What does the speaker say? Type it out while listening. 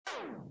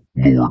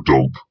Lore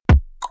dump.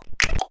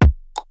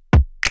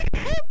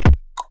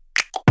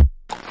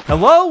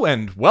 Hello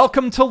and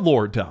welcome to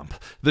Lore Dump,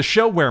 the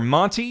show where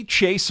Monty,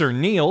 Chase, or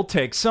Neil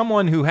take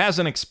someone who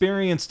hasn't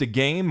experienced a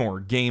game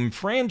or game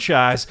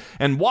franchise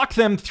and walk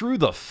them through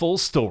the full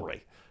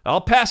story.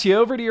 I'll pass you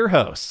over to your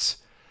hosts.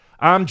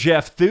 I'm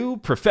Jeff Thu,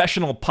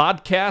 professional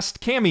podcast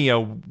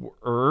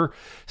cameo-er,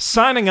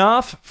 signing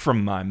off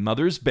from my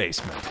mother's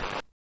basement.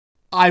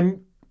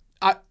 I'm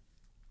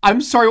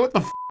sorry, what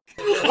the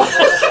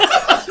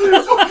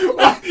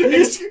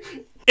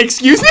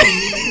Excuse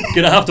me?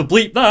 Gonna have to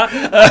bleep that.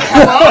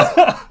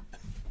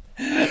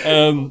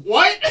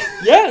 What?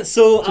 Yeah,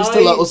 so Just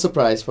a little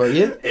surprise for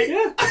you.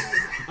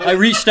 I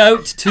reached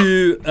out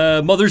to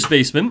Mother's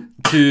Basement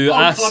to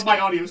ask. God, my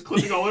audio is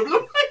clipping all over the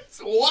place.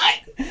 What?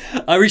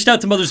 I reached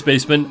out to Mother's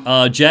Basement.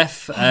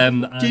 Jeff.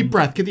 Deep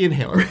breath. Get the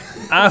inhaler.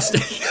 I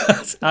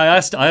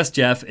asked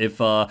Jeff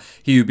if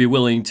he would be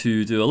willing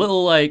to do a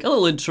little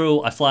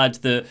intro. I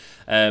flagged that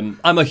I'm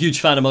a huge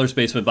fan of Mother's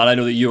Basement, but I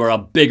know that you are a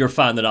bigger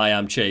fan than I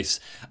am,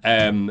 Chase.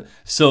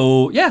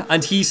 So yeah,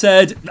 and he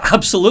said,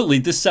 absolutely,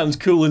 this sounds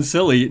cool and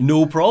silly,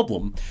 no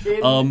problem.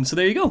 So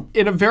there you go.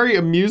 In a very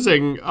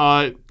amusing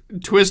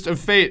twist of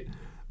fate,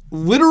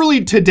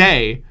 literally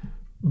today,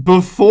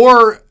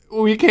 before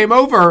we came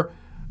over,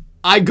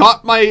 I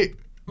got my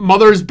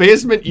Mother's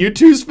Basement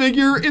U2's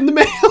figure in the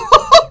mail.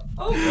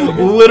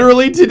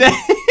 Literally today.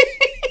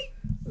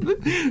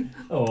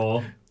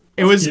 Oh,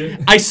 it was.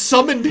 Cute. I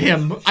summoned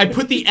him. I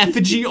put the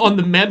effigy on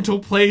the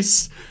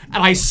mantelpiece,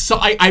 and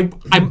I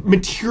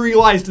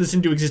materialized this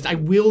into existence. I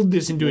willed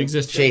this into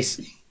existence.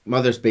 Chase,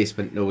 Mother's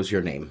Basement knows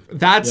your name.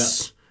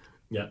 That's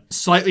yeah.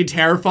 Slightly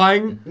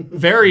terrifying.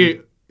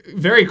 Very.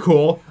 Very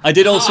cool. I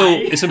did also.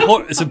 It's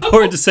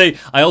important to say.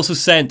 I also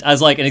sent, as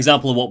like an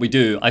example of what we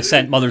do, I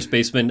sent Mother's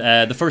Basement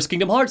the first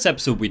Kingdom Hearts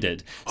episode we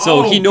did.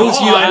 So he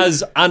knows you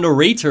as a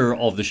narrator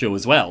of the show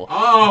as well.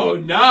 Oh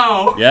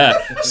no! Yeah.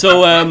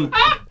 So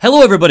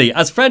hello everybody.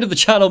 As friend of the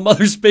channel,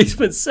 Mother's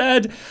Basement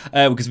said,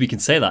 because we can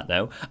say that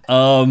now.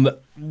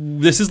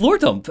 This is Lore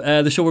Dump,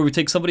 the show where we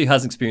take somebody who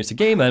hasn't experienced a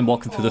game and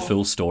walk them through the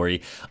full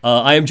story.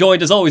 I am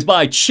joined, as always,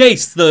 by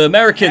Chase, the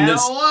American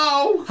that's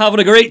having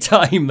a great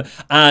time,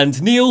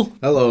 and Neil.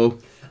 Hello.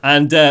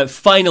 And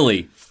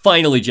finally,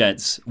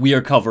 gents, we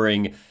are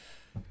covering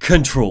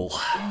Control.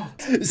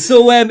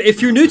 So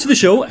if you're new to the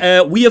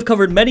show, we have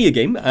covered many a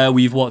game.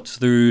 We've watched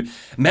through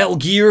Metal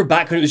Gear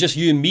back when it was just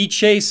you and me,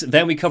 Chase.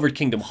 Then we covered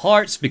Kingdom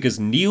Hearts because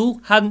Neil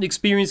hadn't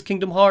experienced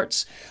Kingdom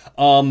Hearts.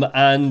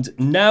 And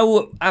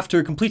now,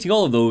 after completing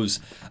all of those,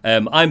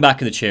 I'm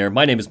back in the chair.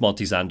 My name is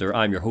MONTY'S.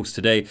 I'm your host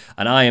today,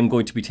 and I am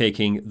going to be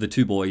taking the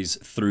two boys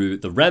through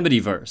the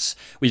Remedyverse.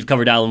 We've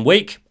covered Alan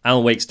Wake's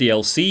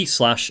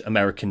DLC /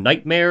 American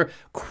Nightmare,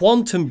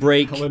 Quantum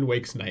Break, Alan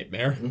Wake's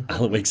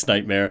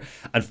Nightmare,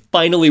 and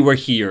finally we're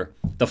here.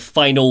 The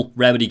final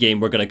Remedy game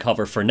we're going to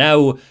cover for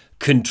now,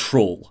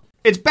 Control.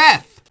 It's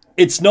Beth.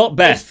 It's not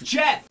Beth.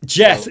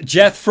 It's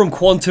Jeff from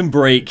Quantum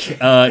Break.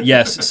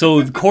 Yes.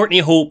 So Courtney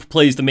Hope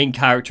plays the main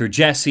character,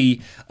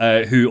 Jessie,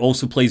 who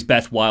also plays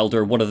Beth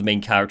Wilder, one of the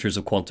main characters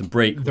of Quantum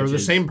Break. They're the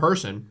same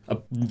person.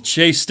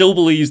 Chase still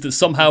believes that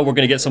somehow we're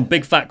going to get some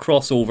big fat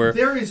crossover.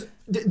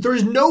 There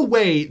is no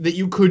way that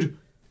you could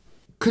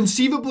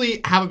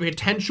conceivably have a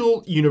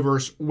potential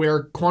universe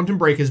where Quantum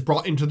Break is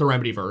brought into the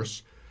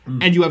Remedyverse,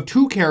 and you have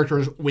two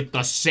characters with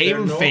the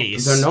same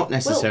face. They're not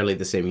necessarily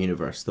the same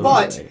universe, though.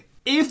 But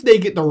if they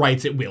get the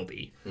rights, it will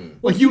be.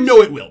 Like, you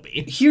know it will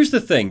be. Here's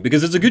the thing,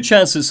 because there's a good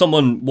chance that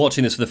someone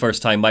watching this for the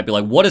first time might be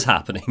like, what is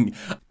happening?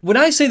 When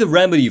I say the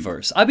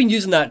Remedyverse, I've been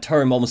using that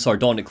term almost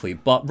sardonically,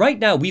 but right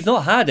now we've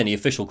not had any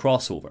official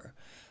crossover.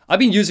 I've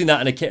been using that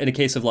in a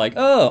case of like,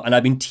 oh, and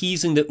I've been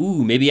teasing that,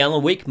 ooh, maybe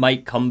Alan Wake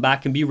might come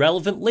back and be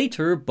relevant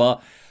later,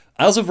 but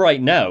as of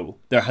right now,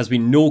 there has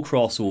been no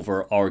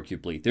crossover,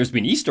 arguably. There's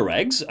been Easter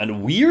eggs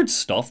and weird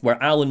stuff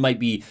where Alan might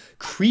be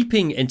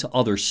creeping into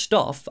other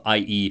stuff,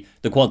 i.e.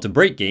 the Quantum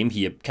Break game.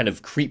 He kind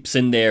of creeps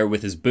in there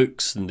with his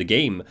books and the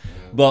game.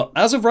 But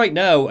as of right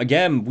now,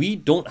 again, we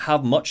don't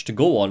have much to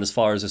go on as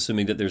far as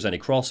assuming that there's any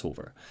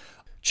crossover.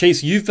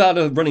 Chase, you've had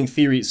a running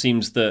theory, it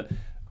seems, that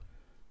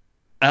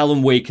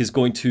Alan Wake is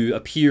going to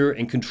appear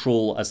in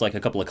Control as like a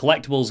couple of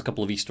collectibles, a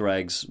couple of Easter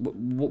eggs.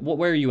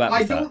 Where are you at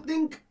with that? I don't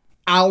think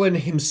Alan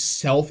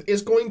himself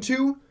is going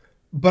to,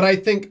 but I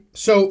think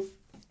so.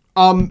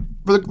 For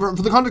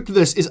the context of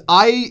this, is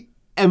I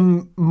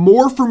am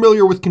more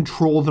familiar with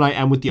Control than I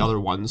am with the other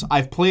ones.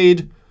 I've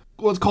played,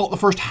 let's call it the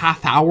first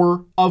half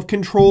hour of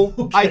Control.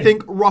 Okay. I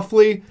think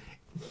roughly,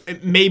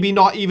 maybe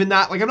not even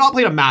that. Like, I've not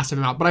played a massive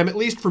amount, but I'm at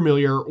least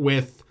familiar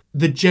with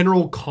the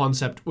general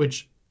concept,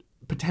 which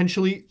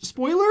potentially,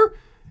 spoiler,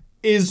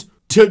 is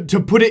to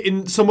put it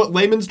in somewhat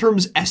layman's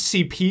terms,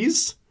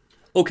 SCPs.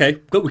 Okay,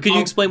 can you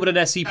explain what an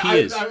SCP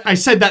is? I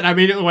said that, I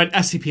mean, when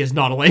SCP is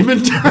not a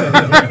layman term.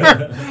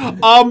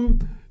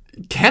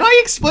 Can I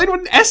explain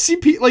what an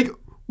SCP, like,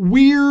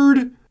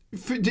 weird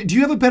Do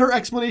you have a better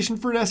explanation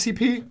for an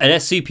SCP? An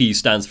SCP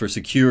stands for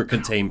Secure,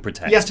 Contain,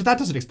 Protect. Yes, but that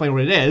doesn't explain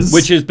what it is.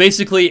 Which is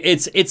basically,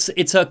 it's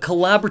a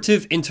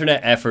collaborative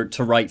internet effort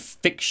to write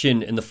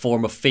fiction in the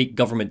form of fake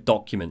government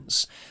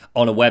documents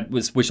on a web,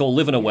 which all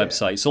live on a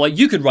website. So like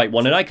you could write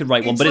one and I could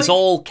write one, but it's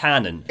all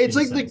canon. It's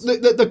like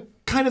the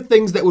kind of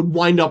things that would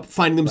wind up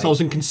finding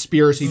themselves in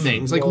conspiracy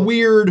things, like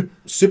weird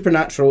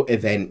supernatural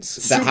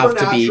events that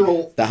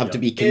have to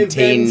be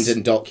contained events,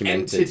 and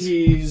documented.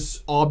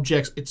 Entities,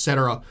 objects,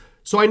 etc.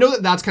 So I know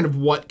that that's kind of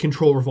what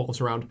Control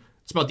revolves around.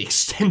 It's about the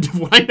extent of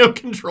what I know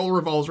Control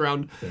revolves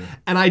around. Yeah.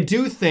 And I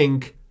do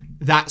think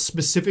that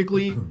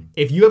specifically,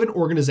 if you have an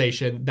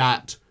organization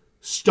that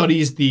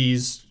studies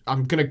these,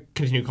 I'm going to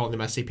continue calling them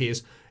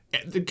SCPs,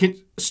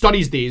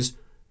 studies these,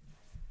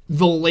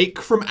 the lake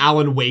from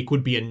Alan Wake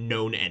would be a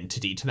known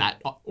entity to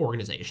that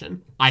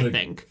organization, I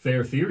think.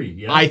 Fair theory,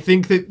 yeah. I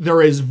think that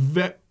there is,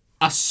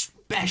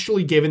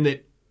 especially given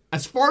that,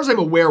 as far as I'm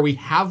aware, we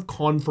have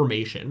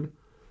confirmation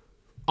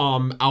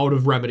out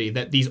of Remedy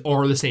that these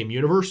are the same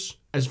universe,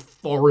 as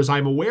far as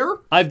I'm aware.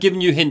 I've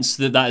given you hints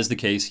that that is the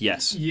case,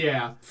 yes.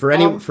 Yeah. For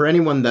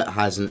anyone that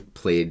hasn't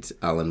played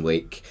Alan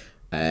Wake,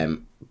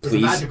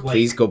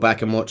 please go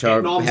back and watch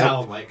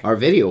our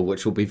video,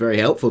 which will be very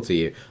helpful to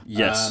you.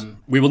 Yes.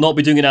 We will not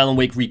be doing an Alan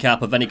Wake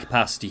recap of any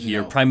capacity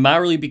here,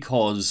 primarily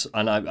because,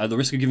 and at the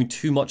risk of giving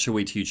too much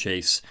away to you,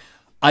 Chase,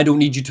 I don't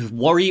need you to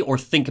worry or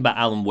think about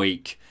Alan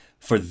Wake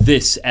for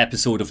this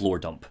episode of Lore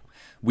Dump.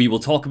 We will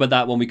talk about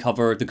that when we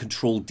cover the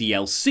Control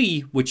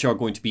DLC, which are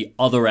going to be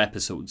other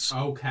episodes.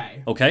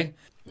 Okay. Okay?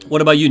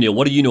 What about you, Neil?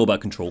 What do you know about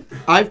Control?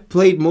 I've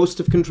played most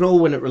of Control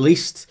when it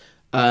released.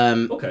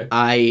 Okay.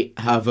 I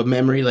have a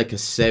memory like a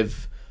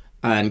sieve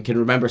and can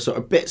remember sort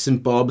of bits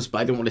and bobs, but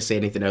I don't want to say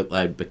anything out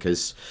loud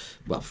because,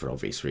 well, for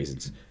obvious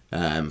reasons.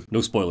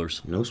 No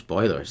spoilers. No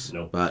spoilers.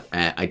 No. But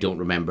I don't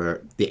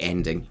remember the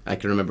ending. I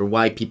can remember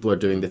why people are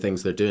doing the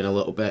things they're doing a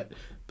little bit,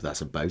 but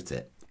that's about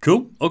it.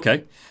 Cool.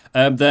 Okay.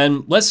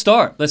 Then let's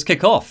start. Let's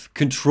kick off.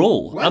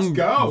 Control. Let's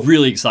go. I'm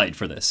really excited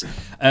for this.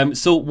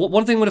 So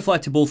one thing I'm going to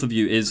flag to both of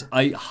you is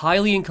I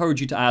highly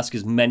encourage you to ask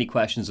as many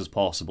questions as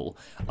possible.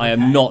 I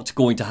am not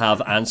going to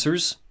have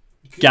answers.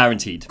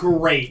 Guaranteed.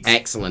 Great.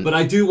 Excellent. But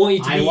I do want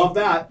you to be... I love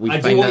that. We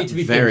I find do want that you to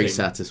be very thinking.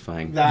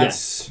 satisfying.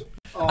 That's...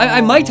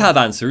 I might have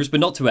answers, but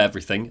not to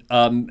everything.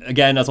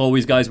 Again, as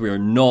always, guys, we are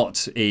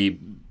not a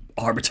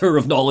arbiter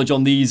of knowledge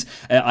on these.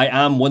 I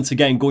am once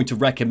again going to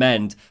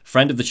recommend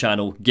friend of the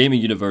channel,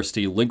 Gaming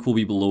University. Link will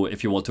be below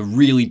if you want to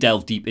really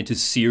delve deep into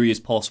serious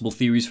possible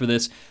theories for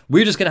this.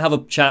 We're just going to have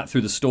a chat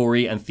through the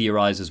story and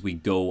theorize as we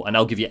go, and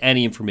I'll give you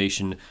any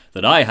information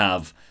that I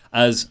have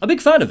as a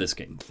big fan of this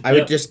game. I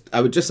would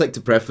just like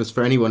to preface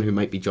for anyone who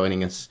might be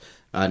joining us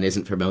and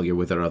isn't familiar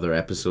with our other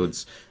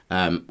episodes,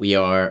 we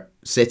are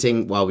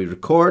sitting while we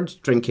record,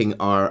 drinking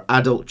our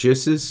adult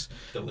juices.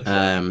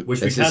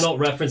 Which we cannot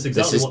reference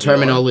exactly. This is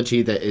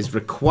terminology that is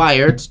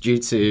required due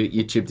to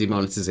YouTube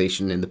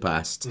demonetization in the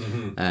past.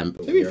 To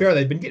be fair,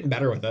 they've been getting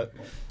better with it.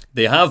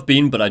 They have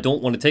been, but I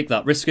don't want to take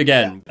that risk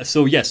again. Yeah.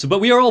 So yes, but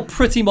we are all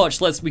pretty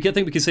much, I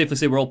think we can safely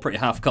say we're all pretty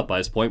half cut by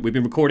this point. We've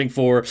been recording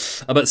for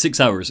about 6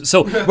 hours.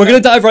 So we're going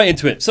to dive right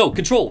into it. So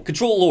Control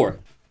lore.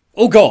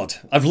 Oh God,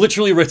 I've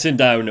literally written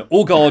down,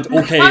 oh God,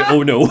 okay,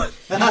 oh no.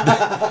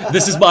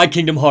 This is my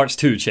Kingdom Hearts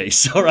 2,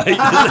 Chase, all right?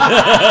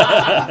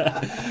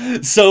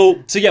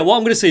 So yeah, what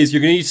I'm going to say is you're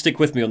going to need to stick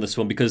with me on this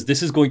one because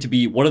this is going to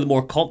be one of the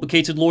more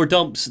complicated lore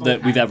dumps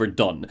that we've ever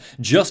done.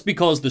 Just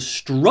because the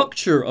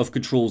structure of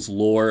Control's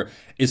lore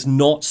is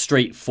not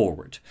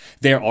straightforward.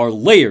 There are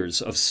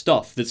layers of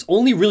stuff that's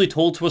only really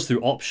told to us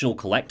through optional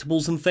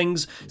collectibles and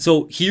things.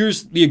 So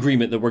here's the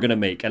agreement that we're going to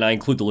make, and I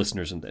include the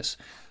listeners in this.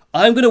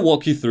 I'm going to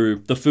walk you through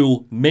the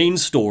full main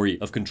story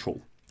of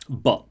Control,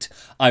 but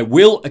I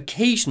will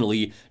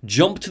occasionally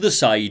jump to the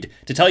side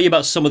to tell you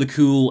about some of the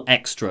cool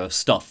extra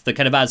stuff that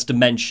kind of adds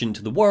dimension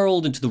to the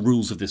world and to the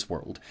rules of this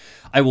world.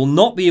 I will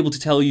not be able to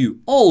tell you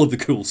all of the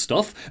cool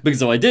stuff,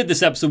 because if I did,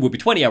 this episode would be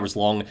 20 hours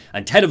long,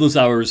 and 10 of those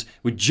hours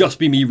would just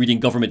be me reading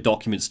government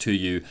documents to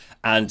you,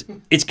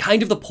 and it's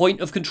kind of the point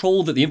of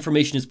Control that the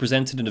information is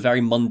presented in a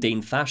very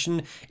mundane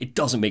fashion. It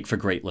doesn't make for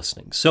great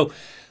listening. So,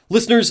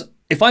 listeners,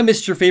 if I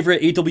missed your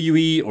favourite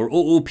AWE or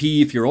OOP,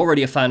 if you're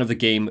already a fan of the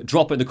game,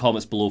 drop it in the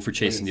comments below for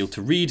Chase and Neil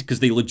to read,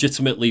 because they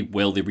legitimately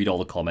will. They read all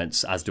the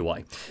comments, as do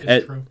I.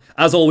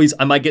 As always,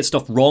 I might get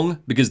stuff wrong,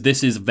 because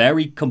this is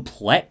very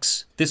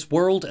complex, this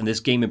world, and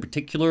this game in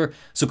particular,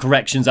 so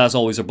corrections, as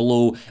always, are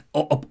below.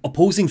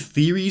 Opposing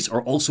theories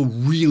are also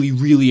really,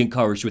 really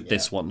encouraged with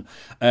this one,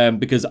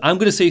 because I'm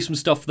going to say some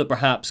stuff that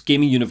perhaps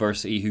Gaming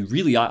University, who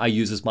really I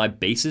use as my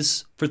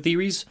basis for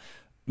theories,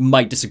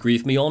 might disagree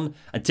with me on,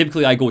 and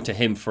typically I go to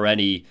him for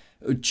any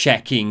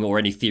checking or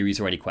any theories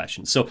or any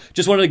questions. So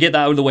just wanted to get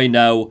that out of the way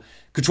now.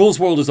 Control's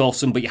world is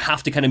awesome, but you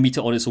have to kind of meet it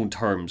on its own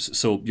terms,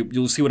 so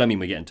you'll see what I mean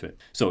when we get into it.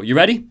 So, you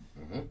ready?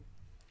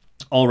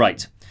 All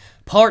right.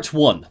 Part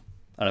 1,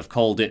 and I've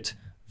called it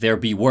There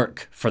Be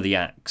Work for the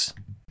Axe.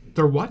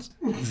 They're what?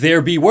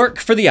 There be work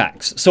for the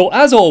axe. So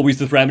as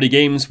always with Remedy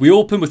games, we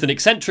open with an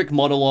eccentric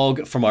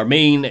monologue from our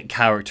main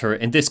character,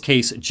 in this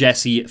case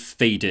Jessie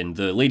Faden,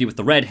 the lady with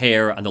the red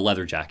hair and the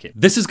leather jacket.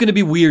 This is going to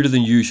be weirder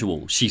than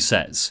usual, she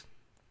says.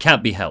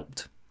 Can't be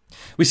helped.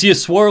 We see a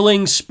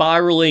swirling,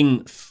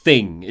 spiraling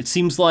thing. It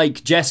seems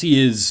like Jessie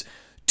is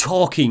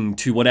talking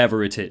to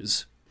whatever it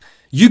is.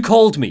 You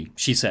called me,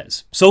 she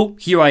says. So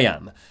here I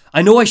am.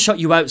 I know I shut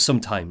you out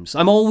sometimes.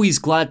 I'm always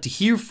glad to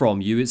hear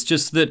from you. It's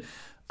just that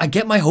I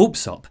get my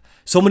hopes up.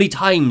 So many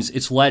times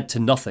it's led to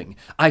nothing.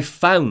 I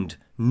found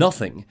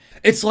nothing.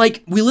 It's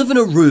like we live in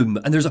a room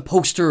and there's a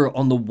poster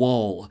on the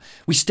wall.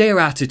 We stare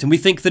at it and we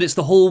think that it's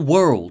the whole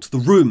world, the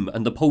room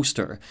and the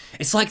poster.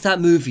 It's like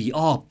that movie,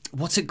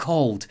 what's it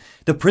called?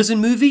 The prison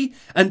movie?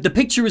 And the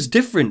picture is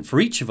different for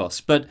each of us,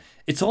 but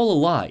it's all a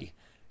lie.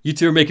 You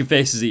two are making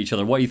faces at each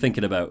other. What are you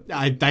thinking about?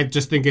 I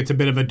just think it's a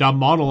bit of a dumb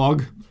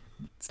monologue.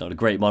 It's not a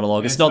great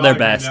monologue. It's not their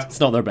best.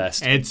 It's not their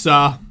best. It's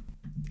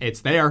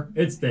there.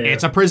 It's there.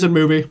 It's a prison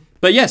movie.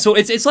 But yeah, so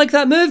it's like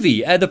that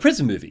movie, the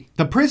prison movie.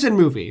 The prison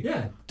movie?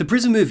 Yeah. The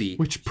prison movie.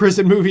 Which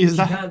prison movie is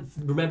that? I can't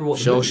remember what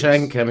the movie is.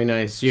 Shawshank, I mean,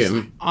 I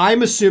assume.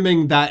 I'm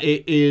assuming that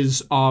it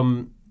is,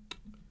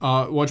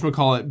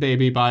 whatchamacallit,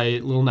 Baby by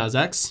Lil Nas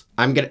X.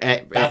 I'm gonna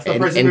That's the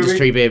prison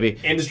Industry movie? Baby.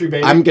 Industry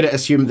Baby. I'm gonna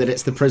assume that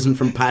it's the prison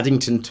from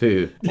Paddington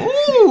 2.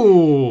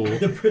 Ooh.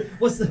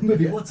 What's the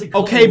movie? What's it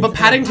called? Okay, but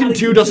Paddington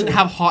 2 doesn't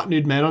have hot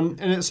nude men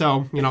in it,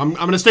 so, you know, I'm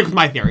going to stick with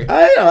my theory.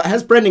 I don't know, it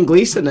has Brendan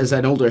Gleeson as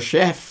an older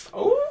chef.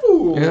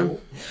 Ooh.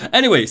 Yeah.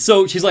 Anyway,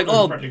 so she's like,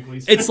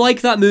 it's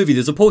like that movie.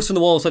 There's a poster on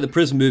the wall. It's like the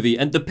prison movie.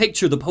 And the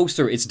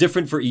poster, it's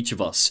different for each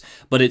of us.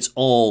 But it's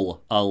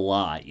all a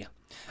lie.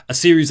 A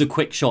series of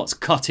quick shots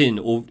cut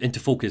into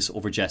focus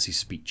over Jessie's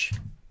speech.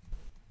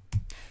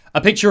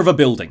 A picture of a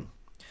building.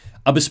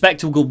 A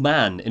bespectacled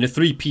man in a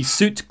three-piece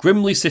suit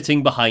grimly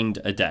sitting behind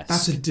a desk.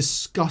 That's a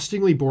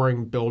disgustingly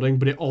boring building,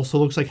 but it also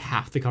looks like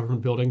half the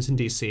government buildings in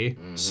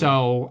DC.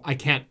 So I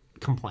can't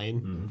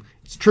complain.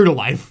 It's true to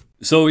life.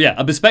 So yeah,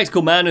 a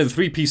bespectacled man in a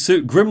three-piece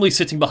suit grimly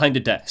sitting behind a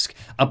desk.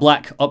 A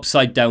black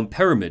upside-down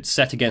pyramid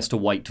set against a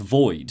white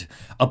void.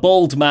 A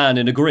bald man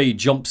in a grey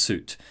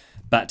jumpsuit.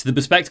 Back to the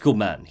bespectacled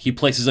man. He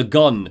places a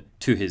gun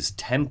to his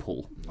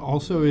temple.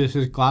 Also, is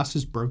his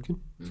glasses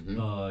broken?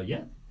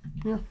 Yeah.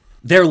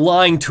 They're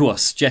lying to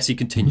us, Jessie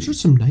continues. Those are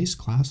some nice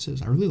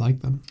glasses. I really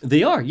like them.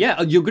 They are,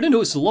 yeah. You're going to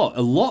notice a lot.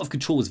 A lot of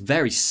Control is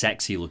very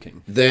sexy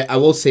looking. I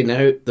will say now,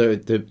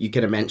 you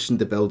kind of mentioned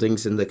the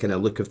buildings and the kind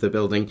of look of the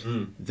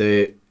building.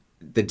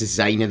 The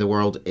design of the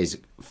world is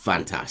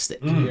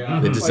fantastic.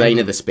 The design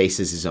of the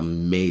spaces is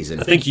amazing.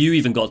 I think you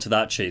even got to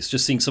that, Chase.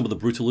 Just seeing some of the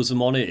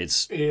brutalism on it,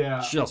 it's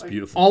just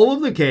beautiful. All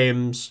of the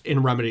games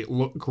in Remedy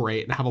look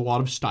great and have a lot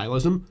of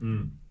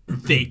stylism.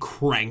 They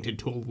cranked it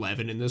to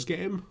 11 in this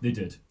game. They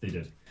did.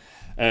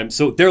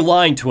 So they're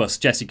lying to us,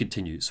 Jessie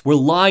continues. We're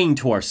lying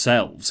to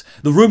ourselves.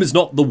 The room is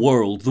not the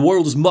world. The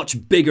world is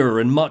much bigger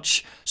and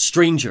much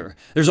stranger.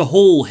 There's a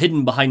hole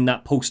hidden behind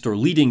that poster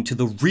leading to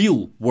the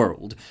real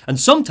world. And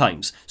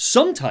sometimes,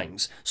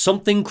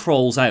 something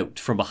crawls out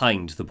from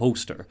behind the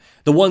poster.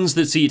 The ones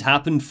that see it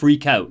happen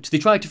freak out. They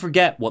try to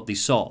forget what they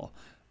saw.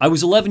 I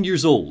was 11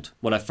 years old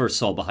when I first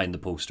saw behind the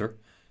poster.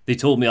 They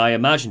told me I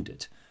imagined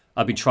it.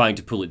 I've been trying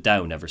to pull it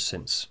down ever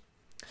since.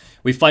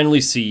 We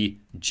finally see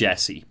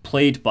Jessie,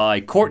 played by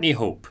Courtney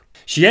Hope.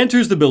 She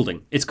enters the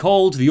building. It's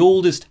called the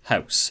Oldest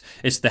House.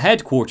 It's the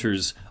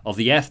headquarters of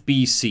the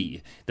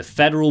FBC, the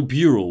Federal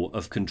Bureau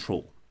of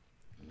Control.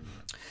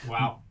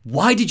 Wow.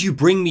 Why did you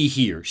bring me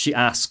here? She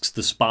asks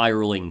the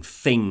spiraling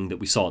thing that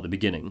we saw at the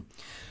beginning.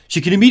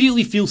 She can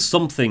immediately feel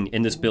something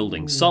in this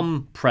building,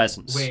 some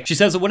presence. She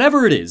says that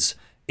whatever it is,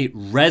 it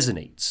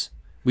resonates.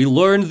 We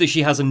learned that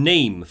she has a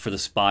name for the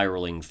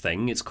spiraling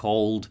thing. It's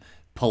called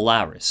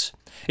Polaris.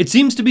 It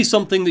seems to be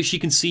something that she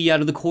can see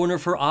out of the corner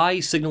of her eye,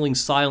 signaling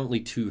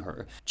silently to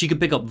her. She can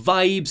pick up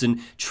vibes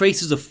and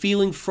traces of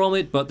feeling from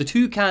it, but the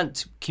two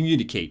can't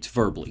communicate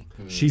verbally.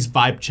 She's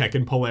vibe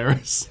checking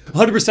Polaris.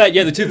 100%,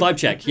 yeah, the two vibe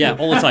check. Yeah,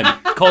 all the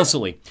time,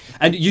 constantly.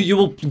 And you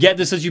will get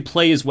this as you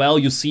play as well.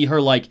 You'll see her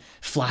like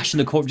flash in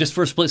the corner just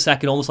for a split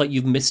second, almost like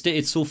you've missed it.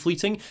 It's so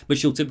fleeting, but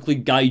she'll typically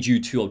guide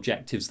you to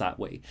objectives that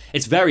way.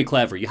 It's very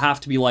clever. You have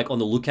to be like on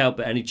the lookout,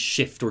 but any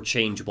shift or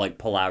change of like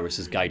Polaris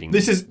is guiding you.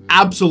 This is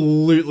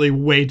absolutely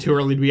way too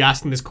early to be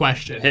asking this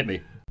question. Hit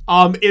me.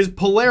 Is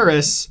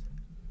Polaris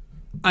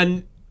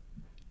an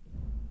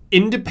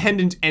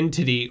independent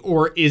entity,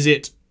 or is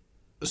it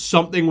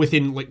something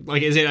within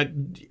like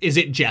is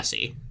it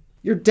Jessie?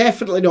 You're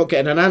definitely not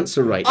getting an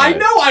answer right now. I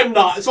know I'm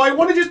not, so I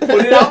want to just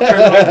put it out there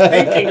that I'm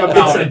thinking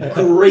about it. It's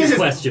a great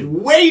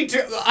question. Way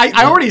too.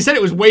 I already said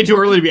it was way too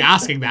early to be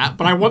asking that,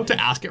 but I want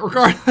to ask it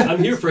regardless.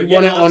 I'm here for it.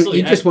 You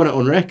just want it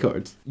on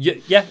record.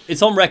 Yeah,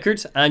 it's on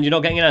record, and you're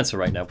not getting an answer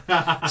right now.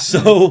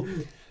 So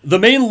The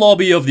main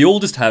lobby of the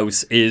oldest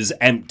house is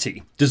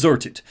empty,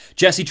 deserted.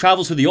 Jesse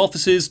travels through the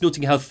offices,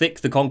 noting how thick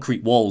the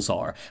concrete walls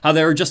are, how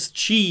there are just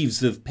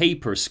sheaves of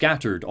paper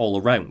scattered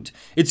all around.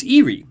 It's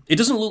eerie. It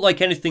doesn't look like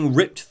anything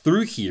ripped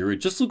through here, it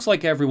just looks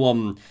like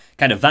everyone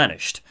kind of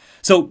vanished.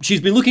 So she's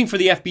been looking for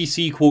the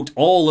FBC, quote,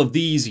 all of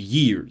these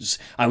years.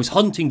 I was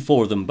hunting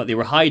for them, but they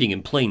were hiding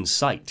in plain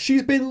sight.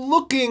 She's been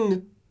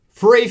looking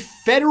for a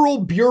federal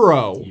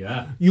bureau.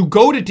 Yeah. You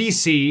go to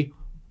DC,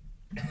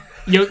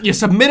 you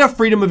submit a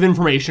Freedom of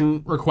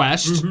Information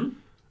request,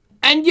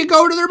 and you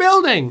go to their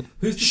building.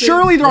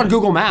 Surely they're on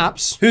Google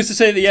Maps. Who's to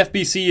say the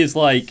FBC is,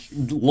 like,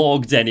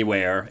 logged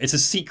anywhere? It's a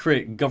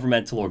secret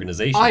governmental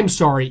organization. I'm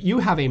sorry, you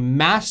have a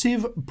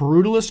massive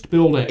brutalist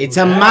building. It's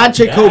a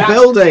magical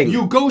building.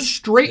 You go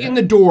straight in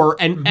the door,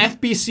 and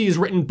FBC is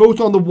written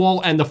both on the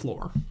wall and the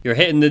floor. You're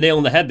hitting the nail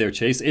on the head there,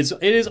 Chase. It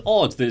is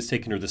odd that it's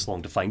taken her this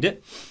long to find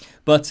it.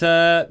 But,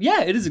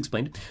 yeah, it is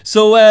explained.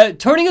 So,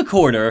 turning a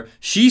corner,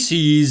 she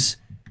sees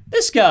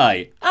this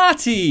guy,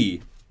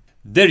 Ati.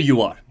 There you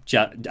are,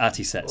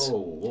 Ati says.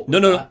 Oh,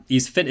 no,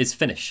 it's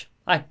Finnish.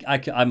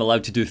 I'm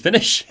allowed to do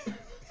Finnish.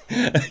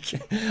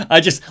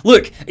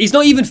 Look, he's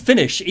not even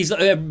Finnish.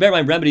 Bear in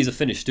mind, Remedy's a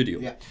Finnish studio.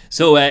 Yeah.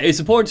 So it's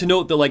important to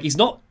note that, like,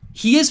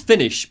 he is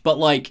Finnish, but,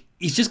 like,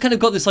 he's just kind of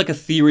got this, like,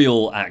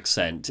 ethereal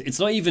accent. It's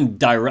not even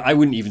direct. I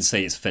wouldn't even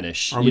say it's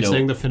Finnish. Are we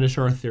saying the Finnish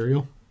are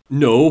ethereal?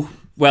 No.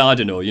 Well, I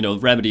don't know. You know,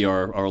 Remedy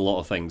are a lot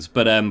of things.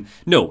 But,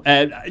 no.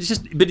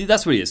 But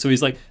that's what he is. So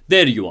he's like,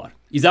 there you are.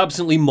 He's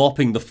absolutely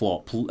mopping the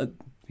flop.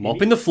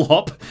 Mopping the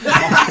flop.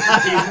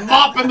 He's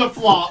mopping the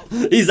flop.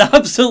 He's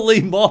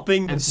absolutely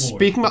mopping And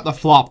speaking about the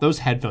flop, those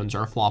headphones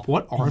are a flop.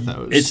 What are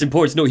those? It's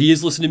important to know he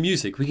is listening to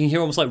music. We can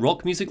hear almost like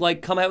rock music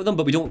like come out of them,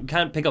 but we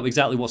can't pick up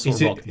exactly what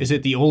sort of rock. Is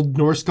it the old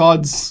Norse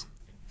gods?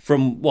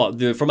 From what?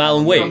 From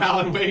Alan Wake? From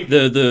Alan Wake.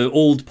 The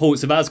old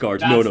poets of Asgard.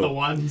 That's no. the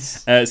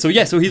ones. So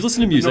he's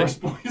listening to music. Norse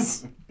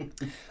boys.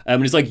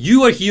 And he's like,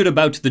 you are here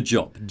about the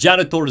job,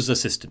 janitor's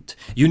assistant.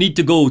 You need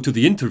to go to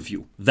the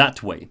interview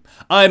that way.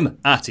 I'm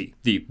Ati,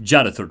 the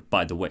janitor,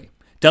 by the way.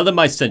 Tell them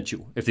I sent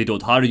you. If they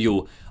don't hire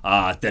you,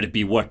 there'd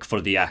be work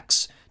for the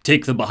axe.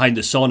 Take them behind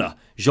the sauna,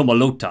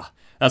 Jomalota.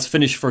 That's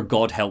Finnish for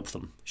God help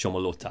them,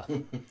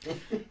 Jomalota.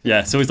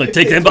 Yeah, so he's like,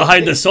 take them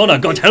behind the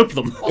sauna, God help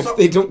them. If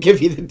they don't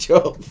give you the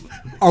job.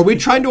 Are we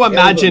trying to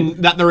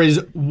imagine that there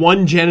is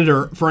one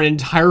janitor for an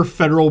entire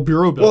federal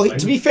bureau building? Well,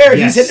 to be fair,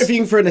 he's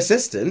interviewing for an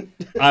assistant.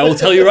 I will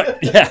tell you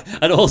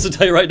I'll also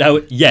tell you right now,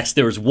 yes,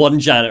 there is one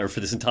janitor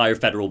for this entire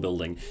federal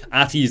building.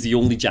 Ati is the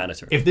only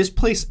janitor. If this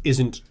place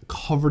isn't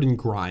covered in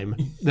grime,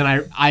 then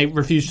I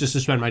refuse to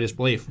suspend my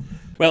disbelief.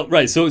 Well,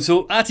 right,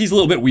 so Ati's a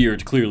little bit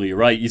weird, clearly,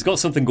 right? He's got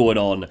something going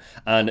on,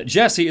 and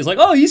Jesse is like,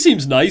 oh, he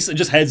seems nice, and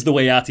just heads the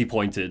way Ati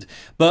pointed.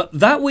 But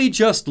that way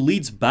just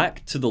leads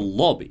back to the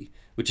lobby,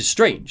 which is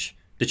strange.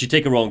 Did she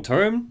take a wrong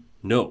turn?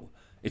 No.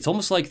 It's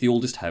almost like the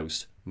oldest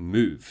house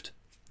moved.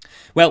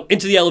 Well,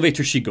 into the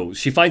elevator she goes.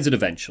 She finds it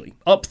eventually,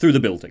 up through the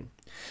building.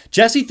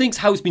 Jesse thinks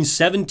how it's been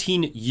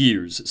 17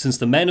 years since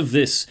the men of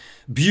this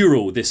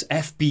bureau, this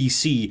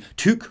FBC,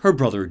 took her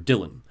brother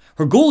Dylan.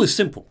 Her goal is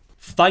simple.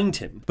 Find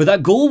him. But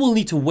that goal will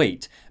need to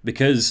wait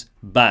because,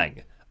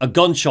 bang, a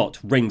gunshot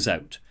rings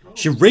out.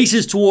 She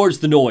races towards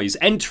the noise,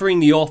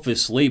 entering the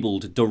office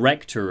labelled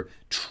Director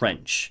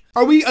Trange.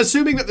 Are we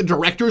assuming that the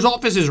director's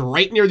office is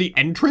right near the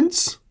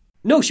entrance?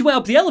 No, she went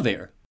up the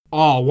elevator.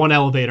 Oh, one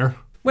elevator.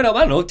 Went up,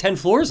 I don't know, 10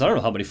 floors? I don't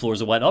know how many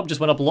floors it went up, just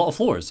went up a lot of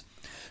floors.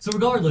 So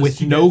regardless,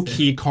 With no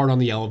key card on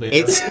the elevator.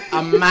 It's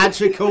a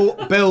magical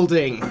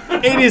building.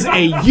 It is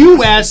a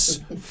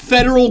U.S.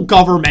 federal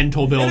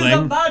governmental building. It's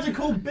a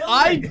magical building.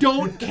 I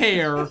don't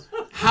care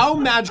how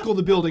magical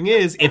the building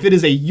is. If it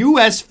is a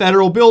U.S.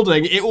 federal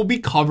building, it will be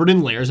covered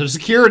in layers of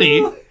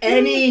security.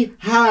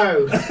 Anyhow.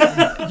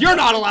 You're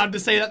not allowed to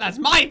say that. That's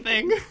my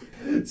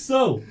thing.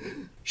 So,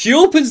 She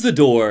opens the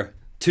door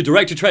to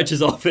Director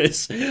Trench's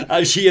office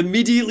and she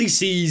immediately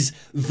sees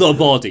the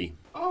body.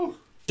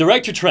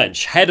 Director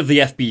Trange, head of the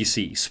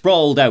FBC,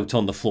 sprawled out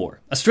on the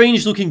floor, a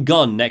strange-looking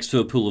gun next to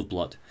a pool of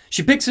blood.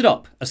 She picks it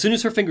up. As soon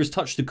as her fingers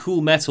touch the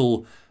cool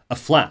metal, a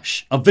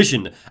flash, a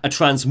vision, a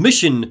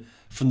transmission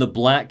from the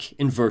black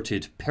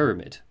inverted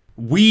pyramid.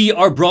 We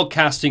are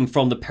broadcasting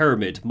from the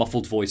pyramid,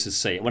 muffled voices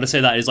say. And when I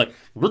say that, it's like,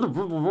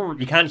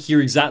 you can't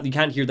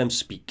hear them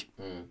speak.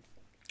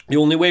 The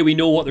only way we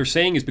know what they're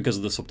saying is because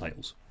of the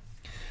subtitles.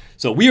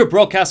 So, we are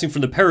broadcasting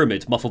from the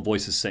pyramid, muffled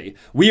voices say.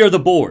 We are the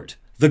board.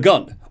 The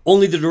gun.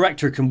 Only the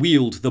director can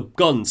wield the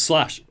gun /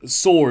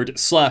 sword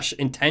 /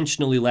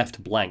 intentionally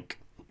left blank.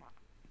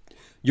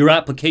 Your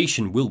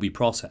application will be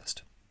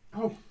processed.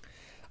 Oh.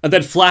 And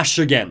then flash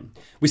again.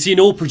 We see an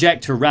old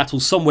projector rattle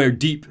somewhere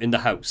deep in the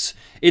house.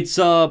 It's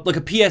like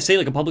a PSA,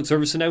 like a public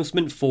service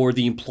announcement for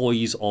the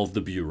employees of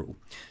the Bureau.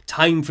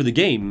 Time for the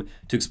game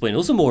to explain a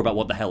little more about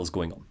what the hell is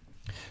going on.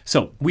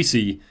 So, we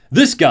see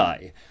this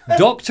guy,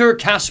 Dr.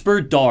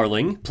 Casper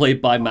Darling, played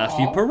by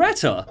Matthew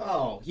Peretta.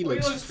 Oh, he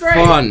looks great.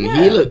 fun.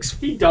 Yeah. He looks...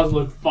 He does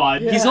look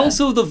fun. He's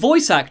also the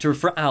voice actor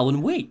for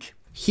Alan Wake.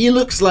 He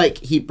looks like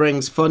he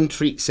brings fun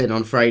treats in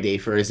on Friday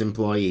for his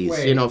employees,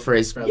 Wait. you know, for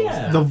his fellows.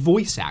 Yeah. The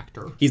voice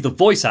actor. He's the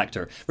voice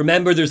actor.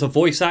 Remember, there's a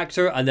voice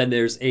actor, and then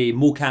there's a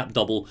mocap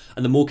double,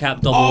 and the mocap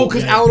double... Oh,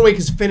 because Alan Wake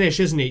is Finnish,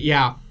 isn't he?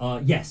 Yeah.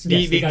 Yes.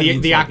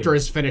 The actor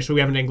is Finnish, so we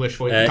have an English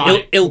voice. Got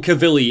it. Ilka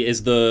Villi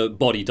is the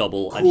body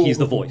double, and he's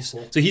the voice.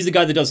 So he's the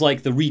guy that does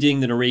like the reading,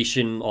 the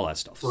narration, all that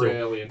stuff. So,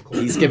 Brilliant. Cool.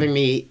 He's giving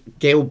me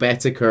Gail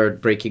Bettiker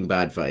Breaking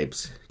Bad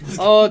vibes.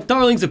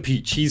 Darling's a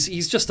peach. He's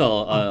just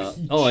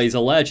he's a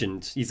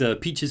legend. He's a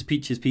peaches.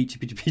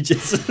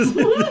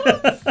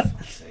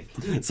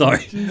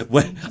 Sorry,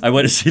 I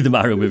went to see the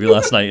Mario movie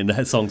last night, and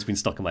the song's been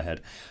stuck in my head.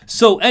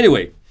 So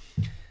anyway,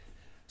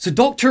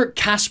 Dr.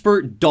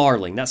 Casper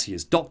Darling, that's he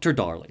is, Dr.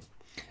 Darling.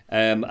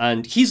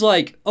 And he's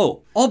like,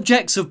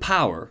 objects of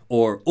power,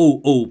 or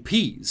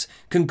OOPs,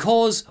 can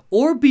cause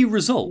or be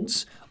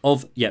results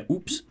of,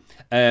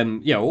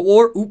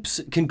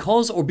 can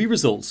cause or be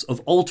results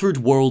of altered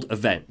world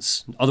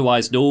events,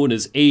 otherwise known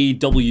as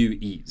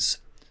AWEs.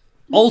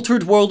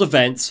 Altered world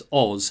events,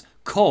 Oz,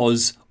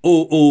 cause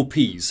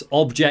OOPs,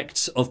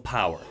 objects of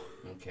power.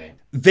 Okay.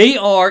 They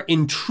are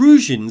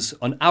intrusions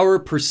on our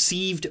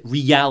perceived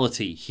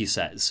reality, he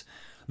says.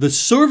 The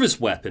service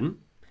weapon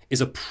is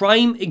a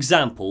prime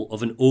example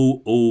of an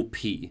OOP.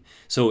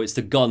 So it's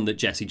the gun that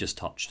Jesse just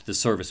touched, the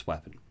service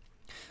weapon.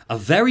 A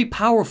very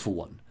powerful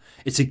one.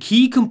 It's a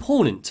key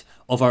component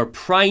of our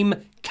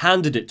prime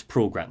candidate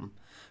program.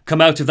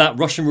 Come out of that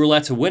Russian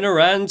roulette a winner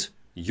and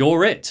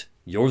you're it.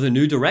 You're the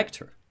new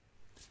director.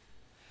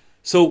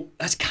 So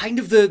that's kind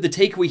of the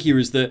takeaway here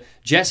is that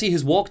Jesse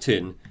has walked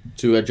in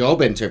To a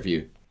job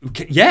interview.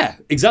 Yeah,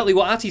 exactly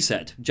what Ati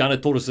said,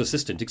 Janet Torres'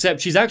 assistant,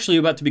 except she's actually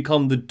about to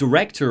become the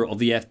director of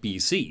the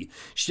FBC.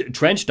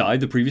 Trange died,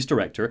 the previous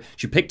director.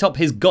 She picked up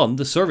his gun,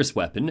 the service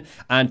weapon,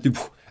 and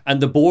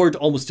the board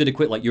almost did a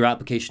quick, like, your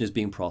application is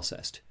being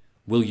processed.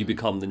 Will you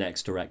become the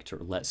next director?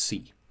 Let's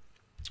see.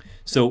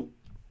 So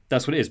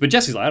that's what it is. But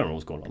Jesse's like, I don't know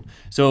what's going on.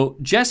 So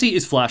Jesse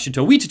is flashed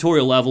into a wee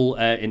tutorial level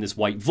in this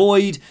white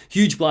void.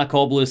 Huge black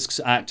obelisks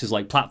act as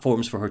like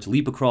platforms for her to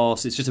leap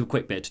across. It's just a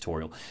quick bit of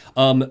tutorial.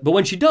 But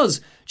when she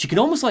does, she can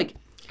almost like...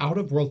 Out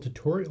of world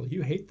tutorial.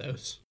 You hate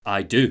those.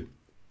 I do.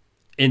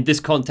 In this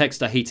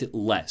context, I hate it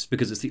less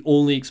because it's the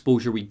only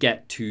exposure we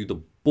get to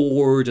the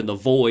board and the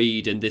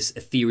void and this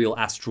ethereal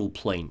astral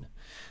plane.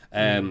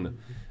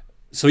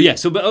 So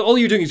but all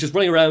you're doing is just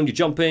running around, you're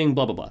jumping,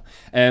 blah, blah, blah.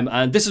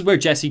 And this is where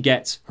Jessie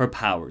gets her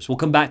powers. We'll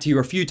come back to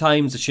her a few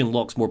times as she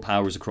unlocks more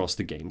powers across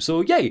the game.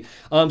 So yay.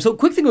 So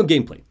quick thing on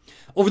gameplay.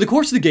 Over the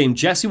course of the game,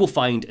 Jessie will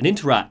find and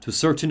interact with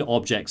certain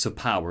objects of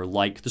power,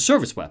 like the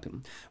service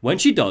weapon. When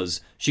she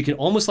does, she can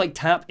almost like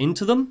tap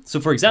into them.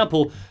 So for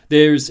example,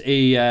 there's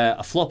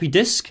a floppy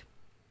disk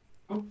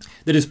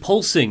that is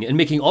pulsing and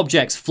making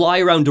objects fly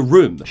around a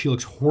room. She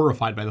looks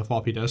horrified by the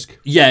floppy disk.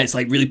 Yeah, it's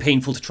like really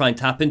painful to try and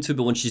tap into,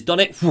 but when she's done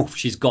it, whoosh,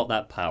 she's got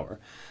that power.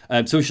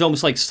 So she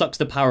almost like sucks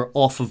the power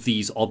off of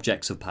these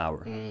objects of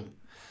power.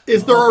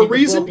 Is there a Floppy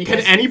reason? disk. Can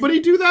anybody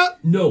do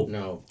that?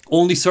 No.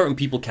 Only certain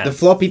people can. The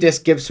floppy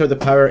disk gives her the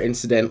power,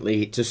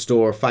 incidentally, to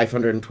store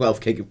 512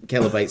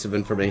 kilobytes of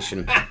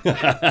information.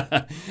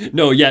 The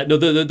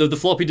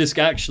floppy disk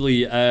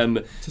actually...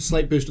 It's a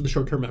slight boost of the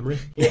short-term memory.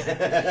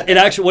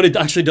 what it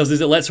actually does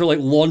is it lets her like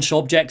launch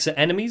objects at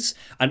enemies,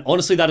 and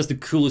honestly that is the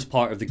coolest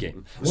part of the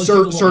game.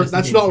 Sir,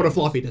 that's not what a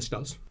floppy disk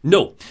does.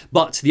 No,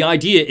 but the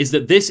idea is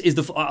that this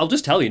is I'll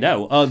just tell you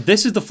now,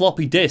 this is the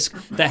floppy disk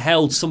that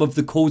held some of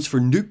the codes for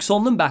nukes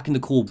on them back in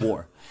the Cold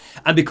War.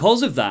 And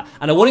because of that,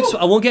 and I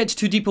won't get into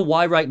too deep of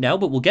why right now,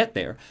 but we'll get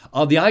there.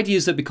 The idea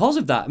is that because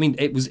of that, I mean,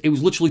 it was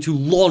literally to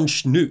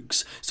launch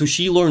nukes. So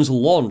she learns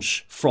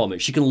launch from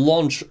it. She can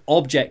launch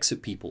objects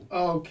at people.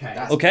 Okay.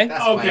 That's Okay,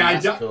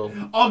 fine, that's cool.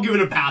 I'll give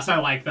it a pass. I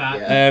like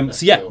that.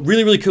 Cool.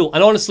 Really, really cool.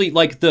 And honestly,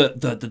 like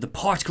the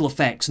particle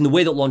effects and the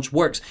way that launch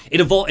works,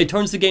 it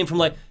turns the game from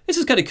like, this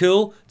is kind of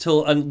cool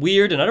and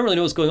weird, and I don't really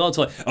know what's going on,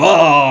 to like,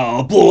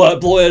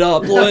 blow it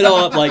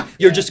up. Like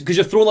you're just because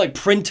you're throwing like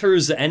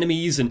printers at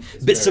enemies and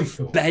bits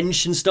of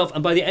bench and stuff,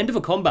 and by the end of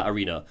a combat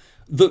arena,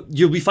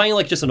 you'll be finding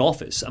like just an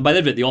office, and by the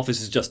end of it, the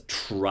office is just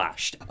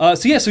trashed.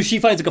 So she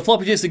finds like a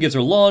floppy disk that gives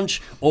her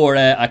launch, or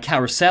a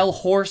carousel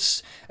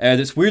horse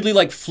that's weirdly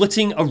like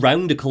flitting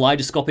around a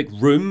kaleidoscopic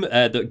room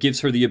that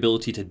gives her the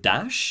ability to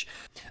dash.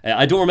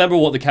 I don't remember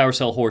what the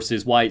carousel horse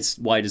is, why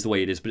it is the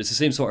way it is, but it's the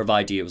same sort of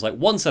idea. It was like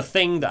once a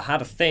thing that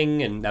had a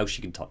thing, and now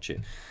she can touch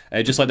it.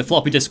 Just like the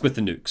floppy disk with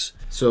the nukes.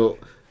 So,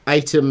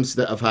 items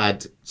that have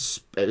had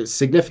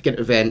significant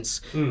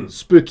events,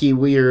 spooky,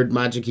 weird,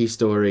 magic-y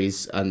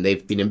stories, and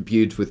they've been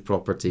imbued with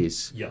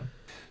properties. Yeah.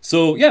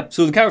 So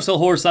the carousel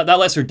horse, that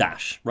lets her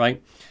dash,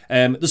 right?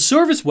 The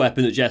service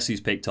weapon that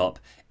Jesse's picked up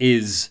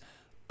is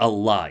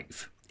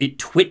alive. It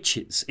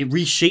twitches, it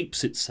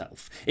reshapes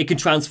itself. It can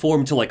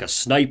transform into like a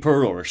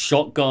sniper or a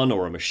shotgun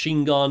or a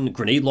machine gun,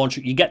 grenade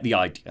launcher, you get the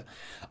idea.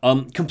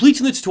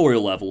 Completing the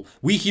tutorial level,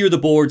 we hear the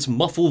board's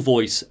muffled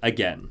voice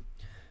again.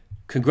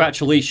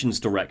 Congratulations,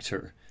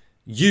 director.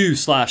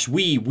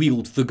 You/we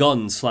wield the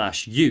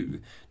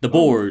gun/you. The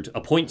board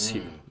appoints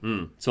you.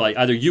 So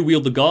either you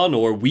wield the gun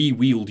or we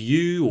wield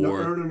you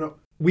or... No.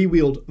 We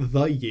wield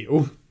the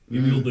you. We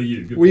wield the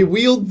you. Good We point.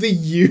 wield the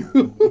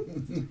you.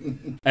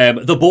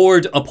 The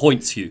board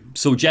appoints you.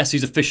 So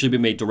Jesse's officially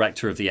been made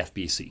director of the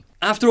FBC.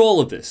 After all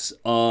of this,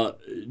 so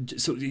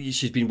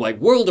she's been like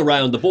whirled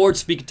around. The board's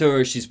speaking to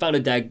her. She's found a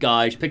dead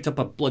guy. She picked up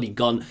a bloody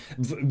gun.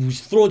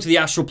 Was thrown to the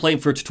astral plane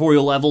for a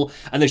tutorial level.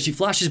 And then she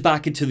flashes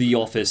back into the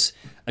office.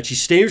 And she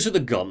stares at the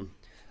gun.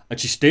 And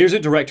she stares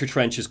at Director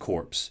Trange's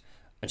corpse.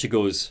 And she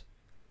goes,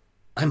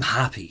 I'm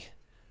happy.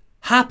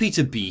 Happy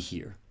to be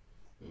here.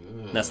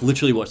 And that's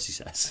literally what she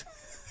says.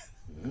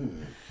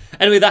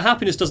 Anyway, that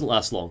happiness doesn't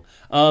last long.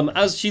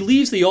 As she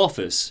leaves the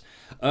office,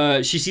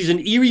 she sees an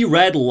eerie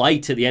red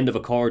light at the end of a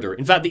corridor.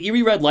 In fact, the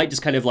eerie red light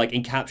just kind of like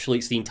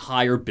encapsulates the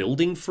entire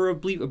building for a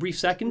brief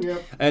second.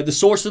 Yep. The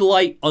source of the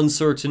light,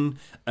 uncertain,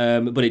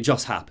 but it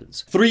just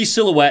happens. 3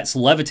 silhouettes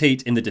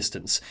levitate in the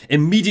distance.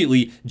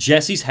 Immediately,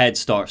 Jesse's head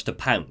starts to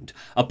pound.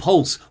 A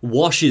pulse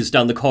washes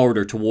down the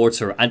corridor towards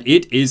her, and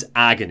it is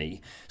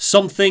agony.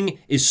 Something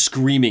is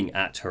screaming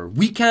at her.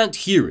 We can't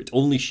hear it,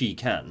 only she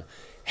can.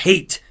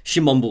 Hate, she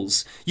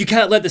mumbles. You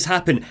can't let this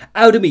happen.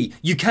 Out of me.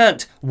 You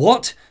can't.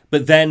 What?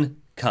 But then,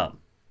 calm.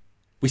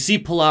 We see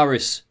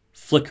Polaris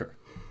flicker.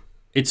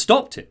 It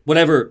stopped it.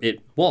 Whatever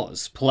it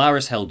was,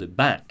 Polaris held it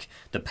back.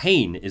 The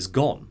pain is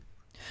gone.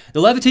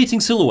 The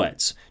levitating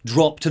silhouettes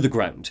drop to the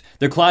ground.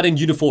 They're clad in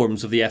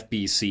uniforms of the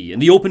FBC, and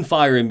they open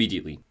fire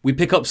immediately. We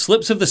pick up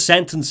slips of the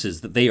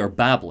sentences that they are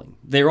babbling.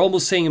 They're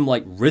almost saying them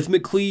like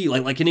rhythmically,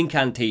 like an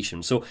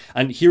incantation. So,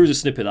 and here's a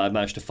snippet that I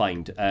managed to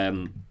find.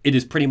 It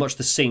is pretty much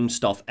the same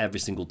stuff every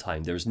single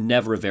time. There's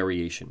never a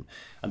variation.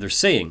 And they're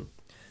saying,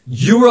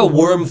 you're a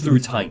worm through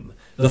time.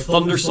 The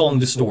thunder song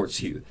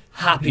distorts you.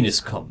 Happiness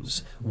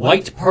comes.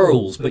 White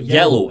pearls, but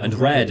yellow and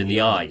red in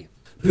the eye.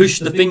 Push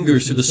the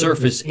fingers to the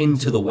surface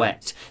into the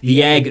wet.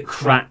 The egg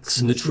cracks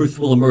and the truth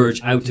will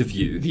emerge out of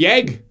you. The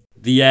egg.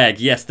 The egg,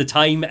 yes, the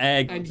time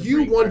egg. And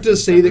you want to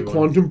say that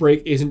Quantum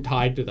Break isn't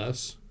tied to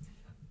this?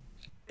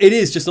 It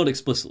is, just not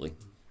explicitly.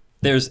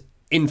 There's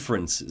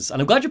inferences,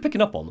 and I'm glad you're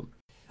picking up on them.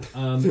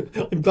 I'm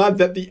glad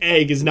that the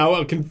egg is now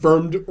a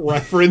confirmed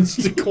reference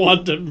to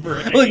Quantum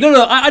Break. Look,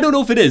 no, I don't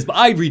know if it is, but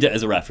I read it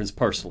as a reference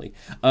personally.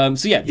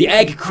 So yeah, the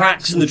egg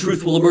cracks and the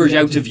truth will emerge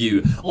out of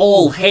you.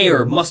 All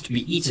hair must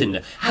be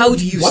eaten. How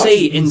do you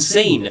say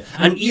insane?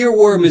 An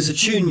earworm is a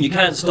tune you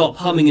can't stop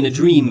humming in a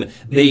dream.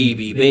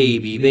 Baby,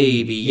 baby,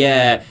 baby,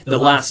 yeah, the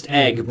last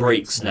egg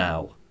breaks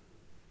now.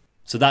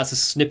 So that's a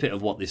snippet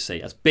of what they say.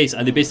 And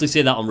they basically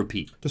say that on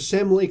repeat. Does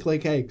Sam Lake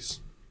like eggs,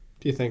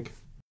 do you think?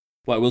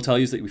 What I will tell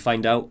you is that we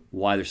find out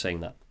why they're saying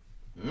that.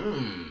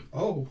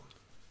 Oh.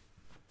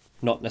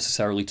 Not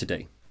necessarily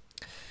today.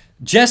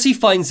 Jessie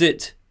finds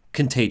it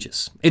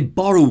contagious. It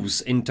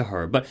burrows into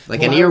her, but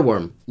Like an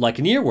earworm. like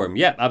an earworm,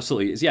 yeah,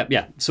 absolutely.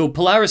 Yeah. So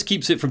Polaris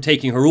keeps it from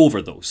taking her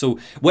over, though. So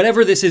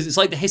whatever this is, it's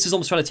like the hiss is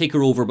almost trying to take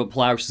her over, but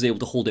Polaris is able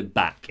to hold it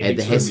back. The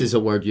hiss is a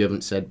word you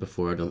haven't said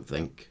before, I don't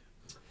think.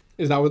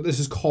 Is that what this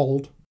is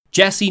called?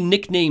 Jessie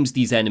nicknames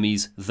these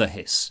enemies the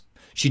hiss.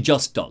 She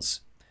just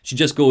does. She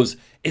just goes,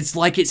 it's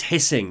like it's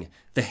hissing.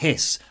 The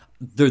hiss.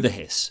 They're the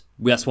hiss.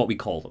 That's what we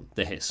call them,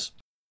 the hiss.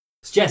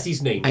 It's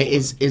Jessie's name.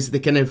 Is the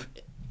kind of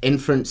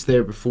inference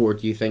there before,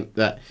 do you think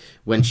that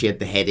when she had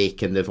the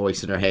headache and the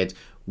voice in her head,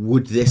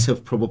 would this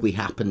have probably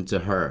happened to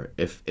her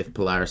if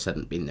Polaris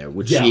hadn't been there?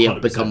 Would she have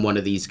 100%. become one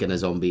of these kind of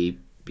zombie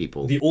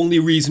people? The only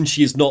reason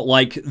she is not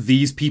like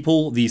these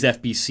people, these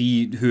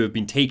FBC who have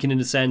been taken in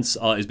a sense,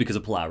 is because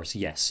of Polaris.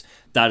 Yes,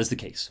 that is the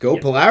case. Go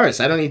Polaris,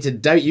 I don't need to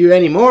doubt you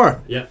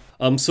anymore. Yeah.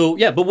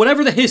 But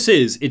whatever the hiss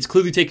is, it's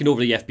clearly taken over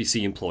the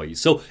FBC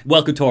employees. So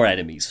welcome to our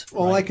enemies.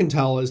 All I can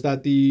tell is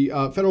that the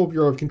Federal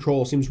Bureau of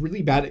Control seems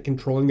really bad at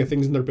controlling the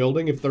things in their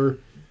building if they're...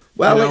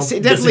 Well, You know,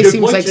 it definitely good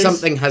seems point, like Chase.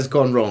 something has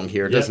gone wrong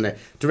here, doesn't it?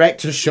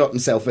 Director shot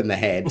himself in the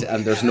head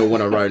and there's no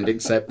one around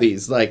except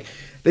these. Like,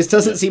 this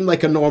doesn't seem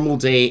like a normal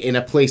day in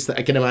a place that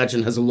I can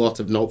imagine has a lot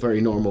of not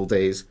very normal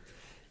days.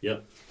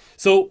 Yep.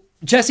 So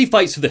Jessie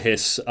fights for the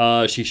hiss.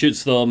 She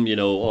shoots them,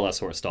 all that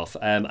sort of stuff.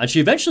 And she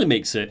eventually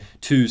makes it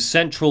to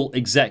Central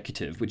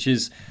Executive, which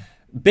is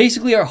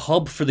basically our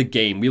hub for the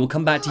game. We will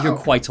come back to here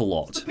quite a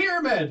lot. The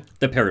pyramid!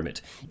 The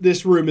pyramid.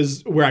 This room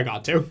is where I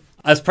got to.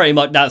 That's pretty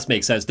much, that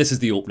makes sense. This is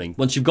the opening.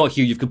 Once you've got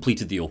here, you've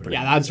completed the opening.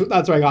 Yeah,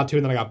 that's where I got to,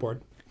 and then I got bored.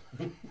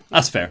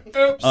 That's fair.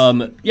 Oops.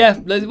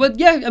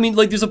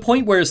 There's a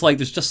point where it's like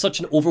there's just such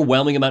an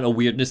overwhelming amount of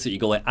weirdness that you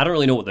go like, I don't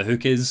really know what the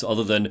hook is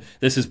other than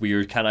this is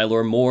weird, can I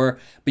learn more?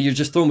 But you're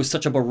just thrown with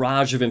such a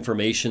barrage of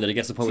information that it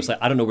gets to the point where it's like,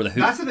 I don't know where the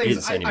hook That's the thing.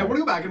 is anymore. I want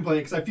to go back and play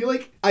it because I feel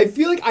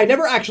like I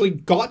never actually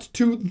got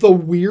to the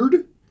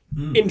weird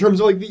in terms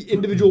of like the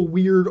individual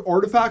weird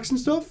artifacts and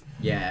stuff.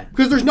 Yeah.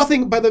 Because there's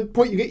nothing by the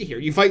point you get here.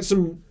 You fight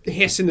some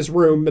hiss in this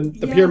room and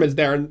the pyramid's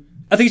there and...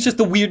 I think it's just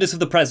the weirdness of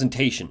the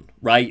presentation,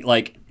 right?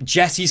 Like,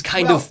 Jessie's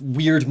kind of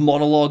weird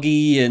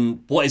monologue-y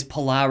and what is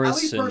Polaris?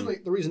 At least personally,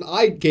 the reason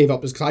I gave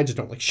up is because I just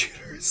don't like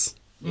shooters.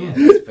 Yeah,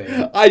 that's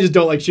fair. I just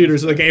don't like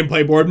shooters, so the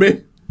gameplay bored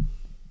me.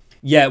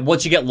 Yeah,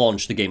 once you get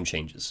launched, the game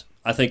changes.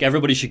 I think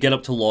everybody should get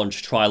up to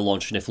launch, try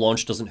launch, and if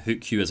launch doesn't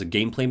hook you as a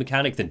gameplay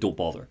mechanic, then don't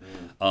bother,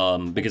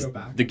 because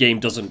the game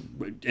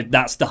doesn't.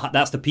 That's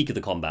the peak of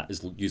the combat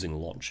is using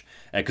launch,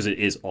 because it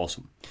is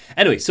awesome.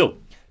 Anyway, so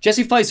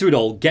Jesse fights through it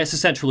all, gets a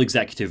central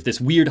executive, this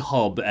weird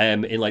hub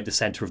in like the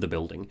center of the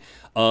building.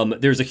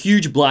 There's a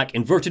huge black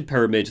inverted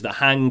pyramid that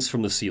hangs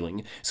from the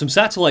ceiling. Some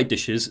satellite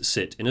dishes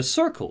sit in a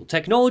circle.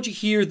 Technology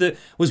here that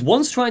was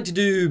once trying to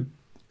do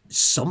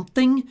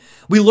something.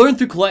 We learn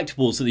through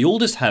collectibles that the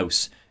oldest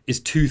house is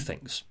two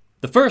things.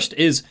 The first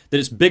is that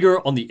it's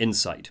bigger on the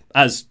inside,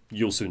 as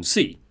you'll soon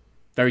see.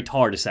 Very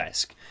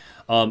TARDIS-esque.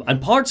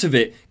 And parts of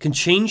it can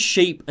change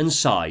shape and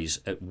size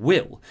at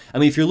will. I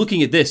mean, if you're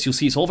looking at this, you'll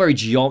see it's all very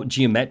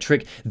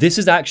geometric. This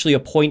is actually a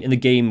point in the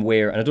game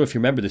where, and I don't know if you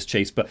remember this,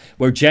 Chase, but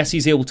where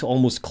Jesse's able to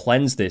almost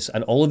cleanse this,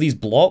 and all of these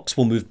blocks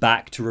will move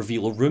back to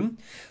reveal a room.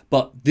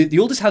 But the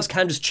oldest house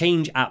can just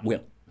change at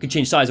will. It could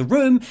change size of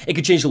room. It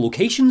could change the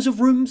locations of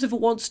rooms if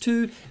it wants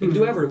to. It can do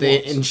whatever it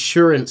wants. The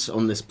insurance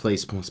on this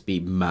place must be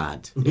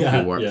mad if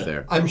you work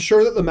there. I'm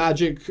sure that the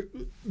magic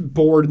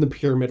board and the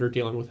pyramid are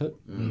dealing with it.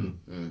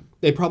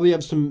 They probably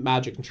have some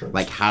magic insurance.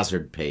 Like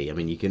hazard pay. I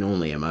mean, you can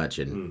only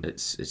imagine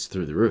it's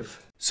through the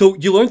roof. So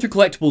you learn through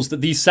collectibles that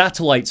these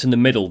satellites in the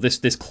middle,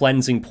 this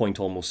cleansing point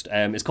almost,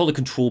 it's called a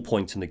control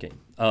point in the game.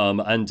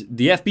 And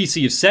the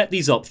FBC have set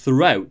these up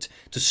throughout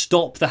to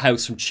stop the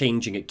house from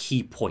changing at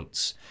key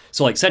points.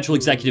 So like Central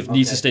Executive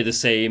needs to stay the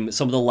same.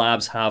 Some of the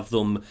labs have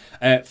them.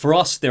 For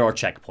us, there are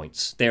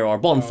checkpoints. There are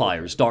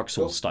bonfires, Dark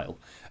Souls style.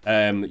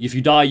 If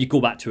you die, you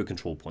go back to a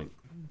control point.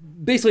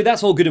 Basically,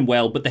 that's all good and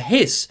well, but the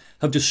Hiss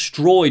have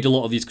destroyed a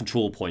lot of these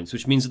control points,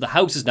 which means that the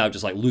house is now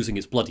just like losing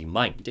its bloody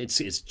mind.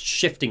 It's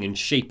shifting and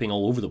shaping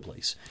all over the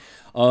place.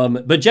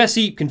 But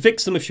Jessie can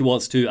fix them if she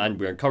wants to, and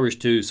we're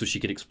encouraged to, so she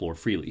can explore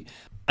freely.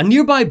 A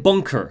nearby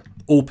bunker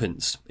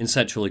opens in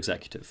Central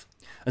Executive,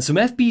 and some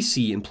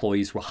FBC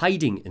employees were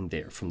hiding in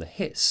there from the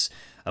Hiss,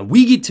 and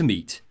we get to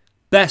meet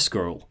best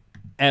girl,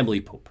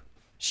 Emily Pope.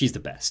 She's the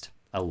best.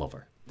 I love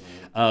her.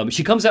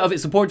 She comes out of it.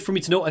 It's important for me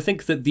to note, I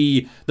think, that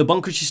the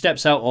bunker she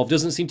steps out of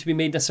doesn't seem to be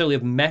made necessarily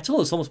of metal.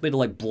 It's almost made of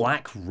like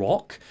black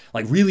rock,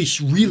 like really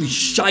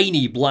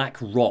shiny black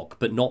rock,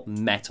 but not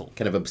metal.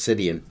 Kind of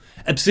obsidian.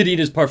 Obsidian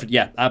is perfect.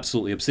 Yeah,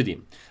 absolutely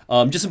obsidian.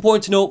 Just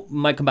important to note,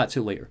 might come back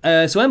to it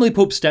later. So Emily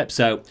Pope steps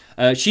out.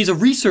 She's a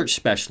research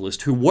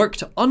specialist who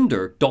worked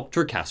under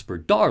Dr. Casper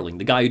Darling,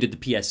 the guy who did the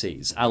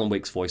PSAs, Alan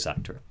Wake's voice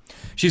actor.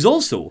 She's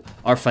also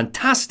our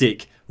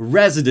fantastic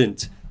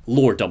resident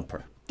lore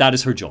dumper. That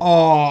is her job.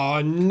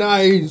 Oh,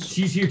 nice.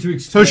 She's here to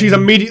explain. So she's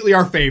immediately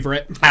our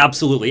favorite.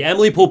 Absolutely.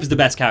 Emily Pope is the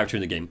best character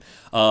in the game.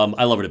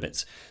 I love her to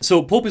bits.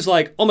 So Pope is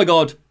like, oh my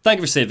god, thank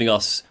you for saving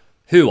us.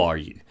 Who are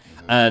you?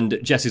 And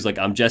Jesse's like,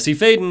 I'm Jesse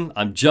Faden.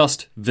 I'm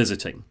just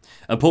visiting.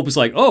 And Pope is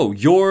like, oh,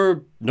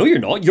 no, you're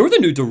not. You're the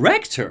new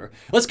director.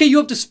 Let's get you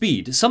up to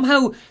speed.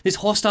 Somehow, this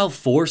hostile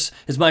force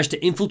has managed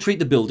to infiltrate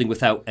the building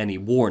without any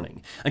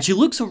warning. And she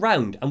looks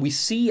around, and we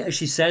see, as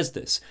she says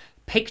this,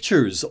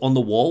 pictures on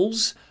the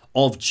walls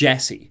of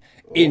Jesse,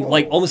 in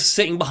like almost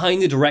sitting behind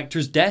the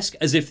director's desk,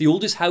 as if the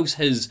oldest house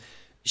has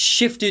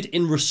shifted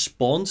in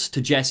response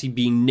to Jesse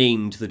being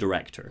named the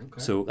director.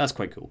 Okay. So that's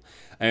quite cool.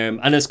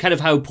 And that's kind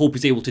of how Pope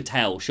is able to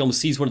tell. She almost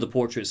sees one of the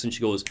portraits and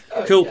she goes,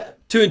 cool, yeah.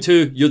 2 and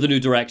 2, you're the new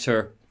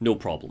director, no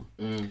problem.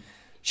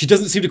 She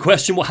doesn't seem to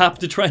question what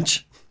happened to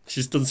Trange. She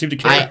just doesn't seem to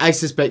care. I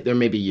suspect they're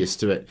maybe used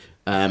to it.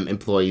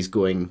 Employees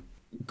going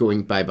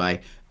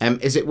bye-bye.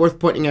 Is it worth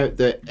pointing out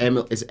that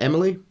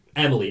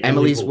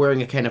Emily's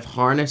wearing a kind of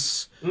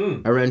harness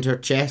around her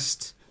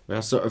chest with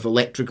a sort of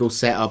electrical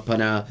setup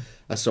and a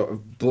sort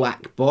of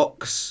black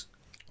box.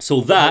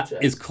 So that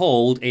is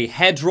called a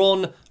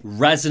Hedron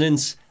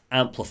Resonance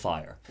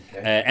Amplifier.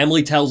 Okay.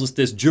 Emily tells us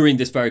this during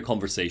this very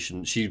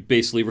conversation. She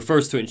basically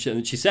refers to it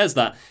and she says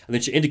that, and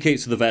then she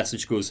indicates to the vest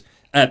and she goes,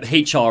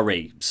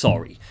 HRA,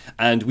 sorry.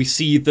 And we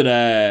see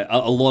that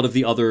a lot of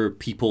the other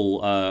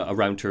people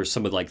around her,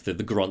 some of like the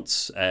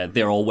grunts,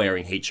 they're all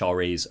wearing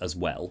HRAs as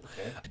well.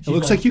 Okay. It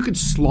looks like you could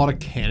slot a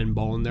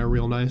cannonball in there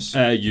real nice.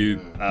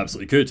 You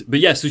absolutely could. But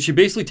yeah, so she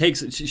basically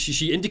takes,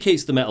 she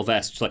indicates the metal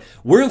vest. She's like,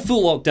 we're in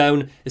full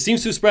lockdown. It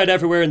seems to have spread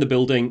everywhere in the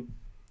building,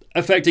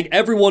 affecting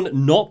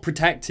everyone not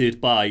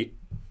protected by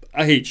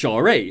a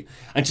HRA.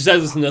 And she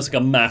says this in this like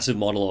a massive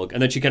monologue.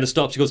 And then she kind of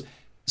stops. She goes,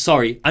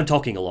 sorry, I'm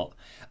talking a lot.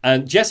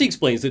 And Jesse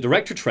explains that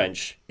Director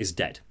Trange is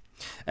dead.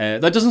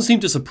 That doesn't seem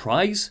to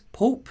surprise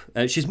Pope.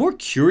 She's more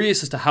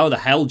curious as to how the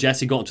hell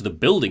Jesse got into the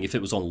building if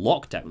it was on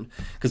lockdown.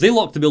 Because they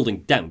locked the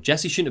building down.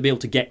 Jesse shouldn't be able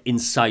to get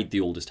inside the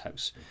oldest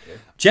house. Okay.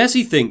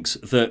 Jesse thinks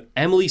that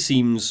Emily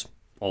seems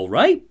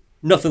alright.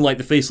 Nothing like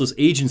the faceless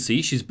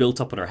agency she's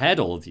built up in her head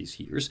all of these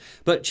years.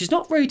 But she's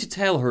not ready to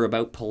tell her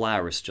about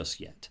Polaris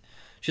just yet.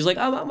 She's like,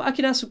 I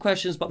can ask some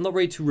questions, but I'm not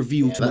ready to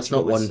reveal too much. That's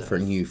not one for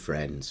new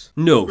friends.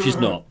 No, she's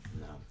not.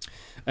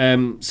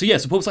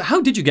 So Pope's like, how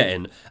did you get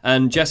in?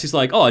 And Jesse's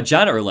like, oh, a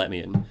janitor let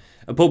me in.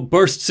 And Pope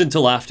bursts into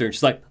laughter and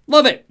she's like,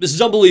 love it, this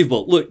is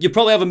unbelievable. Look, you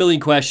probably have a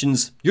million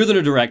questions. You're the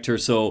new director,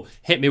 so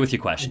hit me with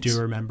your questions. I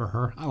do remember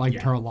her. I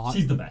liked her a lot.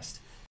 She's the best.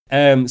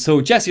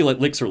 So Jessie like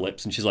licks her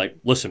lips and she's like,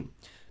 listen,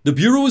 The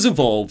Bureau was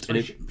involved in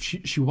it.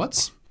 She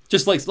what's?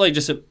 Just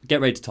just a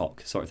get ready to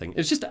talk sort of thing.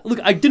 It's just, look,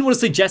 I didn't want to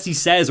say Jesse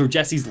says or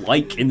Jesse's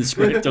like in the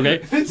script,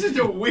 okay? It's just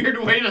a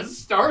weird way to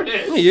start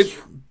it.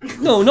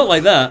 No, not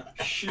like that.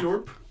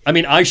 Slurp. I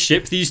mean, I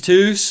ship these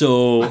two,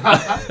 so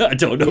I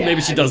don't know.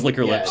 Maybe she does lick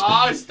her lips.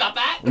 Oh, stop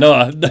that!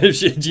 No,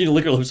 Gina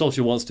lick her lips all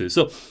she wants to.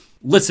 So,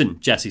 listen,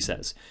 Jesse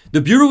says.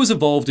 The Bureau was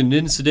involved in an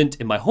incident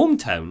in my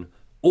hometown,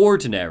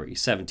 Ordinary,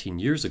 17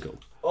 years ago.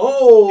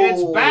 Oh,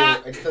 It's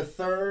back! It's the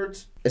third.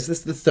 Is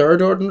this the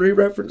third Ordinary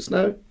reference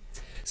now?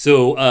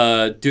 So,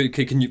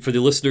 can you, for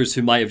the listeners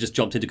who might have just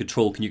jumped into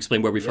Control, can you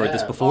explain where we've heard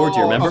this before? Do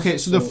you remember? Okay,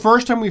 so the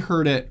first time we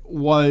heard it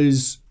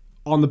was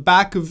on the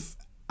back of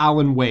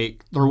Alan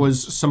Wake. There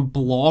was some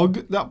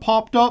blog that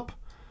popped up,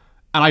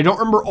 and I don't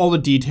remember all the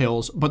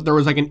details, but there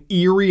was like an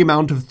eerie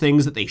amount of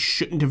things that they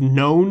shouldn't have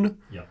known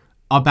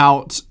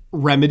about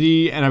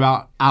Remedy and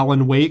about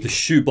Alan Wake. The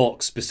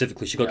shoebox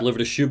specifically. She got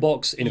delivered a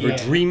shoebox in her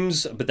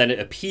dreams, but then it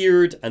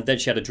appeared, and then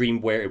she had a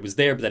dream where it was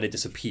there, but then it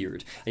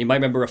disappeared. And you might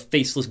remember a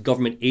faceless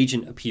government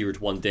agent appeared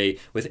one day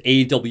with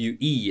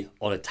AWE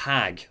on a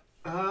tag.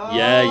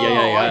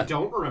 Yeah. I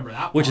don't remember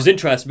that. Which is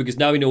interesting because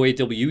now we know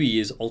AWE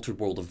is Altered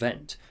World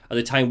Event. At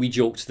the time we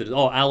joked that,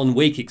 Alan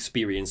Wake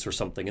experience or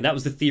something, and that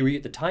was the theory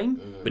at the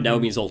time, but now it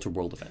means Altered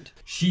World Event.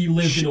 She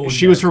lived in Ordinary.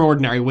 She was from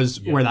Ordinary,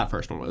 was where that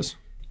first one was.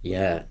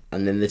 Yeah,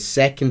 and then the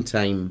second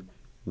time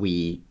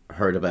we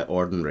heard about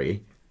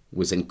Ordinary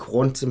was in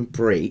Quantum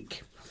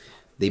Break.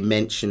 They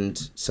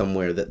mentioned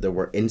somewhere that there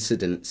were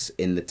incidents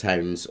in the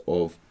towns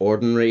of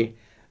Ordinary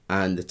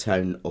and the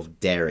town of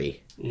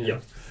Derry.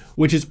 Yeah.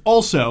 Which is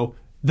also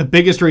the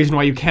biggest reason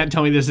why you can't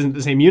tell me this isn't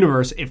the same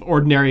universe if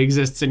Ordinary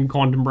exists in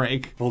Quantum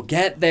Break. We'll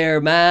get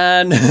there,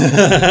 man.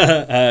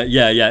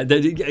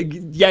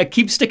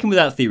 Keep sticking with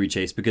that theory,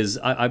 Chase, because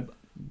I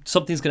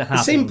something's going to happen.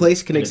 The same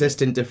place can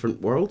exist in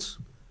different worlds.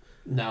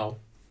 No.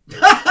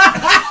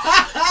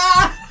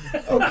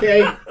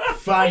 Okay,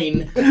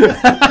 fine.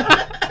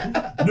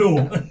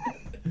 No.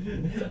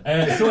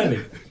 So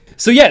anyway.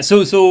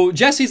 So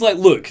Jesse's like,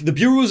 look, the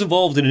Bureau was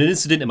involved in an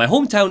incident in my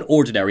hometown,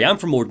 Ordinary. I'm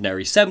from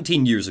Ordinary,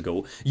 17 years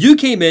ago. You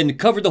came in,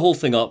 covered the whole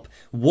thing up.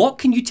 What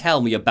can you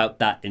tell me about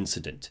that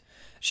incident?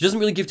 She doesn't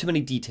really give too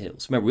many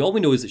details. Remember, all we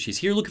know is that she's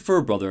here looking for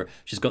her brother.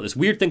 She's got this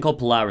weird thing called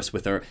Polaris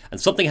with her, and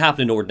something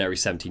happened in Ordinary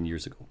 17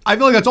 years ago. I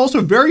feel like that's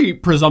also very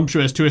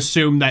presumptuous to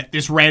assume that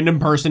this random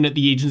person at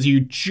the agency you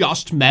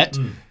just met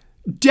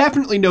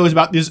definitely knows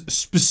about this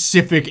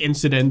specific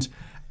incident,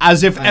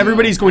 as if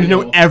everybody's going to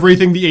know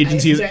everything the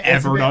agency has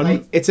ever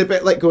done. It's a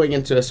bit like going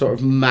into a sort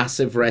of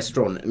massive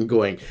restaurant and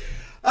going,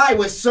 I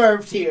was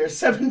served here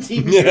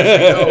 17 years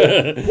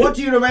ago. What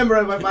do you remember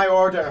about my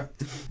order?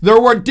 There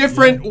were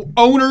different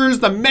owners,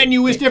 the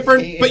menu is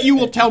different, but you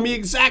will tell me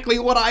exactly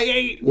what I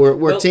ate.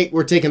 We're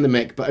taking the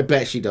mick, but I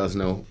bet she does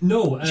know.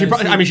 No. She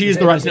is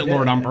the resident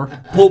Lord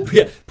Umber.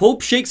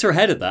 Pope shakes her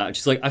head at that.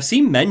 She's like, I've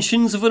seen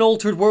mentions of an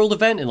Altered World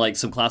event in like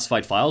some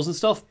classified files and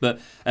stuff, but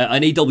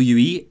an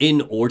AWE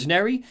in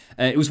Ordinary,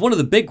 it was one of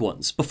the big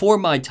ones before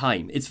my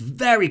time. It's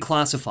very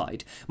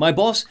classified. My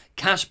boss,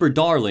 Casper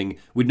Darling,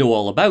 would know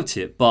all about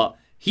it, but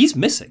he's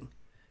missing.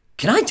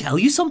 Can I tell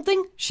you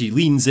something? She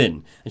leans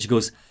in and she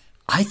goes,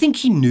 I think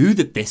he knew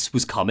that this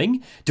was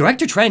coming.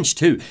 Director Trange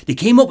too. They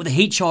came up with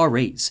a HR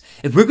raise.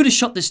 If we're going to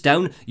shut this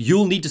down,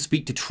 you'll need to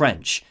speak to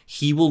Trange.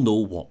 He will know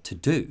what to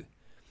do.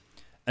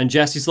 And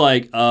Jesse's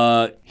like,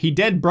 He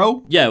dead,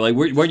 bro? yeah, like,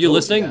 weren't you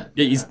listening?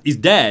 Yeah, he's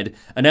dead.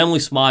 And Emily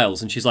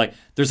smiles and she's like,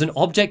 there's an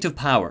object of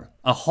power,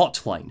 a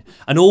hotline,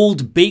 an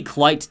old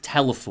Bakelite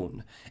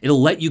telephone.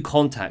 It'll let you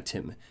contact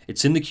him.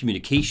 It's in the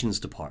communications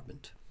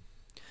department.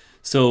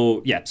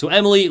 So, yeah, so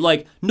Emily,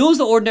 like, knows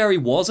that Ordinary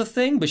was a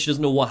thing, but she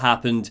doesn't know what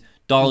happened.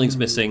 Darling's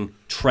missing,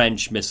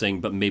 Trange missing,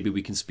 but maybe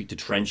we can speak to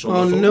Trange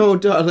on the phone. Oh no,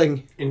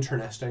 darling.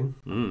 Interesting.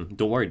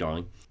 Don't worry,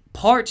 darling.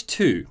 Part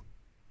 2,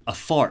 a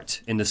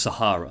fart in the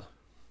Sahara.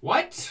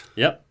 What?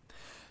 Yep.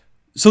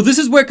 So this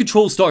is where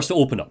Control starts to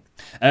open up.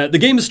 The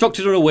game is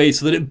structured in a way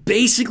so that it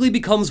basically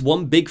becomes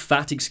one big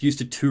fat excuse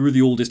to tour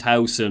the oldest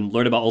house and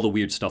learn about all the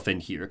weird stuff in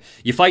here.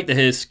 You fight the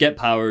hiss, get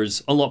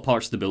powers, unlock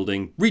parts of the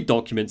building, read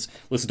documents,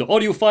 listen to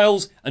audio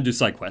files, and do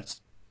side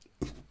quests.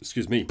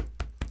 Excuse me.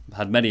 I've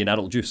had many an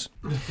adult juice.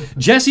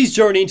 Jesse's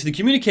journey into the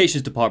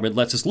communications department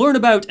lets us learn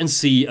about and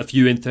see a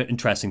few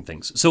interesting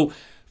things. So,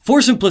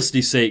 for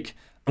simplicity's sake,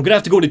 I'm going to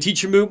have to go into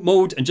teacher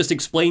mode and just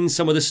explain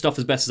some of this stuff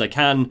as best as I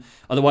can.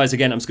 Otherwise,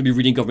 again, I'm just going to be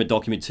reading government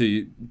document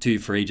to you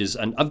for ages.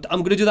 And I'm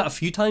going to do that a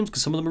few times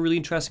because some of them are really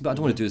interesting, but I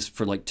don't want to do this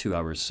for like 2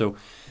 hours. So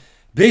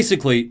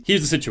basically,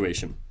 here's the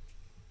situation.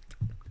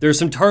 There are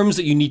some terms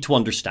that you need to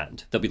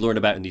understand that we learn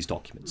about in these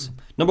documents.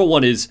 Number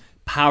one is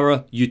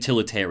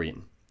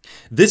para-utilitarian.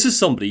 This is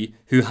somebody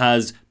who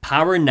has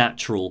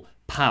para-natural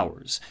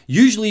powers,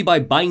 usually by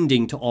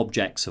binding to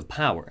objects of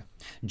power.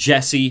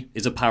 Jesse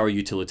is a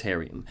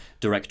para-utilitarian.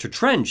 Director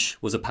Trange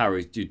was a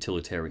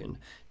para-utilitarian.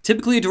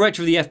 Typically, a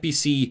director of the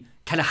FBC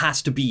kind of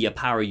has to be a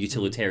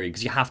para-utilitarian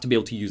because you have to be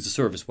able to use the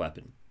service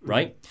weapon.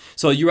 right?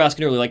 So you were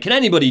asking earlier, like, can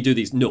anybody do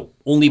these? No,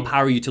 only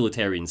power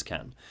utilitarians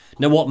can.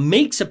 Now, what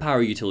makes a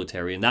power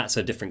utilitarian? That's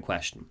a different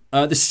question.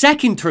 The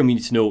second term you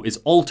need to know is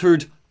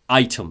altered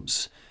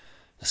items.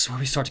 That's where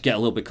we start to get a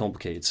little bit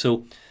complicated.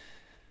 So,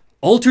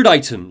 altered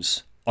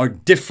items are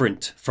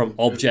different from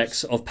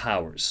objects of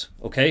powers,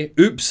 okay?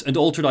 Oops and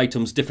altered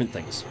items, different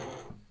things.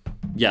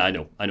 Yeah, I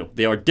know.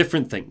 They are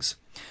different things.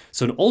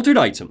 So an altered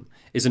item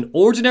is an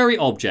ordinary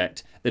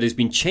object that has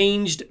been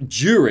changed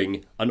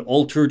during an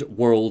altered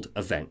world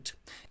event.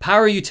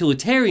 Power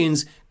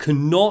utilitarians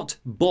cannot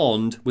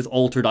bond with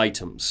altered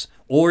items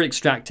or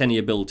extract any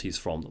abilities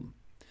from them.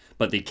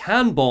 But they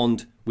can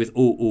bond with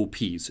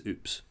OOPs,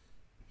 oops.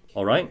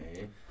 All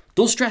right?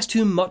 Don't stress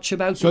too much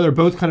about So it. they're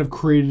both kind of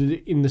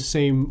created in the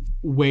same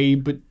way,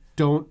 but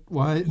don't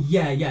what?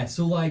 Yeah.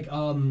 So like,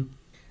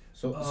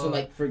 So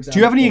like for example, Do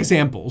you have any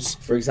examples?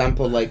 For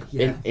example, like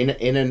Yeah. in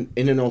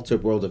an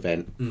altered world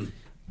event,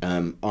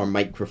 our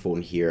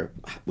microphone here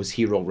was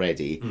here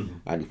already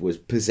and was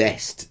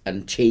possessed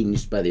and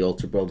changed by the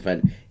altered world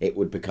event. It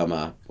would become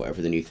a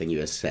whatever the new thing you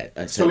have said.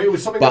 So it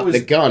was something but that was-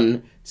 the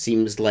gun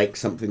seems like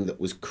something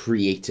that was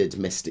created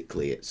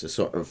mystically. It's a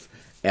sort of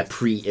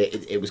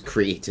it was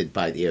created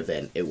by the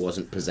event. It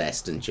wasn't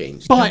possessed and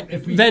changed. But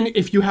if we- then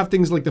if you have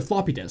things like the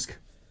floppy disk,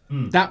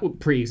 that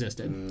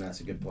pre-existed.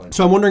 That's a good point.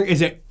 So I'm wondering,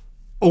 is it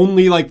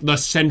only like the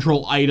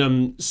central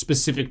item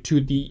specific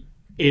to the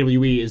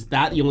AWE? Is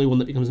that the only one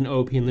that becomes an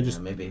OP, and then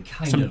just Maybe.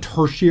 some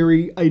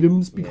tertiary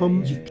items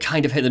become?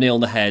 Kind of hit the nail on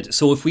the head.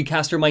 So if we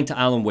cast our mind to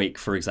Alan Wake,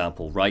 for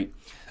example, right?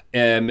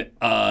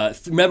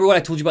 Remember when I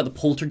told you about the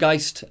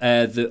poltergeist?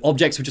 The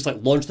objects would just like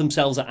launch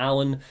themselves at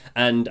Alan,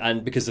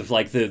 and because of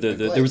like there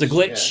was a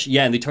glitch,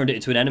 yeah, and they turned it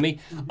into an enemy.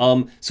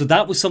 So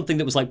that was something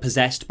that was like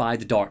possessed by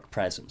the dark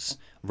presence,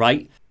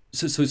 right?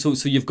 So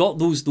you've got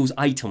those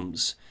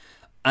items.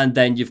 And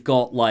then you've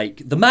got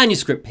like the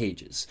manuscript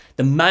pages.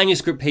 The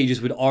manuscript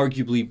pages would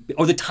arguably,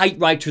 or the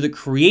typewriter that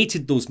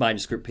created those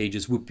manuscript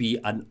pages would be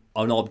an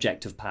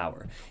object of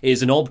power. It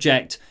is an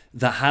object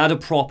that had a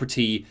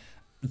property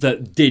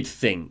that did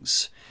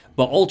things.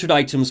 But altered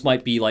items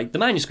might be like the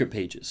manuscript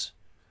pages,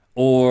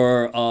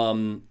 or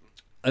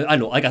I don't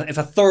know, like if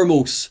a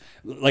thermos,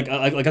 like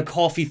a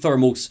coffee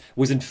thermos,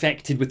 was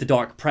infected with the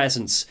dark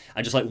presence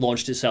and just like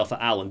launched itself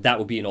at Alan, that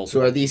would be an altered.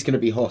 So are these going to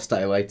be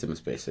hostile items,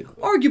 basically?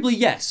 Arguably,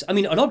 yes. I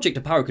mean, an object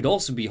of power could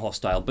also be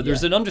hostile, but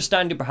there's an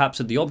understanding perhaps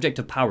that the object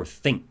of power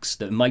thinks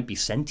that it might be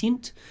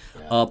sentient,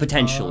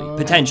 potentially.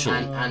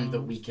 And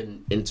that we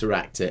can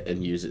interact it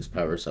and use its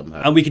power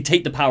somehow. And we could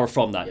take the power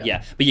from that,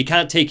 yeah. But you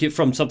can't take it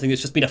from something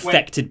that's just been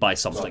affected by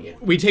something.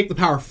 We take the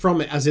power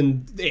from it, as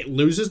in it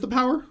loses the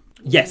power.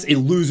 Yes, it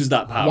loses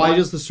that power. Why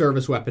does the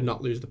service weapon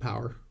not lose the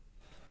power?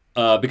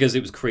 Because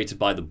it was created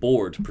by the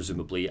board,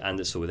 presumably,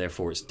 and so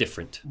therefore it's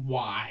different.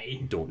 Why?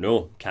 Don't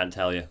know. Can't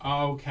tell you.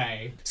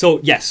 Okay.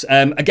 So, yes,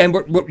 again,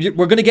 we're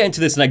going to get into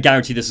this, and I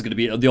guarantee this is going to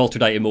be, the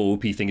altered item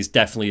OOP thing is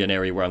definitely an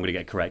area where I'm going to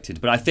get corrected,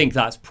 but I think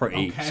that's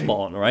pretty spot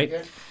on, all right?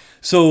 Okay.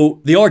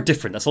 So, they are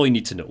different. That's all you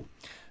need to know.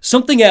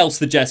 Something else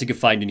that Jessica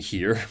find in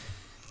here...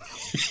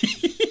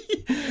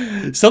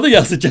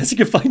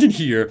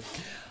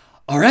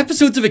 are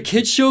episodes of a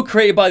kids show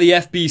created by the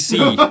FBC.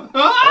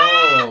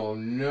 Oh,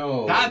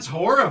 no. That's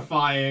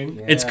horrifying.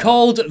 Yeah. It's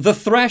called The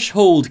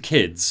Threshold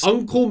Kids.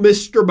 Uncle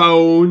Mr.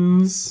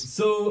 Bones.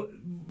 So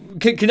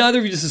Can either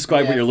of you just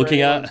describe what you're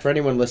looking at? For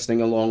anyone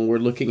listening along, we're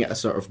looking at a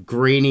sort of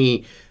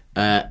grainy,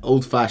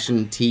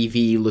 old-fashioned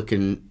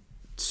TV-looking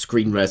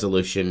screen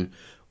resolution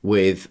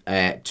with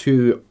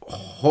two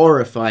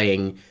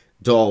horrifying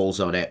dolls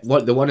on it.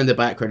 The one in the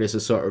background is a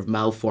sort of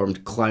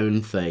malformed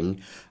clown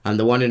thing, and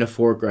the one in the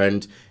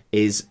foreground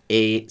is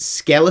a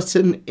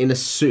skeleton in a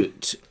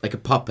suit, like a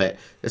puppet,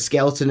 a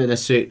skeleton in a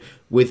suit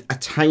with a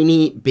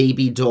tiny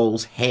baby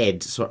doll's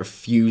head sort of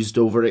fused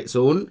over its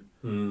own,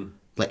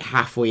 like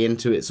halfway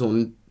into its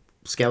own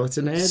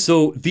skeleton head.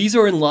 So these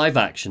are in live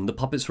action. The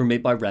puppets were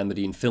made by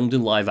Remedy and filmed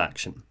in live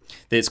action.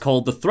 It's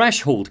called The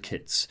Threshold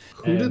Kids.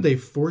 Who did they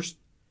force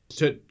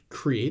to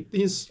create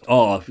these?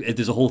 Oh,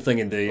 there's a whole thing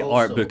in the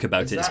art book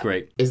about it. It's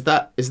great. Is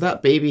that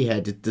baby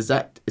head? Is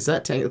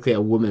that technically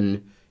a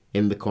woman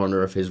in the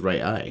corner of his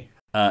right eye?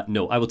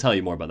 No, I will tell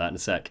you more about that in a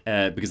sec,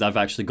 because I've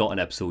actually got an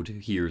episode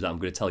here that I'm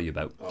going to tell you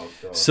about. Oh,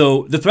 God.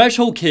 So The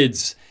Threshold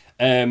Kids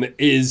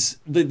is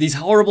these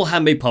horrible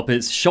handmade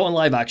puppets shot in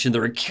live action.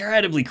 They're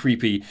incredibly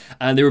creepy,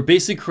 and they were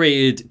basically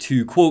created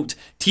to, quote,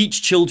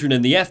 teach children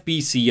in the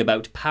FBC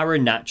about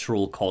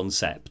paranatural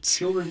concepts.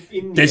 Children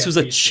in the This was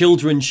a FBC.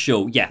 children's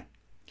show, yeah.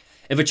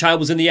 If a child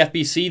was in the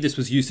FBC, this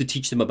was used to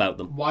teach them about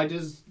them. Why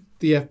does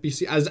the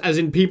FBC, as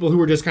in people who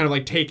were just kind of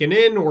like taken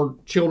in, or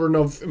children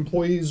of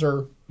employees,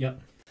 or... Yep.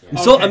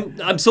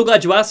 I'm so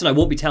glad you asked, and I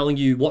won't be telling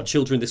you what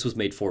children this was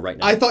made for right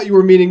now. I thought you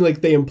were meaning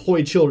like they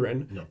employ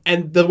children. No.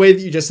 And the way that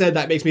you just said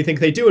that makes me think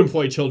they do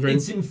employ children.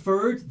 It's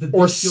inferred that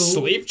Or this show...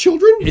 slave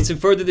children? It's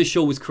inferred that this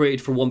show was created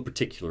for one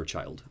particular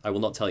child. I will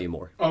not tell you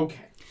more.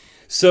 Okay.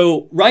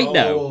 So right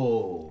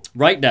now,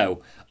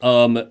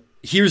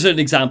 here's an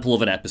example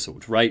of an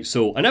episode, right?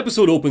 So an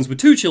episode opens with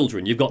two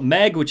children. You've got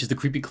Meg, which is the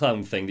creepy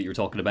clown thing that you're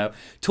talking about.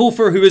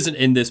 Topher, who isn't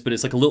in this, but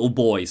it's like a little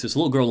boy. So it's a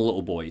little girl and a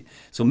little boy.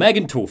 So Meg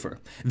and Topher,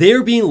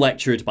 they're being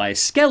lectured by a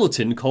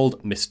skeleton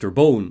called Mr.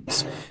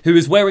 Bones, who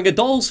is wearing a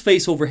doll's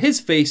face over his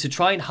face to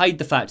try and hide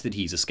the fact that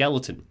he's a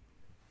skeleton.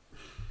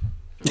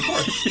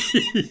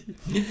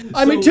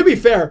 I mean, to be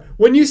fair,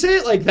 when you say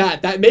it like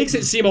that, that makes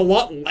it seem a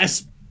lot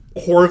less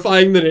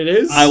horrifying than it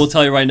is. I will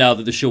tell you right now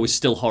that the show is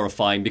still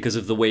horrifying because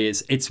of the way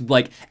it's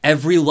like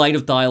every line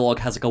of dialogue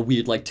has like a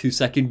weird like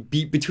 2-second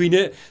beat between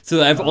it,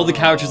 so all the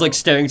characters like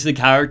staring to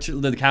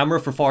the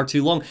camera for far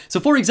too long. So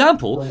for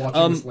example, We're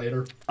watching this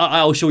later.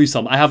 I'll show you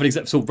some. I have an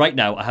example. So right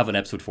now I have an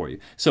episode for you.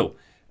 So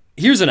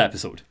here's an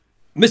episode.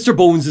 Mr.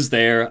 Bones is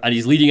there and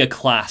he's leading a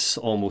class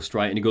almost,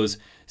 right? And he goes,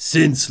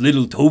 "Since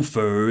little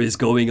Topher is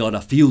going on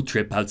a field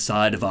trip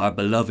outside of our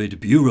beloved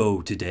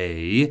bureau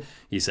today,"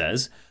 he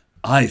says,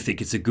 "I think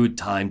it's a good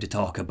time to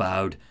talk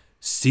about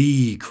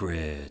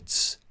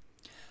secrets."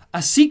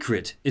 "A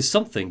secret is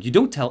something you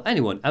don't tell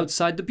anyone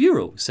outside the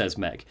bureau," says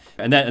Meg.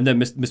 And then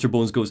Mr.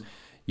 Bones goes,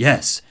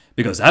 "Yes,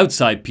 because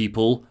outside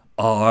people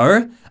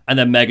are..." And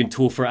then Meg and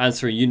Topher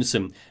answer in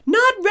unison,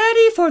 "Not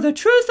ready for the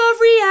truth of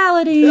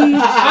reality." And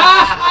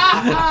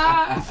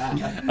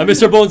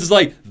Mr. Bones is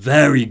like,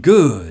 "Very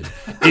good.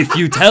 If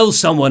you tell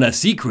someone a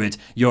secret,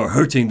 you're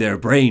hurting their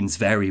brains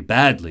very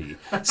badly.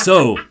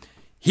 So,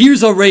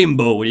 here's a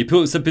rainbow," and he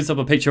puts up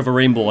a picture of a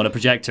rainbow on a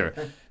projector.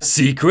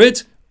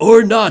 "Secret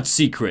or not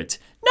secret?"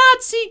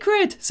 "Not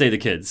secret," say the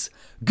kids.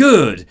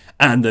 "Good.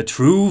 And the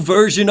true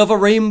version of a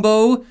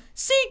rainbow?"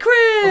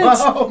 "Secret."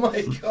 Oh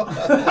my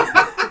god.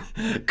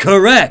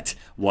 "Correct.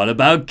 What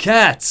about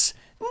cats?"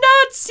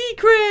 "Not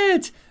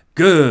secret."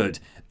 "Good.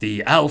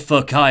 The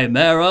alpha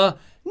chimera?"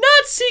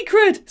 "Not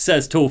secret,"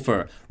 says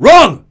Topher.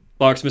 "Wrong,"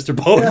 barks Mr.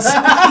 Bones.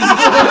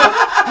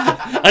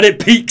 And it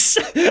peaks.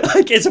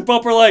 Like it's a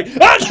proper like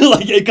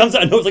it comes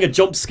out. I know it's like a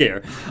jump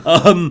scare.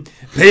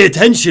 "Pay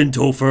attention,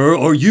 Topher,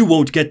 or you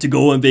won't get to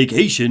go on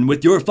vacation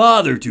with your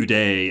father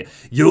today.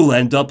 You'll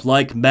end up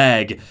like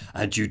Meg,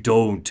 and you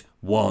don't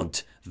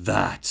want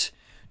that."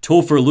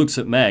 Topher looks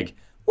at Meg.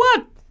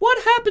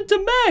 What happened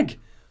to Meg?"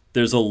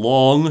 There's a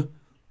long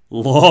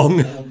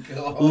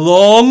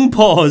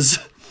pause.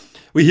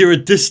 We hear a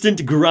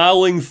distant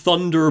growling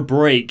thunder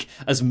break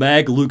as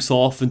Meg looks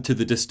off into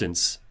the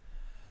distance.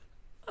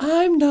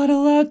 "I'm not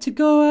allowed to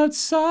go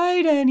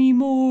outside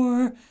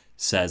anymore,"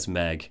 says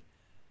Meg.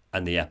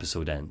 And the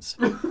episode ends.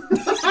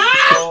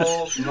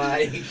 Oh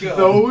my god.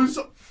 Those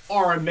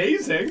are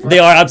amazing. They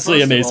are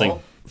absolutely First of amazing.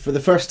 all, for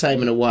the first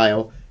time in a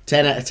while,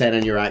 10 out of 10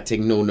 on your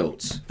acting, no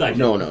notes. Thank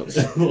No you. notes.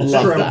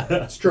 Love that.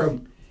 It's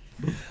true.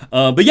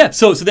 But yeah,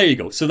 so there you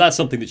go. So that's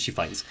something that she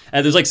finds.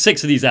 And there's like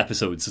 6 of these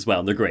episodes as well,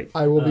 and they're great.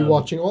 I will be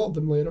watching all of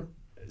them later.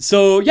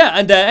 So yeah,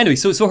 and anyway,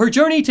 so her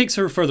journey takes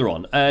her further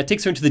on.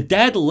 Takes her into the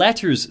dead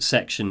letters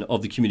section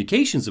of the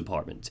communications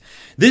department.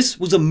 This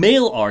was a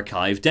mail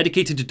archive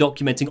dedicated to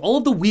documenting all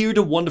of the weird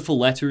and wonderful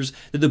letters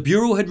that the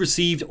Bureau had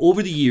received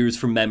over the years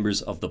from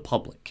members of the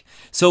public.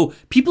 So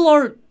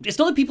it's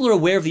not that people are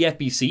aware of the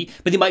FBC,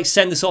 but they might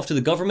send this off to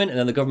the government, and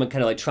then the government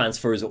kind of like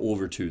transfers it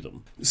over to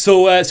them.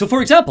 So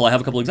for example, I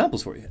have a couple of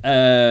examples for you.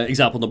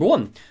 Example number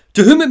 1.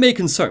 "To whom it may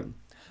concern,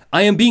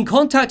 I am being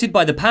contacted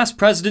by the past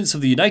presidents of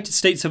the United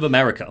States of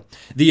America.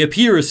 They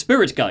appear as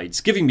spirit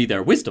guides, giving me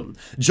their wisdom.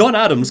 John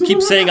Adams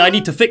keeps saying I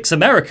need to fix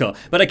America,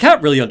 but I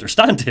can't really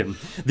understand him.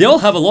 They all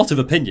have a lot of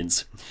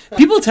opinions.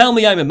 People tell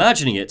me I'm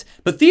imagining it,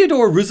 but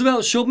Theodore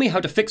Roosevelt showed me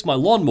how to fix my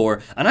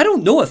lawnmower, and I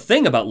don't know a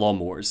thing about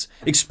lawnmowers.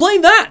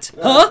 Explain that,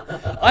 huh?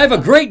 I have a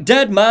great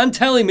dead man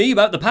telling me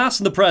about the past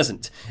and the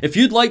present. If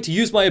you'd like to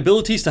use my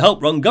abilities to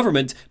help run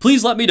government,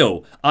 please let me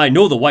know. I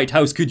know the White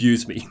House could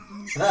use me."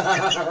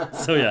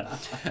 So yeah.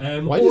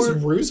 Why does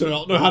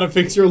Roosevelt know how to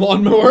fix your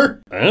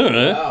lawnmower? I don't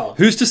know. Wow.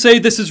 Who's to say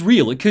this is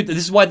real? This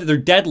is why they're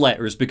dead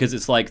letters, because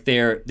it's like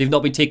they've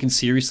not been taken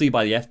seriously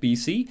by the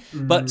FBC.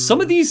 But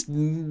some of these,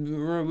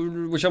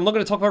 which I'm not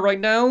going to talk about right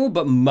now,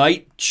 but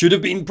should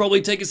have been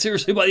probably taken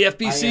seriously by the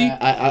FBC.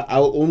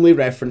 I'll only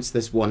reference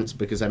this once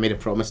because I made a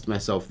promise to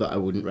myself that I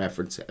wouldn't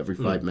reference it every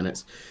 5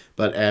 minutes.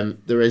 But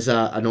there is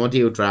an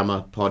audio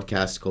drama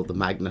podcast called The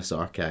Magnus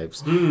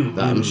Archives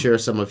that I'm sure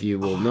some of you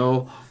will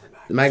know.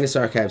 The Magnus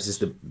Archives is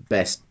the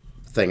best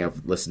thing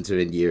I've listened to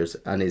in years,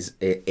 and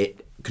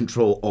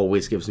Control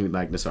always gives me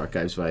Magnus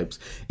Archives vibes.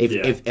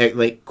 If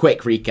like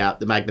quick recap,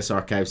 the Magnus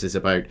Archives is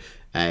about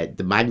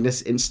the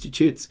Magnus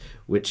Institute,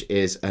 which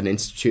is an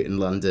institute in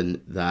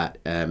London that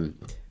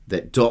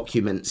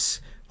documents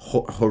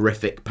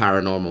horrific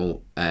paranormal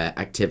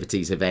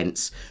activities,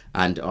 events,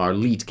 and our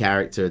lead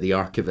character, the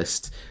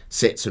archivist,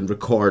 sits and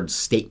records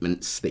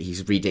statements that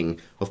he's reading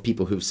of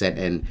people who've sent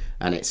in,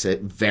 and it's a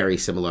very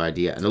similar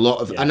idea. And a lot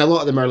of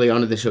them early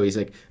on in the show, he's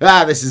like,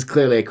 this is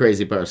clearly a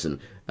crazy person.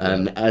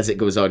 And as it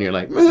goes on, you're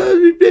like,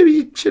 maybe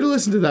you should have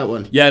listened to that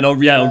one. Yeah,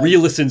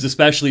 re-listens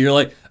especially. You're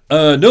like,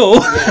 No.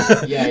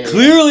 Yeah.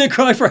 Clearly a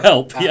cry for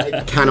help.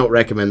 I cannot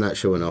recommend that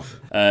show enough.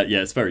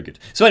 Yeah, it's very good.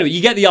 So anyway,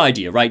 you get the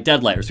idea, right?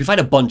 Dead letters. We find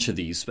a bunch of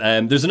these.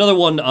 There's another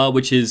one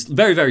which is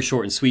very, very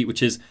short and sweet,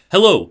 which is,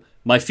 hello,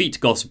 my feet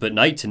gossip at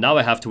night, and now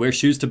I have to wear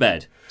shoes to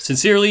bed.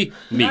 Sincerely,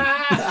 me.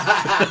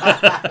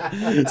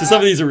 So some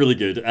of these are really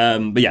good.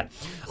 But yeah.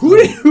 Who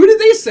did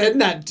they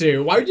send that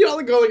to? Why would you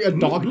not go like a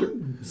doctor?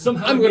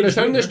 Somehow I'm going to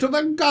send this to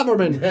the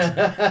government.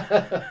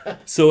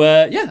 So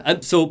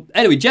so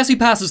anyway, Jessie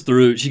passes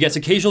through. She gets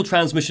occasional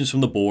transmissions from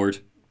the board,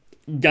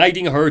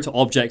 guiding her to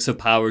objects of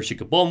power she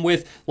could bond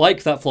with,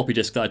 like that floppy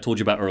disk that I told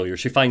you about earlier.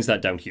 She finds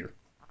that down here.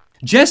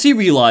 Jessie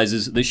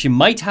realizes that she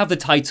might have the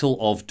title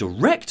of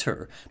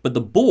director, but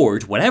the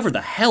board, whatever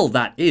the hell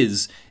that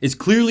is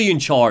clearly in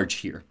charge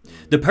here.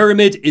 The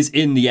pyramid is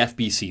in the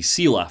FBC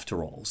seal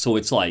after all, so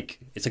it's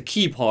a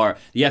key part.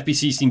 The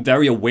FBC seem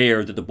very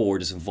aware that the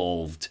board is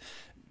involved.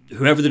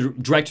 Whoever the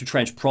director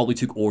Trange probably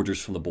took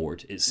orders from the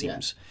board, it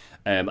seems.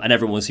 And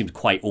everyone seemed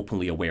quite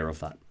openly aware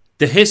of that.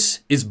 The hiss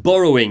is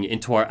burrowing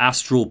into our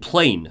astral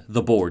plane,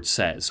 the board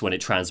says when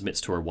it transmits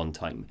to her one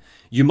time.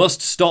 You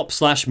must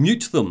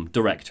stop/mute them,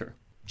 director.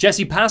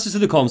 Jessie passes to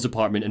the comms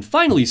department and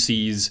finally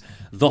sees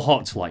the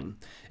hotline.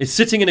 It's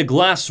sitting in a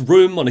glass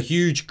room on a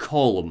huge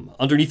column.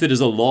 Underneath it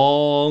is a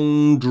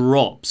long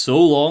drop, so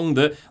long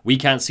that we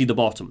can't see the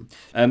bottom.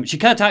 She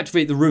can't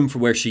activate the room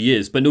from where she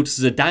is, but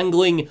notices a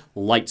dangling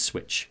light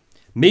switch.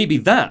 Maybe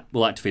that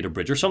will activate a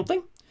bridge or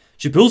something?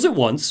 She pulls it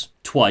once,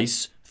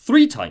 twice,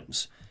 3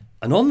 times.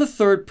 And on the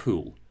third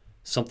pull,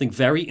 something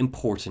very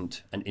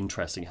important and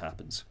interesting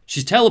happens.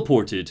 She's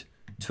teleported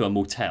to a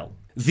motel.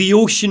 The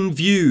Ocean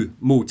View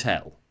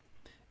Motel.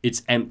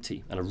 It's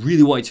empty, and I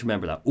really want you to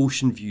remember that.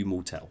 Ocean View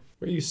Motel.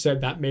 When you said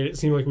that made it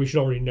seem like we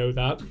should already know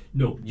that.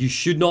 No, you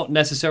should not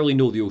necessarily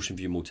know the Ocean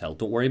View Motel.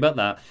 Don't worry about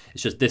that.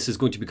 It's just this is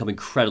going to become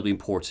incredibly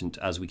important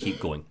as we keep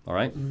going, all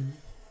right?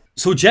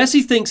 So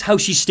Jessie thinks how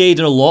she stayed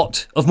in a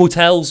lot of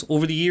motels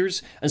over the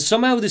years, and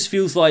somehow this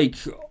feels like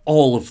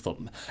all of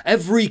them.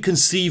 Every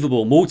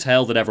conceivable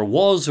motel that ever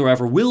was or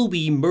ever will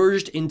be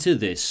merged into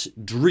this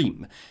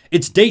dream.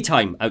 It's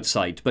daytime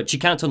outside, but she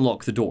can't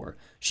unlock the door.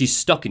 She's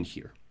stuck in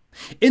here.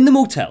 In the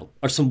motel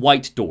are some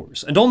white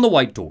doors, and on the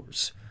white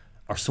doors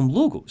are some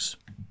logos.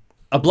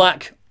 A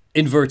black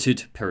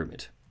inverted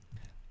pyramid.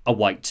 A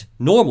white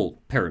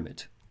normal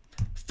pyramid.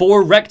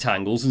 4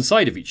 rectangles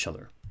inside of each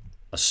other.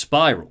 A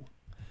spiral.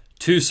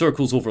 2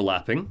 circles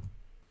overlapping.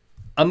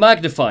 A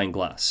magnifying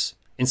glass.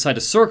 Inside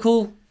a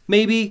circle,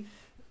 maybe?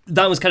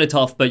 That was kind of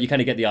tough, but you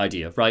kind of get the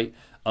idea, right?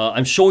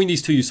 I'm showing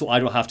these to you so I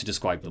don't have to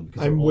describe them.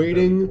 I'm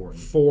waiting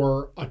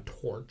for a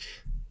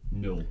torch.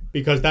 No.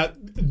 Because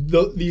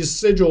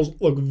these sigils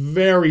look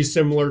very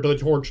similar to the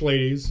torch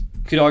ladies.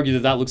 Could argue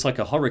that that looks like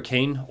a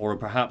hurricane or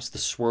perhaps the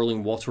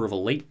swirling water of a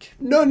lake.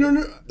 No.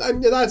 I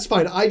mean, that's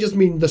fine. I just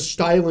mean the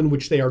style in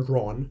which they are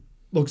drawn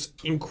looks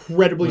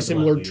incredibly Like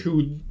similar Lamp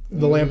to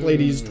the Lamp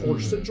Lady's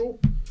torch sigil.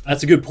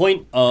 That's a good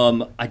point.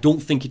 I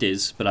don't think it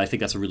is, but I think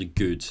that's a really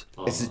good.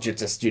 This is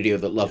just a studio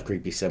that love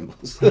creepy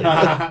symbols.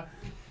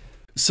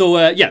 So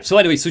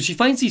anyway, so she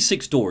finds these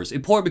 6 doors.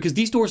 Important because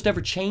these doors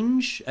never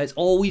change. It's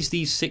always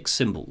these 6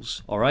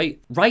 symbols, all right?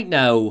 Right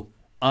now,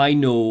 I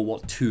know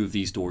what 2 of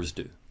these doors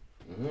do.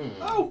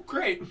 Oh,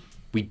 great.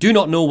 We do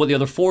not know what the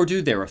other 4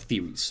 do. There are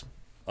theories.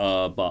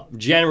 But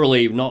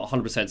generally, not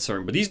 100%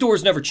 certain. But these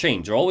doors never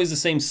change. They're always the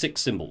same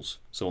 6 symbols.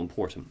 So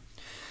important.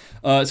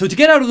 So to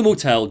get out of the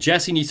motel,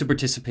 Jessie needs to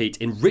participate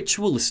in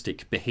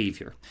ritualistic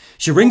behavior.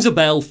 She rings a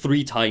bell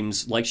 3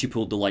 times, like she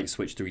pulled the light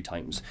switch 3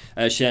 times.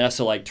 She has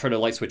to turn a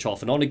light switch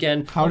off and on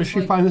again. How does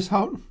she find this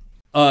out?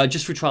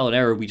 Just through trial and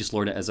error, we just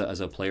learn it as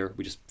a player.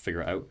 We just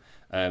figure it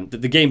out.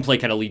 The gameplay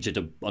kind of leads you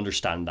to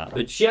understand that.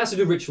 But she has to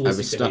do ritualistic I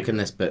was stuck in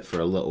this bit for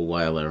a little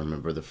while, I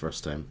remember the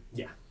first time.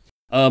 Yeah.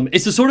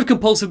 It's the sort of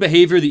compulsive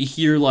behavior that you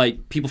hear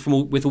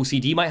people with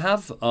OCD might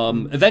have.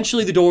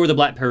 Eventually the door with the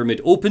black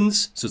pyramid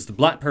opens, so it's the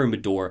black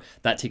pyramid door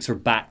that takes her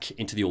back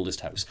into the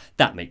oldest house.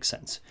 That makes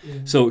sense.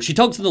 So she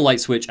tugs on the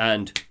light switch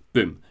and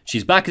boom,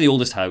 she's back in the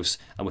oldest house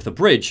and with a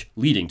bridge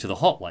leading to the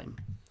hotline.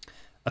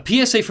 A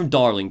PSA from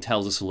Darling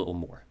tells us a little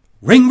more.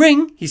 Ring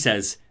ring, he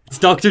says. It's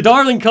Dr.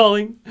 Darling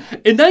calling.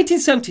 In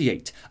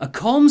 1978, a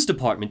comms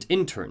department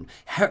intern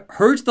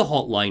heard the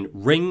hotline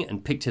ring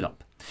and picked it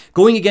up,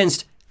 going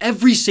against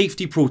every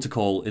safety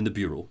protocol in the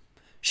Bureau.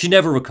 She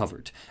never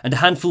recovered, and a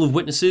handful of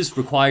witnesses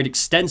required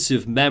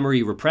extensive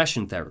memory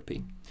repression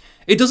therapy.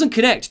 It doesn't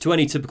connect to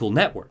any typical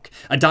network,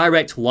 a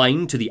direct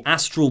line to the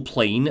astral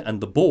plane and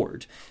the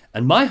board,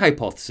 and my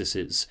hypothesis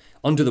is,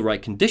 under the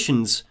right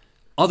conditions,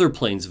 other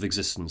planes of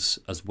existence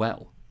as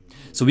well.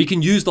 So we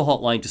can use the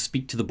hotline to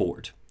speak to the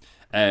board.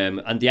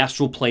 And the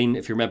astral plane,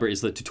 if you remember,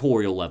 is the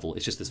tutorial level.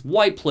 It's just this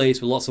white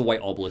place with lots of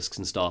white obelisks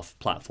and stuff,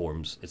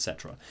 platforms,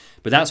 etc.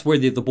 But that's where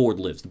the board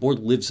lives. The board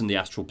lives in the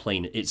astral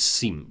plane, it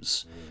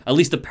seems. At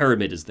least the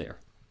pyramid is there.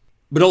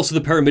 But also the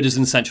pyramid is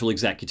in Central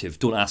Executive.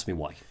 Don't ask me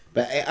why.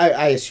 But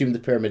I assume the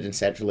pyramid in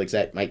Central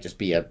Exec might just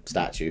be a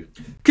statue.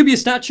 Could be a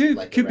statue.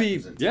 Like could a be,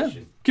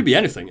 representation. could be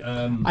anything.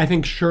 I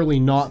think surely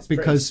not It's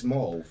pretty because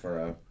small for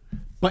a...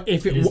 But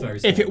if It is very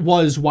if small. it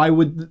was, why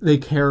would they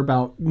care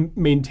about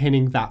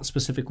maintaining that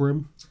specific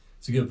room?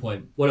 It's a good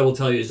point. What I will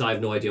tell you is I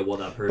have no idea what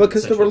that person.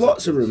 Because there were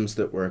lots of rooms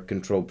that were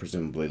controlled,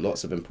 presumably,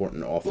 lots of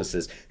important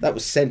offices. That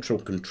was central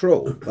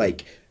control.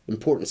 Like,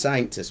 important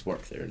scientists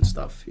work there and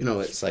stuff. You know,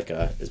 it's like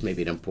it's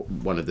maybe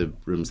one of the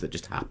rooms that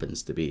just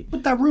happens to be.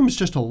 But that room's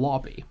just a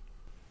lobby.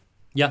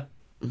 Yeah.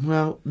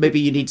 Well,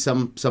 maybe you need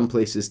some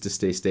places to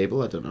stay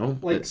stable. I don't know.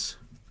 Like,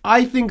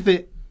 I think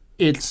that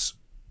it's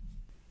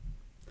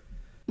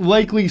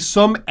likely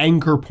some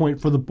anchor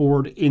point for the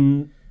board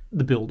in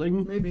the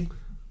building.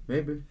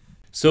 Maybe.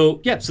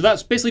 So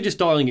that's basically just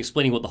Darling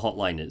explaining what the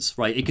hotline is,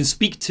 right? It can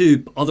speak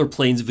to other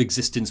planes of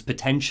existence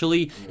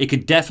potentially. It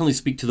could definitely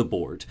speak to the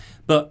board.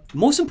 But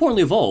most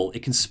importantly of all,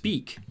 it can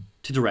speak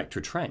to Director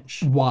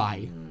Trange.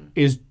 Why?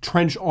 Is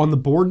Trench on the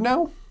board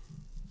now?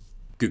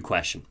 Good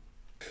question.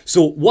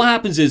 So what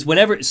happens is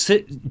whenever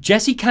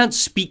Jesse can't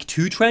speak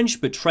to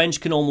Trange, but Trange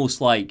can almost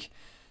like...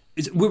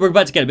 We're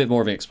about to get a bit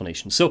more of an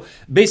explanation. So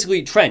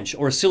basically Trange,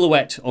 or a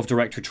silhouette of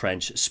Director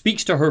Trange,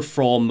 speaks to her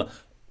from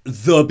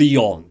the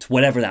beyond,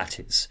 whatever that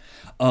is.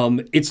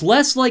 It's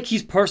less like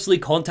he's personally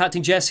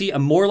contacting Jesse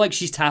and more like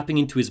she's tapping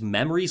into his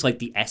memories, like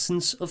the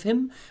essence of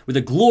him, with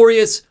a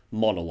glorious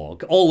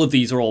monologue. All of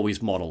these are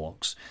always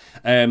monologues.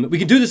 We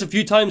can do this a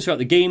few times throughout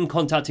the game,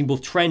 contacting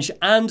both Trench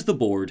and the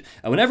board,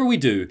 and whenever we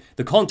do,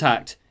 the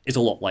contact is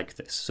a lot like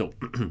this. So,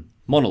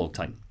 monologue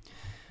time.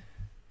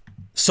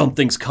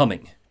 Something's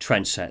coming,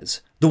 Trench says.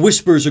 The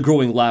whispers are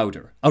growing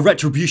louder. A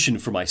retribution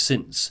for my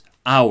sins.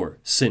 Our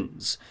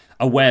sins.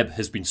 A web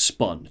has been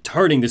spun,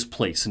 turning this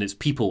place and its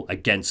people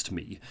against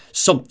me.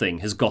 Something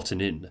has gotten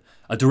in.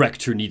 A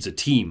director needs a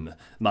team,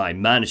 my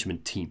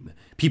management team.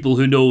 People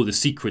who know the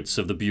secrets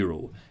of the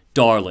Bureau.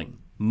 Darling,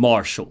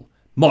 Marshall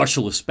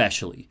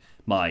especially,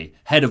 my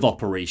head of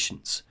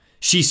operations.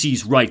 She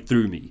sees right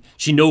through me.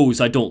 She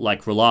knows I don't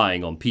like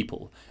relying on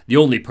people. The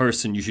only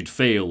person you should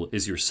fail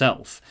is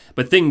yourself.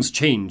 But things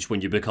change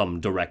when you become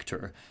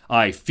director.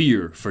 I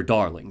fear for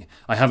Darling.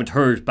 I haven't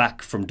heard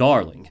back from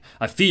Darling.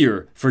 I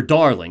fear for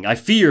Darling. I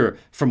fear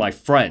for my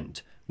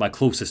friend, my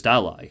closest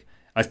ally.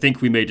 I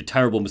think we made a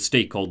terrible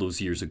mistake all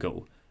those years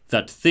ago.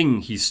 That thing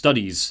he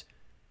studies,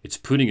 it's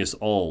putting us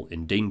all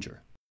in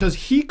danger. Does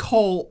he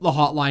call the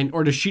hotline,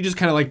 or does she just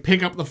kind of like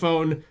pick up the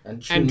phone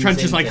and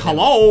Trench is like, into him.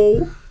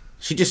 hello?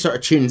 She just sort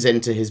of tunes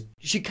into his...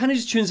 She kind of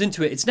just tunes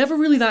into it. It's never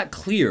really that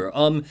clear,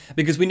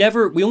 because we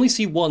only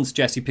see once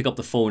Jesse pick up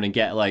the phone and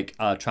get like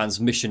a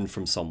transmission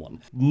from someone.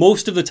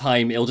 Most of the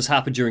time, it'll just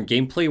happen during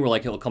gameplay where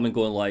like it'll come and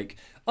go and like,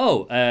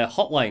 oh,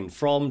 hotline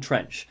from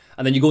Trench,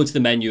 and then you go into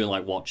the menu and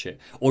like watch it,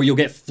 or you'll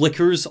get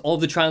flickers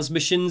of the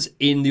transmissions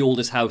in the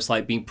oldest house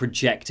like being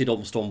projected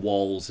almost on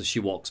walls as she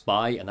walks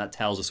by, and that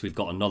tells us we've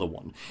got another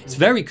one. It's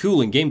very cool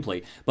in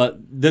gameplay, but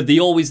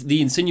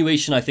the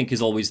insinuation I think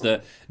is always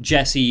that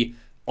Jesse,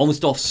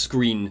 almost off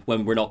screen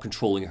when we're not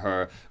controlling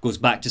her, goes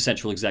back to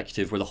Central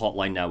Executive where the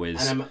hotline now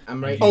is. And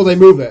I'm right. Oh, they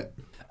move it.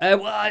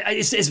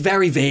 It's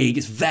very vague.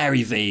 It's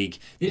very vague.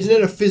 Isn't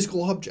it a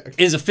physical object?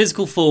 It is a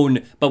physical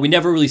phone, but we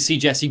never really see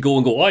Jesse go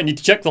and go, oh, I need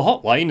to check the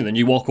hotline, and then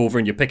you walk over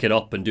and you pick it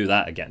up and do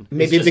that again.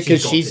 Maybe It's just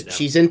because she's got it now.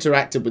 she's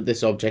interacted with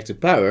this object of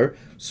power,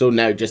 so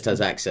now just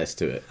has access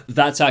to it.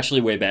 That's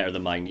actually way better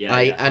than mine. Yeah.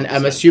 And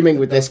I'm assuming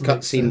with this That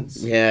makes cutscene,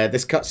 sense.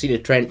 this cutscene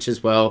of Trench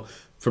as well,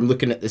 from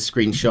looking at the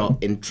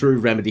screenshot in true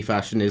Remedy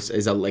fashion, is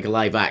like a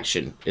live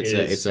action.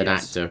 It's an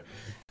actor.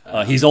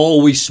 He's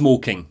always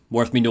smoking.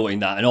 Worth me noting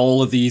that. In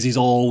all of these, he's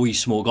always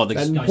smoking. God,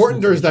 That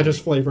important, or is that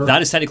just flavor?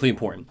 that is technically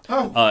important.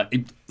 Oh.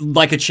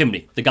 Like a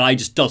chimney. The guy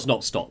just does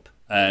not stop.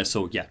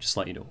 So yeah, just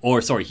let you know.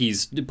 Or sorry,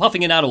 he's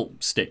puffing an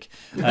adult stick.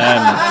 But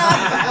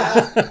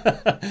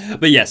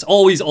yes,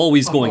 always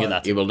going in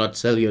that. You will not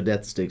sell your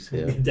death sticks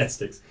here. Death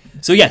sticks.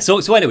 So yeah, so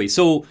anyway,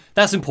 so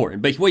that's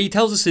important. But what he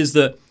tells us is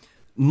that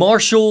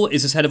Marshall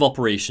is his head of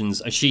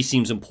operations, and she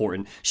seems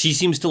important. She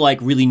seems to like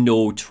really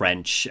know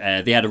Trench.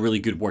 They had a really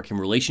good working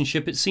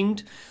relationship, it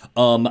seemed.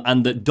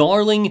 And that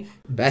Darling,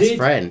 Best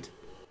friend.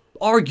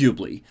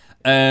 arguably,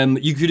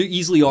 you could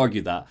easily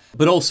argue that.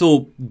 But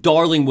also,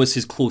 Darling was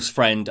his close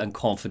friend and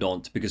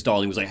confidant because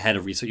Darling was like head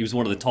of research. He was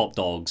one of the top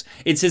dogs.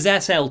 It's his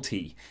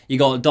SLT. You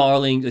got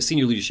Darling, the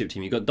senior leadership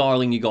team. You got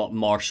Darling, you got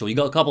Marshall, you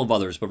got a couple of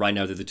others, but right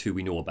now they're the two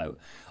we know about.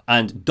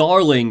 And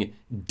Darling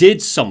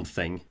did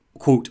something,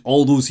 quote,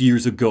 all those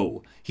years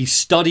ago. He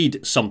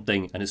studied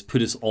something and has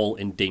put us all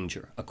in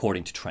danger,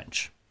 according to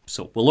Trench.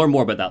 So we'll learn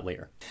more about that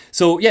later.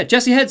 So yeah,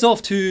 Jessie heads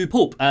off to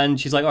Pope, and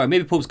she's like, all right,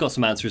 maybe Pope's got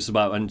some answers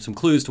about and some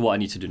clues to what I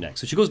need to do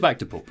next. So she goes back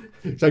to Pope.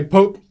 It's like,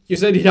 Pope, you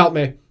said he'd help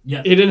me.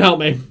 Yeah. He didn't help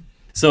me.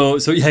 So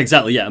yeah,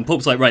 exactly, yeah. And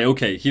Pope's like, right,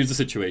 okay, here's the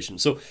situation.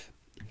 So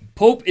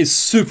Pope is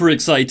super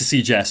excited to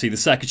see Jessie the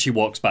second she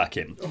walks back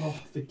in. Oh,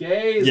 the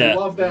gays, Yeah. I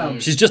love them.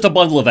 She's just a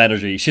bundle of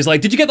energy. She's like,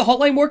 did you get the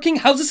hotline working?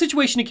 How's the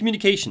situation in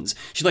communications?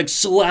 She like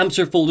slams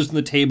her folders on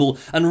the table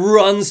and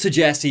runs to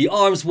Jessie,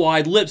 arms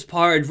wide, lips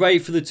parted, ready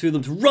for the two of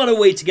them to run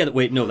away together.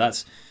 Wait, no,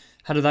 that's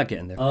How did that get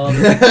in there?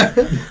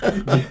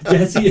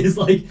 Jesse is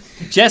like,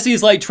 Jesse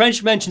is like,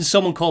 Trange mentioned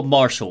someone called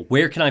Marshall.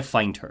 Where can I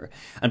find her?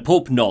 And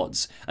Pope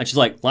nods. And she's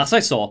like, last I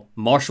saw,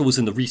 Marshall was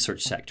in the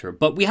research sector,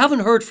 but we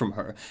haven't heard from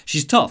her.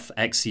 She's tough,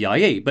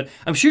 ex-CIA, but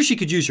I'm sure she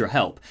could use your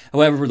help.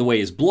 However, the way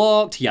is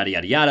blocked, yada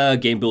yada yada,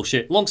 game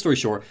bullshit. Long story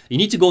short, you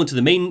need to go into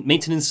the main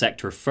maintenance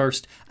sector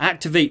first,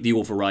 activate the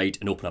override,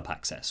 and open up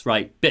access.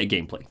 Right? Bit of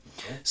gameplay.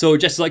 So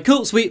Jess is like,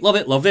 cool, sweet, love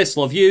it, love this,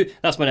 love you.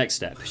 That's my next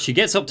step. She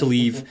gets up to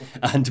leave,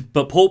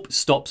 but Pope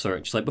stops her.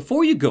 And she's like,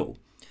 before you go,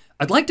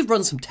 I'd like to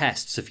run some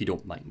tests if you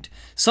don't mind.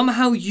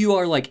 Somehow you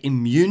are like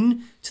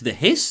immune to the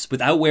hiss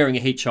without wearing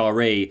a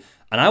HRA,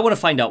 and I want to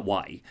find out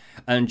why.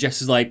 And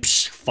Jess is like,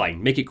 psh,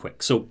 fine, make it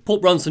quick. So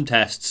Pope runs some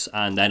tests,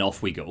 and then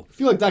off we go. I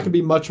feel like that could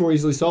be much more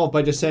easily solved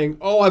by just saying,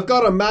 "Oh, I've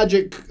got a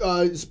magic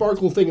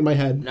sparkle thing in my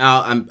head."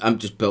 No, I'm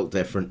just built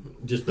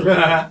different. just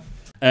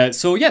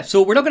So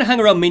we're not going to hang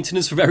around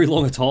maintenance for very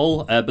long at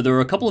all, but there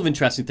are a couple of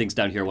interesting things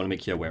down here I want to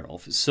make you aware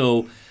of.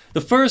 So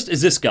the first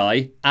is this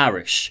guy,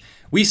 Arish.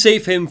 We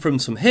save him from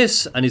some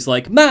hiss, and he's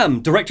like,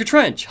 ma'am, Director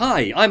Trange,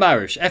 hi, I'm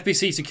Arish,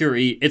 FBC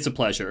Security, it's a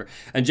pleasure.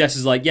 And Jess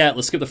is like, yeah,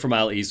 let's skip the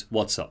formalities,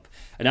 what's up?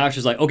 And Arish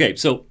is like, okay,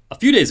 so a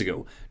few days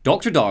ago,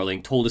 Dr.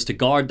 Darling told us to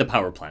guard the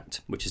power plant,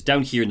 which is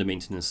down here in the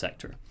maintenance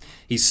sector.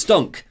 He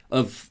stunk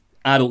of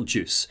adult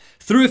juice.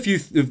 Through a few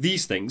of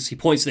these things, he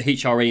points to the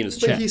HRA in his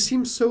But chest. he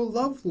seems so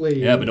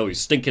lovely. Yeah, but no,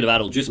 he's stinking of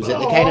adult juice. Was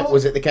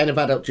it the kind of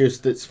adult juice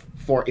that's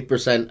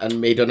 40%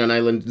 and made on an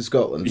island in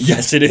Scotland?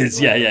 Yes, it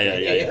is. Yeah.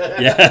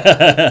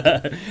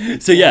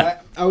 So yeah,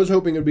 I was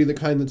hoping it'd be the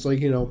kind that's like,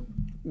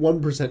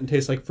 1% and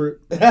tastes like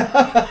fruit.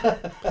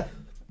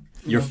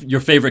 your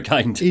favorite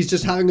kind. He's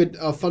just having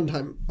a fun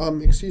time.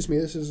 Excuse me,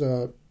 this is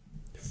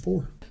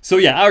 4. So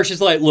yeah, Arish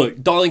is like,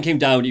 look, Darling came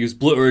down, he was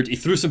bluttered, he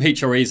threw some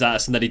HRAs at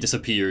us, and then he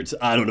disappeared.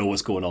 I don't know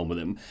what's going on with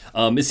him.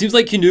 It seems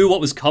like he knew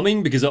what was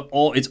coming because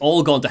it's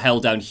all gone to hell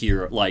down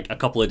here like a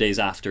couple of days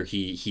after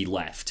he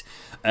left.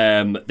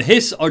 The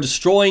hiss are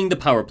destroying the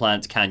power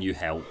plant. Can you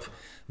help?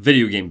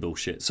 Video game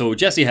bullshit. So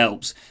Jessie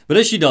helps, but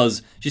as she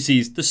does, she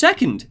sees the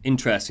second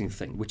interesting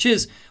thing, which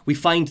is we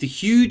find the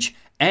huge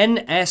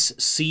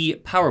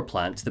NSC power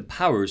plant that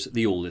powers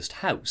the oldest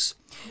house.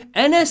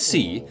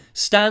 NSC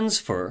stands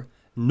for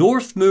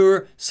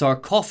Northmoor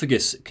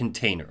Sarcophagus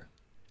Container.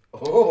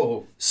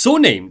 Oh. So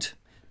named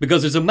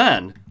because there's a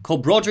man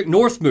called Broderick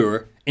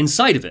Northmoor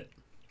inside of it.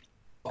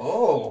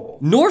 Oh.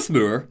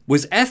 Northmoor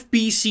was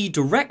FBC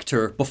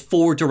director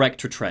before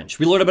Director Trange.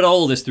 We learn about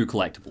all of this through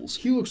collectibles.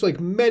 He looks like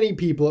many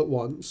people at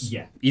once.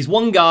 yeah. He's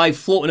one guy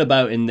floating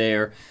about in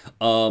there,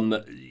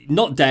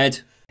 not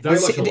dead. Very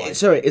much alive.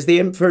 Sorry, is the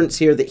inference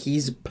here that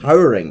he's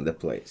powering the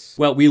place?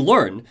 Well, we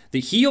learn that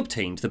he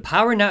obtained the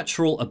power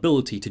natural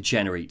ability to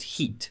generate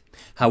heat.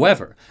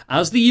 However,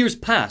 as the years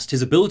passed,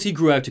 his ability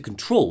grew out of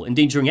control,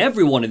 endangering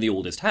everyone in the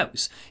oldest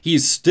house. He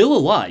is still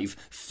alive,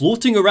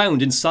 floating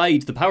around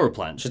inside the power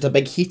plant. Just a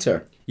big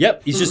heater.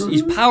 Yep,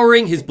 he's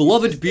powering his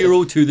beloved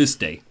bureau to this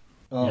day.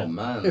 Oh,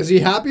 man. Is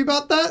he happy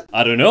about that?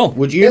 I don't know.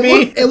 Would you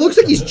be? It looks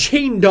like he's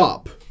chained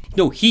up.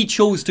 No, he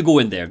chose to go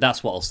in there.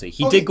 That's what I'll say.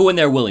 He did go in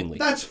there willingly.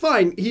 That's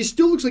fine. He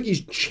still looks like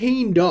he's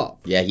chained up.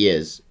 Yeah, he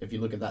is. If you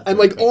look at that. And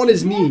like on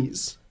his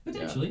knees.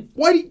 Potentially.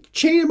 Why'd he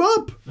chain him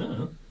up? I don't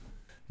know.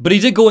 But he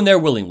did go in there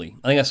willingly.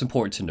 I think that's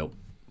important to note.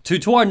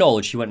 To our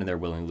knowledge, he went in there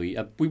willingly.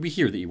 We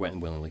hear that he went in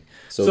willingly.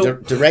 So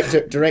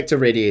director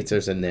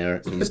Radiator's in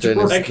there. He's doing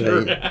his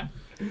thing.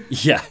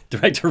 Yeah,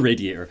 Director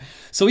Radiator.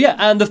 So yeah,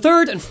 and the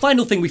third and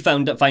final thing we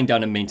find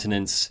down in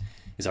maintenance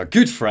is our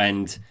good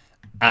friend,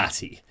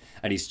 Atty.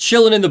 And he's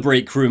chilling in the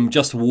break room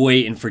just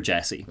waiting for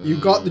Jesse. You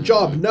got the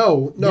job.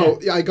 No,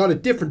 I got a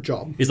different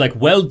job. He's like,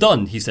 well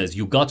done, he says,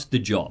 you got the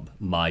job,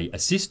 my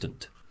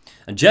assistant.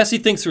 And Jessie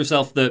thinks to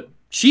herself that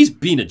she's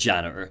been a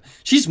janitor.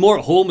 She's more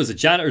at home as a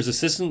janitor's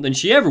assistant than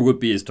she ever would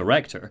be as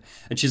director.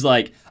 And she's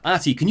like,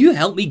 Atty, can you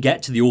help me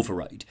get to the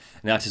override?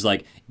 And Atty's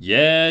like,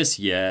 yes,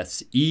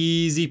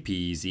 easy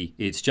peasy.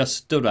 It's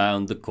just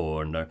around the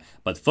corner.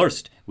 But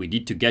first, we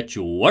need to get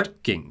you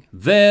working.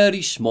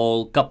 Very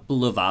small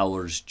couple of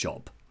hours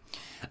job.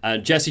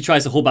 And Jesse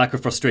tries to hold back her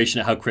frustration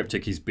at how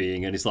cryptic he's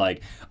being, and he's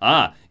like,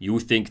 you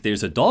think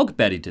there's a dog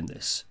buried in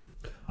this?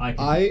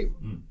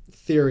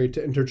 Theory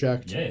to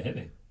interject. Yeah, hit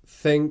me.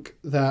 Think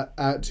that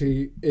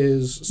Atty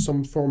is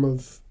some form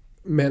of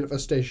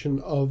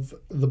manifestation of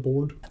the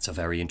board. That's a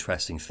very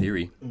interesting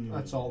theory.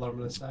 That's all I'm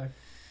going to say.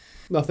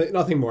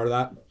 Nothing more to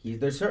that.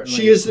 There's certainly.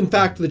 She is, in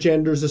fact, the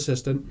gender's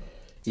assistant.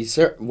 He's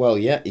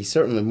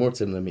certainly more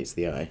to him than meets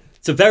the eye.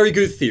 It's a very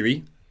good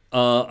theory.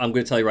 I'm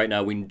going to tell you right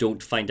now, we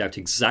don't find out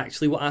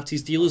exactly what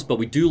Atty's deal is, but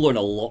we do learn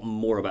a lot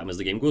more about him as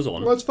the game goes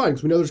on. Well, that's fine,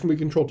 because we know there's going to be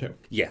control too.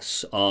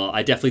 Yes,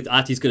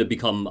 Atty's going to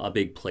become a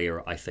big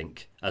player, I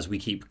think, as we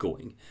keep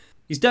going.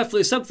 He's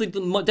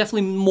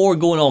definitely more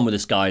going on with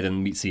this guy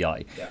than meets the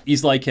eye. Yeah.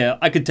 He's like,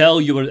 I could tell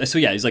you were... So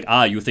yeah, he's like,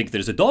 you think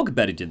there's a dog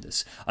buried in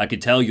this? I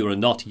could tell you are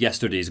not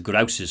yesterday's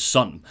grouse's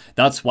son.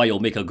 That's why you'll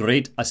make a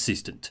great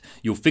assistant.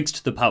 You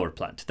fixed the power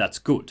plant. That's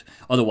good.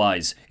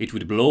 Otherwise, it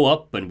would blow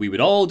up and we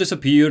would all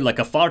disappear like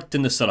a fart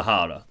in the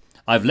Sahara.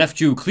 I've left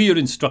you clear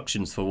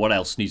instructions for what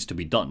else needs to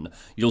be done.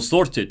 You'll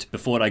sort it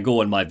before I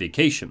go on my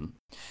vacation.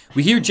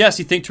 We hear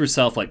Jessie think to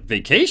herself, like,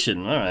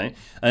 vacation? All right.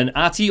 And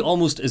Atty,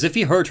 almost as if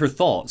he heard her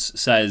thoughts,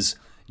 says,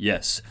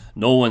 yes,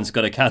 no one's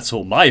gonna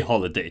cancel my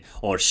holiday,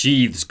 or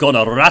sheath's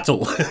gonna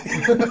rattle. I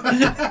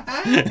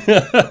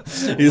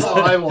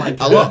like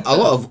A lot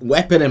of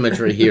weapon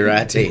imagery here,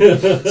 Atty.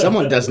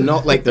 Someone does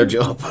not like their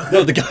job.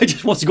 No, the guy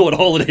just wants to go on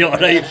holiday, all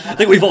right? I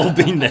think we've all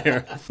been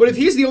there. But if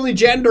he's the only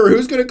gender,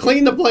 who's going to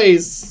clean the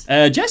place?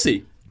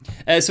 Jesse.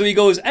 So he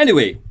goes,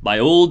 anyway, my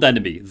old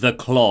enemy, the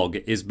Clog,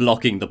 is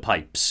blocking the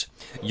pipes.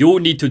 You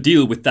need to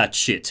deal with that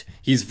shit.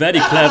 He's very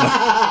clever.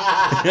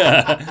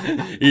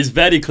 He's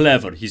very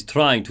clever. He's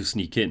trying to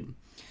sneak in.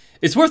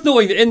 It's worth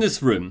knowing that in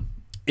this room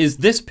is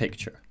this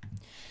picture.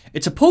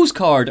 It's a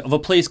postcard of a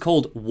place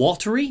called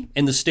Watery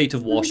in the state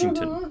of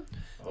Washington.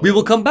 We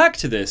will come back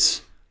to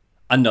this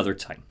another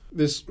time.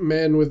 This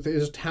man with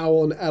his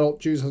towel and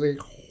adult juice has a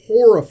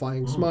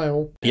horrifying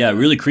smile. Yeah,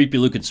 really creepy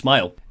looking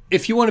smile.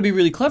 If you want to be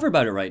really clever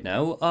about it right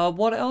now,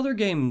 what other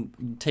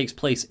game takes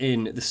place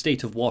in the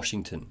state of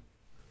Washington?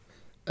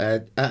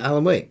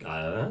 Alan Wake.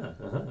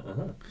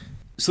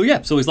 So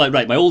yeah, so he's like,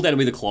 right, my old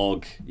enemy, the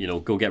Clog,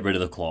 go get rid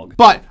of the Clog.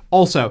 But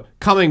also,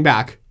 coming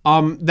back,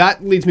 that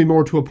leads me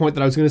more to a point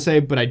that I was going to say,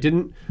 but I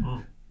didn't.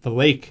 The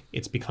lake,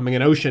 it's becoming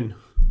an ocean.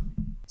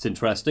 It's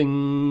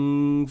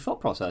interesting thought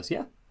process,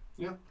 yeah.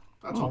 Yeah,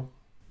 that's all.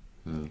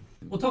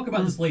 We'll talk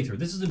about this later.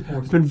 This is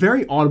important. I've been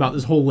very odd about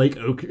this whole lake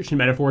ocean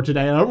metaphor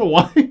today. I don't know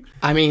why.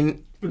 I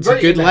mean, it's a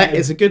good line.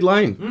 It's a good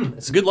line.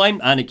 It's a good line,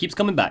 and it keeps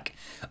coming back.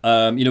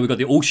 We've got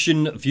the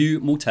Ocean View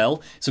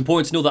Motel. It's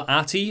important to know that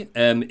Atty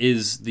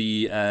is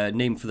the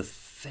name for the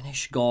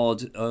Finnish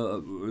god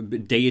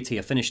deity,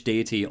 a Finnish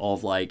deity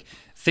of like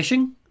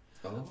fishing.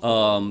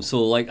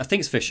 So like I think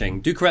it's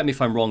fishing. Do correct me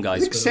if I'm wrong,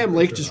 guys. I think Sam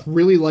Lake just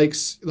really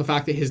likes the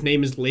fact that his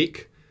name is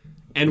Lake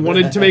and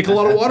wanted to make a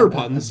lot of water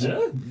puns. Yeah,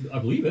 I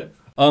believe it.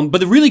 But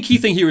the really key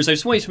thing here is I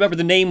just want you to remember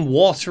the name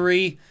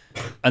Watery,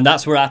 and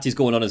that's where Atty's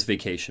going on his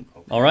vacation.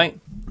 All right?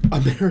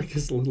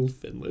 America's Little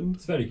Finland.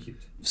 It's very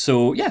cute.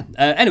 So, yeah.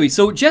 Anyway,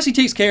 so Jessie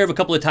takes care of a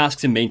couple of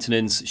tasks in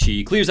maintenance.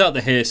 She clears out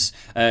the hiss.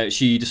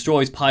 She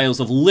destroys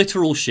piles of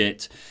literal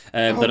shit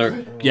that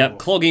are,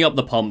 clogging up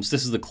the pumps.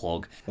 This is the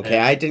clog. Okay,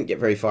 I didn't get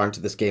very far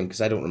into this game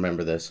because I don't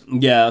remember this.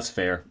 Yeah, that's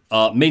fair.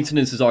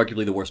 Maintenance is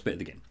arguably the worst bit of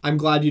the game. I'm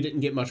glad you didn't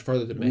get much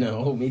further than me.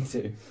 No, me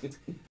too.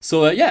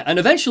 So, and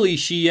eventually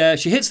she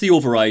hits the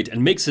override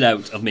and makes it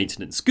out of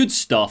maintenance. Good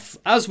stuff.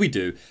 As we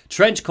do,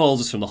 Trange calls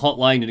us from the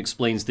hotline and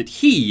explains that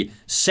he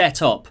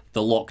set up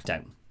the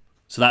lockdown.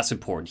 So that's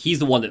important. He's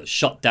the one that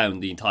shut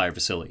down the entire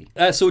facility.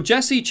 So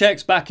Jessie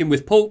checks back in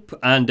with Pope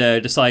and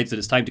decides that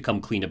it's time to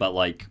come clean about,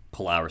 like,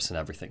 Polaris and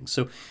everything.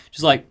 So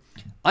she's like,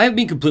 I have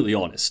been completely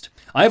honest.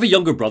 I have a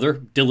younger brother,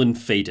 Dylan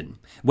Faden.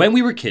 When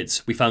we were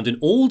kids, we found an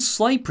old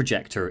slide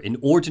projector in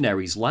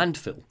Ordinary's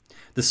landfill.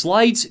 The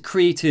slides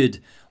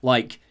created,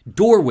 like,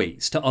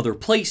 doorways to other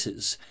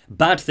places.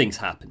 Bad things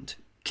happened.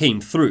 Came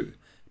through.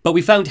 But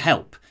we found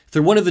help.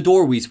 Through one of the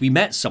doorways, we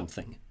met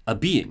something. A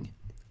being.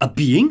 A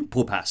being?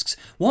 Pope asks.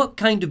 What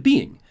kind of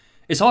being?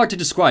 It's hard to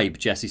describe,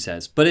 Jessie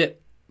says,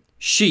 but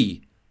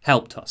she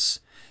helped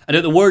us. And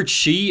at the word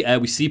she,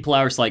 we see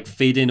Polaris like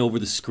fade in over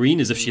the screen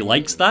as if she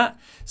likes that.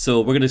 So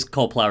we're going to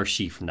call Polaris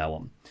she from now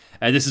on.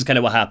 This is kind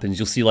of what happens.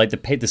 You'll see like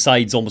the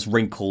sides almost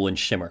wrinkle and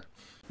shimmer.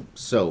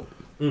 So,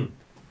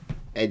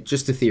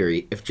 just a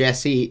theory. If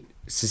Jessie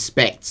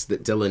suspects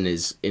that Dylan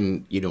is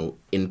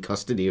in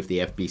custody of the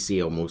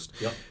FBC almost,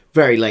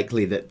 very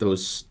likely that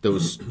those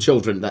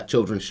children, that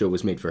children's show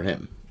was made for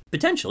him.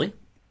 Potentially.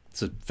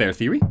 It's a fair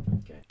theory.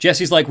 Okay.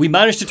 Jessie's like, we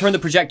managed to turn the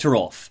projector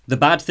off. The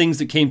bad things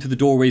that came through the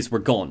doorways were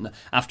gone.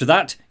 After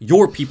that,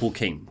 your people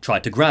came,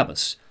 tried to grab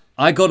us.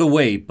 I got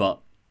away, but...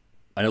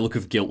 And a look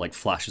of guilt like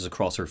flashes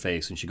across her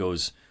face, and she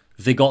goes,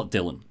 they got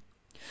Dylan.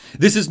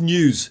 This is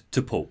news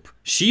to Pope.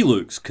 She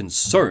looks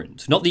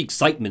concerned, not the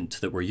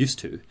excitement that we're used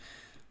to.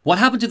 What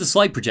happened to the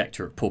slide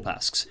projector? Pope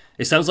asks.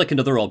 It sounds like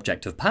another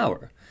object of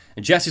power.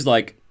 And Jessie's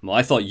like, well,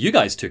 I thought you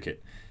guys took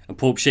it. And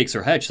Pope shakes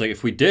her head. She's like,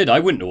 if we did, I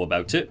wouldn't know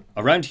about it.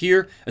 Around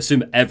here,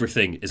 assume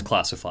everything is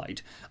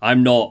classified.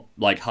 I'm not,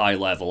 like, high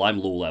level. I'm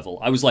low level.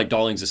 I was, like,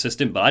 Darling's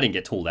assistant, but I didn't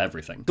get told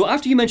everything. So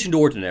after you mentioned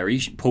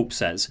Ordinary, Pope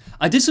says,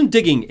 I did some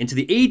digging into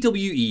the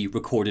AWE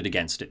recorded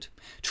against it.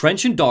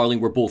 Trange and Darling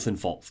were both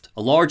involved.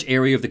 A large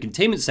area of the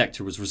containment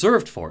sector was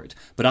reserved for it,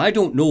 but I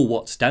don't know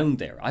what's down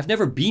there. I've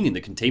never been in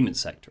the containment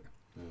sector.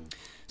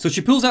 So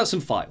she pulls out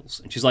some files,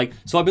 and she's like,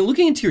 so I've been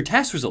looking into your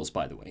test results,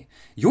 by the way.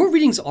 Your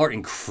readings are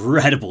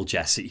incredible,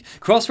 Jessie.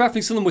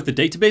 Cross-referencing them with the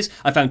database,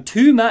 I found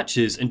 2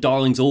 matches in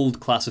Darling's old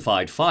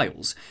classified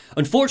files.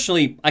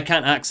 Unfortunately, I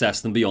can't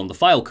access them beyond the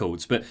file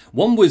codes, but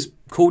one was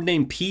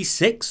codename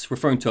P6,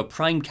 referring to a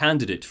prime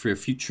candidate for a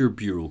future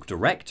bureau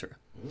director.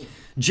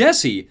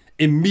 Jessie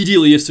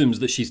immediately assumes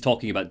that she's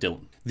talking about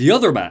Dylan. The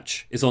other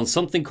match is on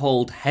something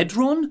called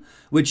Hedron,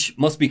 which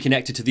must be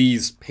connected to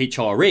these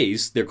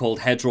HRAs. They're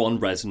called Hedron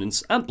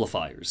Resonance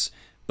Amplifiers.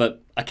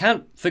 But I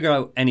can't figure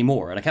out any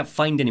more, and I can't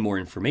find any more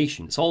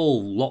information. It's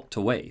all locked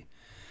away.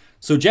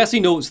 So Jessie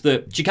notes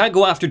that she can't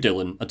go after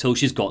Dylan until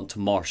she's gotten to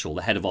Marshall,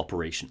 the head of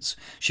operations.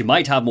 She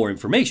might have more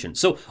information,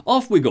 so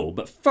off we go.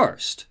 But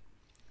first,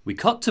 we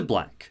cut to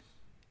black,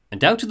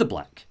 and out of the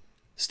black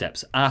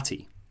steps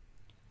Atty,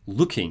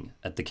 looking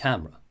at the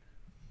camera.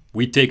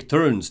 We take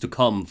turns to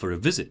come for a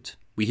visit.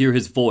 We hear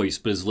his voice,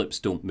 but his lips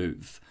don't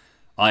move.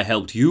 I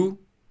helped you,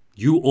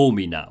 you owe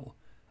me now,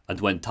 and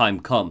when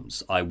time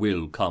comes, I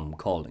will come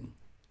calling.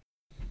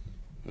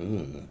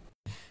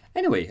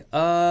 Anyway,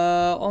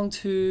 on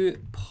to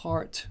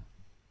part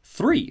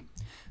 3.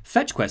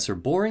 Fetch quests are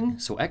boring,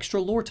 so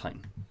extra lore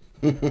time.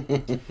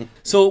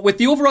 So, with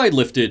the override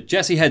lifted,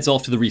 Jessie heads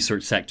off to the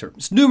research sector.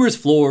 It's numerous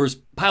floors,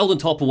 piled on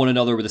top of one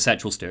another with a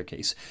central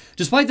staircase.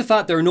 Despite the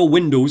fact there are no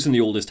windows in the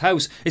oldest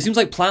house, it seems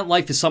like plant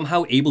life is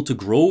somehow able to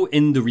grow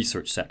in the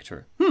research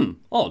sector.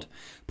 Odd.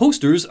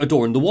 Posters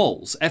adorn the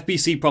walls,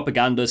 FBC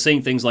propaganda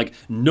saying things like,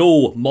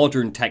 "No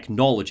modern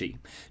technology."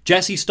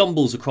 Jessie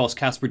stumbles across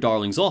Casper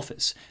Darling's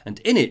office, and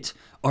in it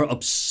are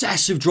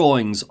obsessive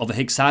drawings of a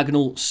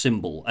hexagonal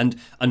symbol and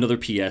another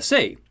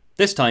PSA.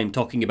 This time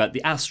talking about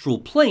the astral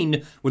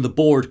plane where the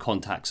board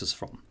contacts us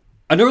from.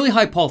 An early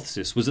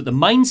hypothesis was that the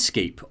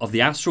mindscape of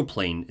the astral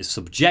plane is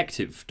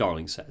subjective,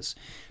 Darling says.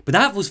 But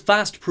that was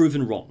fast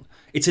proven wrong.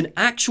 It's an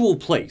actual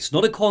place,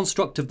 not a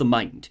construct of the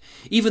mind,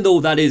 even though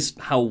that is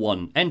how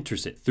one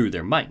enters it, through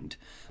their mind.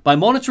 By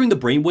monitoring the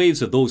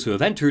brainwaves of those who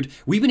have entered,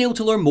 we've been able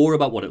to learn more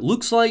about what it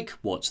looks like,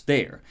 what's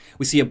there.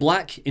 We see a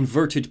black,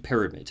 inverted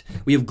pyramid.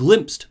 We have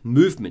glimpsed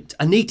movement,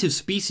 a native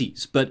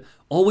species, but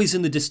always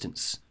in the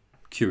distance.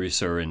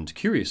 Curiouser and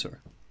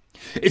curiouser.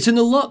 It's in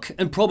the luck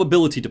and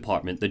probability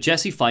department that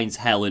Jessie finds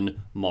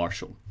Helen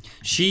Marshall.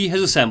 She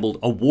has assembled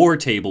a war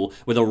table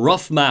with a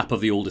rough map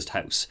of the oldest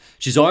house.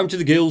 She's armed to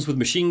the gills with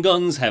machine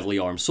guns, heavily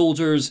armed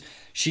soldiers.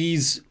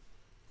 She's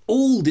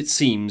old, it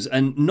seems,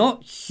 and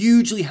not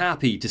hugely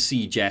happy to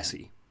see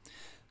Jessie.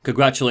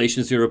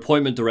 Congratulations to your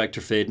appointment, Director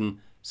Faden.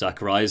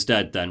 Sahara is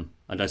dead then,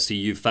 and I see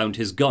you've found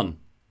his gun.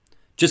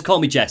 Just call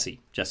me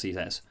Jessie, Jessie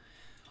says.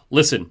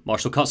 Listen,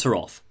 Marshall cuts her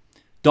off.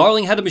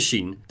 Darling had a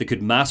machine that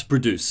could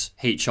mass-produce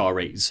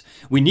HRAs.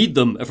 We need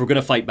them if we're going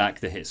to fight back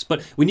the Hiss,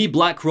 but we need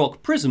black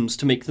rock prisms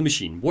to make the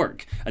machine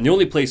work, and the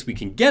only place we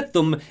can get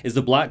them is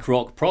the black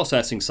rock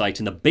processing site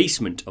in the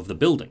basement of the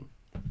building.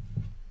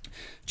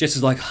 Jess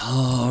is like,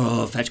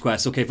 oh, fetch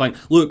quest, okay, fine.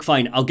 Look,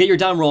 fine, I'll get your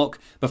damn rock,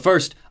 but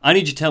first, I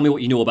need you to tell me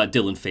what you know about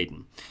Dylan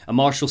Faden. And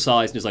Marshall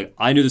sighs and is like,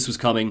 I knew this was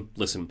coming.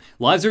 Listen,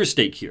 lives are at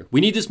stake here.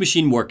 We need this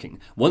machine working.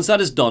 Once that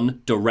is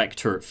done,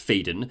 Director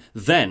Faden,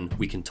 then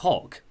we can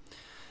talk.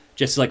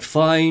 Jesse's like,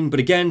 fine,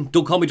 but again,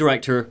 don't call me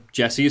Director.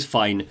 Jesse is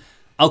fine.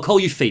 I'll call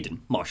you Faden,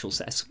 Marshall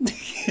says.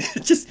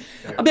 Just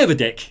a bit of a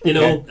dick, you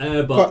know.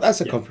 But that's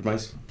a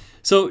compromise.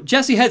 So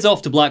Jessie heads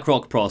off to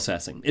Blackrock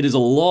Processing. It is a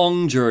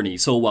long journey,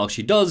 so while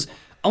she does,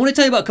 I want to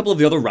tell you about a couple of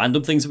the other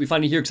random things that we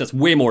find in here, because that's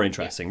way more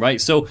interesting,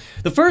 right? So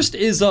the first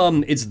is,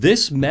 it's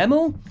this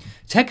memo.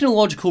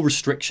 Technological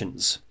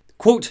restrictions.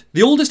 Quote,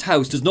 the oldest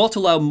house does not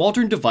allow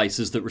modern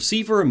devices that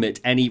receive or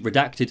emit any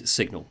redacted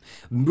signal.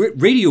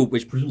 Radio,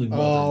 which presumably...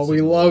 Oh,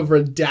 we love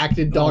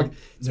redacted, dog.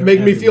 It's they're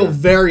making me feel everywhere.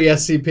 very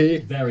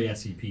SCP. Very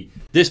SCP.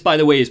 This, by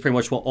the way, is pretty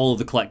much what all of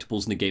the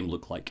collectibles in the game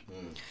look like.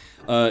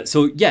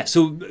 So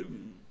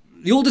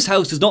the oldest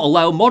house does not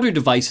allow modern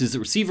devices that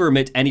receive or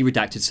emit any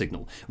redacted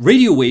signal.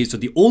 Radio waves are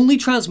the only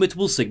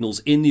transmittable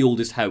signals in the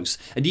oldest house,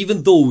 and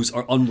even those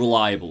are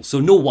unreliable, so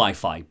no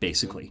Wi-Fi,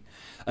 basically.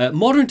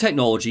 Modern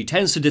technology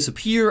tends to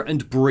disappear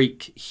and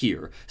break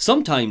here,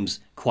 sometimes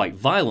quite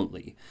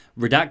violently.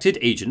 Redacted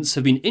agents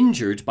have been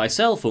injured by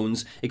cell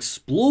phones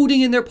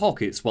exploding in their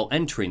pockets while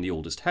entering the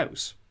oldest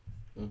house.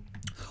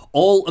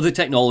 All of the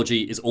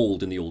technology is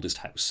old in the oldest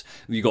house.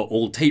 You've got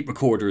old tape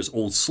recorders,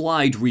 old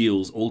slide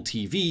reels, old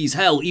TVs,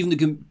 hell, even the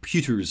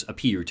computers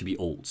appear to be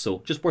old,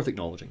 so just worth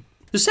acknowledging.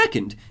 The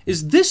second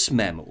is this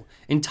memo,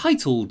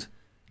 entitled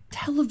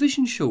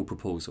Television Show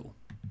Proposal.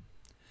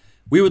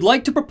 We would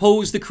like to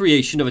propose the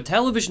creation of a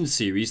television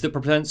series that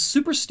presents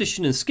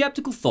superstition and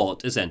skeptical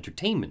thought as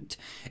entertainment,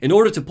 in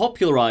order to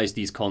popularize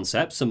these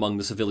concepts among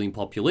the civilian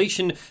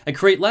population and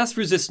create less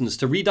resistance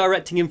to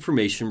redirecting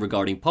information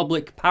regarding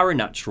public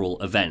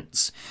paranatural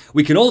events.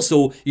 We can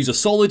also use a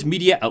solid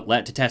media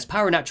outlet to test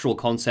paranatural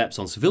concepts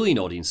on civilian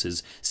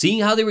audiences,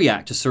 seeing how they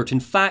react to certain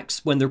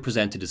facts when they're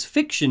presented as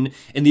fiction,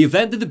 in the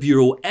event that the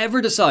Bureau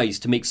ever decides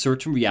to make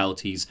certain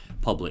realities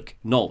public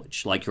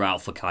knowledge, like your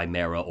Alpha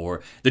Chimera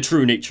or the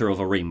true nature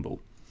of a rainbow.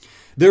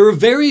 There are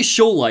various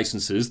show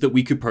licenses that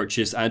we could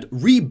purchase and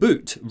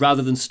reboot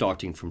rather than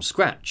starting from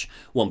scratch.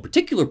 One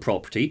particular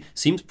property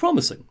seems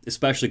promising,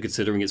 especially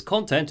considering its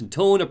content and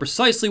tone are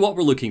precisely what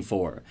we're looking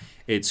for.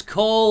 It's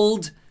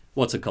called...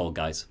 What's it called,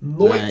 guys?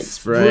 Night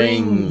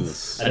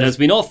Springs. And it's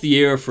been off the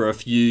air for a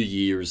few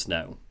years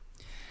now.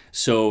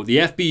 So the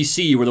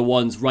FBC were the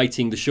ones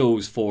writing the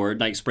shows for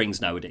Night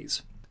Springs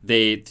nowadays.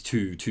 They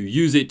to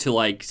use it to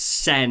like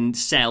to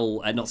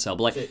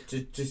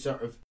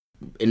sort of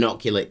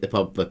inoculate the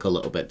public a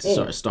little bit, to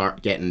sort of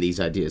start getting these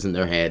ideas in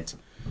their head.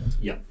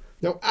 Yeah.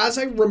 Now, as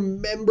I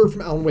remember from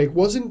Alan Wake,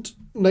 wasn't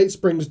Night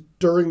Springs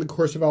during the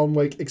course of Alan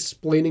Wake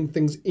explaining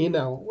things in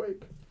Alan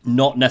Wake?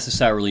 Not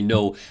necessarily,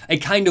 no. It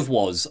kind of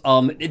was.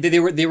 They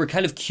were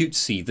kind of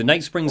cutesy. The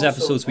Night Springs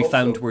episodes we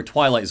found were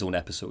Twilight Zone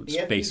episodes,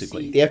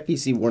 basically. The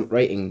FBC weren't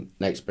writing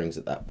Night Springs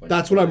at that point.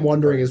 That's what I'm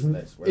wondering is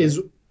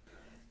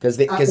because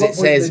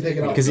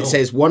it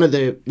says one of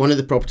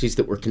the properties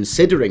that we're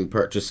considering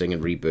purchasing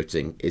and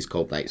rebooting is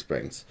called Night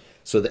Springs.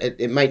 So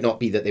that it might not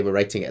be that they were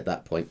writing it at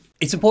that point.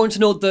 It's important to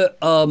note that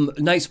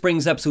Night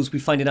Springs episodes we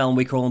find in Alan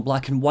Wake are all in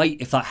black and white,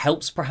 if that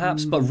helps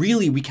perhaps, but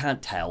really we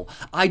can't tell.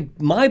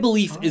 My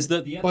belief is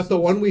that... But the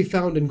one we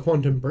found in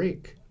Quantum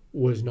Break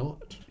was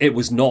not. It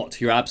was not.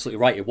 You're absolutely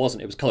right. It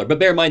wasn't. It was colour. But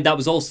bear in mind, it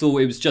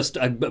was just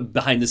a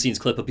behind-the-scenes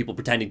clip of people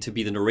pretending to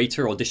be the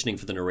narrator, auditioning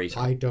for the narrator.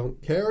 I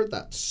don't care.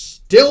 That's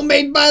still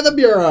made by the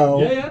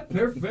Bureau. Yeah,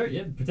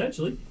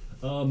 potentially.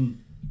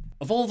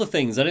 Of all the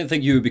things, I don't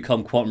think you would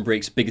become Quantum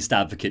Break's biggest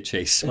advocate,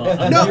 Chase. No,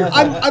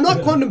 I'm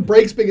not Quantum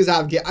Break's biggest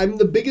advocate. I'm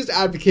the biggest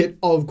advocate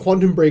of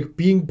Quantum Break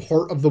being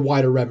part of the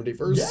wider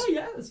Remedyverse.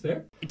 Yeah, that's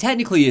fair. It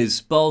technically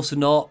is, but also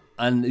not,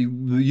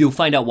 and you'll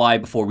find out why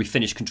before we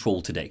finish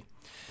Control today.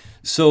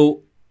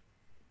 So,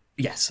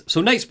 yes.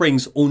 So Night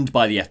Springs owned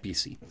by the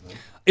FBC.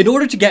 In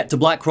order to get to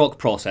Blackrock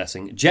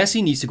Processing,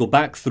 Jessie needs to go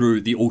back through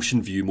the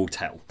Ocean View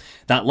Motel.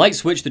 That light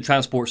switch that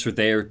transports her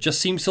there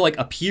just seems to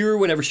appear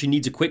whenever she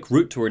needs a quick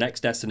route to her next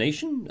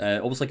destination,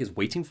 almost like it's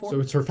waiting for her. So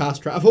it's her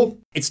fast travel?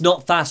 It's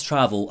not fast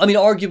travel. I mean,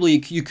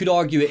 arguably, you could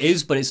argue it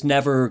is, but it's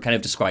never kind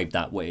of described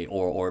that way,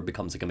 or it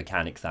becomes like a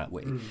mechanic that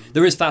way.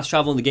 There is fast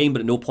travel in the game,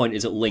 but at no point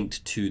is it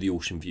linked to the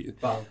Ocean View.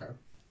 Oh, okay.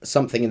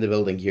 Something in the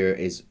building here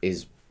is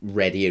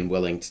ready and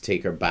willing to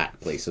take her back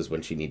places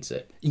when she needs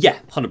it. Yeah,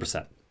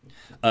 100%.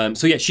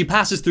 So yeah, she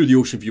passes through the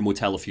Ocean View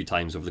Motel a few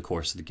times over the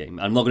course of the game.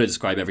 I'm not going to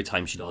describe every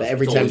time she does. But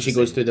every time she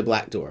goes through the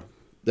black door,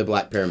 the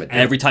black pyramid.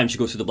 Every time she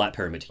goes through the Black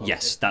Pyramid. Okay.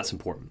 Yes, that's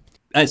important.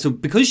 And so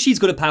because she's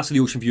going to pass through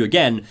the Ocean View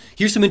again,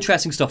 here's some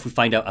interesting stuff we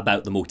find out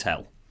about the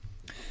motel.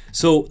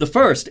 So the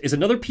first is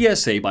another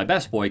PSA by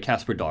best boy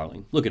Casper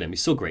Darling. Look at him,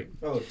 he's so great.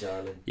 Oh,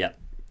 darling. Yeah.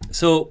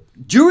 So,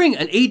 during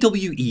an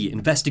AWE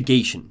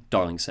investigation,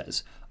 Darling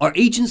says, our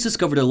agents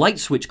discovered a light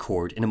switch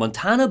cord in a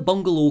Montana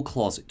bungalow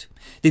closet.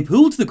 They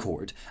pulled the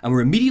cord and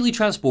were immediately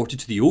transported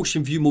to the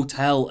Ocean View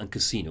Motel and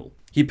Casino.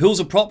 He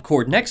pulls a prop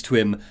cord next to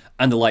him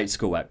and the lights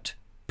go out.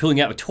 Pulling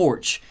out a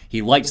torch,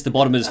 he lights the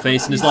bottom of his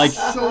face and is like...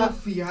 so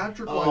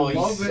theatrical, I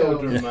love he's so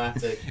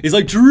dramatic. He's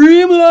like,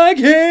 dream like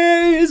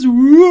haze,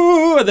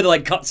 woo! And then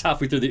it cuts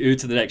halfway through the ooh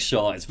to the next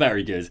shot. It's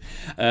very good.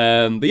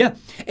 But yeah,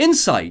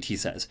 inside, he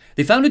says,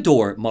 they found a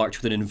door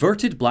marked with an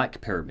inverted black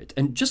pyramid.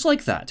 And just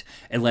like that,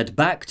 it led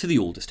back to the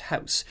oldest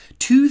house,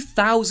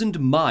 2,000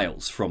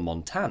 miles from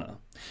Montana.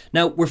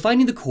 Now, we're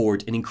finding the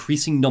cord in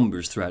increasing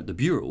numbers throughout the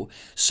Bureau.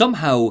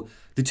 Somehow,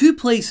 the two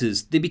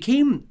places, they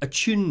became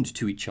attuned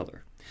to each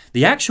other.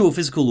 The actual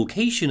physical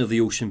location of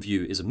the Ocean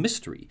View is a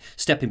mystery.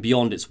 Stepping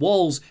beyond its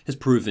walls has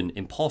proven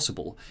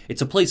impossible.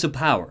 It's a place of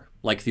power,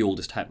 like the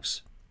oldest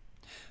house.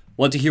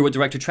 Want to hear what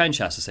Director Trange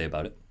has to say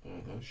about it?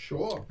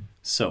 Sure.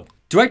 So,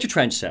 Director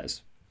Trange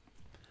says,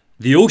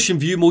 the Ocean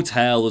View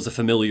Motel is a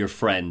familiar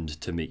friend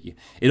to me.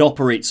 It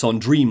operates on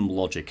dream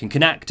logic and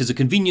can act as a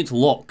convenient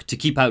lock to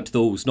keep out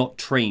those not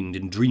trained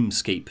in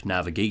dreamscape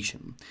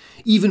navigation.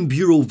 Even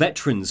Bureau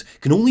veterans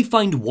can only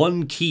find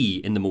one key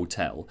in the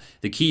motel,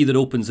 the key that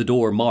opens the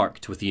door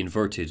marked with the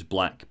inverted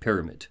black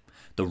pyramid.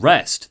 The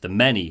rest, the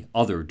many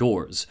other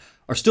doors,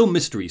 are still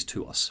mysteries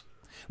to us.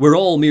 We're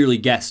all merely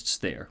guests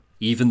there,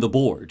 even the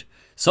board.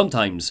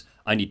 Sometimes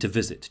I need to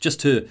visit, just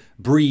to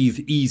breathe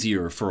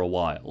easier for a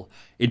while.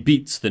 It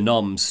beats the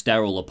numb,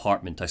 sterile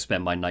apartment I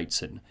spend my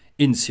nights in,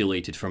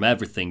 insulated from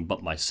everything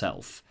but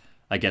myself.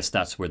 I guess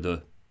that's where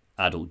the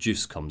adult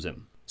juice comes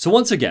in. So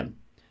once again,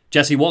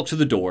 Jessie walks through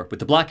the door with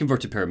the black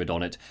inverted pyramid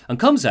on it and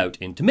comes out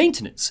into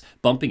maintenance,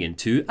 bumping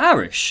into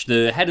Arish.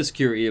 The head of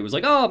security was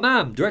like, oh,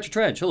 ma'am, Director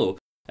Trange, hello.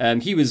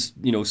 He was,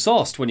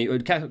 sauced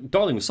when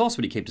Darling was sauced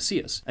when he came to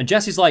see us. And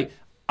Jessie's like,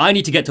 I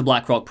need to get to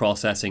Blackrock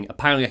Processing.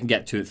 Apparently I can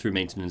get to it through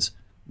maintenance.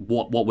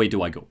 What way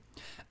do I go?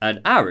 And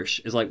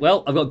Arish is like,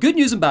 well, I've got good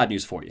news and bad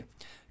news for you.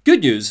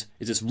 Good news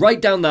is it's right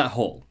down that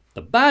hall.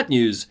 The bad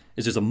news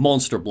is there's a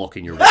monster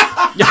blocking your way.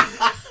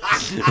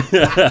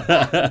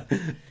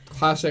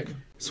 Classic.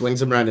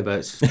 Swings and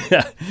roundabouts.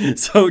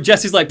 So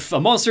Jesse's like, a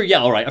monster?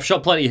 Yeah, all right. I've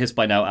shot plenty of hits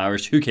by now,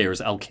 Arish. Who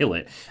cares? I'll kill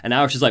it. And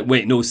Arish is like,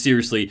 wait, no,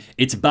 seriously.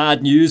 It's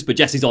bad news, but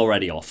Jesse's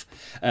already off.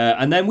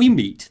 And then we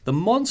meet the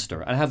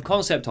monster. And I have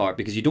concept art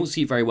because you don't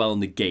see it very well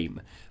in the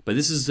game. But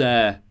this is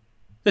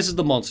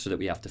the monster that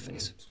we have to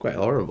face. It's quite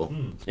horrible.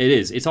 It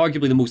is. It's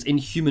arguably the most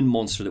inhuman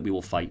monster that we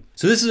will fight.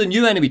 So this is a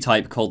new enemy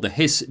type called the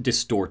Hiss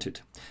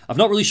Distorted. I've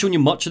not really shown you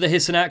much of the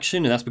Hiss in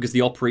action, and that's because they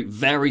operate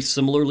very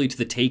similarly to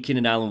the Taken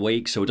in Alan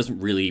Wake, so it doesn't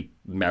really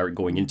merit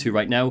going into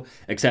right now,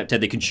 except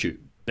they can shoot.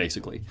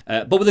 basically.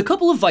 But with a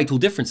couple of vital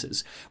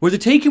differences. Where the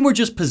Taken were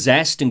just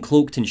possessed and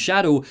cloaked in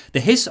shadow, the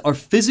Hiss are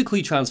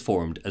physically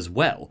transformed as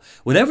well.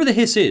 Whatever the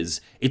Hiss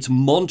is, it's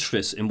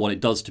monstrous in what it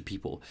does to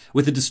people.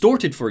 With the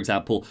Distorted, for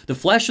example, the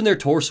flesh on their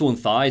torso and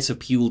thighs have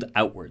peeled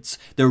outwards.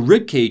 Their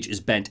ribcage is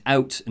bent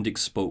out and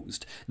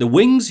exposed. The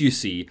wings, you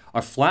see,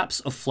 are flaps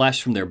of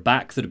flesh from their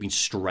back that have been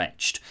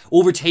stretched,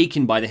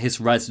 overtaken by the Hiss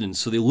resonance,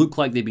 so they look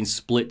like they've been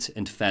split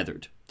and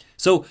feathered.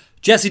 So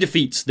Jesse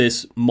defeats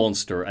this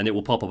monster, and it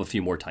will pop up a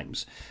few more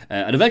times,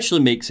 and eventually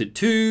makes it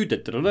to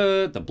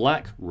the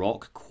Black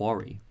Rock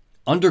Quarry.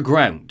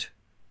 Underground,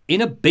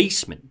 in a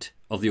basement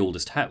of the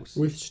oldest house,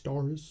 With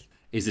stars.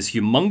 is this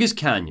humongous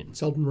canyon.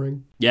 It's Elden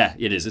Ring. Yeah,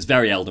 it is. It's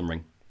very Elden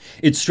Ring.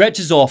 It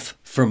stretches off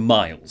for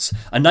miles.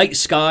 A night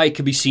sky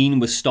can be seen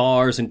with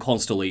stars and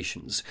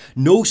constellations.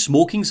 No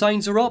smoking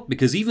signs are up,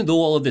 because even though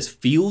all of this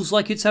feels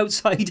like it's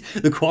outside,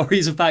 the quarry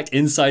is in fact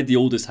inside the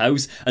oldest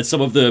house, and some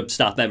of the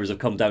staff members have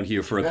come down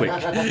here for a quick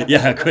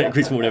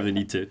smoke whenever they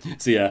need to.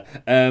 So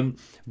yeah.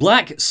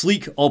 Black,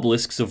 sleek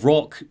obelisks of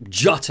rock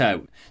jut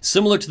out,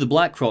 similar to the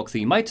black rock that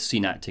you might have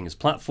seen acting as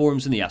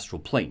platforms in the astral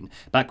plane,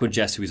 back when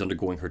Jessie was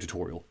undergoing her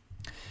tutorial.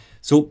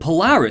 So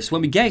Polaris,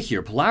 when we get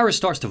here, Polaris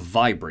starts to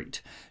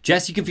vibrate.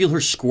 Jessie can feel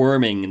her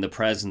squirming in the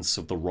presence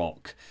of the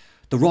rock.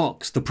 The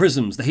rocks, the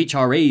prisms, the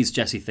HRAs,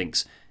 Jessie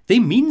thinks, they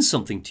mean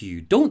something to you,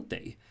 don't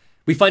they?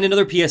 We find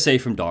another PSA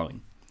from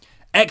Darling.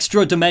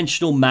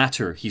 Extra-dimensional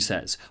matter, he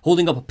says,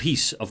 holding up a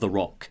piece of the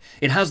rock.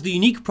 It has the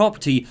unique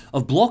property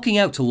of blocking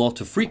out a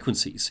lot of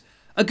frequencies.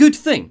 A good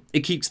thing. It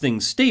keeps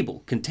things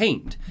stable,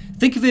 contained.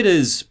 Think of it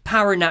as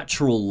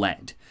power-natural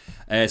lead.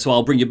 So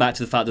I'll bring you back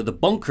to the fact that the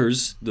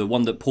bunkers, the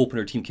one that Pope and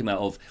her team came out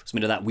of, was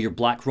made of that weird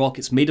black rock.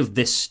 It's made of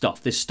this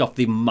stuff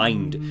they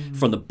mined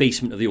from the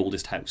basement of the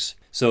oldest house.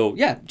 So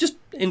yeah, just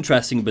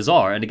interesting and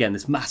bizarre. And again,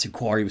 this massive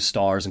quarry with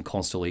stars and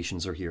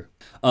constellations are here.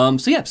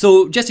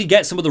 So Jessie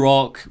gets some of the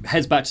rock,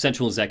 heads back to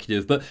Central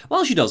Executive, but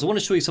while she does, I want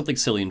to show you something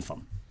silly and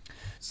fun.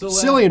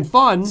 Silly and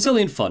fun?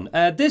 Silly and fun.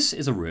 This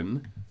is a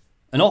room,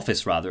 an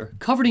office rather,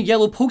 covered in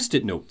yellow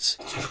post-it notes.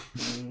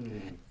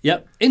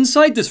 Yep,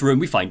 inside this room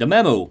we find a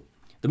memo.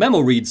 The memo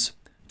reads,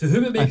 To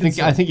whom it may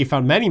concern. I think you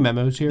found many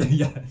memos here.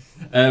 Yeah.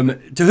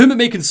 To whom it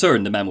may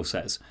concern, the memo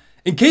says,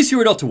 in case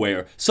you are not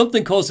aware,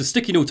 something caused a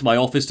sticky note to my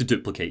office to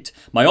duplicate.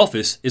 My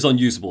office is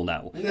unusable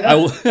now.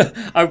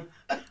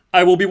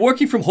 I will be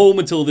working from home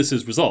until this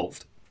is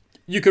resolved.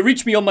 You can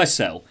reach me on my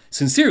cell.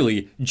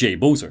 Sincerely, J.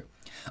 Bozer.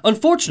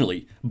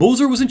 Unfortunately,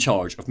 Bozer was in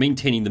charge of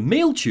maintaining the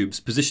mail tubes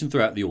positioned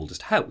throughout the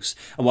oldest house,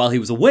 and while he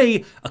was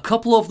away, a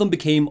couple of them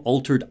became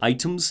altered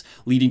items,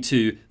 leading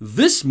to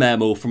this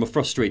memo from a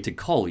frustrated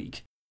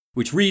colleague,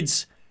 which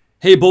reads,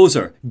 Hey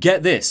Bozer,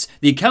 get this.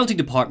 The accounting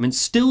department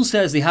still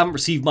says they haven't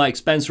received my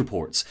expense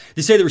reports.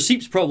 They say the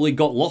receipts probably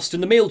got lost in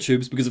the mail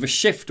tubes because of a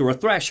shift or a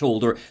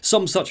threshold or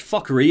some such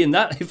fuckery, and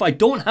that if I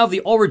don't have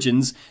the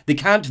origins, they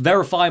can't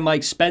verify my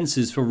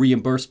expenses for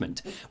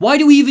reimbursement. Why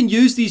do we even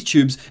use these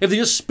tubes if they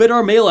just spit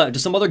our mail out into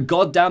some other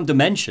goddamn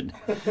dimension?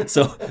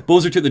 So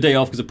Bozer took the day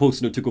off because a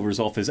post-it note took over his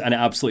office and it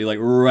absolutely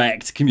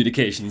wrecked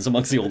communications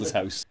amongst the oldest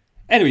house.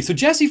 Anyway, so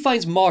Jessie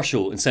finds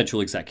Marshall in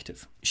Central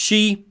Executive.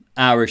 She,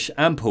 Irish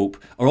and Pope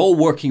are all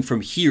working from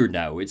here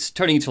now. It's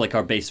turning into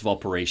our base of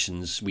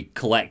operations. We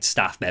collect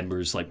staff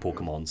members like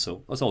Pokemon,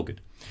 so that's all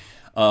good.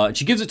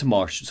 She gives it to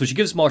Marshall. So she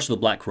gives Marshall the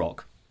Black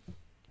Rock.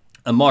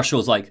 And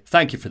Marshall's like,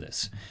 thank you for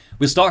this.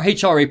 We'll start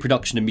HRA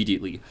production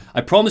immediately.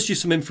 I promised you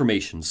some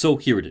information, so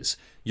here it is.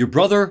 Your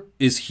brother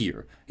is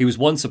here. He was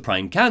once a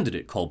prime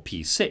candidate called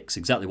P6,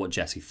 exactly what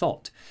Jessie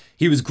thought.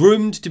 He was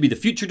groomed to be the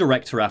future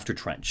director after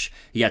Trange.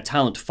 He had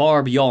talent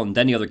far beyond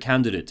any other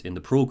candidate in the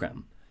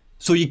program.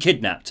 So you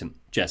kidnapped him,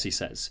 Jessie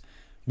says.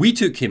 We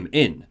took him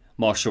in,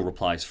 Marshall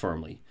replies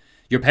firmly.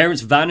 Your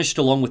parents vanished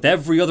along with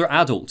every other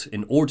adult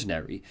in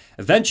Ordinary.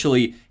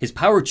 Eventually, his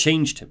power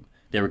changed him.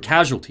 They were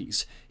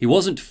casualties. He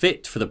wasn't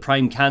fit for the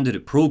prime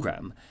candidate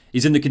program.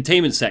 He's in the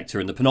containment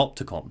sector in the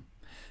Panopticon.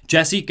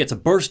 Jessie gets a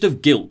burst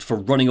of guilt for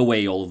running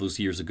away all of those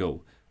years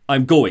ago.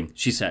 I'm going,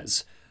 she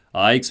says.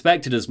 I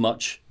expected as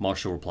much,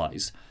 Marshall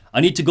replies. I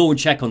need to go and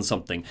check on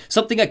something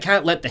I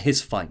can't let the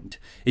Hiss find.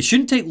 It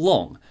shouldn't take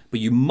long, but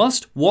you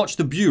must watch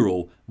the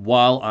Bureau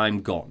while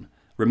I'm gone.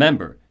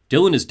 Remember,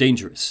 Dylan is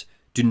dangerous.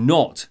 Do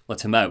not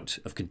let him out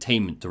of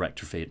containment,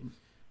 Director Faden.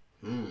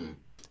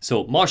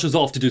 So Marshall's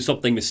off to do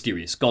something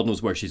mysterious. God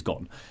knows where she's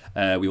gone.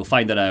 We will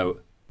find that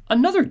out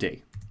another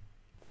day.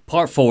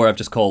 Part 4 I've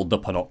just called the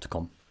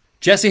Panopticon.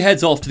 Jessie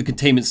heads off to the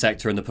containment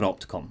sector in the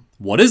Panopticon.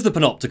 What is the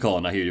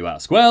Panopticon, I hear you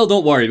ask? Well,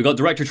 don't worry, we got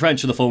Director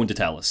Trange on the phone to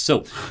tell us.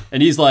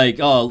 And he's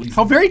like, oh...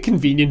 How very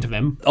convenient of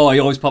him. Oh, he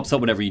always pops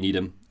up whenever you need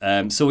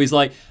him. So he's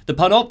like, the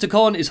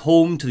Panopticon is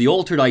home to the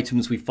altered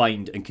items we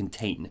find and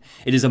contain.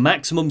 It is a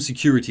maximum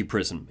security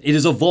prison. It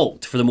is a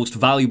vault for the most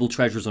valuable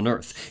treasures on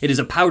Earth. It is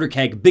a powder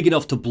keg big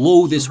enough to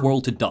blow this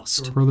world to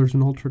dust. Brother's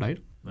an altered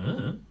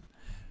item.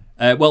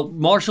 Well,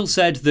 Marshall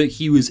said that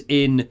he was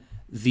in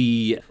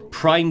the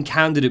prime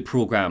candidate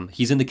program.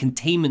 He's in the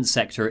containment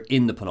sector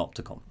in the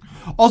Panopticon.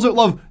 Also,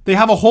 love, they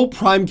have a whole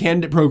prime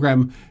candidate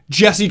program.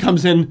 Jessie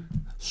comes in,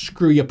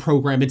 Screw your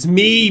program. It's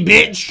me,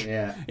 bitch.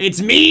 Yeah.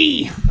 It's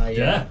me.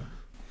 Yeah.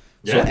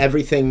 So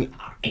everything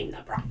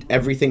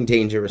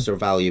dangerous or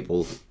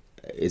valuable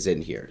is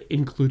in here,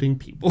 Including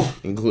people.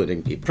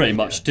 including people. Pretty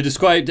much. To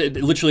describe,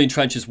 literally in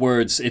Tranche's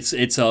words,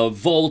 it's a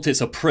vault, it's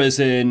a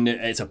prison,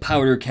 it's a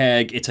powder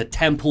keg, it's a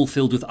temple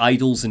filled with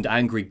idols and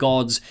angry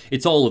gods.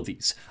 It's all of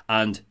these,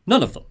 and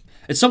none of them.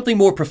 It's something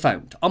more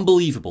profound,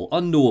 unbelievable,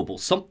 unknowable,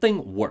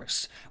 something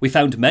worse. We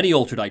found many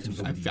altered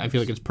items. I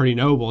feel like it's pretty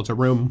noble. It's a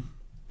room.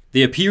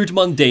 They appeared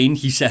mundane,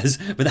 he says,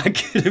 but that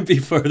couldn't be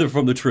further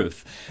from the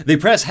truth. They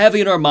press heavy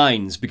in our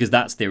minds because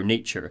that's their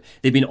nature.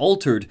 They've been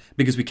altered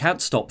because we can't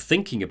stop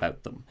thinking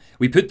about them.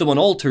 We put them on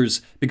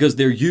altars because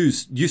they're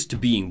used to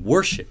being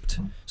worshipped.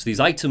 So these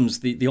items,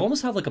 they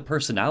almost have like a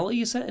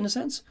personality in a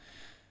sense.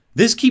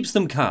 This keeps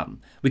them calm.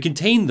 We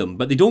contain them,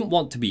 but they don't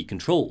want to be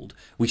controlled.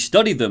 We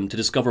study them to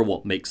discover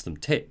what makes them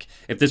tick.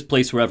 If this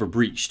place were ever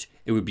breached,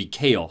 it would be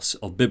chaos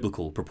of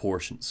biblical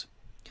proportions.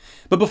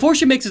 But before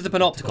she makes it to the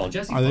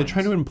Panopticon, Are they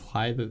trying to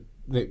imply that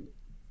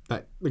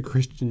the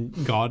Christian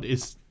God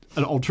is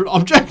an altered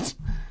object?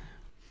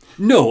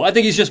 No, I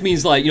think it just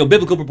means like,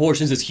 biblical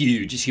proportions is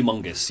huge, it's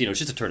humongous. It's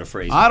just a turn of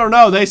phrase. I don't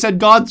know. They said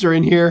gods are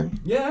in here.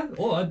 Yeah.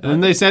 Oh,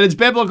 And they said it's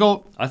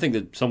biblical. I think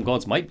that some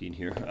gods might be in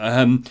here.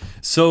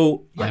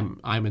 So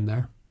I'm in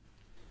there.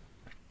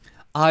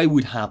 I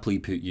would happily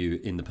put you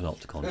in the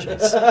Panopticon,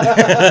 Chase.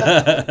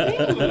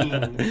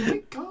 Oh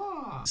my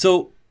God.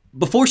 So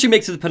before she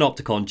makes it to the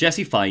Panopticon,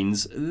 Jessie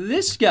finds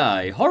this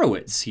guy,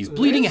 Horowitz. He's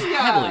bleeding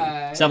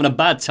heavily. He's having a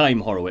bad time,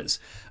 Horowitz.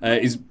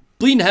 He's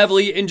bleeding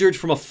heavily, injured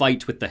from a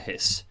fight with the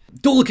Hiss.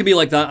 Don't look at me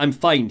like that, I'm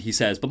fine, he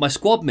says, but my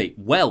squad mate,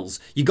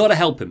 Wells, you gotta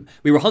help him.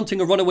 We were hunting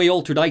a runaway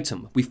altered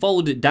item. We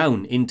followed it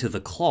down into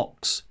the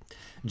clocks.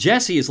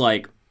 Jessie is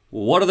like,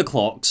 what are the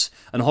clocks?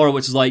 And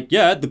Horowitz is like,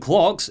 yeah, the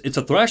clocks, it's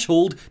a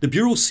threshold. The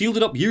Bureau sealed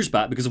it up years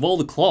back because of all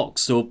the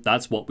clocks, so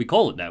that's what we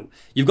call it now.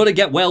 You've got to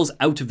get Wells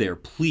out of there,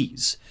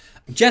 please.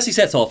 Jessie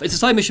sets off. It's a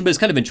side mission, but it's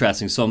kind of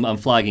interesting, so I'm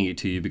flagging it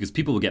to you because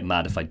people would get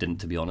mad if I didn't,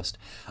 to be honest.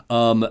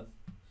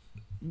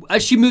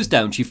 As she moves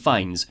down, she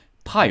finds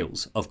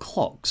piles of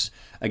clocks.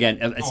 Again,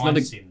 it's not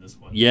seen this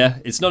one. Yeah,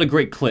 it's not a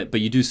great clip, but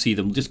you do see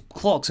them. Just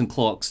clocks and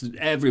clocks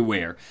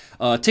everywhere.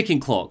 Ticking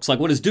clocks, like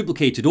what is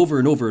duplicated over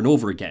and over and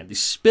over again. They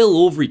spill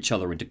over each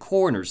other into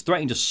corners,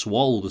 threatening to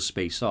swallow the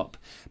space up.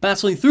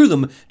 Battling through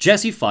them,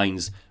 Jessie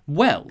finds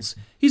Wells.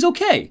 He's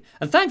okay,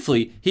 and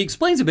thankfully, he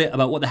explains a bit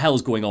about what the hell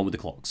is going on with the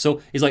clocks. So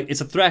he's like,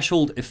 it's a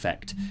threshold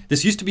effect.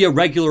 This used to be a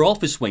regular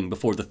office wing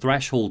before the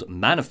threshold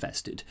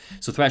manifested.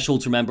 So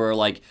thresholds, remember, are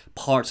like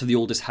parts of the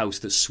oldest house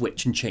that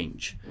switch and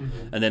change.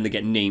 And then they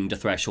get named a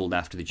threshold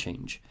after they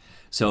change.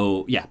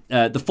 So, yeah,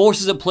 the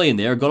forces at play in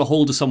there got a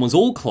hold of someone's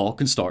old clock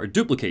and started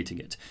duplicating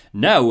it.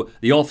 Now,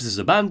 the office is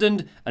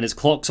abandoned, and it's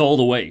clocks all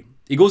the way.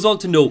 He goes on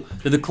to note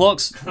that the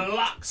clocks...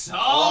 Clocks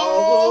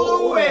all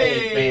the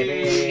way,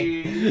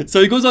 baby.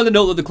 So he goes on to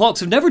note that the clocks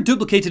have never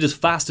duplicated as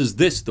fast as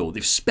this, though.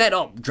 They've sped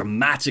up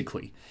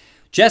dramatically.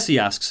 Jessie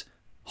asks,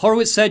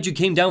 Horowitz said you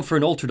came down for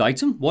an altered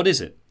item? What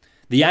is it?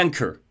 The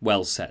anchor,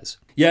 Wells says.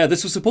 Yeah,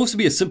 this was supposed to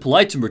be a simple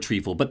item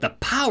retrieval, but the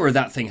power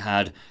that thing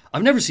had,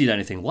 I've never seen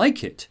anything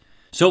like it.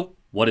 So,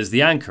 what is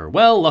the anchor?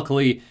 Well,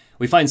 luckily,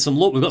 we've got some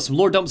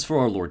lore dumps for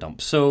our lore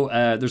dumps. So,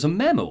 there's a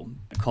memo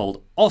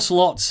called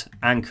Ocelot's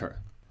Anchor,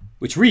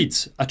 which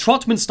reads, a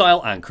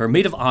Trotman-style anchor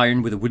made of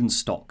iron with a wooden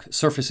stock.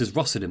 Surface is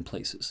rusted in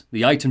places.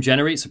 The item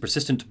generates a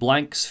persistent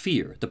blank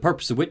sphere, the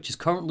purpose of which is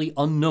currently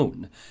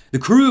unknown. The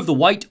crew of the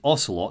White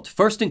Ocelot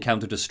first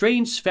encountered a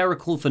strange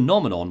spherical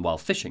phenomenon while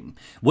fishing.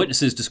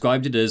 Witnesses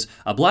described it as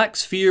a black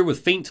sphere with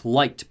faint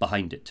light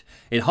behind it.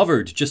 It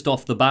hovered just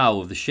off the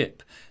bow of the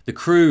ship. The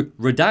crew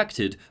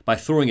redacted by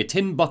throwing a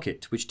tin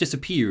bucket, which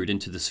disappeared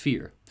into the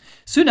sphere.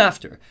 Soon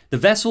after, the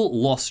vessel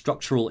lost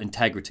structural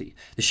integrity.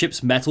 The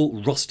ship's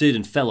metal rusted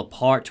and fell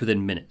apart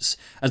within minutes.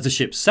 As the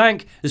ship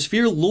sank, the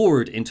sphere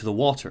lowered into the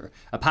water.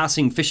 A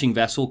passing fishing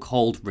vessel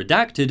called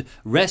Redacted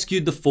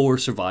rescued the 4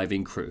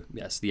 surviving crew.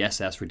 Yes, the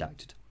SS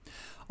Redacted.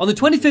 On the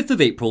 25th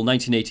of April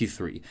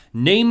 1983,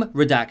 name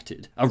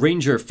Redacted, a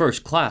Ranger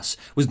First Class,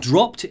 was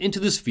dropped into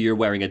the sphere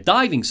wearing a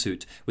diving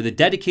suit with a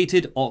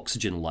dedicated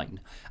oxygen line.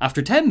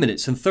 After 10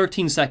 minutes and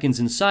 13 seconds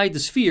inside the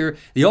sphere,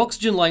 the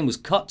oxygen line was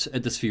cut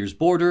at the sphere's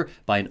border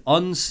by an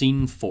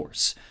unseen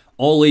force.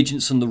 All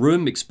agents in the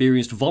room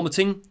experienced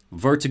vomiting,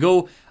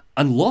 vertigo,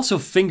 and loss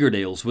of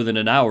fingernails within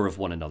an hour of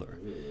one another.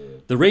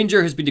 The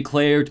Ranger has been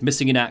declared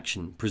missing in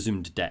action,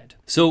 presumed dead.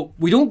 So,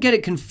 we don't get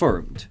it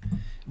confirmed.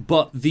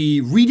 But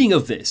the reading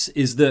of this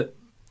is that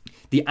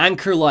the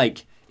anchor,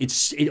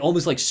 it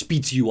almost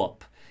speeds you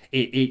up.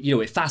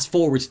 It fast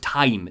forwards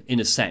time in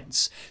a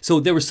sense. So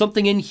there was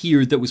something in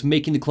here that was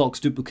making the clocks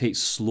duplicate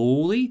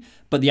slowly,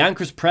 but the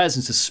anchor's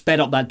presence has sped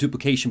up that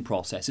duplication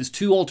process. It's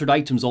 2 altered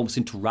items almost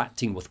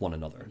interacting with one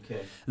another.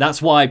 Okay.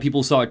 That's why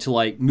people started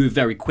to move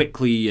very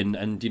quickly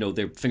and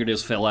their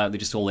fingernails fell out. They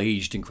just all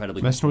aged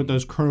incredibly. Messing with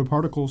those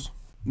chronoparticles.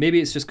 Maybe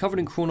it's just covered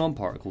in chronon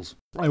particles.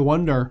 I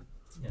wonder.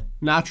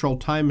 Natural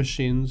time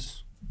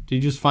machines. Did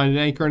you just find an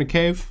anchor in a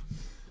cave?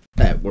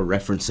 We're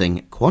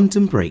referencing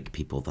Quantum Break,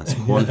 people. That's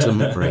Quantum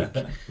Break.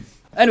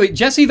 Anyway,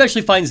 Jesse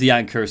eventually finds the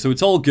anchor, so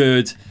it's all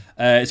good.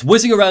 It's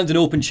whizzing around an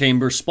open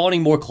chamber,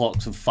 spawning more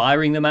clocks and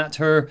firing them at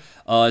her.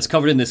 It's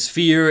covered in this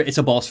sphere. It's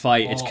a boss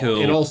fight. It's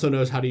cool. It also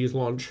knows how to use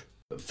launch.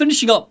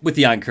 Finishing up with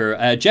the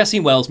anchor, Jesse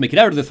and Wells make it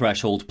out of the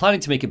threshold, planning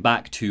to make it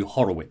back to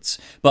Horowitz.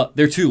 But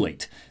they're too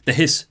late. The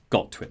hiss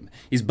got to him.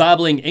 He's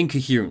babbling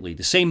incoherently,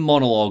 the same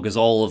monologue as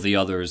all of the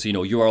others. You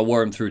know, you are a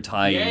worm through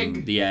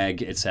time, the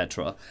egg,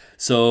 etc.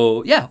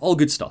 So, yeah, all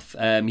good stuff.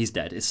 He's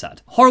dead. It's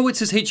sad.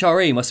 Horowitz's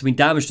HRA must have been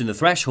damaged in the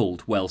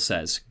threshold, Wells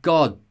says.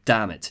 God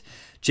damn it.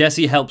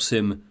 Jesse helps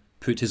him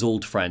put his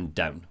old friend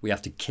down. We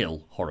have to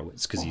kill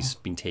Horowitz because he's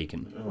been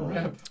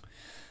taken.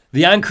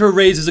 The anchor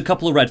raises a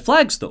couple of red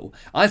flags, though.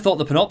 I thought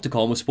the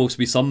Panopticon was supposed to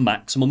be some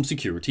maximum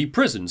security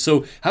prison,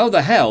 so how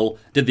the hell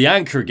did the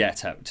anchor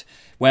get out?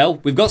 Well,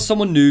 we've got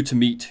someone new to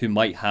meet who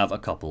might have a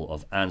couple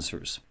of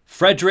answers.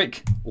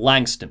 Frederick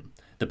Langston,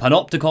 the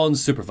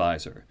Panopticon's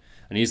supervisor.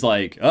 And he's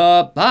like,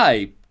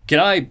 hi, can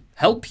I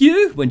help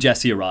you? When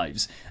Jesse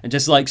arrives. And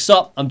Jesse's like,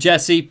 sup, I'm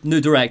Jesse,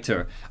 new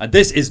director. And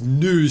this is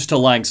news to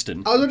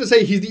Langston. I was going to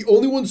say, he's the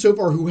only one so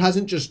far who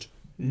hasn't just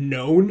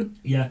known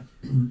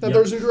that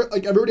there's a new director.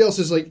 Like, everybody else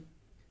is, like,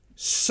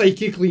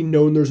 psychically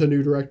known there's a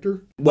new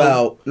director.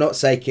 Well, not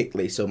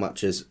psychically so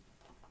much as,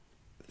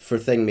 for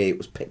Thingme, it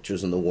was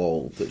pictures on the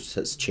wall that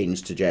has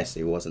changed to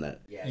Jesse, wasn't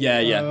it?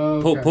 Yeah.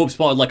 Okay. Pope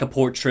spotted like a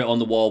portrait on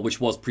the wall, which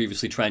was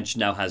previously Trange,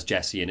 now has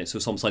Jesse in it. So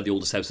it's almost like the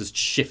oldest house has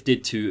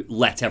shifted to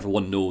let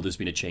everyone know there's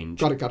been a change.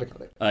 Got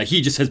it.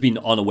 He just has been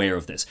unaware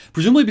of this.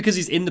 Presumably because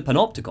he's in the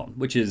Panopticon,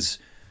 which is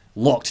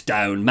locked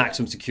down,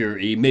 maximum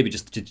security, maybe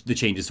just the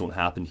changes don't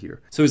happen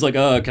here. So he's like,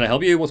 can I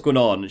help you? What's going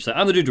on? And she's like,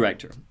 I'm the new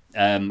director.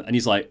 And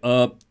he's like,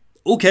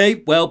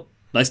 okay, well,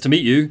 nice to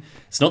meet you.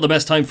 It's not the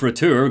best time for a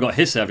tour. We've got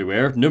hiss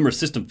everywhere, numerous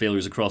system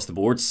failures across the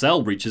board,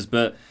 cell breaches,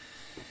 but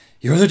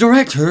you're the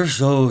director,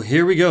 so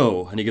here we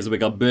go. And he gives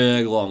a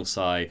big long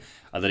sigh,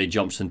 and then he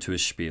jumps into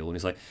his spiel, and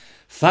he's like,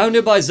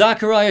 founded by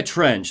Zachariah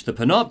Trange, the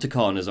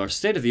Panopticon is our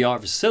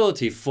state-of-the-art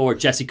facility for...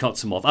 Jesse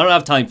cuts him off. I don't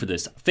have time for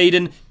this.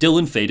 Dylan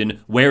Faden,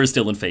 where is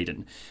Dylan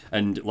Faden?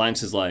 And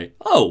Lance is like,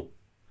 oh,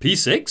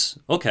 P6?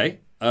 Okay.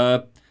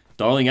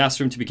 Darling asked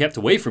for him to be kept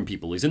away from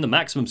people. He's in the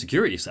maximum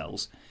security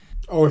cells.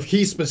 Oh, if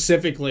he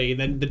specifically,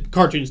 then the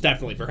cartoon's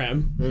definitely for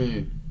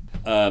him.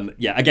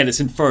 Yeah, again, it's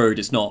inferred.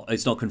 It's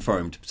not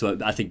confirmed. So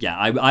I think, yeah,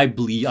 I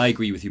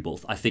agree with you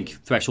both. I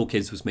think Threshold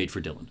Kids was made for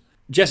Dylan.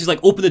 Jesse's like,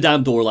 open the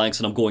damn door, Lanx,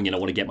 and I'm going in. I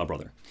want to get my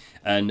brother.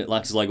 And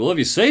Lanx is like, well, if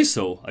you say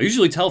so. I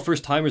usually tell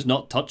first-timers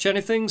not touch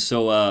anything,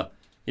 so,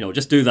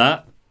 just do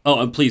that. Oh,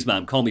 and please,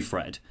 ma'am, call me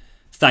Fred.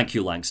 Thank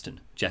you, Langston,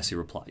 Jesse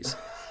replies.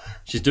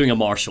 She's doing a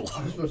Marshall.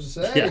 I was supposed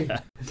to say. Yeah.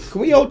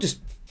 Can we all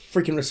just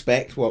freaking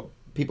respect what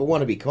people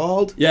want to be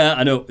called? Yeah,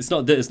 I know. It's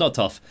not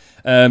tough.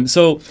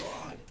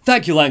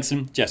 Thank you,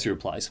 Langston, Jesse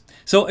replies.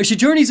 So, as she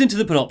journeys into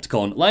the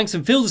Panopticon,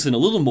 Langston fills us in a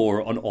little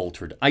more on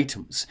altered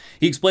items.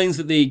 He explains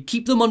that they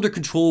keep them under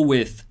control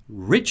with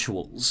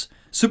rituals,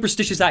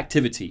 superstitious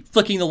activity,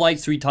 flicking the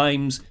lights 3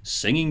 times,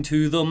 singing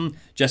to them.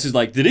 Jesse's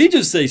like, did he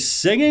just say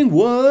singing?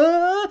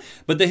 What?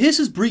 But the hiss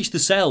has breached the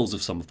cells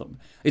of some of them.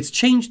 It's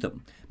changed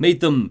them, made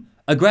them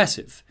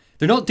aggressive.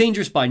 They're not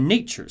dangerous by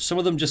nature. Some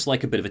of them just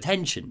like a bit of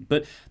attention.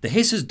 But the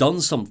hiss has done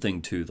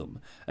something to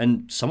them,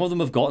 and some of them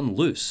have gotten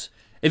loose.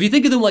 If you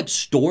think of them like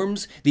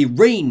storms, they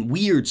rain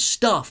weird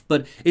stuff,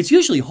 but it's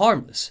usually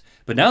harmless.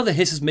 But now the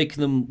hiss is making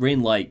them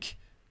rain like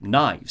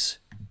knives.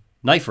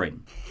 Knife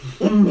rain.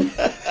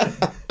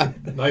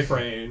 Knife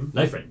rain.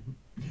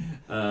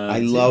 I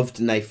loved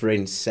Knife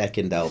Rain's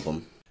second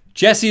album.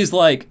 Jesse is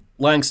like,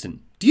 Langston,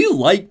 do you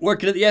like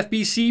working at the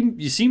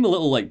FBC? You seem a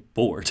little like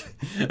bored.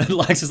 And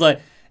Langston's is like,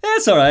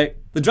 it's alright.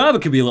 The drama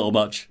can be a little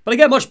much, but I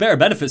get much better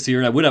benefits here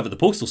than I would have at the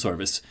Postal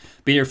Service.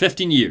 Been here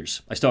 15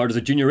 years. I started as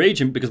a junior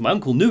agent because my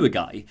uncle knew a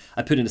guy.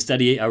 I put in a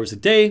steady 8 hours a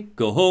day,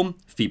 go home,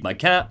 feed my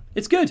cat.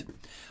 It's good.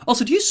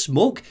 Also, do you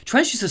smoke?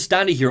 Trange used to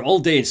stand here all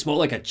day and smoke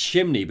like a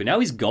chimney, but now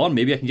he's gone.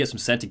 Maybe I can get some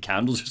scented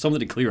candles or something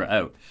to clear it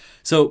out.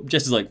 So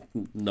Jesse's like,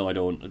 no, I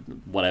don't.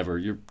 Whatever.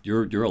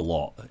 You're a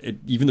lot.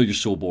 Even though you're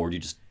so bored, you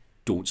just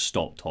don't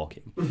stop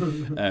talking.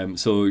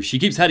 So she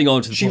keeps heading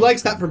on to the... She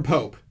likes that from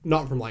Pope,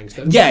 not from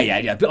Langston.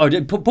 Yeah.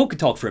 Pope could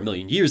talk for a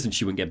million years and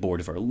she wouldn't get bored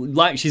of her.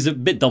 She's a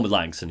bit done with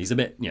Langston. He's a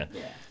bit, yeah.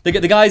 The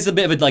guy's a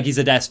bit of he's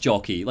a desk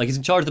jockey. Like, he's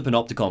in charge of the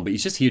Panopticon, but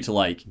he's just here to,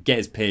 like, get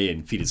his pay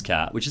and feed his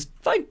cat, which is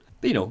fine.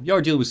 But, you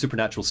are dealing with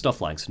supernatural stuff,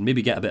 Langston.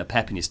 Maybe get a bit of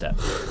pep in your step.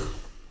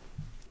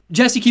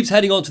 Jesse keeps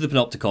heading on to the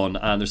Panopticon,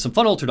 and there's some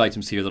fun altered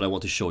items here that I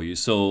want to show you,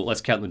 so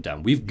let's count them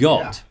down. We've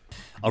got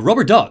a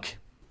rubber duck.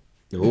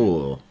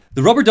 Ooh.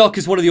 The rubber duck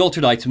is one of the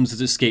altered items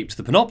that escaped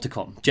the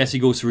Panopticon. Jesse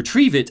goes to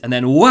retrieve it, and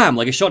then wham,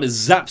 like a shot, it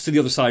zaps to the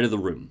other side of the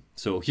room.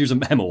 So here's a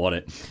memo on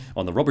it,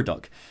 on the rubber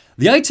duck.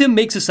 The item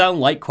makes a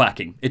sound like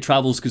quacking. It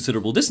travels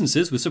considerable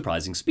distances with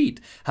surprising speed.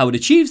 How it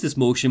achieves this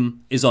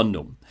motion is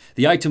unknown.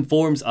 The item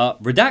forms a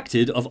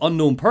redacted of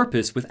unknown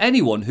purpose with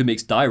anyone who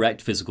makes direct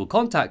physical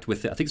contact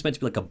with it. I think it's meant to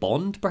be like a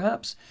bond,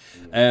 perhaps?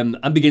 And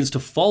begins to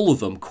follow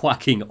them,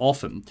 quacking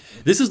often.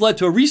 This has led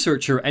to a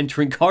researcher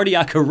entering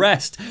cardiac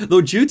arrest,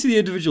 though due to the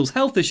individual's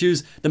health issues,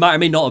 issues, the matter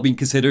may not have been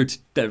considered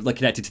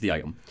connected to the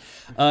item.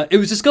 It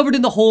was discovered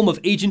in the home of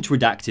Agent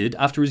Redacted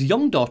after his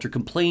young daughter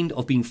complained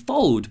of being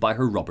followed by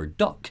her rubber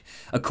duck.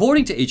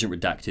 According to Agent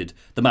Redacted,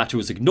 the matter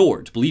was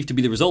ignored, believed to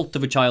be the result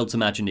of a child's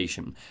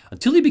imagination,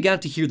 until he began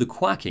to hear the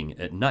quacking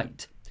at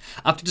night.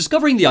 After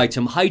discovering the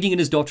item hiding in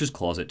his daughter's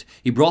closet,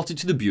 he brought it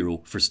to the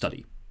Bureau for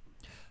study.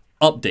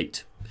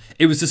 Update.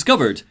 It was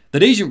discovered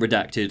that Agent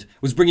Redacted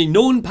was bringing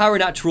known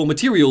paranatural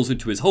materials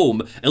into his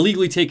home,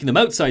 illegally taking them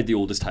outside the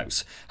oldest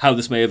house. How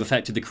this may have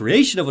affected the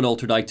creation of an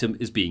altered item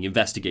is being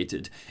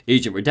investigated.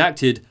 Agent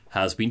Redacted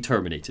has been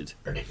terminated.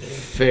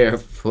 Fair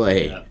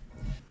play. Yeah.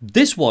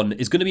 This one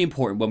is going to be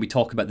important when we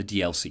talk about the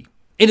DLC.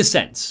 In a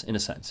sense.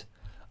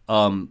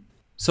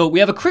 So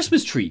we have a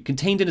Christmas tree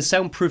contained in a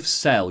soundproof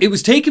cell. It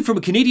was taken from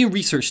a Canadian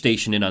research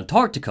station in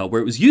Antarctica where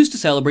it was used to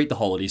celebrate the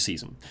holiday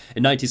season.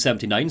 In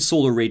 1979,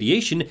 solar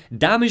radiation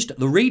damaged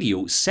the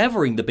radio,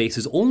 severing the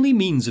base's only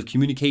means of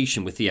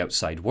communication with the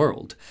outside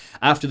world.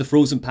 After the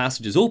frozen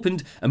passages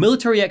opened, a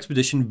military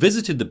expedition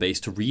visited the base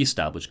to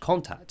re-establish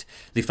contact.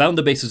 They found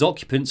the base's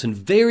occupants in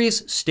various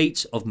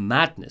states of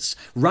madness,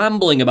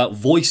 rambling about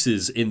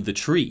voices in the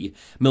tree.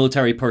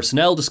 Military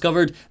personnel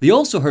discovered they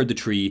also heard the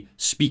tree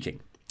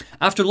speaking.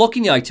 After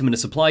locking the item in a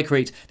supply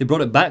crate, they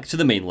brought it back to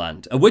the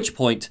mainland, at which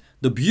point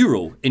the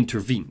Bureau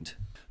intervened.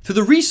 Through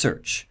the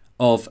research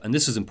of, and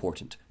this is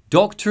important,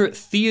 Dr.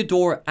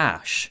 Theodore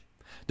Ashe,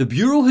 the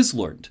Bureau has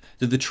learned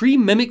that the tree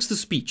mimics the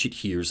speech it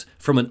hears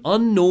from an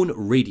unknown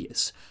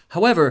radius.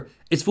 However,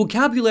 its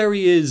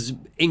vocabulary is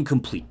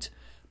incomplete.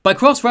 By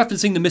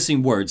cross-referencing the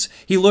missing words,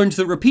 he learned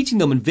that repeating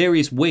them in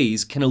various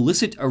ways can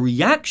elicit a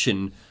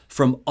reaction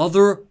from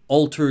other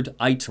altered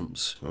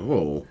items.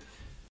 Oh.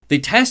 They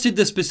tested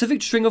the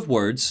specific string of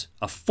words,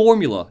 a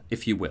formula,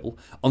 if you will,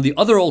 on the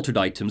other altered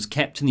items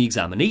kept in the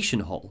examination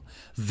hall.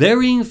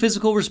 Varying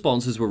physical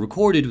responses were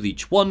recorded with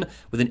each one,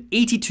 with an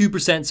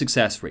 82%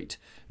 success rate.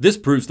 This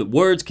proves that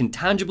words can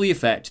tangibly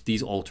affect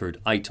these altered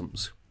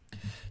items.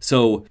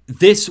 So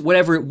this,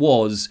 whatever it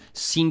was,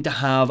 seemed to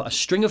have a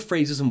string of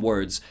phrases and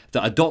words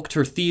that a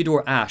Dr.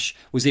 Theodore Ashe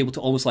was able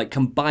to almost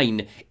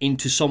combine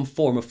into some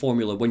form of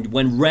formula.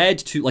 When read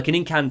to, like an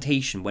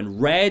incantation, when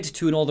read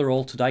to another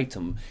altered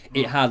item,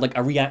 it had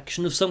a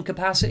reaction of some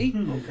capacity.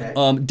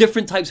 Okay.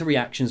 Different types of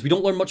reactions. We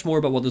don't learn much more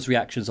about what those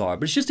reactions are,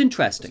 but it's just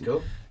interesting.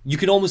 Cool. You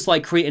can almost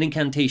create an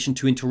incantation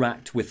to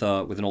interact with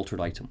an altered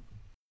item.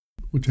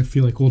 Which I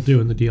feel like we'll do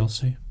in the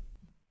DLC.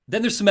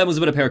 Then there's some memos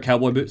about a pair of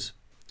cowboy boots.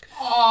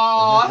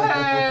 Oh,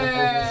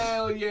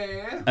 hell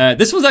yeah.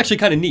 This was actually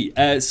kind of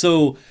neat.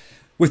 So,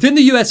 within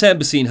the US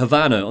Embassy in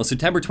Havana on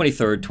September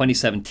 23rd,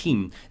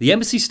 2017, the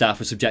embassy staff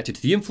were subjected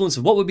to the influence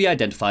of what would be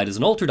identified as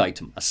an altered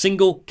item, a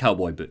single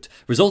cowboy boot,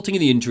 resulting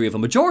in the injury of a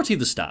majority of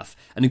the staff,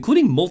 and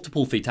including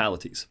multiple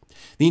fatalities.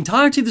 The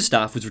entirety of the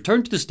staff was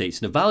returned to the States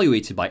and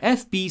evaluated by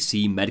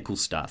FBC medical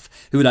staff,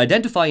 who would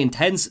identify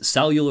intense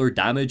cellular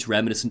damage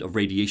reminiscent of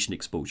radiation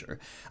exposure.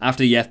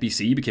 After the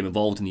FBC became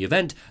involved in the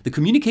event, the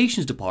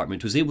communications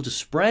department was able to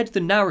spread the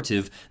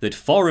narrative that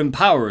foreign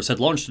powers had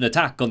launched an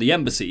attack on the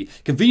embassy,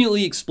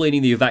 conveniently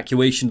explaining the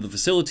evacuation of the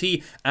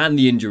facility and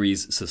the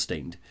injuries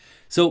sustained.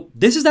 So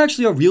this is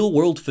actually a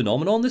real-world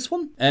phenomenon, this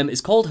one.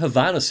 It's called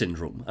Havana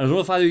Syndrome. I don't know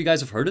if either of you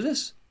guys have heard of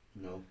this?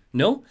 No.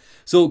 No?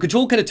 So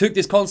Control kind of took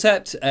this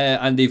concept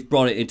and they've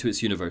brought it into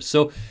its universe.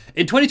 So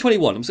in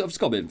 2021, I've just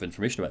got a bit of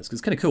information about this because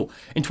it's kind of cool.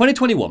 In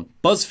 2021,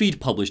 BuzzFeed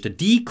published a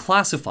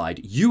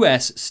declassified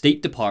US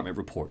State Department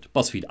report.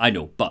 BuzzFeed, I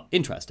know, but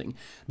interesting.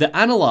 That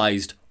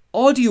analysed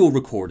audio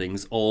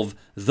recordings of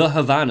the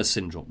Havana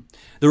Syndrome.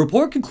 The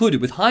report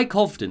concluded with high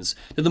confidence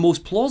that the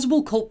most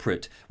plausible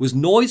culprit was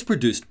noise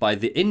produced by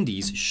the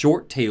Indies'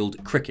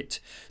 short-tailed cricket.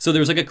 So there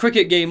was a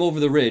cricket game over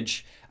the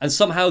ridge, and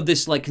somehow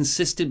this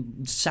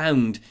consistent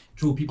sound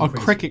Drove people A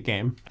crazy. cricket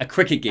game. a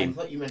cricket game. I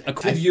thought you meant A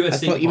US I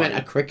State thought you meant a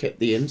Department. cricket,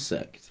 the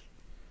insect.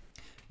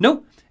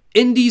 No,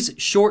 Indies'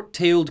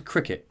 short-tailed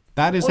cricket.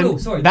 That is Oh, no,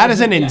 sorry, that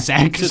is an yeah.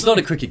 insect. So it's not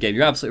a cricket game.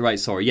 You're absolutely right.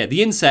 Sorry. Yeah,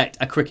 the insect,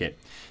 a cricket.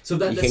 So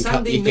that You the can sound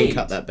cut. they You made. can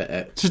cut that bit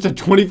out. It's just a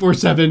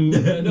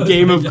 24/7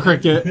 game of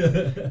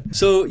cricket.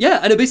 So yeah,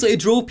 and it basically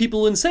drove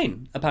people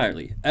insane,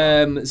 apparently.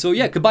 So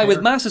yeah, combined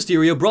with mass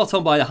hysteria brought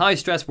on by the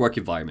high-stress work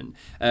environment.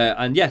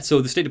 And yeah,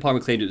 so the State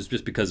Department claimed it was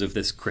just because of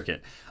this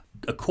cricket.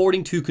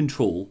 According to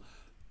Control,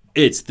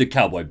 it's the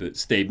cowboy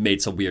boots. They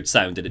made some weird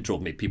sound and it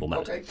drove people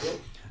mad. Okay,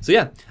 cool. So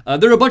yeah,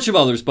 there are a bunch of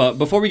others, but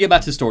before we get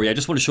back to the story, I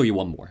just want to show you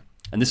one more.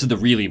 And this is the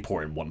really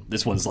important one.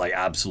 This one's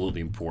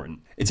absolutely important.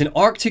 It's an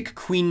Arctic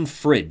Queen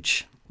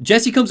fridge.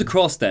 Jesse comes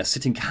across this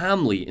sitting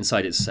calmly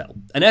inside its cell.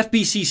 An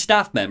FBC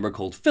staff member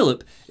called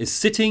Philip is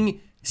sitting,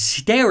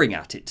 staring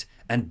at it,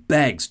 and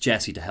begs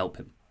Jesse to help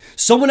him.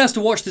 Someone has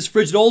to watch this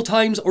fridge at all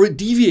times or it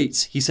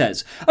deviates, he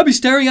says. I've been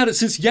staring at it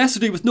since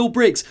yesterday with no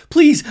breaks.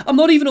 Please, I'm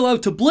not even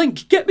allowed to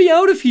blink. Get me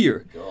out of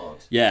here. God.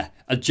 Yeah,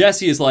 and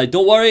Jesse is like,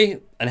 don't worry,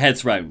 and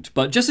heads round.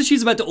 But just as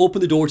she's about to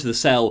open the door to the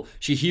cell,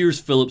 she hears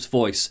Philip's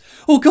voice.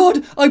 Oh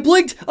God, I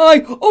blinked.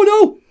 Oh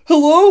no,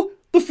 hello?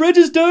 The fridge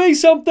is doing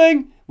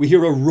something. We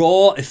hear a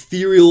raw,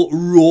 ethereal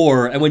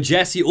roar, and when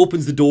Jessie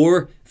opens the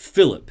door,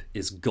 Philip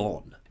is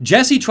gone.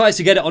 Jessie tries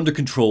to get it under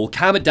control,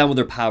 calm it down with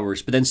her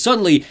powers, but then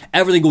suddenly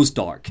everything goes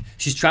dark.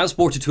 She's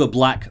transported to a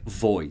black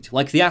void,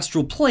 like the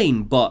astral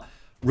plane, but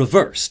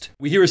reversed.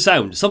 We hear a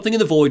sound, something in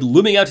the void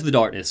looming out of the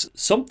darkness,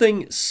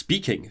 something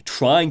speaking,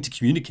 trying to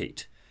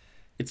communicate.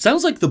 It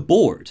sounds like the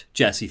board,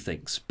 Jessie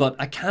thinks, but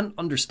I can't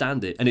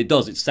understand it, and it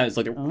does. It sounds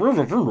like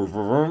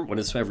when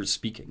it's ever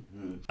speaking.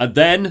 And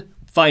then,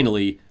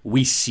 finally,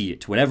 we see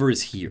it, whatever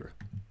is here.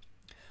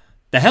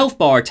 The health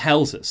bar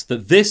tells us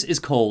that this is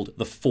called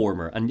the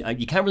Former, and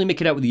you can't really make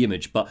it out with the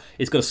image, but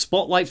it's got a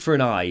spotlight for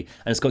an eye,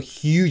 and it's got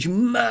huge,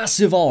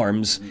 massive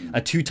arms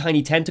and 2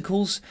 tiny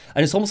tentacles,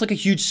 and it's almost like a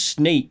huge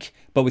snake,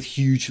 but with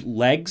huge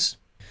legs.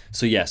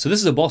 So yeah, so this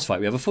is a boss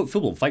fight. We have a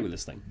full-blown fight with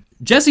this thing.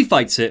 Jessie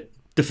fights it,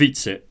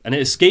 defeats it, and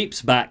it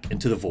escapes back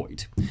into the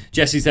void.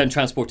 Jessie's then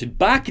transported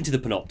back into the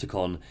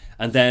Panopticon,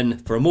 and then,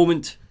 for a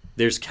moment,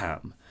 there's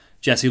Cam.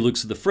 Jessie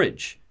looks at the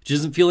fridge. She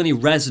doesn't feel any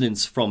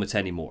resonance from it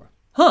anymore.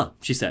 Huh,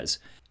 she says.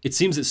 It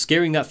seems that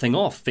scaring that thing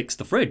off fixed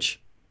the fridge.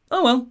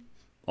 Oh well,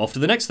 off to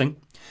the next thing.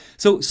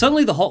 So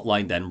suddenly the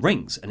hotline then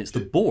rings, and it's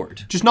the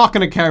board. Just not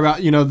going to care about,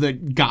 the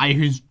guy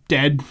who's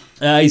dead.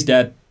 He's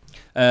dead.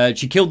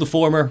 She killed the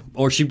Former,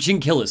 or she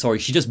didn't kill it, sorry,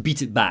 she just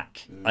beat it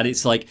back. And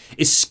it's like,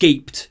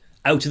 escaped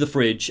out of the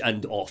fridge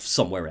and off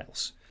somewhere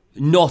else.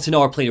 Not in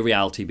our plane of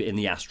reality, but in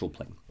the astral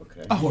plane.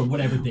 Okay. Or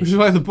whatever they Which is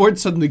why the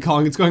board's suddenly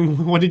calling. It's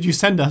going, what did you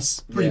send us?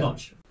 Pretty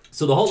much.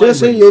 So the hotline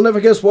Jesse, rings. you'll never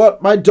guess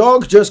what? My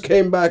dog just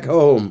came back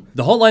home.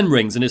 The hotline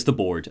rings and it's the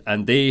board,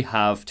 and they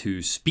have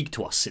to speak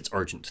to us. It's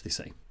urgent, they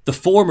say. The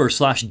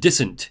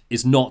Former/Dissent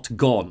is not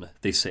gone,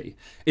 they say.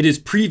 It is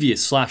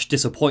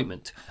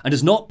previous/disappointment, and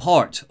is not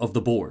part of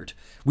the board.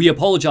 We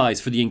apologise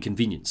for the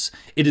inconvenience.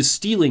 It is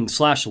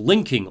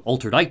stealing/linking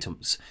altered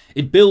items.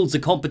 It builds a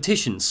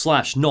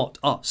competition/not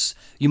us.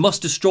 You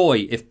must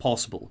destroy if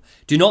possible.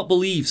 Do not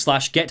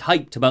believe/get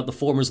hyped about the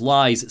Former's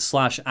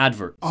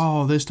lies/adverts.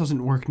 Oh, this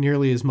doesn't work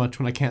nearly as much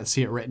when I can't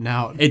see it written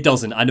out. It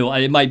doesn't. I know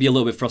it might be a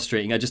little bit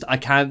frustrating. I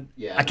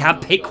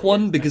can't pick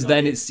one because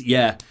then it's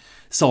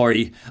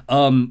sorry.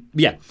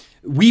 Yeah.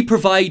 We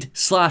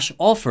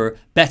provide/offer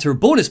better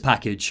bonus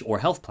package or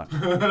health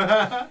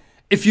plan.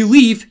 If you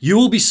leave, you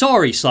will be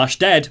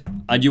sorry/dead,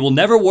 and you will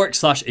never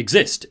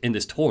work/exist in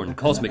this torn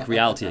cosmic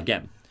reality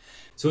again.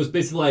 So it's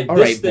basically like All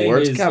this right, thing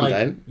board, is calm like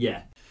down.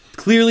 yeah.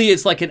 Clearly,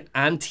 it's like an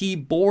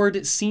anti-board,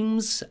 it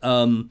seems.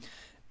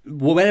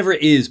 Whatever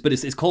it is, but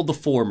it's called the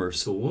Former.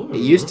 So It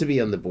used to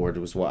be on the board,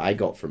 was what I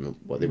got from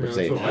what they were Yeah,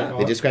 saying. that's what I got.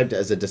 They described it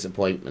as a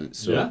disappointment.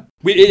 So Yeah.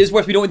 it is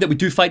worth noting that we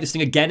do fight this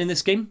thing again in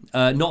this game,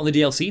 not in the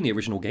DLC, in the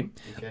original game.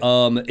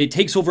 It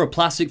takes over a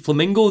plastic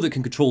flamingo that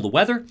can control the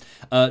weather.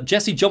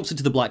 Jessie jumps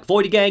into the black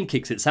void again,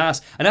 kicks its ass,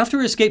 and after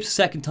it escapes a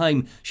second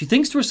time, she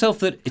thinks to herself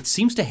that it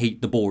seems to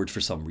hate the board for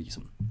some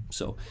reason.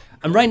 So,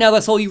 and right now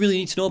that's all you really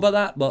need to know about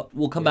that, but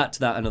we'll come back to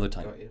that another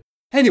time.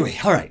 Anyway,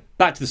 alright,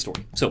 back to the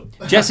story. So,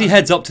 Jessie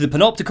heads up to the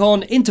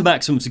Panopticon into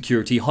maximum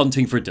security,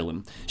 hunting for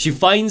Dylan. She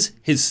finds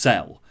his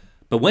cell,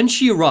 but when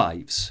she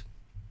arrives,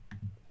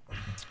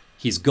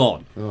 he's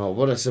gone. Oh,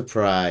 what a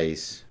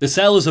surprise. The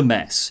cell is a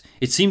mess.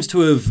 It seems to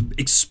have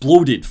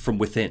exploded from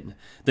within.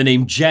 The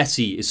name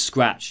Jessie is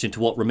scratched into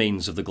what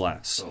remains of the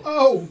glass.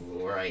 Oh,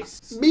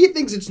 Christ. me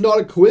thinks it's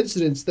not a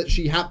coincidence that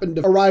she happened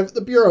to arrive at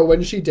the bureau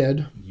when she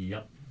did.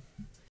 Yep.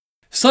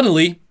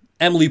 Suddenly,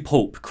 Emily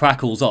Pope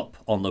crackles up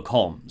on the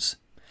comms.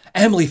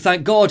 Emily,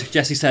 thank God,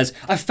 Jessie says.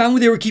 I found where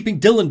they were keeping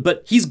Dylan,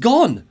 but he's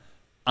gone.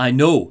 I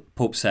know,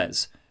 Pope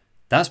says.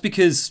 That's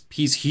because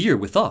he's here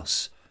with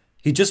us.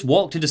 He just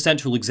walked into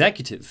Central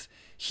Executive.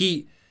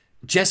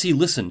 Jessie,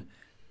 listen.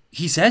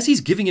 He says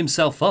he's giving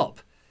himself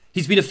up.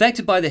 He's been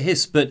affected by the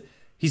hiss, but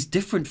he's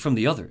different from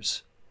the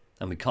others.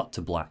 And we cut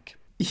to black.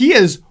 He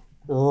is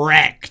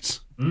wrecked,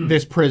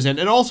 this prison.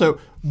 And also,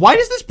 why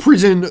does this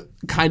prison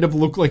kind of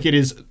look like it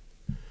is,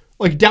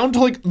 like, down to,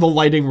 like, the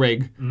lighting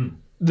rig,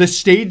 the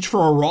stage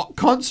for a rock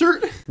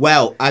concert?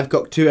 Well, I've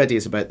got 2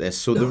 ideas about this.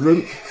 So the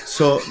room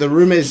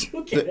is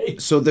Okay.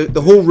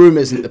 the whole room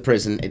isn't the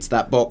prison. It's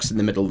that box in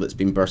the middle that's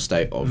been burst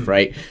out of,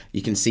 right?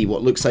 You can see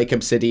what looks like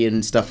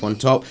obsidian stuff on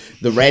top.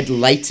 The red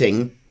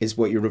lighting is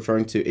what you're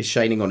referring to, is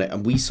shining on it,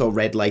 and we saw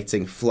red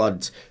lighting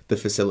flood the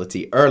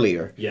facility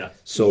earlier. Yeah.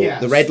 So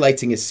Yes. the red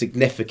lighting is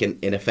significant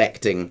in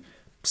affecting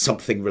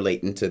something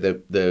relating to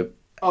the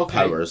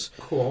powers.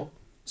 Cool.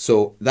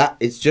 So that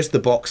it's just the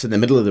box in the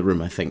middle of the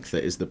room, I think,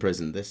 that is the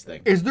prison. This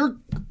thing. Is there,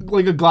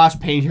 like, a glass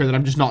pane here that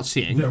I'm just not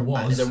seeing? There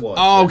was.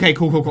 Oh, okay,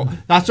 cool.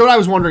 That's what I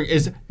was wondering,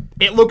 is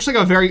it looks like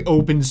a very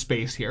open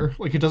space here.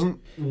 Like, it doesn't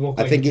look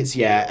like... I think it's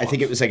I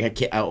think it was like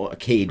a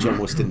cage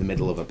almost in the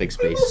middle of a big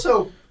space.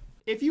 Also,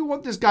 if you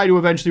want this guy to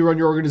eventually run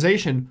your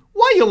organization,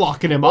 why are you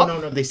locking him up?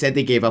 No. They said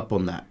they gave up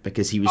on that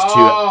because he was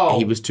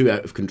too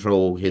out of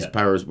control. His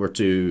powers were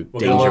too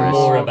We'll learn dangerous.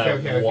 more Oh, about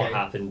okay. what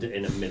happened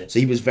in a minute. So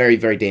he was very,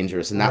 very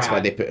dangerous, and that's why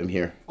Right. they put him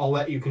here. I'll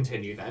let you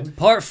continue then.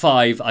 Part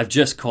 5, I've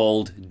just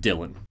called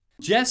Dylan.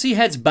 Jessie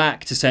heads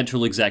back to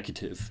Central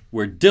Executive,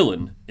 where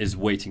Dylan is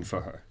waiting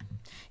for her.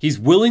 He's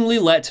willingly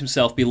let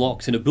himself be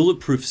locked in a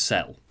bulletproof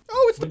cell.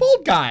 Oh, it's the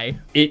bald guy.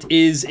 It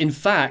is, in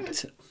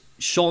fact,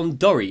 Sean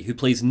Durry, who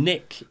plays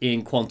Nick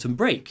in Quantum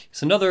Break.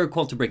 It's another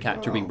Quantum Break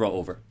actor being brought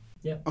over.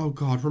 Oh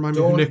God, remind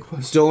me who Nick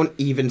was. Don't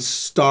even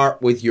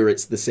start with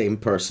it's the same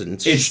person.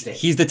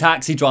 He's the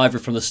taxi driver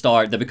from the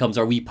start that becomes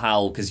our wee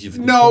pal because you've...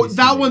 No,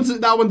 that one's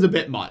a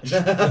bit much.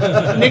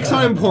 Nick's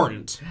not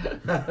important.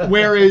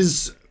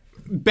 Whereas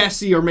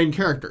Bessie are main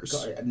characters.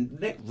 God,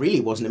 Nick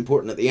really wasn't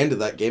important at the end of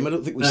that game. I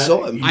don't think we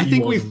saw him. I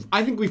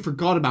think we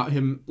forgot about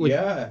him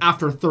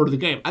after a third of the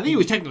game. I think he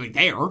was technically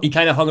there. He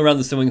kind of hung around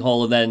the swimming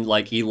hall and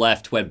then he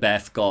left when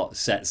Beth got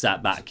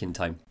sat back in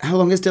time. How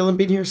long has Dylan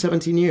been here?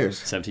 17 years.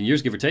 17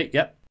 years, give or take,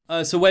 yep.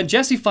 So when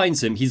Jessie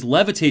finds him, he's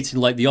levitating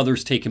like the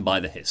others taken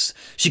by the hiss.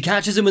 She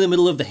catches him in the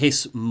middle of the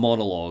hiss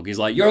monologue. He's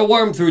like, "You're a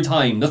worm through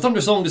time. The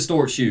thunder song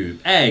distorts you.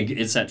 Egg,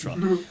 etc."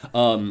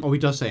 He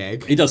does say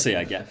egg. He does say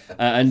egg, yeah.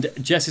 And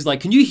Jessie's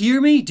like, "Can you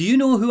hear me? Do you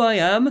know who I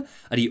am?"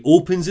 And he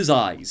opens his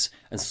eyes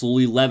and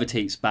slowly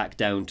levitates back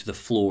down to the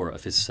floor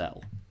of his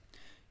cell.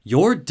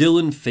 "You're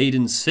Dylan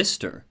Faden's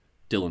sister,"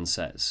 Dylan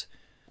says.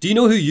 "Do you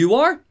know who you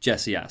are?"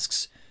 Jessie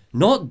asks.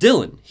 "Not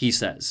Dylan," he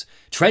says.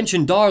 "Trench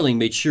and Darling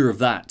made sure of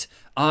that.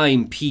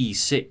 I'm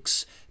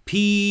P6.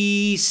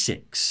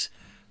 P6.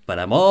 But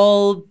I'm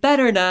all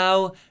better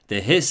now.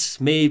 The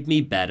hiss made me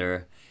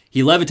better."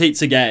 He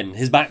levitates again.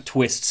 His back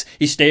twists.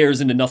 He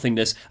stares into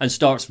nothingness and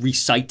starts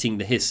reciting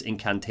the hiss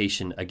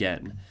incantation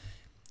again.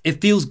 "It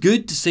feels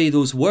good to say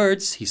those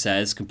words," he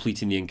says,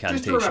 completing the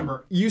incantation. Just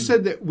remember, you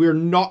said that we're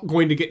not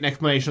going to get an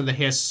explanation of the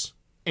hiss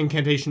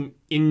incantation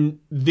in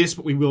this,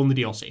 but we will in the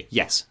DLC.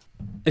 Yes.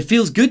 "It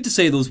feels good to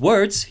say those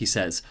words," he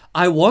says.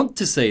 "I want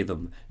to say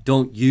them.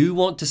 Don't you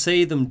want to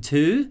say them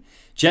too?"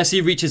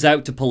 Jessie reaches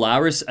out to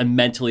Polaris and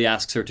mentally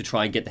asks her to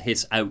try and get the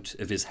hiss out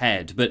of his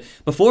head. But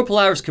before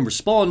Polaris can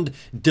respond,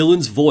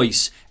 Dylan's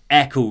voice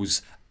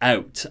echoes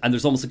out. And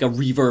there's almost like a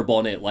reverb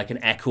on it, like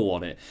an echo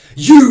on it.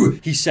 "You!"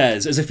 he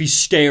says, as if he's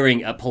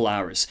staring at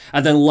Polaris.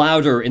 And then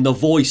louder in the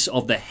voice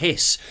of the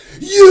hiss.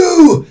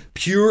 "You!"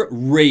 Pure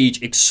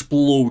rage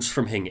explodes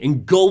from him,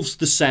 engulfs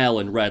the cell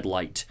in red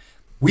light.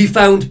 "We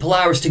found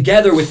Polaris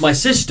together with my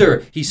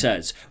sister," he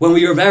says, "when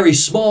we were very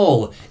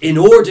small,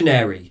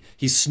 inordinary."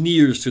 He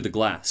sneers through the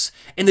glass.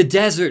 "In the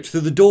desert,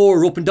 through the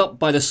door opened up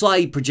by the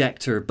slide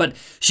projector. But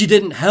she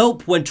didn't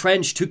help when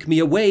Trange took me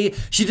away.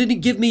 She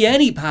didn't give me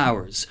any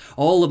powers.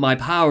 All of my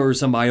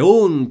powers are my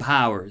own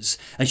powers.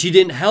 And she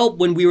didn't help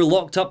when we were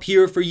locked up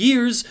here for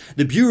years.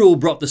 The Bureau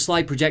brought the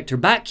slide projector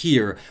back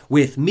here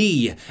with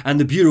me.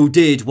 And the Bureau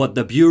did what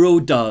the Bureau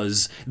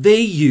does.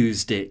 They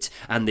used it.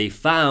 And they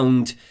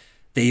found...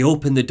 They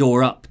opened the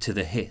door up to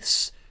the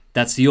hiss.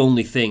 That's the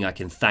only thing I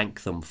can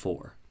thank them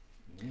for."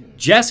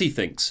 Jessie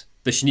thinks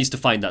that she needs to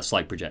find that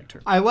slide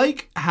projector. I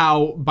like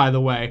how, by the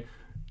way,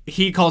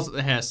 he calls it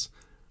the hiss,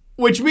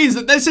 which means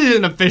that this is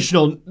an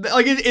official,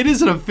 like it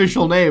is an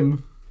official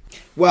name.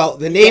 Well,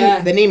 the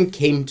name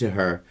came to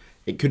her.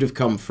 It could have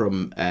come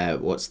from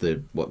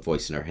what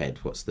voice in her head?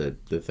 What's the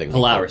thing?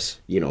 Polaris.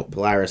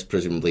 Polaris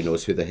presumably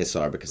knows who the hiss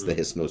are because the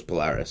hiss knows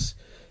Polaris.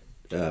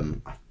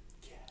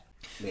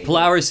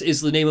 Polaris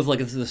is the name of like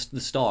the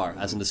star,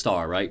 as in the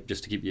star, right?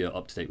 Just to keep you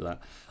up to date with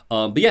that.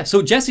 But yeah,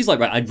 so Jessie's like,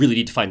 right, I really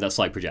need to find that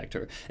slide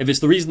projector. If it's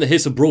the reason the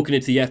hiss have broken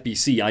into the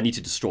FBC, I need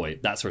to destroy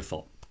it. That's her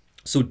thought.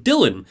 So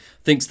Dylan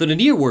thinks that an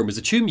earworm is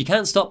a tune you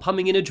can't stop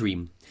humming in a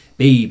dream.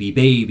 "Baby,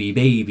 baby,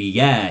 baby,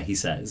 yeah," he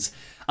says.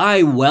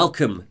 "I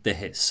welcome the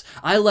hiss.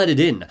 I let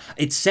it in.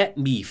 It set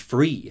me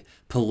free.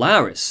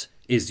 Polaris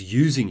is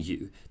using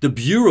you. The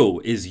Bureau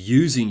is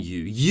using you.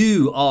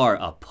 You are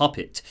a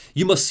puppet.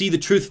 You must see the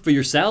truth for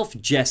yourself,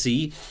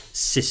 Jessie,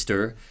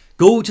 sister.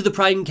 Go to the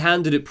Prime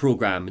Candidate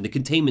program in the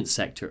containment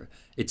sector.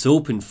 It's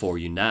open for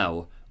you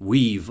now.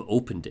 We've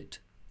opened it."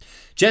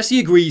 Jessie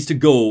agrees to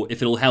go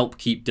if it'll help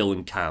keep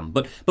Dylan calm.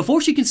 But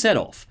before she can set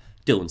off,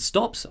 Dylan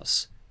stops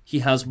us. He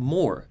has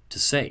more to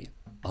say.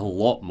 A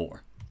lot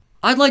more.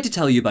 "I'd like to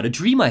tell you about a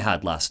dream I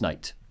had last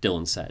night,"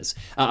 Dylan says.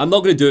 I'm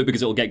not going to do it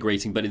because it'll get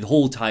grating, but the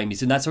whole time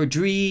he's in that sort of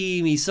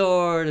dreamy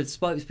sort of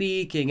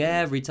speaking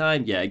every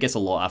time. Yeah, it gets a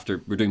lot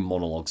after we're doing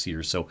monologues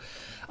here, so...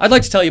 "I'd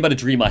like to tell you about a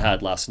dream I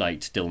had last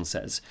night," Dylan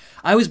says.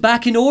 "I was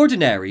back in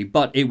Ordinary,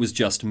 but it was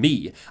just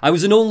me. I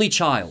was an only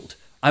child.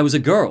 I was a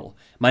girl.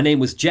 My name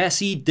was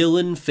Jessie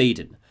Dylan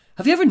Faden.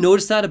 Have you ever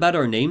noticed that about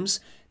our names?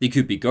 They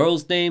could be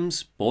girls'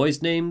 names,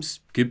 boys' names,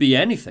 could be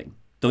anything.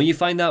 Don't you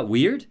find that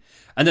weird?"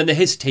 And then the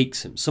hiss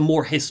takes him. Some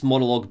more hiss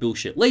monologue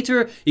bullshit.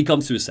 Later, he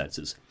comes to his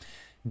senses.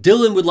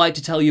 "Dylan would like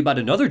to tell you about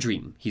another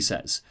dream," he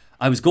says.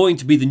 "I was going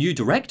to be the new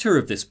director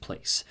of this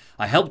place.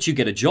 I helped you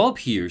get a job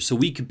here so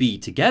we could be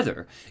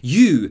together.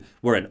 You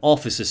were an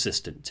office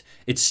assistant.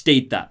 It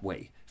stayed that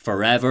way.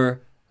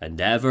 Forever and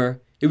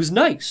ever. It was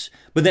nice.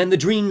 But then the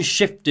dream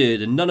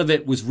shifted and none of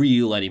it was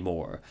real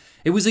anymore.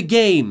 It was a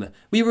game.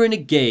 We were in a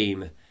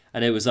game.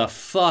 And it was a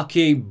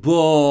fucking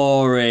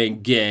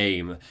boring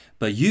game.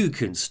 But you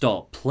couldn't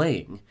stop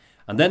playing.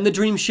 And then the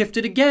dream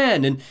shifted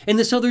again. And in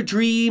this other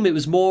dream, it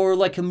was more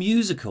like a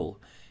musical.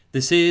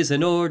 This is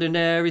an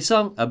ordinary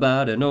song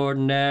about an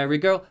ordinary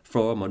girl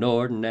from an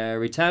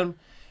ordinary town.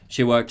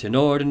 She worked an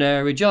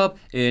ordinary job.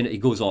 And he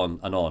goes on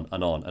and on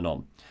and on and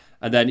on.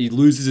 And then he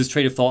loses his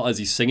train of thought as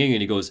he's singing,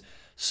 and he goes,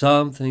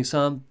 something,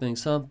 something,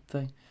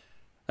 something.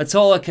 That's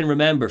all I can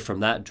remember from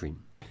that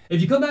dream.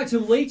 If you come back to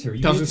him later,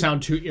 you Doesn't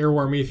sound too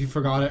earwormy if you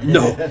forgot it.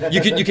 No,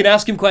 you can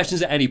ask him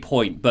questions at any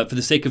point, but for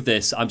the sake of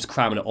this, I'm just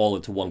cramming it all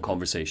into one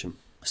conversation.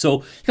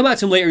 So, you come back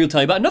to him later, he'll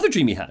tell you about another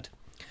dream he had.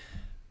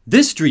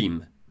 This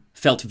dream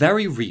felt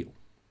very real.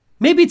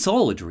 Maybe it's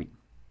all a dream.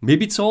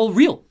 Maybe it's all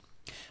real.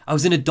 I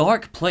was in a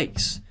dark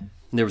place,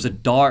 and there was a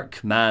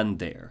dark man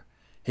there.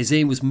 His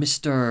name was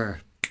Mr.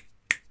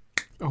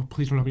 Oh,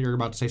 please don't tell me you're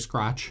about to say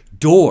Scratch.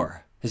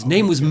 Door. His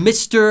name was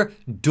Mr.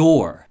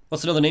 Door.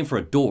 What's another name for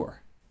a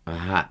door? A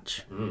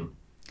hatch.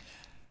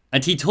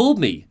 And he told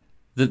me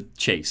that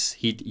Chase,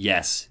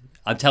 yes,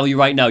 I'm telling you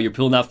right now, you're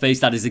pulling that face,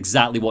 that is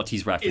exactly what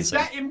he's referencing. Is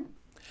that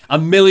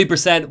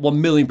 1,000,000%,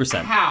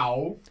 1,000,000%.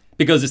 how?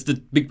 Because it's the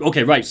big,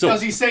 okay, right, so.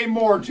 Does he say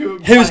more to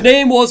him? His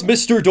name was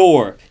Mr.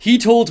 Door. He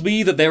told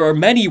me that there are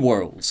many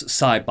worlds,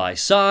 side by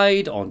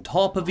side, on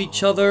top of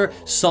each other,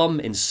 some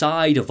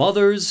inside of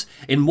others.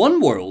 In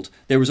one world,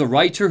 there was a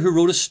writer who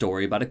wrote a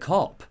story about a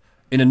cop.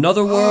 In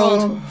another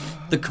world,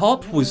 the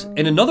cop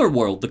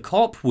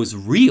was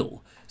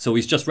real. So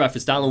he's just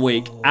referenced Alan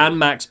Wake and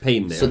Max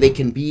Payne there. So they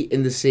can be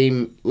in the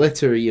same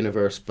literary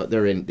universe, but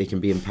they can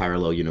be in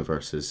parallel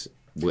universes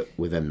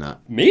within that.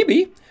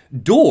 Maybe.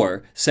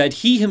 Door said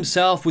he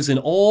himself was in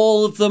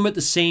all of them at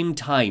the same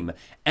time,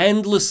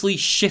 endlessly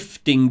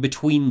shifting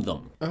between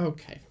them.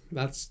 Okay,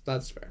 that's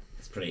fair.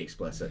 It's pretty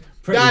explicit.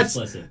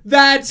 explicit.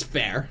 That's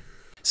fair.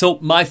 So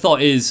my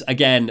thought is,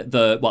 again,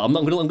 I'm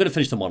going to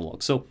finish the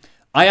monologue. So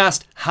I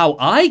asked how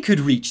I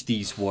could reach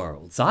these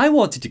worlds. I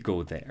wanted to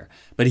go there,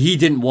 but he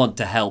didn't want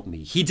to help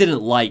me. He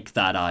didn't like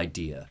that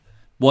idea.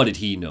 What did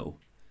he know?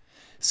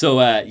 So,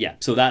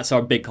 so that's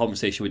our big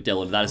conversation with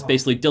Dylan. That is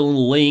basically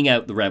Dylan laying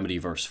out the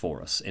Remedyverse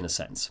for us, in a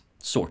sense.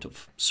 Sort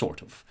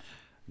of.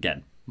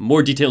 Again,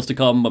 more details to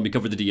come when we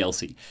cover the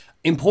DLC.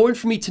 Important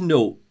for me to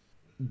note,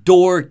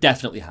 Door,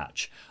 definitely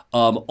Hatch.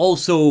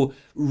 Also,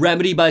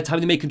 Remedy, by the time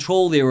they made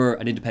Control, they were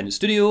an independent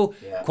studio.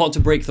 Yeah.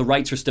 Quantum Break, the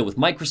rights are still with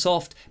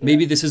Microsoft. Yeah.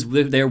 Maybe this is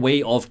their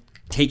way of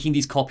taking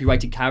these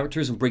copyrighted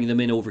characters and bringing them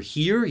in over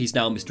here. He's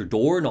now Mr.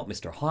 Door, not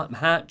Mr.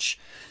 Hatch.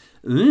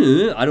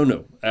 I don't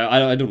know.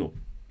 I don't know.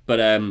 But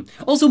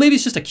also, maybe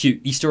it's just a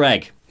cute Easter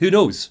egg. Who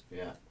knows?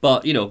 Yeah.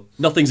 But,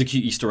 nothing's a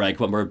cute Easter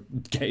egg when we're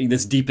getting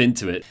this deep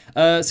into it.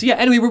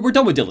 Anyway, we're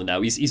done with Dylan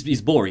now.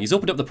 He's boring. He's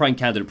opened up the Prime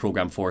Candidate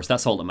program for us.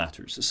 That's all that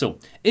matters. So,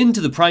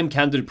 into the Prime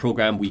Candidate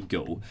program we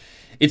go.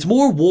 It's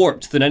more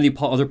warped than any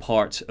other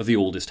part of the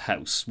oldest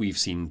house we've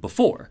seen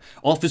before.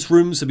 Office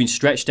rooms have been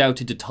stretched out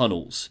into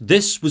tunnels.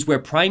 This was where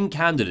prime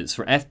candidates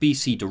for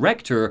FBC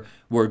director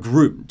were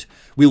groomed.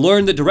 We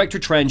learned that Director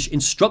Trange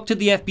instructed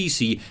the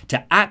FBC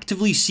to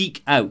actively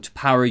seek out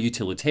power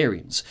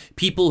utilitarians,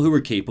 people who were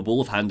capable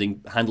of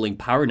handling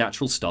power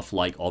natural stuff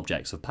like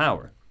objects of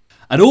power.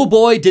 And oh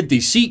boy, did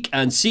they seek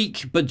and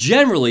seek, but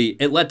generally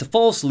it led to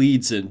false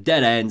leads and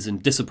dead ends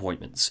and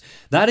disappointments.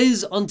 That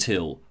is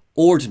until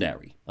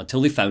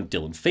they found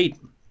Dylan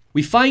Faden.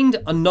 We find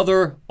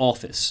another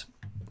office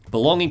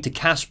belonging to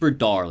Casper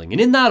Darling,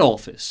 and in that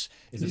office...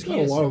 He's got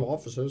a lot of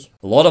offices.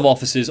 A lot of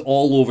offices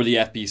all over the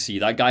FBC.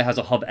 That guy has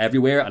a hub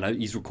everywhere, and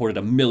he's recorded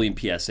 1 million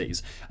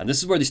PSAs. And this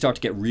is where they start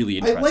to get really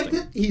interesting. I like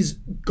that he's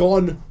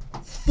gone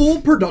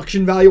full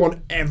production value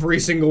on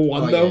every single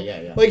one, though.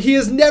 Yeah. Like, he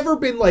has never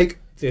been like,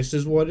 this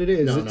is what it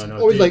is. No,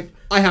 always like,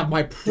 I have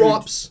my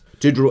props.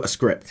 Dude wrote a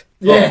script.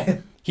 Yeah.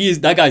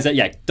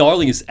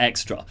 Darling is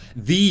extra.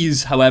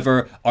 These,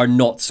 however, are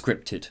not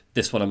scripted.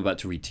 This one I'm about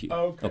to read to you.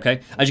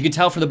 Okay? As you can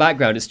tell from the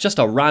background, it's just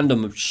a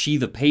random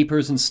sheath of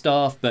papers and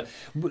stuff, but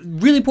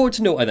really important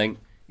to note, I think,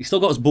 he's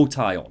still got his bow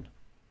tie on.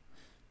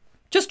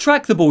 Just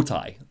track the bow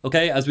tie,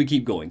 okay, as we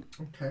keep going.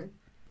 Okay.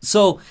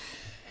 So,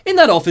 in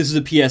that office is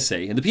a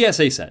PSA, and the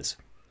PSA says,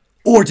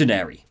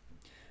 ordinary.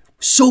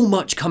 So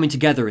much coming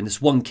together in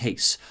this one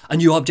case. A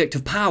new object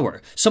of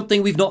power,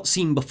 something we've not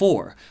seen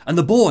before. And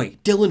the boy,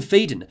 Dylan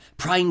Faden,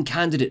 prime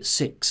candidate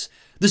 6.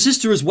 The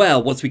sister as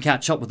well, once we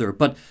catch up with her.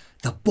 But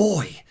the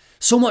boy,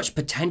 so much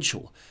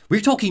potential.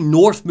 We're talking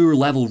Northmoor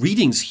level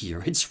readings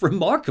here. It's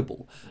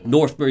remarkable.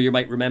 Northmoor, you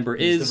might remember,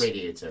 is... the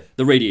Radiator.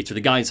 The Radiator,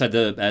 the guy inside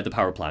the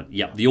power plant.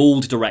 Yeah, the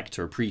old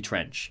director,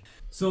 pre-Trange.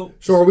 So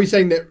are we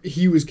saying that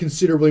he was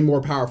considerably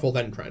more powerful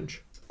than Trange?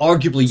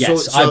 Arguably,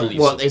 yes, I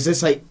believe so. Is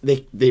this like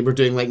they were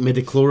doing like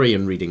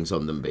midichlorian readings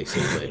on them,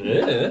 basically?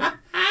 Yeah.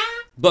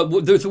 But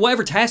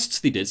whatever tests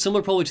they did,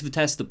 similar probably to the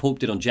test that Pope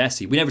did on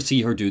Jesse, we never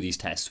see her do these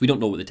tests. We don't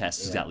know what the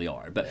tests exactly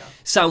are. But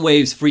sound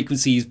waves,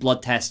 frequencies,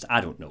 blood tests,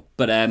 I don't know.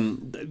 But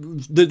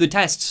the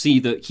tests see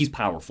that he's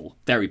powerful,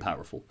 very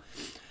powerful.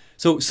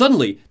 So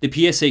suddenly,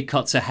 the PSA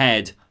cuts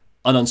ahead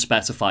an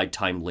unspecified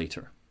time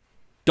later.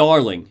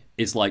 Darling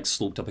is like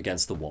sloped up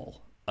against the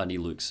wall, and he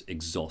looks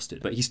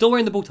exhausted. But he's still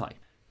wearing the bow tie.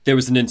 There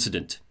was an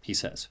incident, he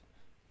says.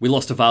 We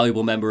lost a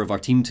valuable member of our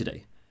team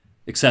today.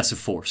 Excessive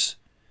force.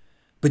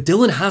 But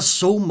Dylan has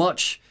so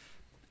much,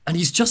 and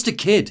he's just a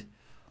kid.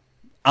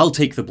 I'll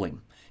take the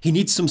blame. He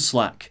needs some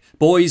slack.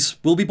 Boys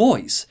will be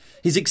boys.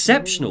 He's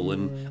exceptional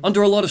and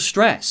under a lot of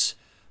stress.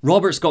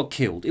 Roberts got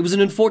killed. It was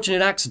an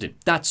unfortunate accident,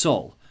 that's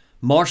all.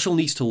 Marshall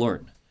needs to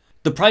learn.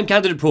 The Prime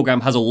Candidate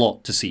program has a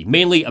lot to see,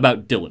 mainly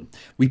about Dylan.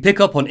 We pick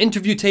up on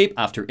interview tape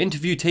after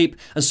interview tape,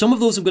 and some of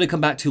those I'm going to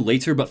come back to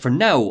later, but for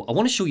now, I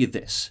want to show you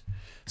this.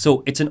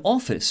 So it's an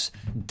office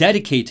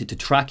dedicated to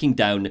tracking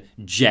down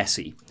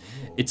Jessie.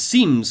 It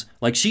seems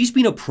like she's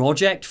been a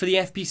project for the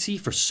FBC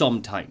for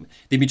some time.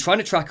 They've been trying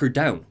to track her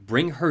down,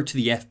 bring her to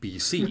the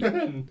FBC.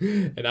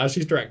 And now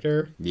she's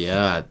director.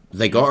 Yeah,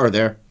 they got her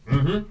there.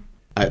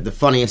 The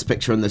funniest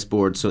picture on this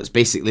board, so it's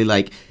basically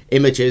like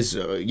images,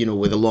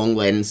 with a long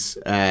lens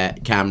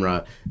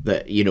camera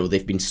that,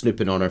 they've been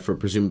snooping on her for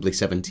presumably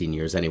 17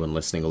 years, anyone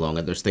listening along.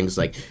 And there's things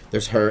like,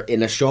 there's her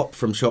in a shop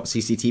from Shop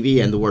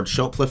CCTV and the word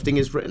shoplifting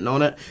is written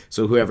on it.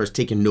 So whoever's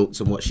taking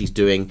notes on what she's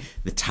doing,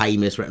 the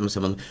time is written on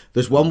someone.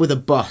 There's one with a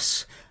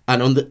bus,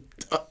 and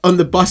on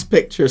the bus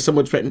picture,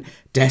 someone's written,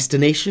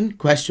 destination, ?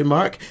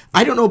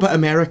 I don't know about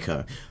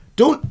America.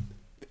 Don't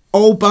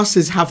all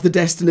buses have the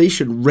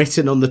destination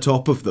written on the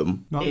top of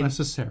them? Not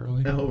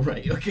necessarily. Oh,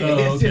 right, okay.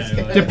 Oh,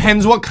 okay.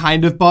 Depends what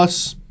kind of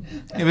bus.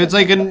 If it's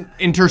like an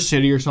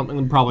intercity or something,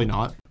 then probably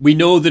not. We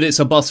know that it's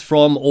a bus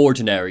from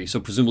Ordinary, so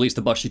presumably it's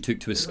the bus she took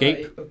to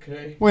escape. Right,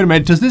 okay. Wait a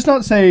minute, does this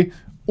not say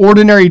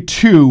Ordinary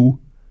 2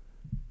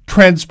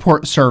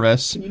 Transport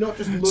Service? Can you not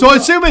just look So up?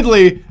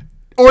 assumedly,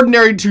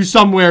 Ordinary to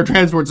somewhere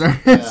Transport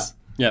Service.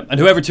 Yeah, and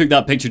whoever took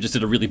that picture just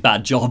did a really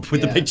bad job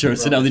with the Yeah, picture,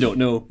 so now they don't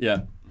know.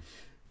 Yeah.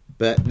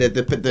 But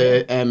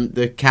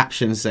the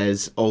caption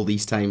says, all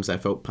these times I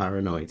felt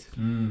paranoid.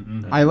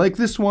 I like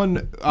this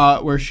one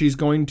where she's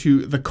going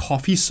to the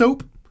coffee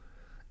soap,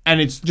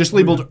 and it's just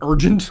labeled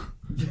urgent.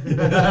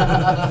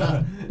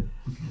 Yeah.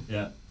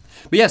 But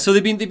yeah, so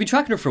they've been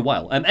tracking her for a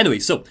while. Anyway,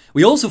 so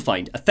we also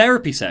find a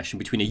therapy session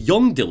between a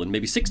young Dylan,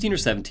 maybe 16 or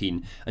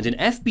 17, and an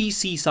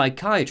FBC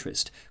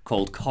psychiatrist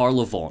called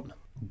Carla Vaughn.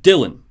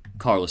 Dylan,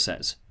 Carla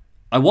says,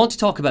 I want to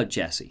talk about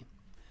Jessie.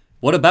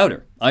 What about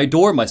her? I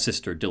adore my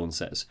sister, Dylan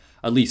says.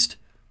 At least,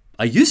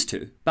 I used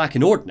to, back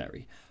in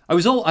Ordinary. I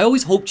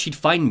always hoped she'd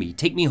find me,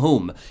 take me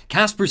home.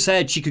 Casper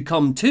said she could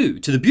come too,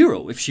 to the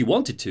Bureau, if she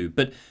wanted to,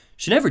 but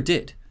she never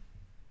did.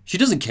 She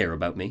doesn't care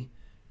about me.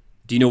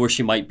 Do you know where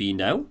she might be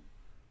now?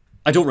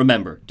 I don't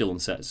remember,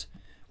 Dylan says.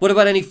 What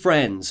about any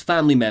friends,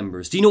 family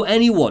members? Do you know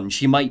anyone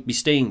she might be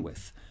staying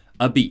with?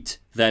 A beat.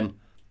 Then,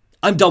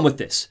 I'm done with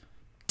this.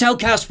 Tell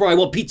Casper I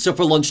want pizza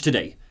for lunch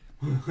today.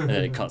 And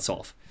then it cuts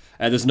off.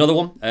 There's another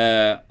one,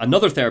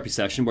 another therapy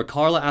session where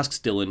Carla asks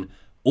Dylan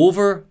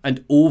over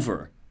and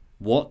over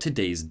what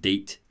today's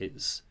date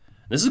is.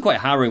 This is quite a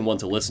harrowing one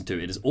to listen to.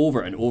 It is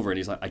over and over, and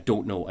he's like, I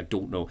don't know. And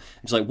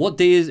she's like, what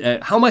day is,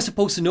 how am I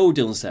supposed to know,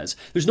 Dylan says.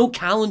 There's no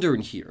calendar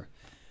in here.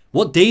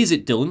 What day is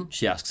it, Dylan?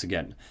 She asks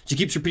again. She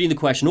keeps repeating the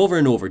question over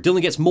and over.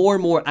 Dylan gets more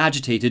and more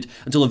agitated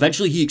until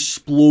eventually he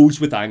explodes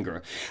with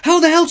anger. How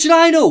the hell should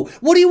I know?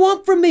 What do you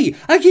want from me?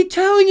 I keep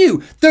telling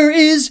you, there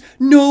is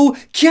no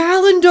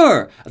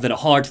calendar. And then a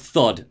hard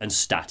thud and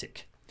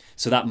static.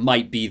 So that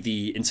might be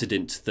the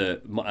incident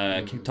that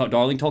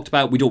Darling talked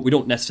about. We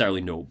don't necessarily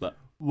know, but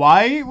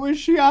Why was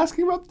she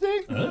asking about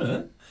the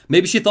date?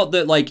 maybe she thought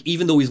that, like,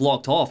 even though he's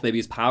locked off, maybe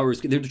his powers,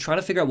 they're trying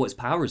to figure out what his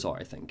powers are,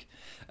 I think.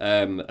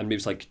 And maybe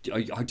it's like,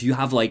 do you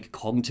have, like,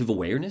 cognitive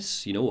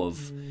awareness,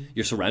 of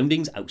your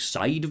surroundings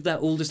outside of that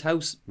oldest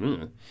house?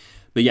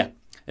 But yeah,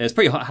 it's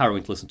pretty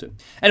harrowing to listen to.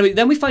 Anyway,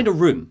 then we find a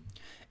room.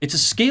 It's a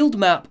scaled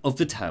map of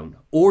the town,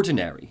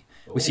 Ordinary.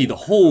 We see the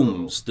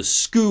homes, the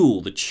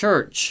school, the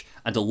church,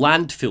 and a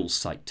landfill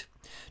site.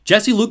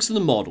 Jessie looks at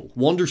the model,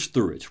 wanders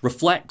through it,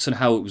 reflects on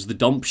how it was the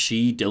dump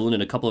she, Dylan,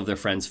 and a couple of their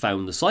friends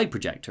found the slide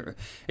projector.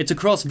 It's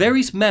across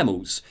various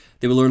memos.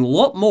 They will learn a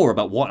lot more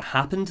about what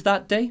happened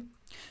that day.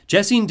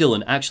 Jessie and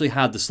Dylan actually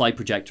had the slide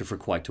projector for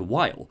quite a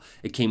while.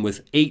 It came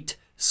with 8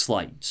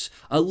 slides.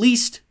 At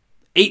least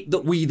 8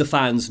 that we, the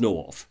fans,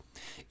 know of.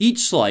 Each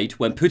slide,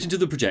 when put into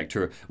the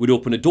projector, would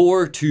open a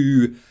door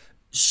to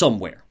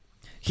somewhere.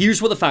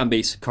 Here's what the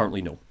fanbase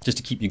currently know, just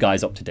to keep you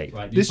guys up to date.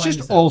 Right, This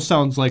just all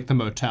sounds like the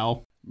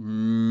motel.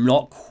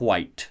 Not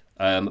quite.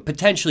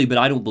 Potentially, but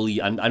I don't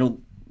believe, and I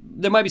don't,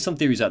 there might be some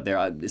theories out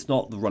there. It's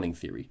not the running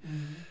theory.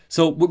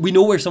 So we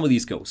know where some of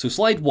these go. So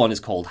slide 1 is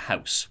called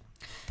House.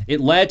 It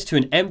led to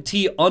an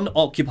empty,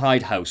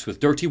 unoccupied house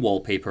with dirty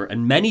wallpaper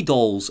and many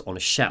dolls on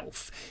a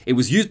shelf. It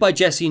was used by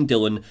Jessie and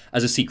Dylan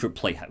as a secret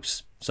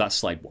playhouse. So that's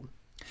slide 1.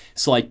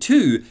 Slide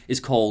 2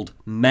 is called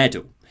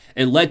Meadow.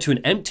 It led to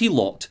an empty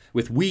lot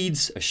with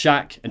weeds, a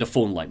shack, and a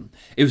phone line.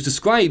 It was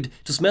described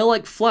to smell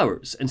like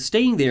flowers, and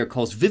staying there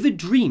caused vivid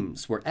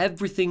dreams where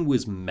everything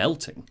was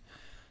melting.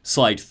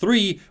 Slide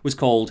 3 was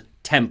called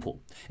Temple.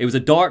 It was a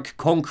dark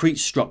concrete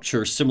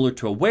structure similar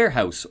to a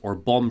warehouse or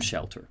bomb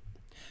shelter.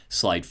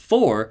 Slide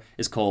 4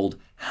 is called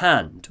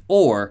Hand,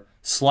 or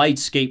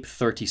Slidescape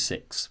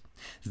 36.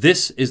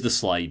 This is the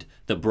slide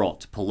that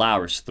brought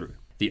Polaris through.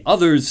 The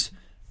others,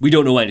 we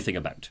don't know anything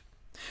about.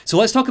 So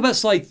let's talk about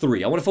slide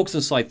 3. I want to focus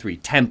on slide 3,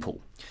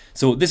 Temple.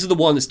 So this is the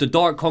one that's the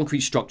dark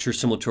concrete structure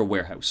similar to a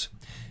warehouse.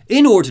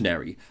 In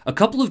Ordinary, a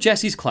couple of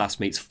Jesse's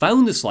classmates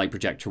found the slide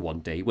projector one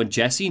day when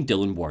Jesse and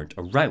Dylan weren't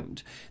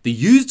around. They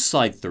used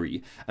slide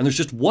 3, and there's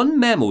just one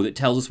memo that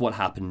tells us what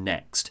happened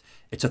next.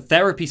 It's a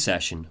therapy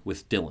session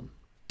with Dylan.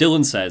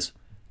 Dylan says,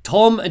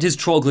 Tom and his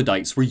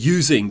troglodytes were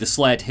using the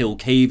Sled Hill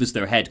Cave as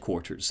their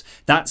headquarters.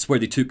 That's where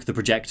they took the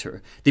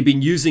projector. They'd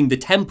been using the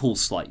temple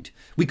slide.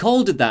 We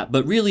called it that,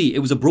 but really it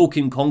was a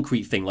broken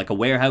concrete thing like a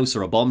warehouse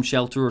or a bomb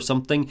shelter or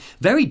something.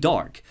 Very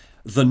dark.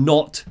 The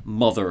Not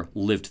Mother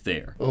lived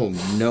there. Oh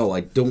no,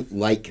 I don't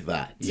like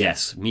that.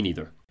 Yes, me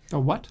neither. A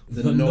what?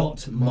 The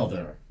Not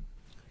Mother.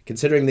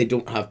 Considering they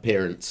don't have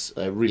parents,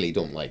 I really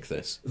don't like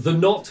this. The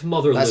Not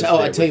Mother That's, lived oh,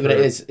 there. I tell you with what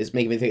her. it is. It's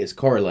making me think it's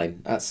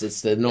Coraline.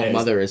 It's the Not It is.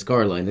 Mother is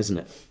Coraline, isn't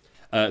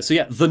it? So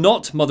yeah, the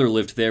Not Mother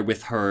lived there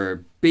with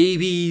her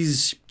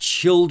babies,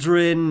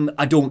 children,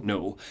 I don't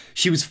know.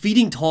 She was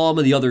feeding Tom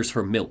and the others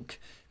her milk.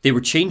 They were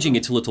changing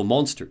it to little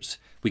monsters.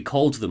 We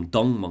called them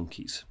dung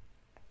monkeys.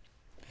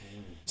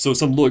 So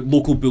some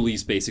local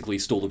bullies basically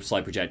stole the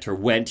slide projector,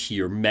 went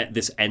here, met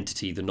this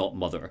entity, the Not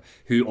Mother,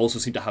 who also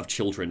seemed to have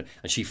children,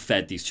 and she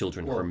fed these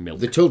children her milk.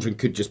 The children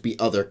could just be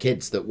other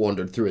kids that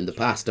wandered through in the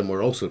past and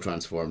were also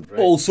transformed, right?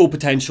 Also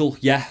potential,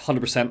 yeah,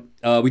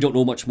 100%. We don't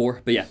know much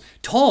more, but yeah.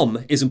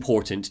 Tom is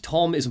important.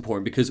 Tom is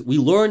important because we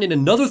learn in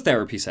another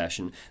therapy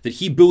session that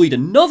he bullied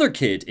another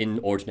kid in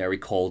Ordinary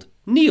called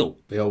Neil.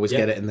 They always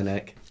get it in the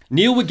neck.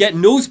 Neil would get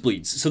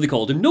nosebleeds, so they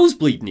called him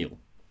Nosebleed Neil.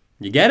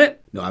 You get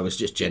it? No, I was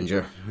just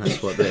ginger.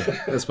 That's what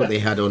they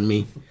had on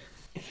me.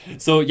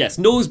 So yes,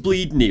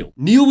 Nosebleed Neil.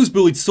 Neil was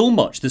bullied so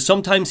much that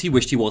sometimes he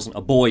wished he wasn't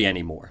a boy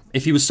anymore.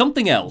 If he was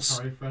something else...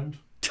 Sorry, friend.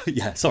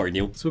 Yeah, sorry,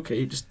 Neil. It's okay,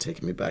 you're just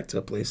taking me back to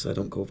a place I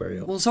don't go very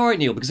often. Well, it's alright,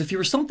 Neil, because if you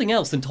were something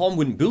else, then Tom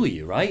wouldn't bully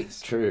you, right?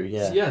 It's true,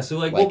 yeah. Yeah, so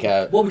like Like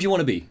what would you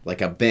want to be?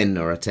 Like a bin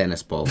or a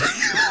tennis ball.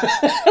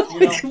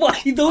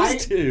 Why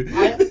those two?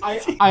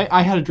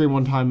 I had a dream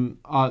one time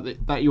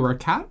that you were a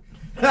cat.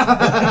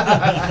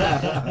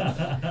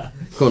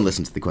 Go and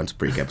listen to the Quantum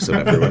Break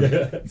episode, everyone.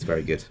 It's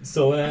very good.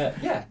 So,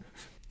 yeah.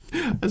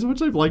 As much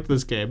as I've liked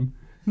this game,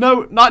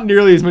 no, not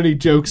nearly as many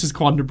jokes as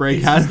Quantum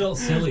Break has. It's not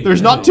silly.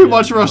 There's not too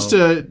much for us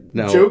to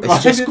No, joke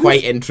it's just on.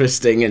 quite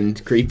interesting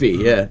and creepy,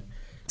 yeah.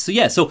 So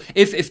yeah, so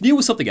if Neil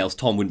was something else,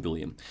 Tom wouldn't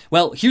bully him.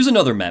 Well, here's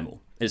another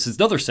memo. It's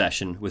another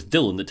session with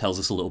Dylan that tells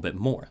us a little bit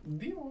more.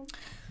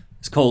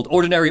 It's called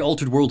Ordinary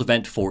Altered World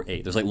Event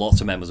 4A. There's like lots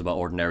of memos about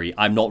Ordinary.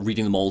 I'm not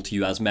reading them all to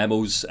you as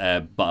memos,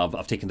 but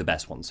I've taken the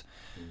best ones.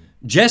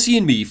 Jesse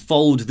and me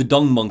followed the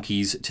dung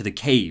monkeys to the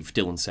cave,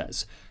 Dylan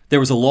says. There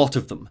was a lot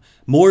of them.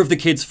 More of the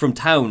kids from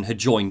town had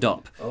joined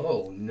up.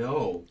 Oh,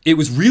 no. It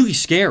was really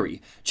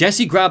scary.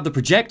 Jesse grabbed the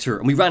projector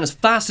and we ran as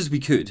fast as we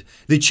could.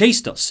 They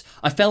chased us.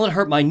 I fell and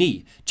hurt my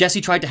knee.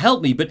 Jesse tried to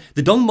help me, but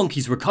the dung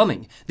monkeys were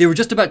coming. They were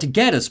just about to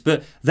get us,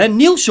 but then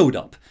Neil showed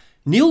up.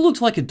 Neil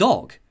looked like a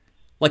dog.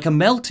 Like a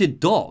melted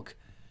dog.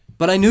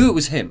 But I knew it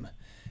was him.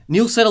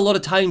 Neil said a lot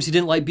of times he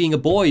didn't like being a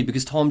boy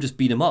because Tom just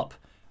beat him up.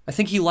 I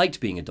think he liked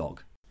being a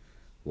dog.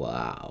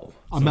 Wow.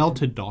 A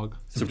melted dog.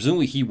 So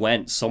presumably he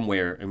went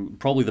somewhere,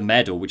 probably the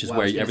meadow, which is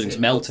where everything's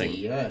melting.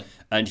 Yeah.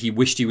 And he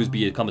wished he was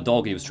become a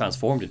dog and he was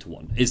transformed into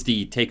one, is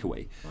the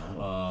takeaway.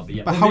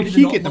 But how did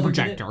he get the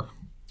projector?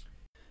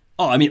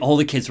 Oh, I mean, all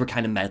the kids were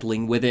kind of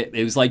meddling with it.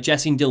 It was like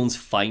Jesse and Dylan's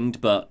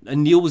find,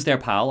 and Neil was their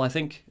pal, I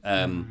think.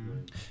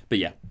 But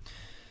yeah.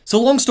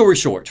 So long story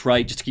short,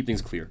 right, just to keep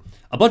things clear.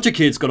 A bunch of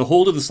kids got a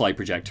hold of the slide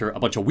projector, a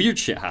bunch of weird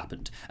shit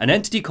happened. An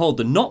entity called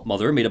the Not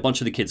Mother made a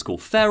bunch of the kids go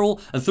feral,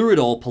 and through it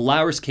all,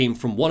 Polaris came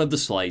from one of the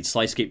slides,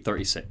 Slidescape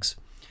 36.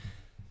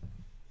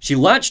 She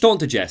latched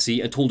onto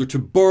Jessie and told her to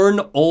burn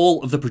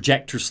all of the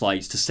projector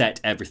slides to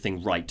set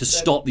everything right, to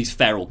stop these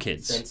feral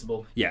kids.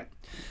 Sensible. Yeah.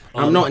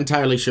 I'm not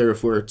entirely sure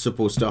if we're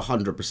supposed to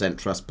 100%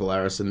 trust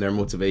Polaris and their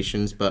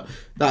motivations, but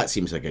that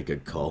seems like a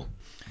good call.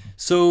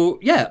 So,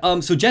 yeah,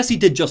 so Jessie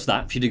did just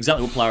that. She did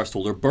exactly what Polaris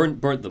told her,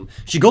 burnt them.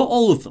 She got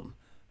all of them.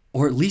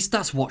 Or at least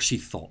that's what she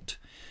thought.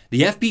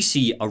 The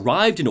FBC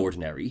arrived in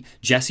Ordinary,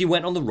 Jessie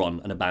went on the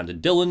run and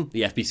abandoned Dylan,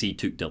 the FBC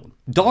took Dylan.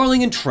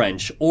 Darling and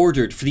Trange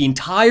ordered for the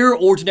entire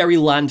Ordinary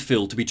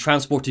landfill to be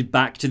transported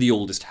back to the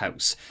oldest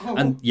house.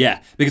 And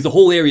yeah, because the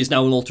whole area is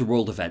now an Altered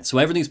World event, so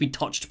everything that's been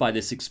touched by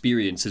this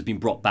experience has been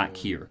brought back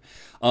here.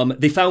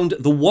 They found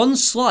the one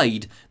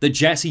slide that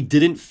Jessie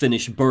didn't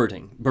finish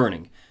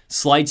burning.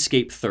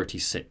 Slidescape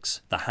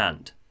 36, the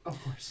hand.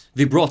 Of course.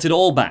 They brought it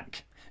all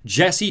back.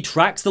 Jessie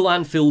tracks the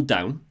landfill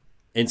down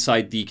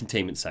inside the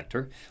containment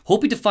sector,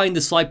 hoping to find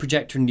the slide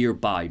projector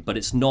nearby, but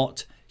it's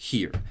not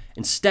here.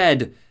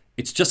 Instead,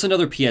 it's just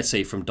another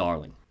PSA from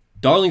Darling.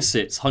 Darling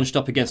sits hunched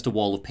up against a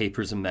wall of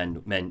papers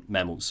and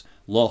memos,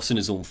 lost in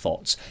his own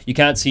thoughts. You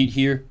can't see it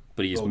here,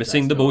 but he is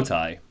missing the bow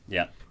tie.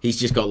 Yeah. He's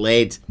just got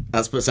laid.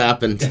 That's what's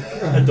happened.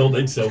 I don't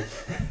think so.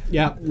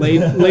 Yeah,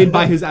 laid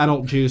by his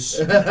adult juice.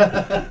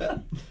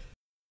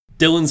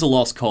 Dylan's a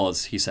lost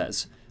cause, he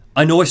says.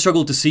 I know I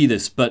struggled to see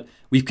this, but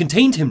we've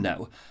contained him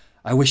now.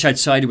 I wish I'd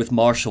sided with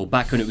Marshall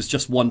back when it was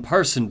just one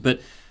person,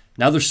 but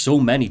now there's so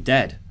many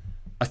dead.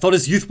 I thought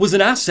his youth was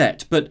an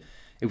asset, but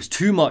it was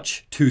too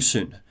much, too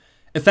soon.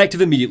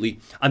 Effective immediately,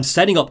 I'm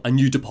setting up a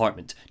new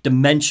department,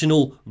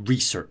 Dimensional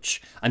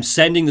Research. I'm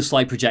sending the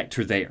slide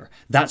projector there.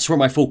 That's where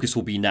my focus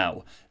will be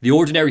now. The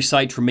ordinary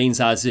site remains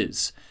as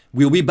is.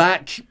 We'll be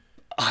back,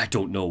 I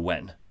don't know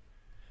when.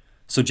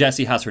 So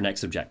Jessie has her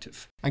next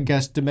objective. I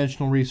guess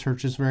dimensional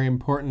research is very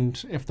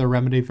important if the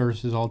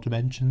Remedyverse is all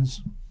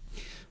dimensions.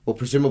 Well,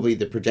 presumably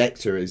the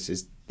projector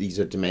is these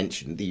are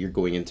dimension, that you're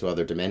going into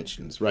other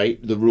dimensions, right?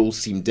 The rules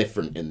seem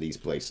different in these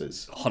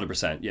places.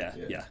 100%,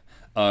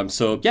 yeah.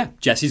 So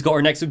Jessie's got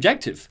her next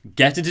objective.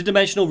 Get into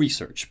dimensional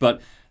research. But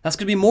that's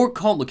going to be more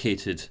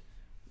complicated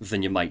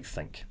than you might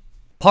think.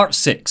 Part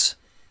 6.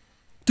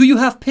 Do you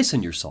have piss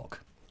in your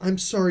sock? I'm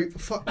sorry,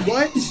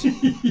 what?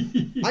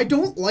 I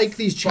don't like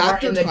these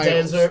chapter in the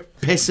titles.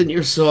 desert, piss in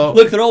your sock.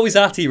 Look, they're always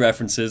ATI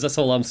references, that's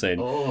all I'm saying.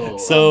 Oh.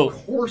 So,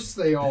 Of course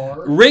they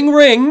are. ring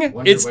ring,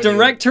 Wonder it's whether-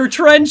 Director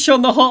Trange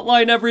on the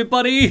hotline,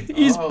 everybody.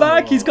 He's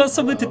back, he's got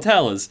something to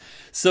tell us.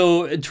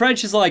 So,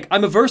 Trange is like,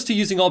 I'm averse to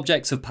using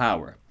objects of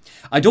power.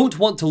 I don't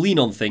want to lean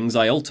on things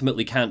I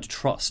ultimately can't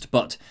trust,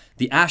 but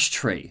the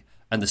ashtray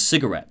and the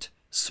cigarette,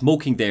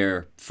 smoking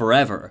there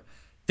forever,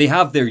 they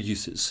have their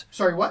uses.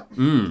 Sorry, what?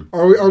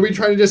 Are we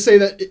trying to just say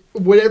that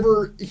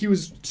whatever he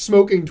was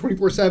smoking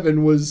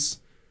 24/7 was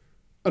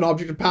an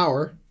object of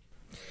power?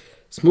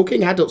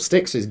 Smoking adult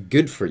sticks is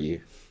good for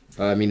you.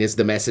 I mean, is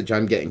the message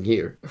I'm getting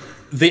here.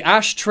 The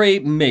ashtray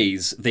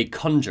maze they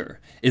conjure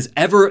is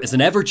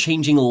an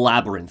ever-changing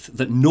labyrinth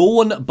that no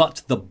one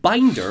but the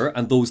binder,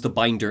 and those the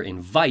binder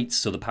invites,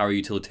 so the power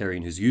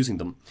utilitarian who's using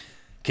them,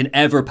 can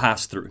ever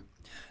pass through.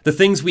 The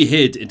things we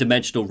hid in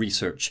dimensional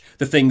research,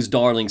 the things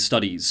Darling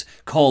studies,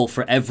 call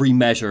for every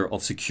measure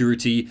of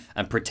security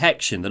and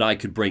protection that I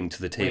could bring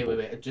to the table.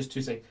 Wait, just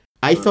 2 seconds.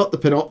 I thought the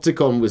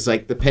Panopticon was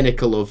like the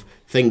pinnacle of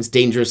things,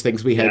 dangerous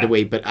things we hid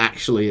away, but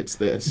actually it's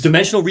this.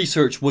 Dimensional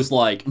research was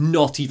like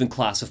not even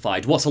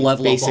classified. What's a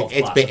level above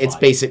It's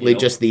basically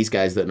just these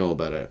guys that know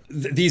about it.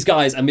 these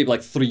guys and maybe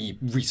like 3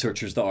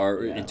 researchers that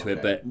are into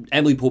it, but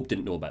Emily Pope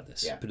didn't know about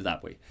this. Put it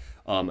that way.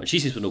 And she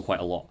seems to know quite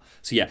a lot.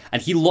 So yeah,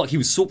 and he was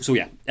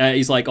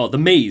he's like, oh, the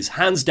maze,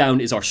 hands down,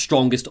 is our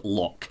strongest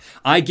lock.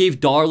 I gave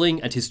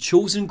Darling and his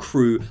chosen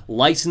crew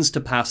license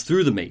to pass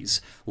through the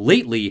maze.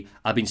 Lately,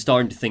 I've been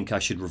starting to think I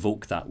should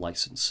revoke that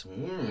license.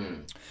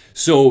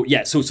 So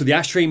yeah, so the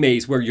ashtray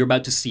maze, where you're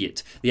about to see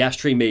it, the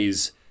ashtray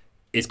maze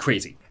is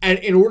crazy. And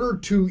in order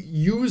to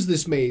use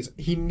this maze,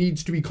 he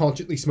needs to be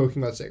constantly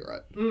smoking that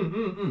cigarette.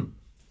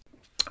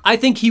 I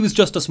think he was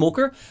just a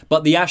smoker,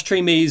 but the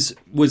ashtray maze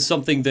was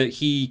something that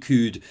he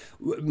could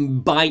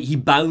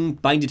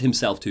binded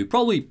himself to,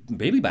 probably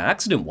maybe by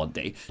accident one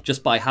day,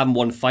 just by having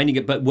one finding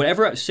it. But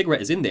whatever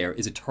cigarette is in there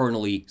is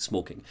eternally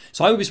smoking.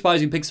 So I would be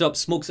surprised if he picks it up,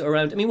 smokes it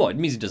around. I mean, what? It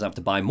means he doesn't have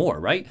to buy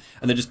more, right?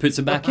 And then just puts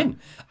it back in.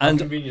 And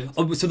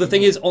so the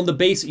thing is, on the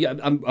base,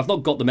 I've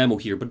not got the memo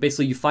here, but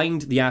basically you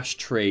find the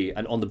ashtray,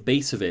 and on the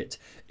base of it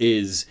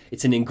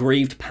it's an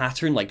engraved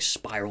pattern, like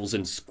spirals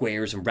and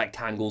squares and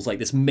rectangles, like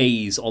this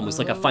maze, almost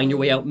like a find your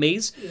way out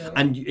maze.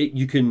 And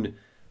you can,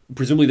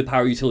 presumably the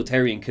power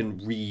utilitarian can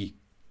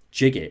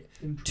rejig it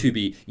to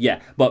be,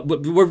 but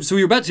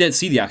we're about to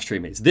see the ashtray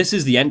maze. This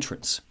is the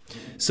entrance.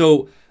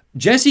 So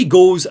Jessie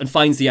goes and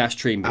finds the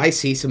ashtray maze. I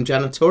see some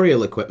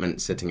janitorial equipment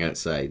sitting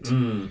outside.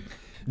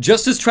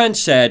 Just as Trange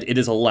said, it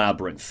is a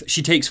labyrinth.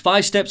 She takes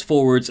 5 steps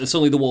forwards and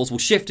suddenly the walls will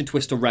shift and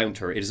twist around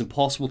her. It is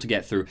impossible to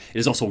get through. It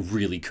is also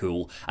really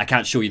cool. I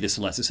can't show you this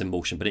unless it's in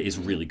motion, but it is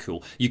really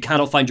cool. You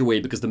cannot find your way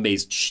because the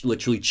maze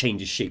literally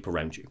changes shape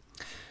around you.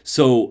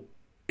 So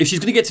if she's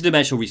going to get to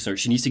dimensional research,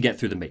 she needs to get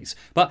through the maze.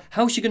 But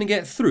how is she going to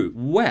get through?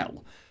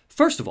 Well,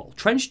 first of all,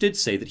 Trange did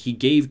say that he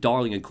gave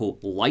Darling and Co.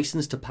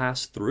 license to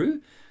pass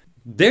through.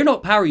 They're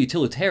not power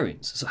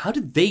utilitarians, so how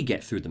did they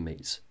get through the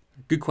maze?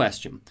 Good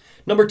question.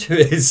 Number 2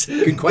 is...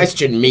 Good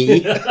question,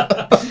 me.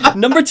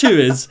 Number 2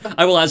 is...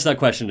 I will answer that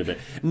question in a bit.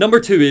 Number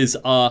 2 is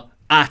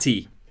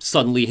Ati.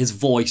 Suddenly, his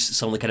voice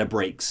suddenly kind of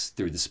breaks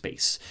through the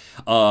space.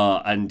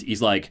 And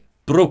he's like,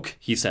 Brooke,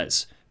 he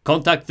says,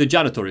 contact the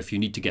janitor if you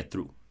need to get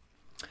through.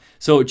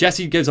 So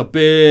Jessie gives a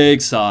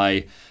big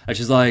sigh, and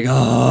she's like,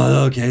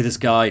 oh, okay, this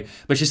guy.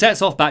 But she sets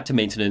off back to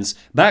maintenance,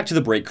 back to the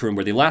break room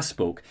where they last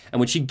spoke. And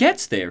when she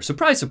gets there,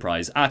 surprise,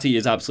 surprise, Ati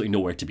is absolutely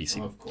nowhere to be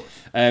seen. Of course.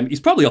 He's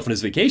probably off on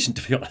his vacation,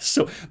 to be honest.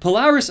 So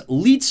Polaris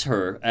leads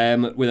her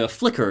with a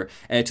flicker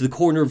to the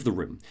corner of the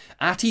room.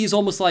 Ati is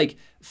almost like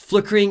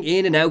flickering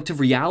in and out of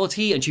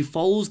reality, and she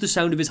follows the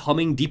sound of his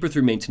humming deeper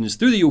through maintenance,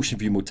 through the Ocean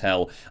View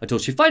Motel, until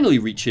she finally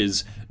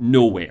reaches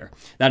nowhere.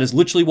 That is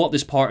literally what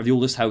this part of the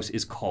oldest house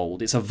is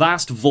called. It's a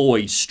vast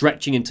void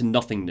stretching into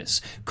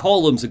nothingness.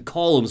 Columns and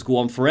columns go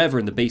on forever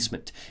in the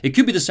basement. It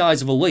could be the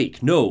size of a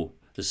lake. No,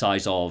 the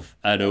size of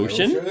an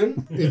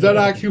ocean. Is that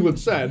actually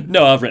what's said?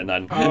 No, I've written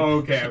that. Oh,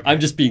 okay.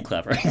 I'm just being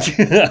clever.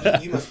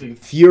 You must be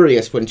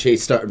furious when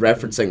Chase started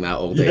referencing that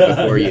all day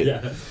before you.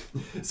 Yeah.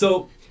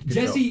 So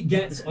Jessie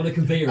gets on a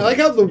conveyor. I like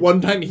how the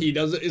one time he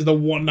does it is the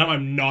one time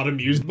I'm not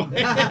amused by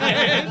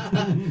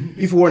it.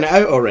 You've worn it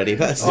out already.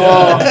 That's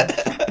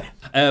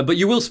but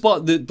you will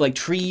spot the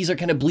trees are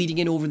kind of bleeding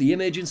in over the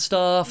image and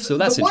stuff, so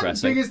that's the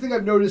interesting. One biggest thing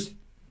I've noticed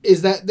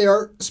is that they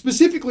are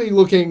specifically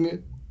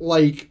looking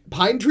like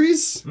pine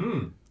trees.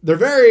 They're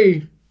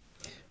very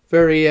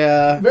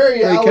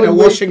kind of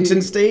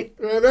Washington State.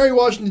 Very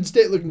Washington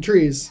State looking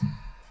trees.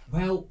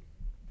 Well,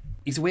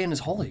 he's away in his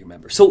holiday,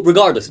 remember? So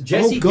regardless,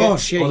 Jesse. Oh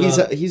gosh, gets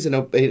yeah, on he's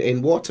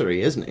in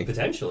Watery, isn't he?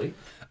 potentially.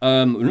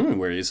 I don't know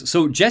where he is.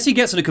 So Jessie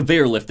gets on a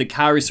conveyor lift that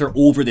carries her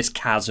over this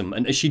chasm,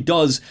 and as she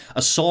does,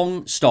 a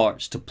song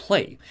starts to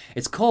play.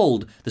 It's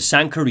called the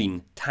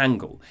Sankarin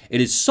Tango. It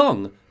is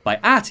sung by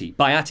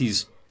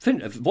Atti's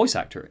voice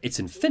actor. It's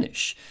in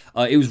Finnish.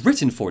 It was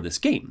written for this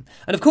game.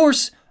 And of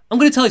course, I'm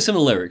going to tell you some of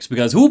the lyrics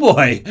because, oh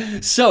boy.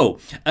 So,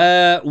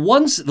 the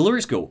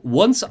lyrics go,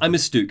 once I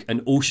mistook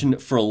an ocean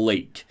for a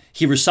lake.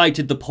 He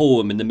recited the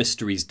poem in the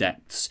mystery's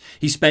depths.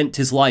 He spent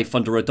his life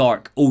under a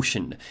dark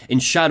ocean. In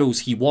shadows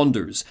he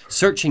wanders,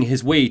 searching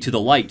his way to the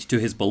light to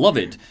his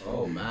beloved.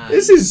 Oh man.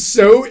 This is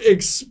so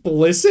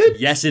explicit.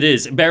 Yes, it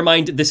is. Bear in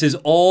mind, this is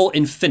all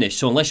in Finnish,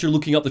 so unless you're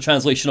looking up the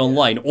translation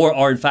online or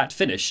are in fact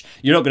Finnish,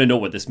 you're not going to know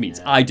what this means.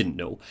 Yeah. I didn't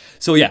know.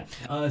 So yeah.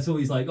 So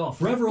he's like, oh,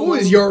 forever alone. What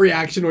was your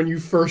reaction when you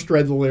first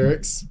read the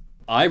lyrics?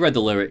 I read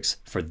the lyrics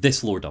for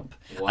this lore dump.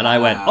 Wow. And I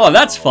went, oh,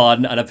 that's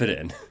fun, and I put it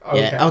in.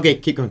 Yeah, okay,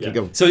 keep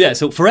going.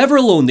 So forever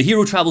alone, the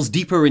hero travels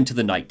deeper into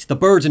the night. The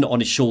burden on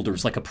his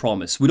shoulders, like a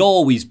promise, would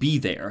always be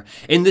there.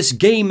 In this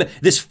game,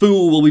 this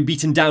fool will be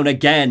beaten down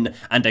again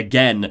and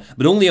again,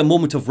 but only a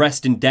moment of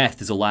rest in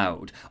death is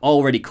allowed,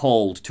 already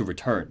called to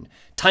return.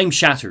 Time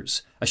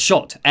shatters. A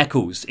shot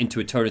echoes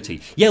into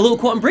eternity. Yeah, a little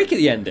quantum break at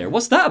the end there.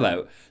 What's that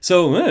about?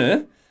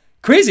 So,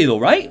 crazy though,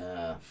 right?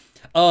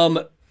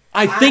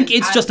 I think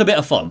it's just a bit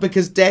of fun.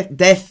 Because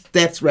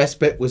death's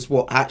respite was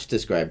what Hatch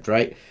described,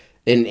 right?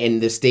 In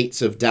the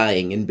states of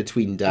dying, in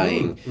between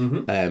dying.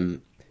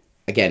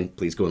 Again,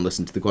 please go and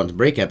listen to the Quantum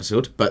Break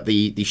episode. But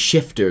the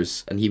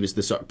shifters, and he was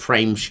the sort of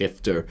prime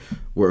shifter,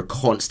 were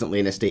constantly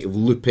in a state of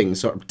looping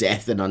sort of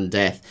death and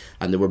undeath,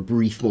 and there were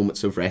brief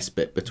moments of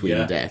respite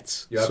between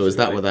deaths. So is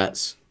that what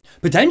that's...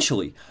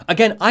 Potentially.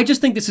 Again, I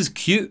just think this is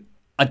cute.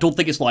 I don't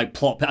think it's like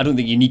plot. I don't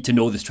think you need to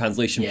know this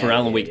translation for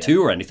Alan Wake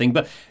 2 or anything,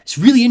 but it's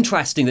really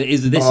interesting that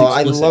is this explicit.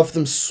 I love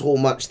them so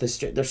much.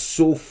 They're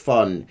so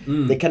fun.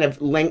 The kind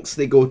of lengths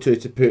they go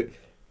to put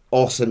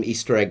awesome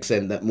Easter eggs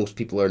in that most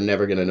people are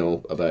never going to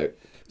know about.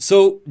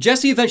 So,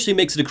 Jesse eventually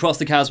makes it across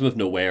the chasm of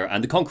nowhere,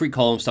 and the concrete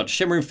columns start to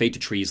shimmer and fade to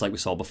trees like we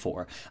saw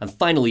before. And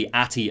finally,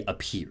 Atti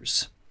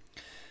appears.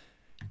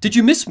 Did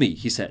you miss me?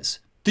 He says.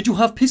 Did you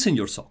have piss in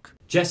your sock?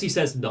 Jesse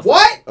says nothing.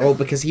 What? Oh,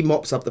 because he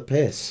mops up the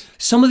piss.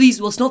 Some of these,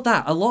 well, it's not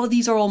that. A lot of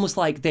these are almost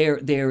like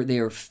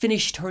they're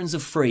Finnish turns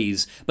of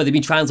phrase, but they've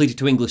been translated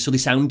to English, so they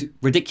sound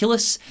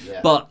ridiculous.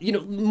 Yeah. But,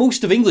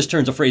 most of English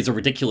turns of phrase are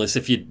ridiculous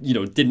if you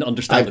didn't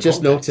understand I've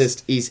just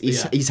noticed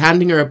he's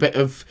handing her a bit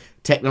of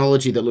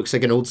technology that looks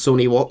like an old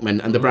Sony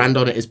Walkman, and the brand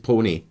on it is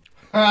Pony.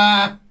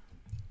 Oh,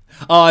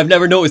 I've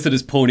never noticed it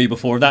as Pony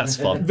before. That's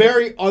fun.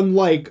 Very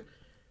unlike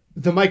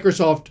the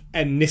Microsoft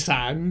and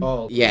Nissan.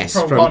 Oh, yes,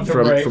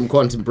 from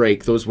Quantum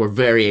Break, those were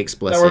very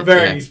explicit. They were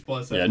very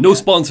explicit. Yeah, no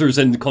sponsors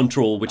in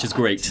Control, which is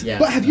great. Yeah.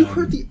 But have you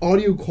heard the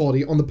audio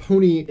quality on the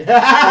Pony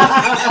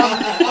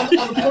on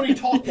the Pony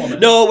Talk one?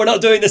 No, we're not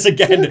doing this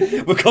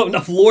again. We've got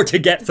enough lore to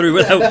get through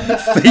without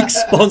fake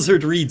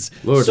sponsored reads.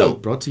 Lore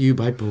brought to you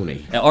by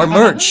Pony. Our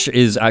merch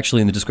is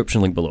actually in the description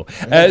link below.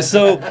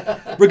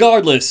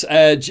 Regardless,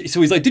 so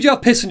he's like, "Did you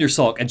have piss in your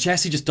sock?" And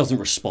Jessie just doesn't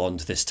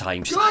respond this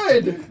time. She's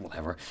Good. Like,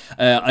 whatever.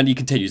 And he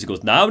continues. He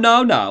goes, now.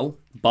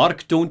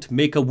 Bark don't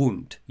make a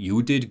wound.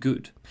 You did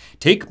good.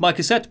 Take my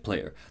cassette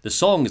player. The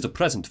song is a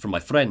present from my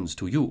friends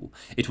to you.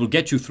 It will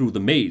get you through the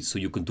maze so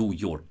you can do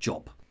your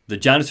job. The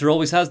janitor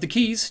always has the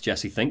keys,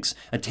 Jessie thinks,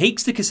 and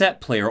takes the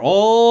cassette player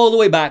all the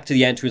way back to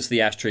the entrance to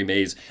the ashtray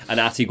maze, and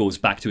Atti goes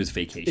back to his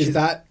vacation. Is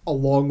that a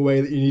long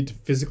way that you need to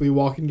physically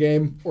walk in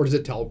game, or does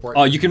it teleport?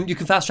 Oh, you can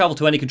fast travel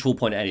to any control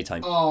point at any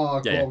time.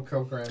 Oh,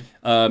 cool, grand.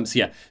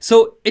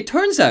 So it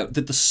turns out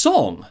that the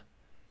song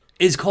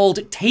is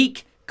called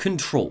Take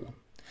Control.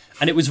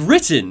 And it was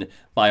written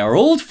by our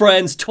old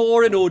friends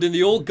Thor and Odin,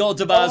 the old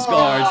gods of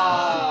Asgard.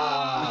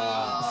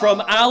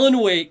 From Alan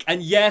Wake,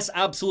 and yes,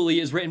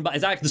 absolutely, it's written by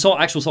the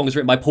actual song is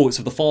written by Poets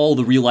of the Fall,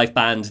 the real life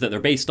band that they're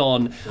based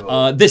on.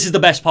 This is the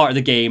best part of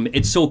the game.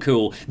 It's so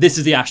cool. This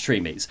is the ashtray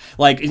maze.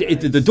 Like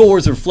the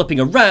doors are flipping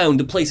around,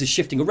 the place is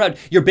shifting around.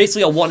 You're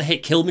basically a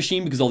one-hit kill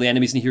machine because all the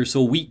enemies in here are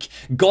so weak.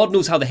 God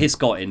knows how the hiss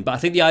got in, but I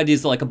think the idea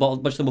is that like a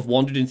bunch of them have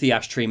wandered into the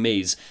ashtray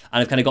maze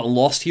and have kind of gotten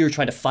lost here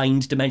trying to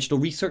find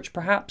dimensional research.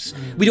 Perhaps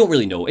we don't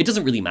really know. It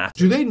doesn't really matter.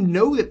 Do they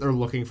know that they're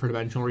looking for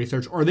dimensional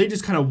research, or are they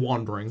just kind of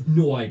wandering?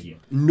 No idea.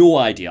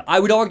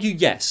 I would argue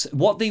yes.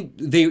 What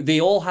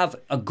they all have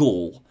a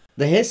goal.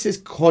 The hiss is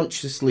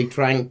consciously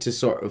trying to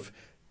sort of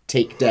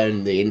take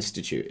down the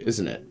Institute,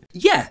 isn't it?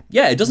 Yeah.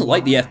 It doesn't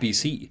like the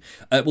FBC.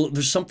 Well,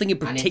 there's something in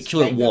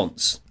particular it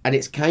wants. And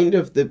it's kind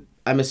of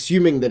I'm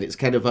assuming that it's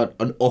kind of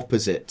an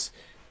opposite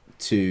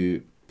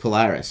to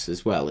Polaris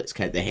as well. It's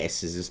kind of the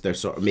hiss is they're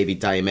sort of maybe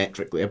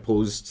diametrically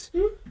opposed.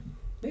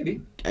 Maybe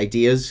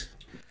ideas.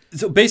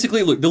 So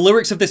basically, look, the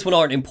lyrics of this one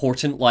aren't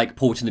important like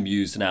Poet and the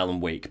Muse and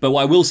Alan Wake, but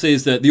what I will say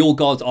is that the old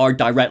gods are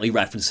directly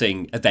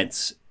referencing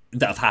events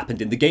that have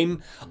happened in the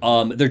game.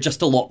 They're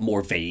just a lot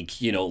more vague,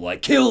 you know,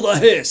 like kill the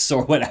hiss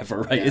or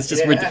whatever, right? It's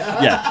just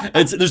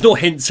there's no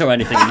hints or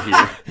anything in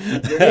here.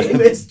 Your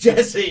name is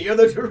Jesse. You're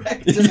the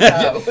director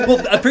now.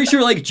 Well, I'm pretty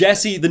sure like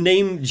Jesse, the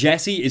name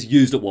Jesse is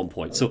used at one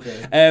point. So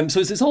so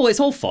it's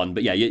all fun,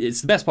 but yeah,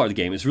 it's the best part of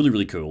the game. It's really,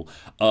 really cool.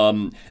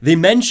 They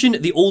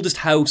mention the oldest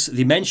house,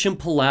 they mention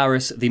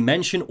Polaris, they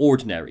mention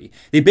Ordinary.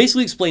 They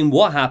basically explain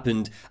what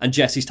happened and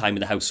Jesse's time in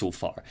the house so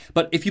far.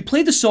 But if you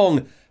play the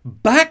song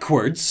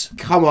backwards...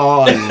 Come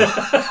on.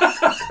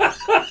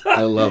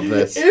 I love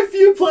this. If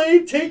you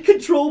play Take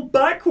Control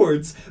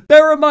backwards,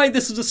 bear in mind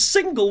this is a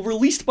single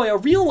released by a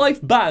real-life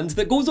band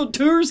that goes on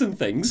tours and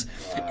things.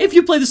 If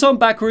you play the song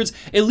backwards,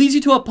 it leads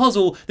you to a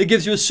puzzle that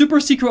gives you a super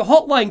secret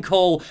hotline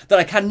call that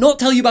I cannot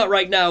tell you about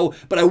right now,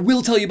 but I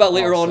will tell you about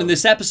later on in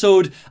this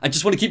episode. I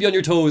just want to keep you on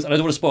your toes, and I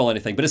don't want to spoil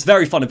anything, but it's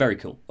very fun and very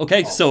cool.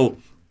 Okay, so...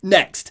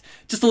 Next,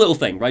 just a little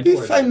thing, right?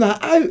 Who found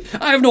that out?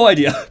 I have no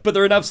idea, but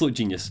they're an absolute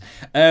genius.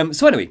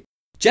 So anyway,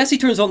 Jessie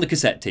turns on the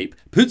cassette tape,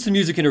 puts the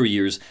music in her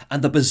ears,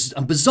 and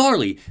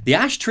bizarrely, the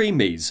ashtray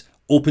maze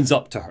opens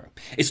up to her.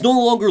 It's no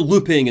longer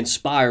looping and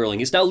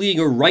spiraling, it's now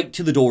leading her right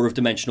to the door of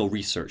dimensional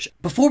research.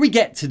 Before we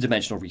get to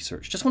dimensional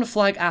research, just want to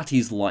flag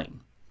Atti's line.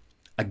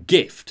 A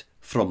gift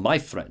from my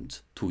friend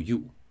to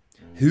you.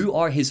 Who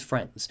are his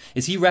friends?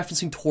 Is he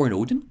referencing Tor and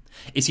Odin?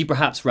 Is he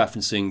perhaps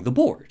referencing the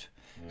board?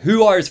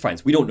 Who are his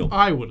friends? We don't know.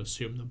 I would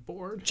assume the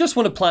board. Just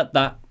want to plant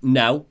that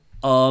now.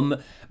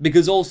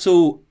 Because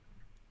also,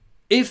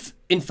 if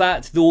in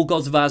fact the old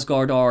gods of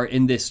Asgard are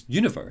in this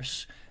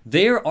universe,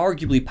 they're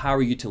arguably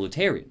power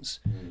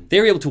utilitarians.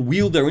 They're able to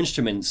wield their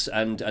instruments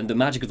and the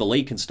magic of the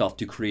lake and stuff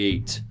to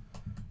create,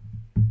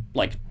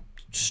 like,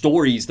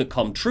 stories that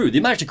come true. They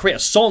managed to create a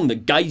song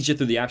that guides you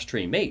through the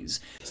ashtray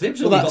maze. So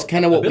well, that's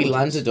kind of what we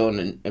landed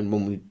on and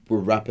when we were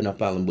wrapping up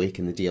Alan Wake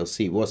in the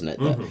DLC, wasn't it?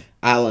 That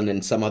Alan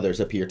and some others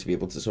appear to be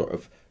able to sort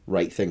of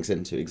write things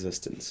into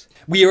existence.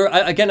 We are,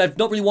 again, I've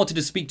not really wanted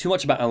to speak too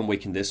much about Alan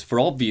Wake in this for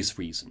obvious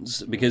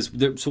reasons, because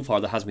so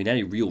far there hasn't been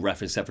any real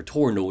reference except for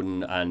Tor and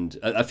Odin and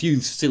a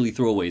few silly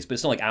throwaways, but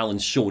it's not like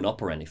Alan's shown up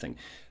or anything.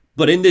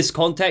 But in this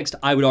context,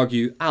 I would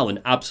argue Alan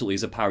absolutely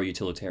is a power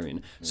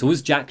utilitarian. So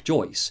is Jack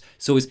Joyce.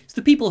 So is it's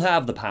the people who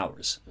have the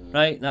powers,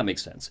 right? That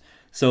makes sense.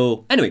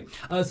 So anyway,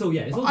 I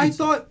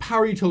thought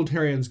power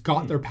utilitarians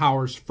got their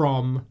powers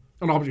from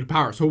an object of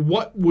power. So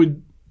what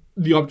would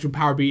the object of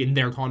power be in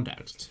their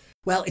context?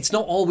 Well, it's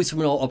not always from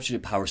an object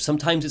of power.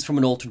 Sometimes it's from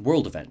an altered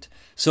world event.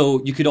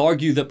 So you could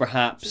argue that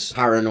perhaps...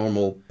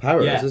 Paranormal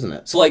powers, isn't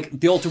it? So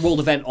like the altered world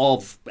event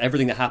of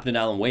everything that happened in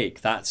Alan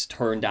Wake, that's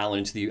turned Alan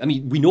into the... I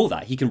mean, we know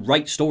that. He can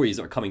write stories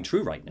that are coming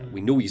true right now.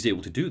 We know he's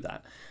able to do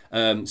that.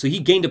 So he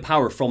gained a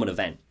power from an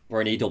event,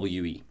 or an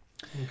AWE.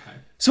 Okay.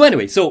 So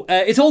anyway,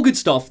 it's all good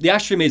stuff. The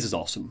ashtray maze is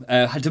awesome.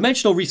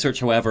 Dimensional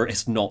research, however,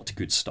 is not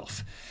good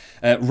stuff.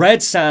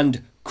 Red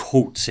sand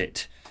coats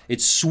it. It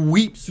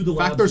sweeps through the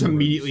fact there's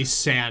immediately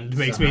sand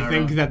makes me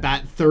think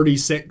that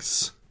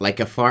 36...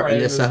 Like a fart in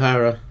the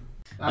Sahara.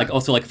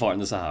 Also like a fart in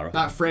the Sahara.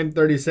 That frame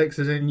 36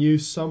 is in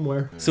use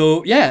somewhere.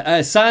 So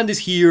yeah, sand is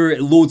here,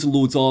 loads and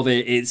loads of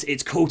it.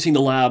 It's coating the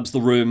labs, the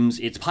rooms.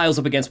 It piles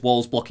up against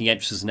walls, blocking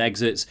entrances and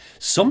exits.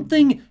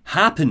 Something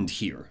happened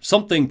here.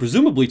 Something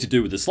presumably to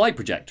do with the slide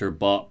projector,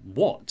 but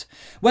what?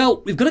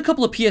 Well, we've got a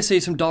couple of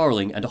PSAs from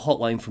Darling and a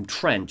hotline from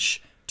Trange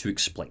to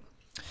explain.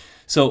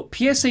 So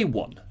PSA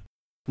 1.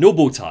 No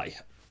bow tie.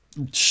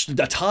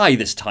 A tie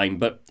this time,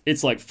 but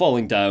it's like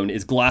falling down.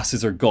 His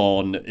glasses are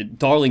gone.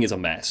 Darling is a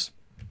mess.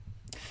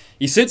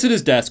 He sits at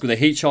his desk with a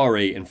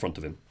HRA in front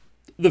of him.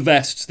 The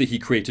vests that he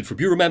created for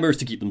bureau members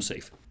to keep them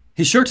safe.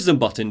 His shirt is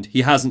unbuttoned.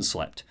 He hasn't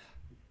slept.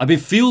 I've been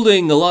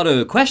fielding a lot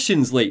of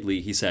questions lately,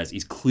 he says.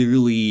 He's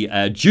clearly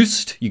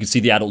juiced. You can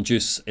see the adult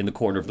juice in the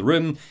corner of the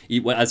room.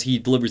 As he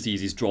delivers these,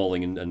 he's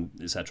drawling and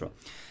etc.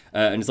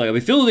 And it's like, I've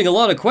been fielding a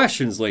lot of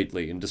questions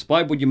lately, and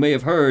despite what you may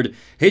have heard,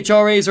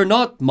 HRAs are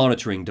not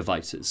monitoring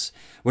devices.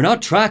 We're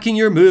not tracking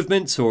your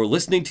movements or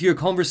listening to your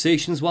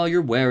conversations while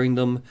you're wearing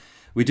them.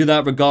 We do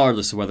that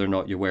regardless of whether or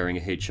not you're wearing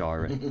a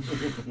HRA.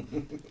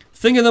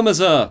 Think of them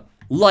as a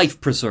life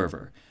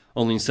preserver.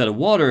 Only instead of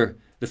water,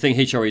 the thing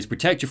HRAs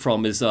protect you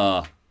from is,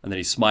 and then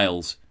he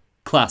smiles,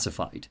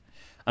 classified.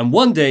 And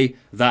one day,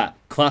 that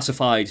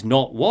classified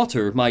not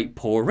water might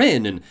pour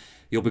in, and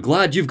you'll be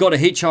glad you've got a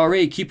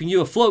HRA keeping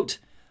you afloat.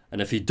 And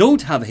if you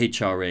don't have a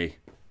HRA,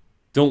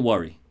 don't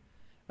worry.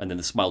 And then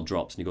the smile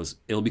drops and he goes,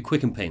 it'll be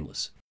quick and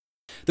painless.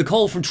 The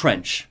call from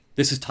Trange.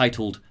 This is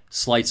titled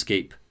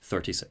Slidescape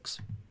 36.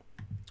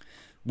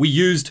 We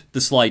used the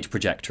slide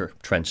projector,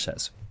 Trange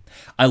says.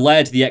 I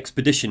led the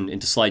expedition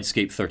into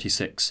Slidescape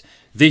 36.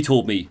 They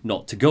told me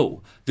not to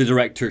go. The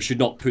director should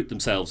not put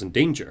themselves in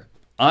danger.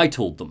 I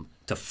told them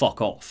to fuck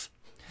off.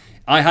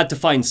 I had to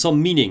find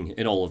some meaning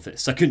in all of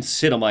this. I couldn't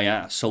sit on my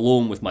ass,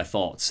 alone with my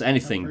thoughts,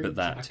 anything but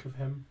that.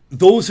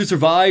 Those who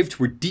survived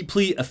were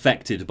deeply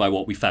affected by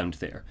what we found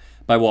there,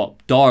 by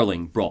what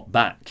Darling brought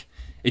back.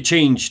 It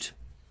changed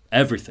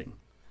everything.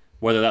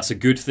 Whether that's a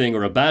good thing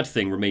or a bad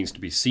thing remains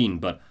to be seen,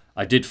 but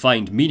I did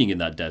find meaning in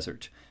that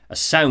desert, A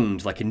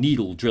sound like a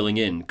needle drilling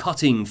in,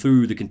 cutting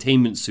through the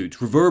containment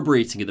suit,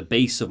 reverberating at the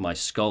base of my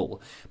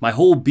skull. My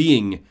whole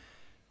being...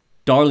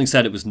 Darling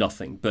said it was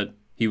nothing, but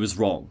he was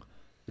wrong.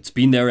 It's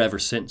been there ever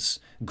since,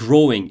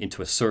 growing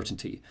into a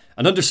certainty,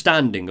 an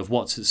understanding of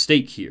what's at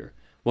stake here,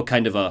 what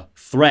kind of a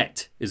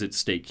threat is at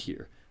stake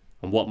here,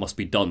 and what must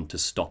be done to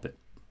stop it.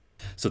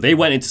 So they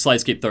went into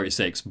Slidescape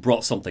 36,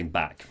 brought something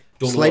back.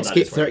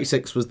 Slidescape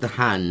 36 was the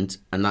hand,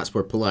 and that's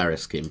where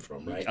Polaris came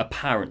from, right?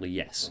 Apparently,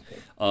 yes. Okay.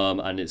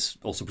 And it's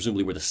also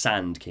presumably where the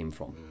sand came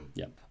from.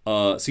 Yeah.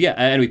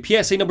 Anyway,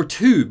 PSA number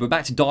 2, but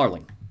back to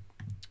Darling.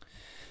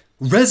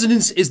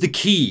 Resonance is the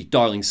key,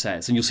 Darling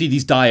says, and you'll see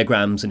these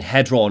diagrams, and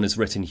Hedron is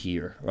written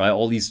here, right?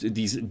 All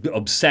these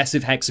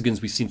obsessive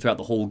hexagons we've seen throughout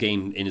the whole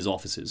game in his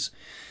offices.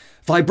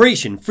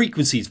 Vibration,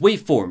 frequencies,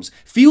 waveforms,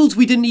 fields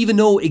we didn't even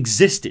know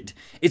existed.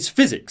 It's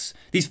physics.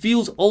 These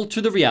fields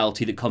alter the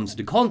reality that comes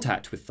into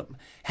contact with them.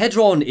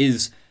 Hedron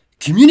is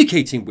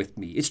communicating with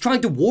me. It's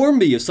trying to warn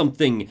me of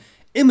something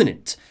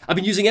imminent. I've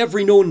been using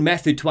every known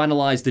method to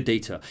analyze the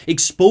data,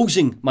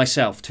 exposing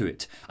myself to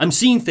it. I'm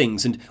seeing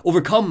things and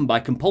overcome by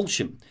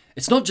compulsion.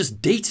 It's not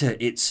just data,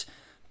 it's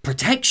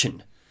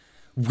protection.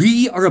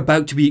 We are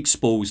about to be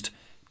exposed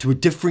to a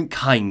different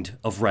kind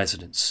of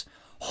resonance.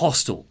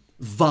 Hostile,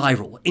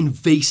 viral,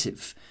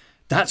 invasive.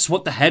 That's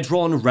what the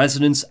Hedron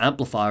resonance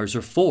amplifiers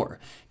are for.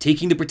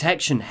 Taking the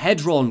protection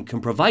Hedron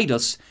can provide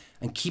us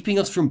and keeping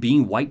us from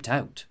being wiped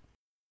out.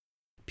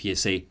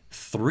 PSA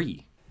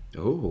 3.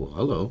 Oh,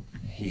 hello.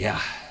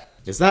 Yeah.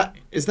 Is that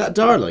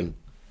Darling?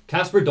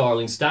 Casper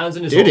Darling stands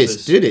in his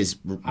office. Dude is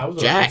I was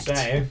jacked. about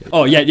to say.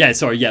 Oh,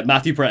 yeah,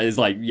 Matthew Perret is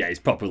he's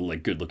properly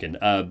good looking.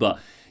 But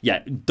yeah,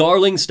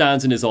 Darling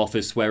stands in his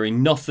office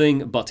wearing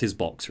nothing but his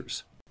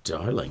boxers.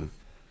 Darling?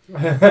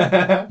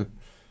 I'm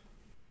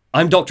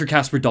Dr.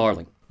 Casper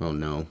Darling. Oh,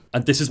 no.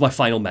 And this is my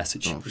final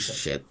message. Oh,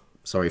 shit.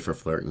 Sorry for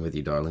flirting with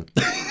you, darling.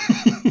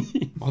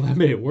 Well, that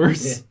made it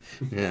worse.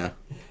 Yeah.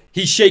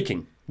 He's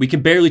shaking. We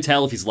can barely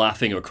tell if he's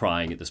laughing or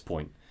crying at this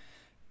point.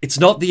 It's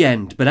not the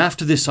end, but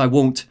after this I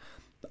won't.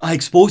 I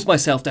exposed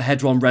myself to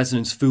Hedron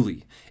resonance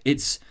fully.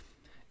 It's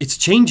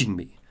changing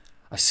me.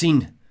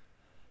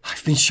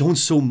 I've been shown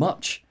so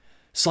much.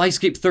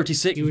 Slidescape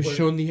 36. He was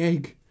shown the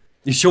egg.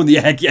 He's shown the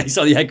egg. Yeah, he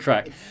saw the egg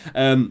crack.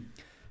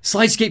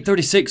 Slidescape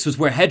 36 was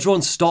where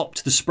Hedron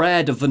stopped the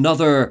spread of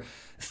another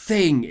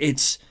thing.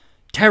 It's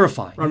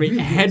terrifying. I mean,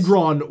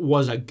 Hedron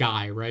was a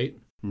guy, right?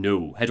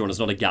 No, Hedron is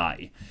not a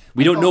guy.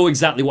 We don't know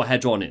exactly what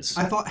Hedron is.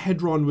 I thought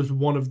Hedron was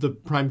one of the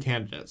prime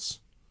candidates.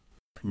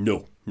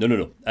 No. I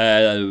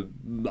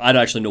don't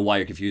actually know why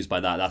you're confused by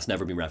that. That's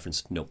never been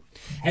referenced. No.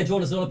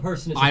 Hedron is not a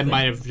person. I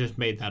might have just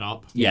made that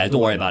up. Yeah,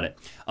 don't worry about it.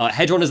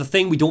 Hedron is a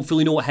thing. We don't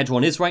fully know what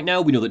Hedron is right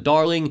now. We know that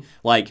Darling,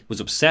 was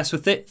obsessed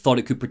with it, thought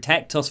it could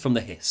protect us from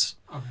the hiss.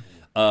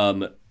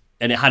 Okay.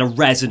 And it had a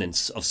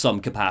resonance of some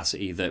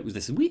capacity that was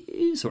this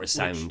wee sort of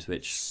sound,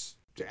 which...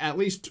 At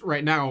least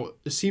right now,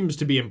 seems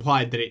to be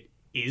implied that it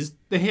is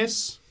the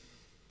hiss.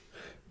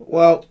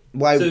 Well,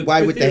 why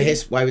would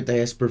the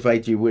hiss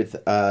provide you with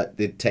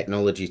the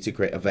technology to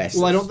create a vest?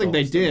 Well, I don't think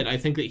they did. I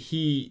think that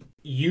he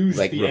used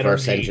the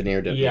reverse energy.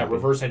 engineered it. Yeah,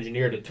 reverse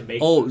engineered it to make.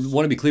 Oh, I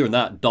want to be clear on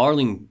that.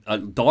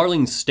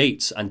 Darling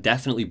states and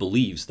definitely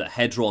believes that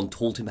Hedron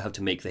told him how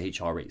to make the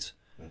HRAs.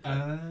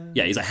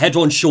 Yeah, he's like,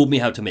 Hedron showed me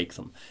how to make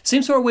them.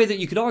 Same sort of way that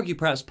you could argue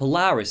perhaps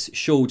Polaris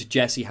showed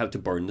Jesse how to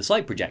burn the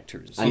light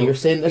projectors. And you're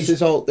saying this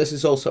is all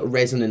sort of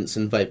resonance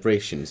and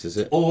vibrations, is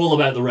it? All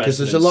about the resonance.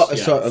 Because there's a lot of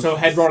sort of... So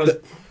Hedron is...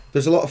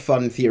 There's a lot of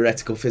fun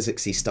theoretical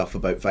physicsy stuff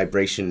about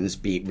vibrations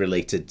being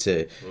related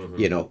to,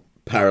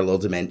 parallel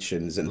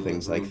dimensions and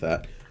things like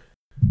that.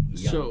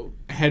 So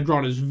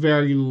Hedron is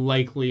very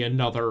likely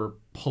another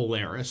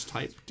Polaris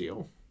type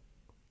deal.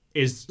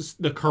 Is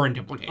the current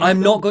implication.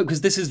 I'm not going, because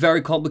this is very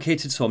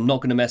complicated, so I'm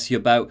not going to mess you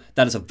about.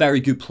 That is a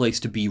very good place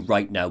to be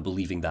right now,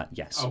 believing that,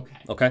 yes.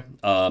 Okay?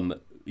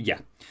 Yeah.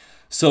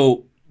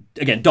 So,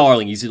 again,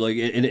 Darling, he's like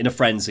in a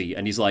frenzy,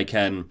 and he's like,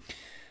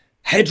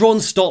 Hedron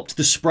stopped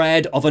the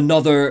spread of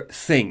another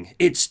thing.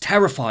 It's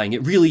terrifying,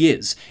 it really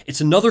is.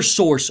 It's another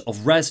source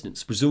of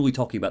resonance, presumably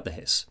talking about the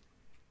hiss.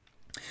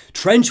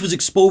 Trange was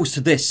exposed to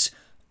this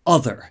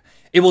other.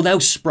 It will now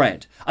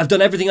spread. I've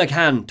done everything I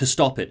can to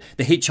stop it.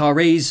 The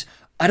HRAs...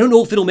 I don't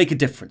know if it'll make a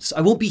difference. I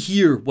won't be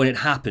here when it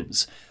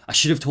happens. I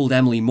should have told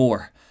Emily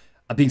more.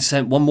 I've been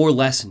sent one more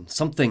lesson.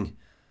 Something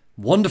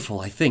wonderful,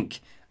 I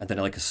think. And then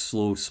a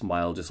slow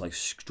smile just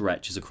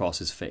stretches across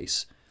his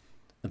face.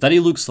 And then he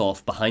looks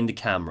off behind the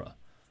camera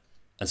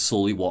and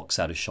slowly walks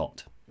out of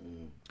shot.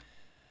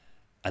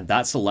 And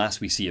that's the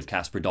last we see of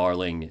Casper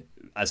Darling,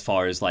 as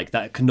far as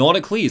that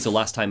canonically is the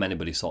last time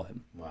anybody saw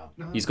him. Wow.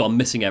 He's gone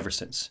missing ever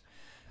since.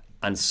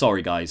 And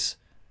sorry guys,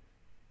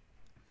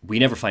 we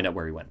never find out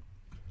where he went.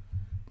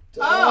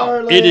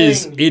 Darling.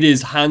 It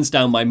is hands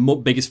down my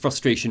biggest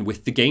frustration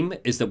with the game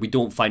is that we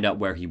don't find out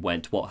where he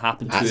went, what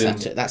happened to him.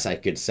 That's a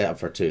good setup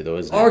for 2, though,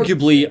 isn't it?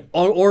 Arguably,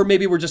 or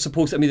maybe we're just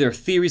supposed to, I mean, there are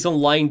theories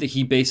online that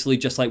he basically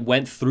just like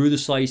went through the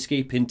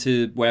sidescape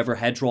into wherever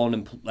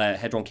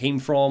Hedron came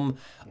from.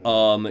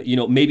 You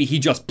know, maybe he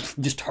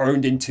just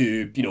turned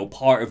into, you know,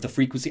 part of the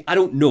frequency. I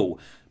don't know,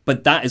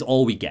 but that is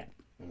all we get.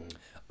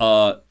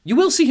 You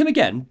will see him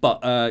again,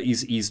 but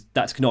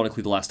that's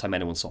canonically the last time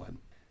anyone saw him.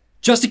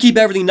 Just to keep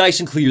everything nice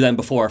and clear then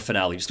before our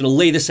finale, just going to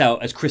lay this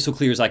out as crystal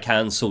clear as I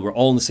can so we're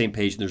all on the same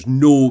page and there's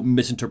no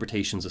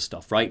misinterpretations of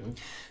stuff, right?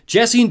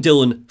 Jesse and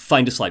Dylan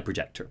find a slide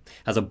projector.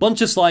 Has a bunch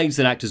of slides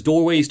that act as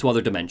doorways to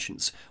other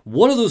dimensions.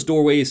 One of those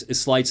doorways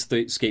is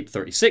Slidescape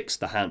 36,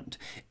 the hand.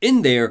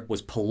 In there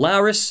was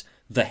Polaris,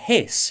 the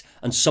Hiss,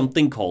 and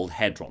something called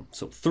Hedron.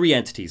 So 3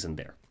 entities in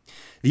there.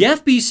 The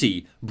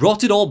FBC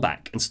brought it all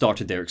back and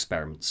started their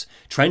experiments.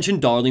 Trange and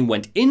Darling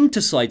went into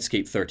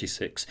Slidescape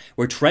 36,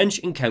 where Trange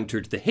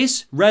encountered the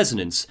Hiss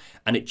resonance,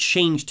 and it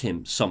changed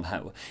him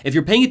somehow. If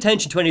you're paying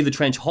attention to any of the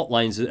Trange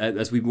hotlines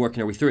as we've been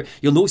working our way through it,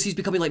 you'll notice he's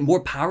becoming like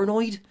more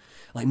paranoid.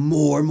 Like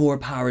more and more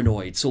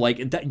paranoid. So like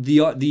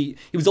he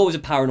was always a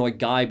paranoid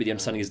guy, but the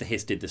understanding is the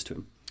Hiss did this to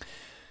him.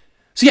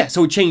 So yeah,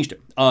 so it changed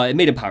him. It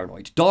made him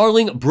paranoid.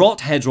 Darling brought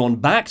Hedron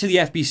back to the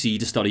FBC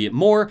to study it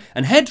more,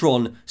 and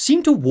Hedron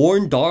seemed to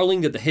warn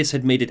Darling that the Hiss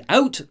had made it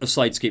out of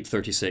Slidescape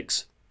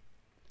 36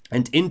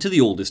 and into the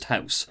oldest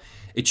house.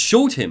 It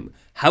showed him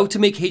how to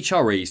make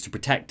HRAs to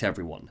protect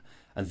everyone,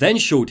 and then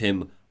showed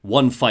him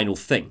one final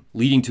thing,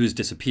 leading to his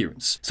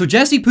disappearance. So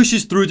Jesse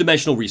pushes through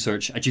dimensional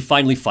research, and she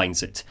finally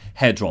finds it.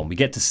 Hedron, we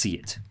get to see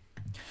it.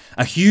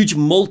 A huge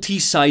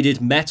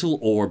multi-sided metal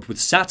orb with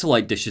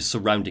satellite dishes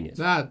surrounding it.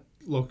 That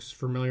looks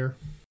familiar.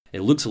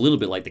 It looks a little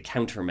bit like the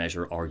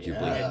countermeasure,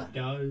 arguably. Yeah. It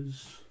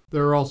does.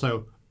 There are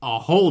also a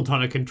whole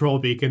ton of control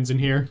beacons in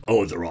here.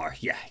 Oh, there are.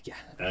 Yeah.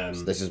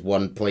 So this is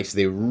one place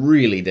they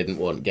really didn't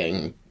want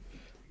getting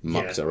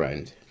mucked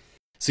around.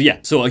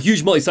 So a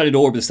huge multi-sided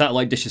orb with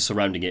satellite dishes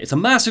surrounding it. It's a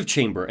massive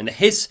chamber, and the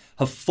Hiss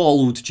have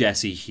followed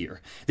Jesse here.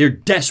 They're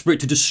desperate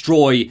to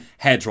destroy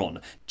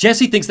Hedron.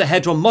 Jesse thinks that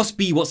Hedron must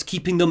be what's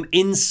keeping them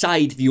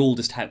inside the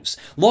oldest house.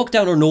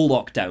 Lockdown or no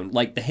lockdown,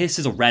 like the Hiss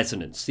is a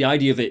resonance. The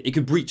idea of it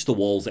could breach the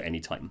walls at any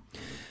time.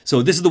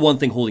 So this is the one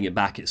thing holding it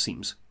back, it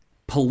seems.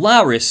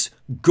 Polaris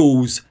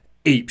goes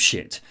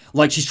apeshit.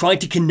 Like she's trying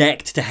to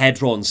connect to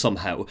Hedron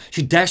somehow.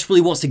 She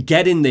desperately wants to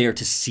get in there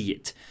to see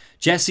it.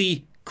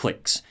 Jesse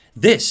clicks.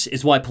 This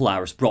is why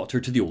Polaris brought her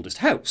to the oldest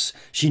house.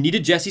 She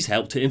needed Jesse's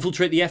help to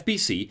infiltrate the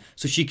FBC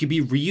so she could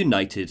be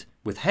reunited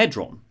with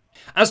Hedron.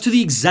 As to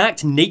the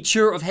exact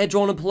nature of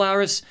Hedron and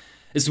Polaris,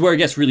 this is where it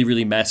gets really,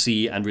 really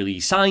messy and really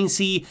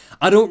sciencey.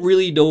 I don't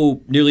really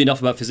know nearly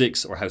enough about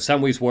physics or how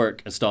sound waves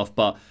work and stuff,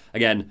 but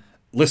again,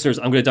 listeners,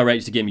 I'm going to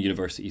direct you to Game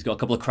University. He's got a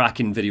couple of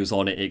cracking videos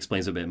on it. It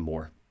explains a bit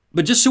more.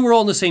 But just so we're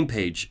all on the same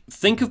page,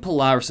 think of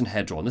Polaris and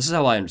Hedron, this is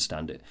how I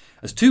understand it,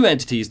 as 2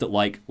 entities that,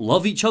 like,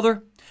 love each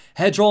other.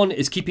 Hedron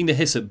is keeping the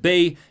Hiss at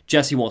bay,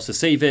 Jesse wants to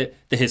save it,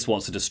 the Hiss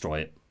wants to destroy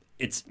it.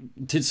 It's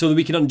so that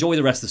we can enjoy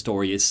the rest of the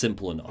story is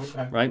simple enough,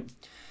 right?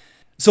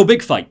 So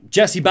big fight.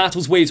 Jesse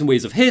battles waves and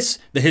waves of Hiss,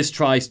 the Hiss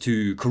tries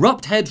to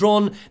corrupt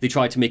Hedron, they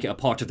try to make it a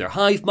part of their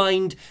hive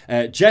mind,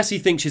 Jesse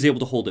thinks she's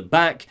able to hold it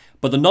back,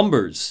 but the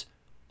numbers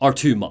are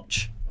too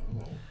much.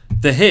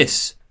 The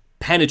Hiss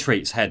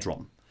penetrates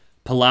Hedron.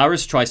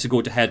 Polaris tries to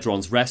go to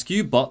Hedron's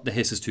rescue, but the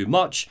Hiss is too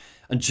much,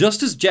 and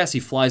just as Jesse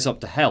flies up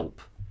to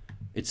help,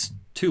 it's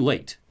too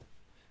late.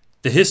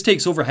 The Hiss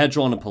takes over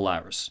Hedron and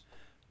Polaris.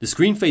 The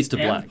screen fades to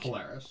black.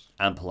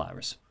 And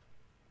Polaris.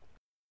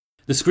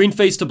 The screen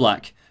fades to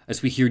black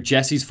as we hear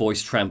Jesse's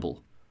voice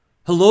tremble.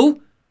 Hello?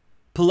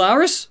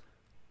 Polaris?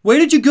 Where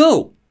did you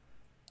go?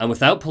 And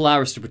without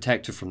Polaris to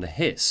protect her from the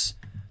Hiss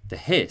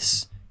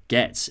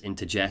gets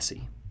into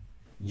Jesse.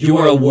 You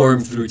are a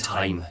worm through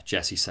time,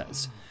 Jesse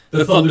says.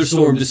 The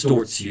thunderstorm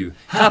distorts you.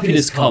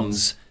 Happiness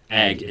comes,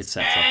 egg,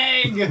 etc.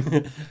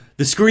 Egg!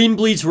 The screen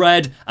bleeds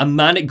red, a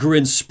manic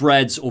grin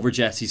spreads over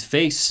Jesse's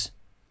face.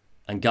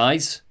 And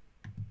guys,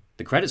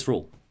 the credits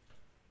roll.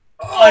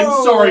 I'm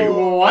sorry,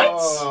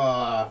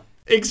 what?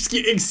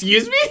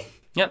 Excuse me?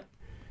 Yep.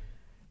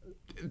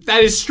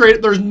 That is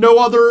straight. There's no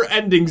other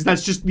endings.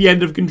 That's just the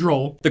end of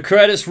Control. The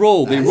credits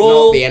roll. They That is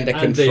roll. not the end of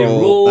and they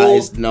Control. roll, That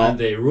is not and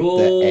they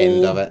roll, the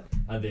end of it.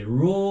 And they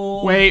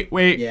roll. Wait.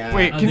 Yeah.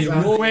 Wait. And Can, they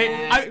roll.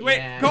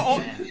 wait.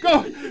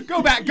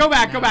 Go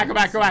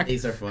back.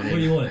 These are funny. What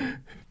do you want?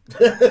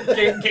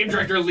 Game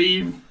director,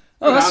 leave.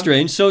 Oh, that's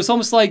strange. So it's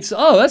almost like,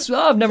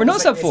 I've never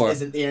noticed that before. This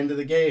isn't the end of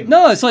the game.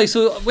 No, it's like,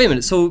 so, wait a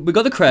minute. So we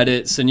got the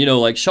credits, and,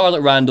 like,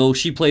 Charlotte Randall,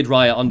 she played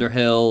Riot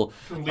Underhill.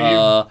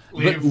 But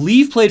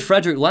Leave played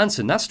Frederick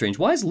Lanson. That's strange.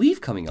 Why is Leave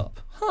coming up?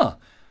 Huh.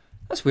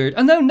 That's weird.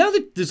 And now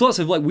that there's lots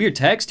of, like, weird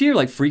text here,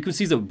 like,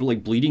 frequencies that are,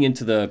 like, bleeding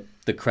into the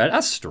credit.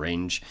 That's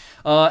strange.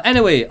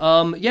 Anyway,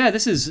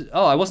 this is,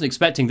 I wasn't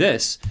expecting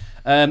this.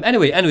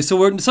 Anyway,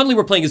 so suddenly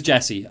we're playing as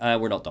Jesse.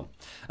 We're not done.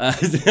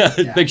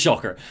 Big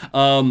shocker.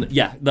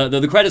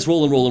 The credits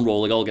roll and roll and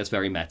roll. It all gets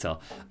very meta.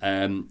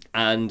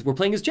 And we're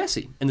playing as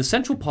Jesse in the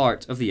central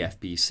part of the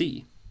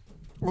FBC.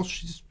 Well,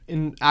 she's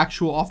in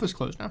actual office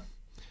clothes now.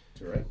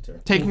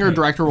 Director. Taking her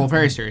director role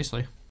very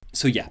seriously.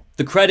 So yeah,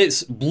 the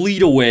credits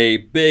bleed away,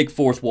 big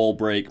fourth wall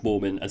break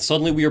moment, and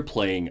suddenly we are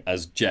playing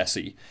as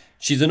Jessie.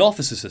 She's an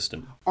office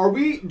assistant. Do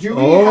we have...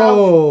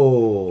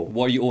 Oh,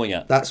 What are you owing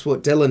at? that's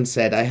what Dylan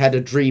said. I had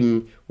a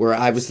dream where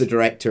I was the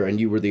director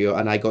and you were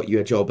and I got you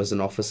a job as an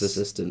office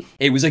assistant.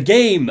 It was a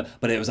game,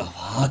 but it was a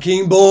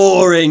fucking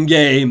boring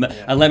game.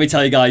 And let me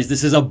tell you guys,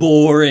 this is a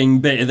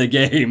boring bit of the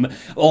game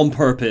on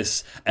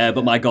purpose.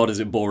 But my god, is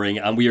it boring.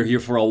 And we are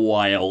here for a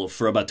while,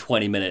 for about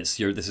 20 minutes.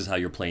 This is how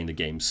you're playing the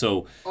game.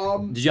 So,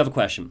 did you have a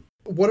question?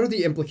 What are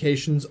the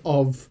implications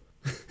of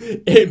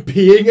it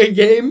being a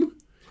game?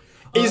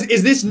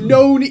 Is this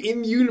known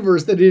in the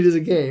universe that it is a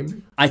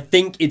game? I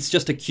think it's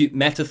just a cute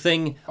meta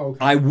thing. Okay.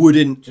 I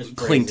wouldn't Just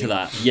cling phrasing. to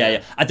that.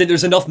 Yeah. I think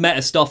there's enough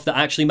meta stuff that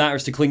actually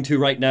matters to cling to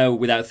right now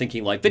without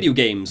thinking like video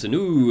games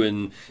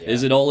and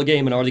is it all a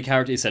game and are the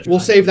characters, etc. We'll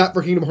save that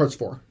for Kingdom Hearts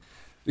 4.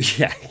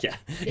 Yeah.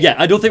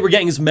 I don't think we're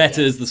getting as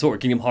meta as the sort of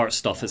Kingdom Hearts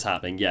stuff that's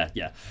happening.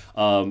 Yeah.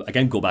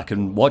 Again, go back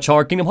and watch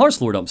our Kingdom Hearts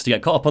lore dumps to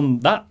get caught up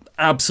on that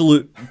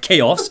absolute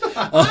chaos.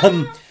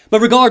 But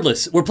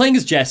regardless, we're playing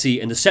as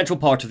Jessie in the central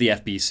part of the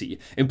FBC.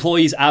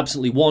 Employees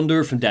absolutely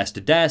wander from desk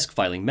to desk,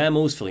 filing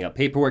memos, filling out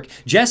paperwork.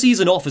 Jessie is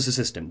an office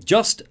assistant,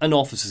 just an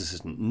office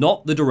assistant,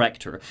 not the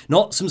director,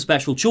 not some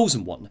special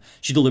chosen one.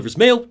 She delivers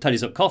mail,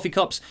 tidies up coffee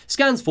cups,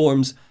 scans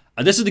forms,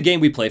 and this is the game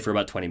we play for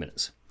about 20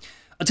 minutes.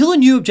 Until a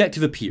new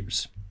objective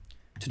appears.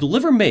 To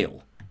deliver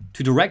mail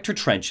to Director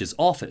Trange's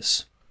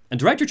office. And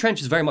Director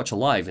Trange is very much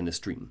alive in this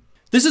dream.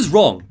 This is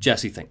wrong,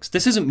 Jessie thinks.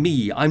 This isn't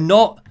me. I'm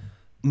not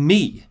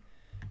me.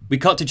 We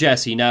cut to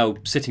Jessie now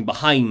sitting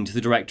behind the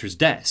director's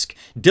desk.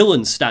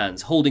 Dylan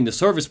stands, holding the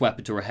service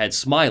weapon to her head,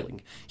 smiling.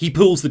 He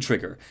pulls the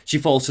trigger. She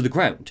falls to the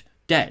ground,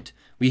 dead.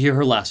 We hear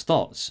her last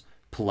thoughts.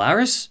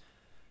 Polaris?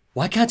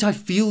 Why can't I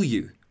feel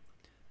you?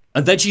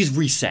 And then she's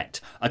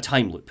reset. A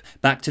time loop.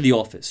 Back to the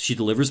office. She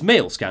delivers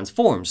mail, scans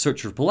forms,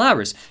 searches for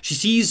Polaris. She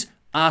sees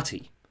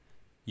Ati.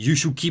 You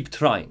should keep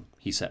trying,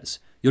 he says.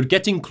 You're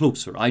getting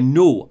closer. I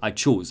know I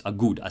chose a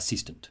good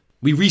assistant.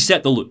 We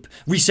reset the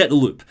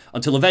loop,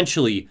 until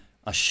eventually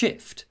a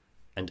shift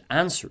and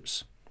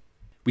answers.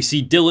 We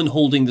see Dylan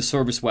holding the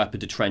service weapon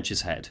to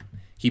Trench's head.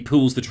 He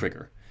pulls the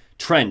trigger.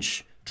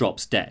 Trench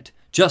drops dead,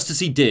 just as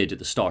he did at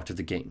the start of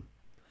the game.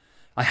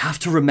 I have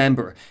to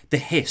remember the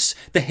hiss.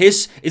 The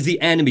hiss is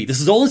the enemy. This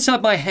is all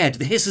inside my head.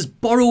 The hiss is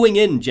burrowing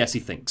in, Jessie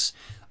thinks.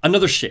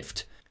 Another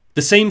shift.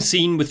 The same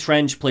scene with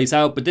Trange plays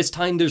out, but this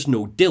time there's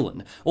no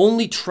Dylan.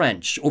 Only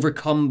Trange,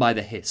 overcome by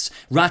the hiss,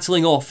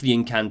 rattling off the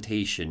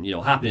incantation.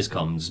 Happiness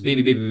comes,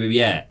 baby, baby, baby,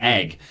 yeah,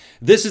 egg.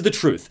 This is the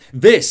truth.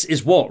 This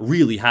is what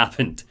really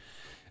happened.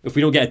 If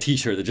we don't get a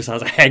t-shirt that just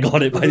has an egg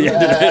on it by the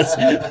end of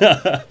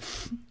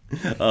this.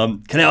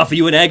 Can I offer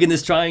you an egg in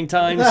this trying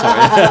time?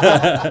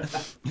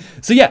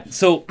 Sorry.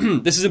 So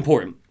this is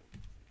important.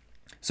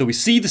 So we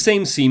see the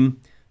same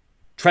scene.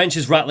 Trange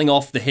is rattling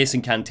off the hiss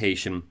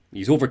incantation.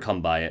 He's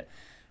overcome by it.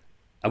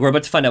 And we're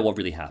about to find out what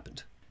really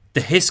happened.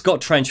 The hiss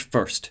got Trange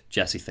first,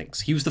 Jessie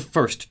thinks. He was the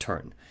first to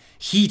turn.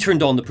 He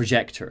turned on the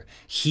projector.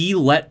 He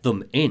let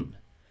them in.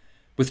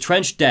 With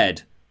Trange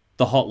dead,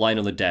 the hotline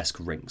on the desk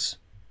rings.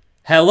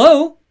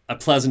 Hello? A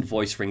pleasant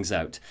voice rings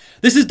out.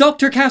 This is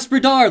Dr. Casper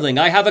Darling.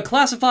 I have a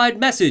classified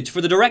message for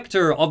the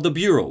director of the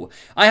bureau.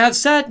 I have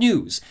sad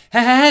news.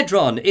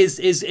 Hedron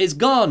is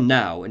gone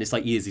now. And it's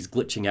like he's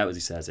glitching out as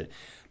he says it.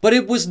 But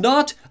it was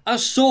not a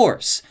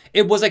source.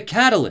 It was a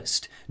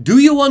catalyst. Do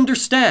you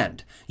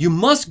understand? You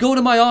must go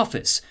to my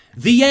office.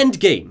 The end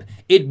game.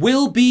 It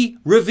will be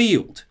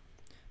revealed.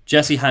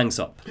 Jessie hangs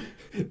up.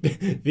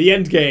 The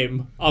end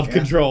game of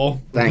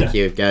Control. Thank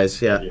you,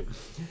 guys. Yeah.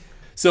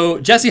 So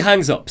Jessie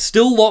hangs up,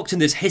 still locked in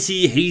this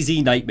hissy,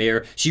 hazy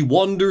nightmare. She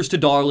wanders to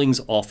Darling's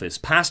office,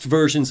 past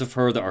versions of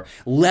her that are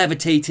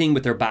levitating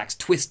with their backs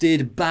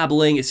twisted,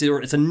 babbling. It's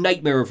a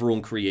nightmare of her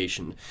own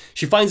creation.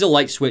 She finds a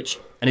light switch,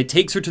 and it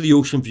takes her to the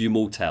Ocean View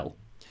Motel,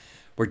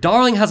 where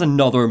Darling has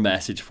another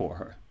message for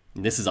her.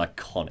 And this is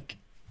iconic.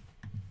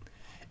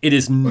 It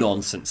is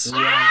nonsense.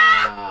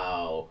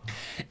 Wow.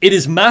 It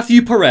is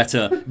Matthew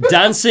Peretta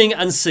dancing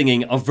and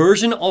singing a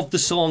version of the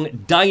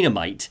song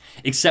Dynamite,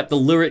 except the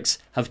lyrics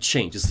have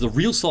changed. This is a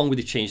real song where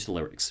they changed the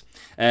lyrics.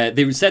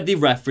 They said they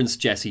referenced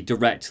Jessie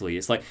directly.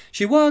 It's like,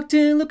 she walked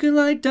in looking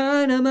like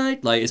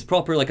dynamite. Like, it's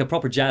proper, like a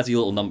proper jazzy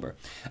little number.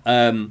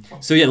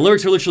 So yeah, the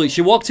lyrics are literally,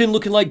 she walked in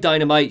looking like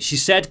dynamite. She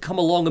said, come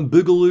along and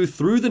boogaloo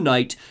through the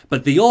night.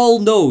 But they all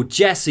know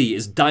Jessie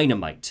is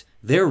dynamite.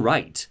 They're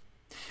right.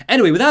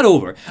 Anyway, with that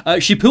over,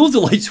 she pulls the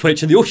light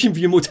switch and the Ocean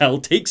View Motel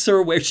takes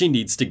her where she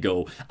needs to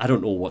go. I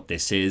don't know what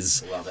this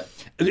is. Love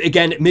it.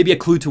 Again, maybe a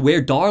clue to where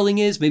Darling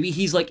is. Maybe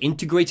he's like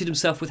integrated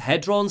himself with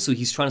Hedron, so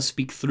he's trying to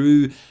speak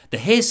through the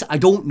hiss. I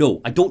don't know.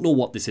 I don't know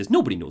what this is.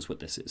 Nobody knows what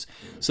this is.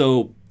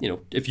 So,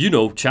 if you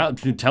know, tell me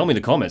in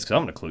the comments, because I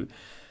haven't a clue.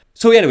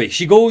 So anyway,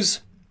 she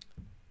goes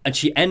and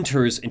she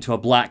enters into a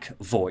black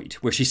void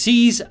where she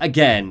sees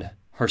again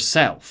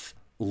herself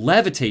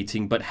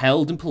levitating but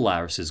held in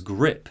Polaris's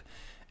grip.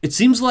 It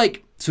seems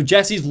like, so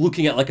Jessie's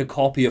looking at like a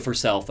copy of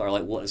herself that are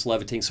like what is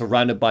levitating,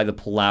 surrounded by the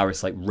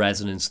Polaris like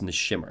resonance and the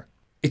shimmer.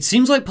 It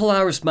seems like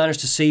Polaris managed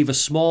to save a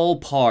small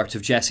part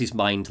of Jessie's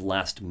mind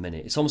last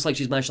minute. It's almost like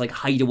she's managed to like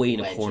hide away in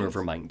a corner of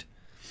her mind.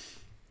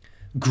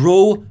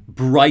 Grow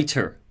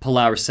brighter,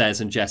 Polaris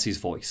says in Jessie's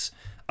voice.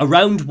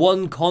 Around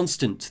one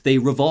constant, they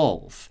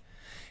revolve.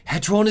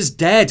 Hedron is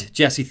dead,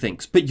 Jessie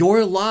thinks, but you're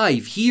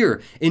alive,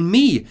 here, in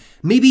me.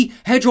 Maybe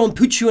Hedron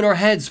put you in our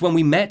heads when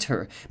we met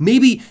her.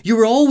 Maybe you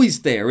were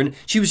always there and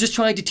she was just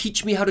trying to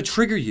teach me how to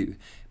trigger you.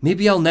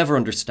 Maybe I'll never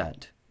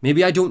understand.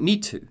 Maybe I don't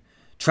need to.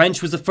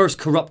 Trange was the first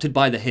corrupted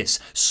by the hiss,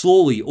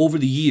 slowly, over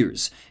the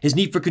years. His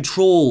need for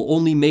control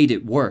only made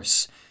it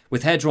worse.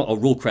 With Hedron... Oh,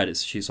 roll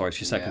credits. She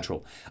said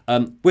control.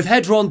 With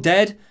Hedron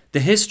dead, the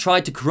hiss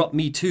tried to corrupt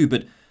me too,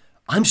 but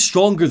I'm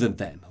stronger than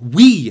them.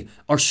 We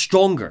are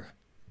stronger.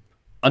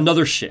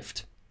 Another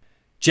shift.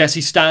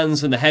 Jessie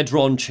stands in the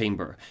Hedron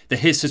chamber. The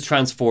hiss has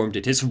transformed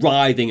it. It's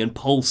writhing and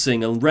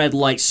pulsing, and red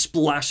light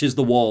splashes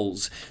the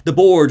walls. The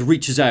board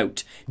reaches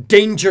out.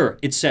 Danger,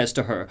 it says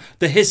to her.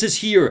 The hiss is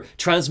here.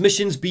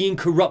 Transmissions being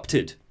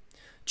corrupted.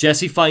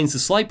 Jessie finds the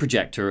slide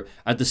projector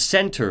at the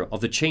center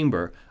of the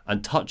chamber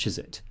and touches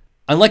it.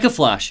 And like a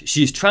flash,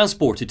 she is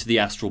transported to the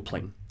astral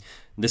plane.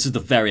 This is the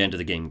very end of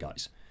the game,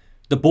 guys.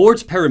 The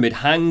board's pyramid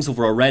hangs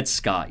over a red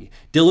sky.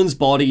 Dylan's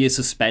body is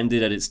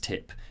suspended at its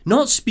tip.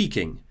 Not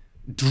speaking,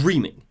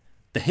 dreaming.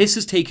 The hiss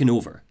has taken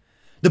over.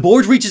 The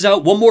board reaches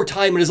out one more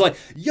time and is like,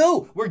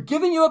 yo, we're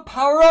giving you a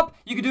power-up.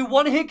 You can do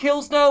one hit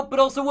kills now, but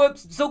also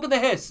whoops, so can the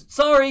hiss.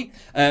 Sorry.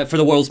 For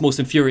the world's most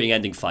infuriating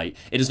ending fight.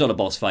 It is not a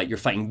boss fight. You're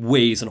fighting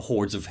waves and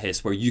hordes of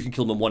hiss where you can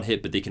kill them in one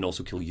hit, but they can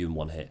also kill you in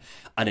one hit.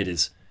 And it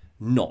is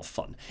not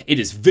fun. It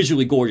is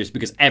visually gorgeous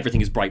because everything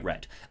is bright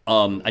red.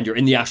 And you're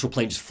in the astral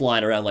plane just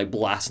flying around like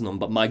blasting them,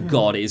 but my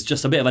god, it is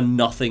just a bit of a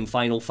nothing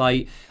final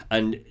fight.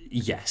 And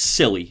yeah,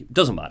 silly.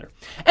 Doesn't matter.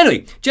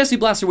 Anyway, Jessie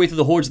blasts her way through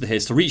the hordes of the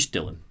hiss to reach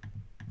Dylan.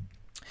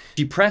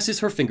 She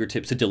presses her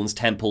fingertips to Dylan's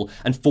temple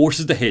and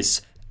forces the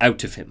hiss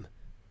out of him.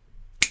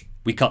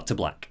 We cut to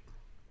black.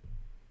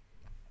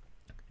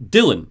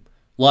 Dylan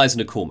lies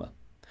in a coma.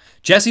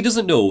 Jessie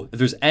doesn't know if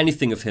there's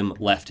anything of him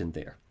left in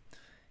there.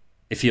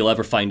 If he'll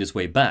ever find his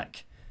way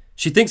back.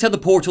 She thinks how the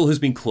portal has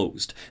been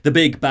closed. The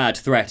big bad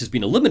threat has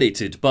been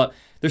eliminated, but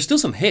there's still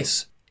some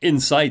hiss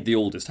inside the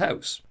oldest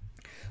house.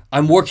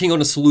 I'm working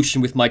on a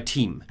solution with my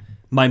team,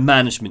 my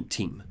management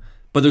team,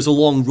 but there's a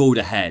long road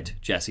ahead,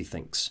 Jessie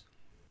thinks.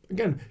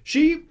 Again,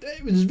 she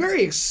was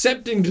very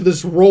accepting to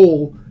this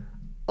role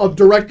of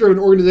director of an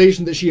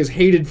organization that she has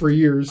hated for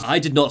years. I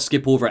did not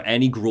skip over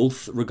any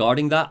growth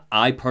regarding that.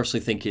 I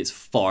personally think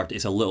it's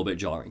a little bit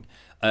jarring.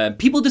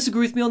 People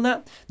disagree with me on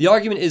that. The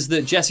argument is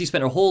that Jessie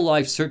spent her whole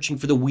life searching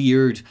for the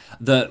weird,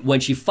 that when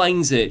she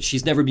finds it,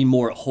 she's never been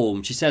more at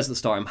home. She says at the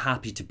start, I'm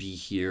happy to be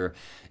here.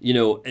 You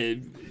know...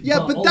 yeah,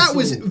 but that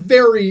was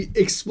very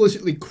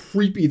explicitly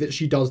creepy that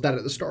she does that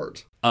at the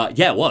start.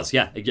 Yeah, it was.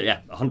 Yeah,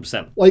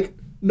 100%. Like,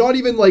 not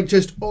even like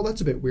just, oh,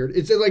 that's a bit weird.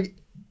 It's like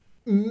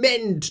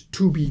meant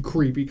to be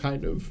creepy,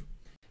 kind of.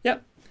 Yeah.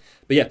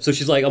 But yeah, so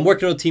she's like, I'm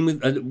working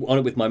on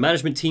it with my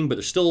management team, but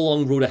there's still a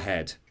long road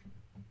ahead.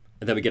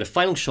 And then we get a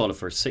final shot of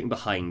her sitting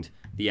behind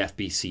the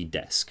FBC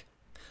desk.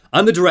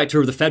 I'm the director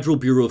of the Federal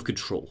Bureau of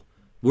Control.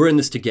 We're in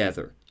this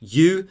together.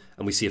 You,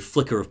 and we see a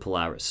flicker of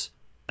Polaris.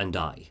 And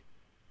I.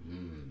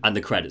 And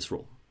the credits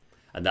roll.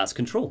 And that's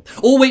Control.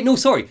 Oh, wait, no,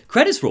 sorry.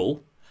 Credits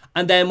roll.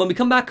 And then when we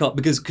come back up,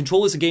 because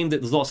Control is a game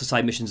that there's lots of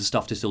side missions and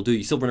stuff to still do.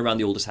 You still run around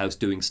the oldest house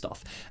doing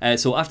stuff.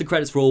 So after the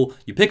credits roll,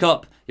 you pick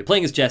up, you're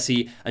playing as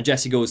Jessie, and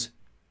Jessie goes...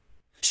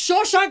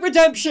 Shawshank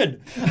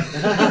Redemption!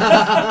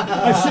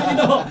 I shit you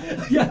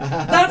not.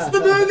 Yeah, that's the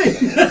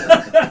movie!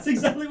 That's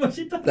exactly what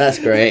she does. That's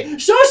great.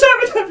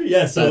 Shawshank Redemption!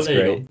 Yeah, so that's there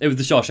you great. go. It was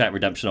the Shawshank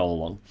Redemption all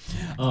along.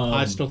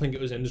 I still think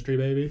it was Industry,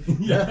 baby.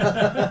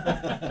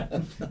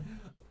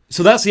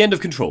 So that's the end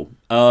of Control.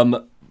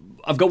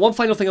 I've got one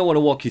final thing I want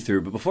to walk you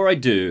through, but before I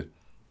do,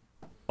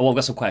 I've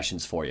got some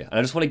questions for you. And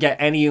I just want to get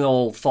any and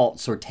all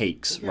thoughts or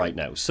takes right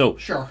now. So,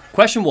 Sure.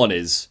 Question one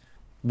is,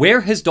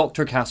 where has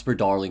Dr. Casper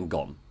Darling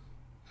gone?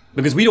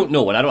 Because we don't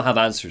know, and I don't have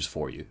answers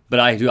for you. But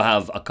I do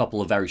have a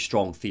couple of very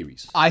strong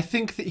theories. I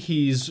think that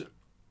he's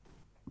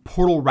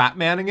portal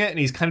Ratmanning it, and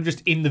he's kind of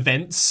just in the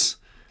vents.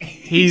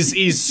 He's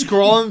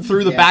scrolling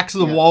through the backs of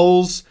the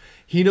walls.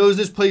 He knows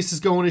this place is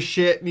going to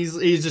shit, and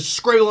he's just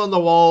scribbling on the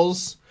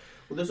walls.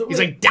 Well, he's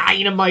like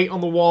dynamite on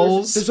the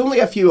walls. There's only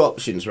a few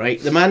options, right?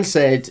 The man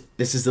said,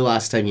 this is the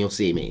last time you'll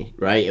see me,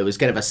 right? It was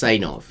kind of a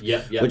sign-off.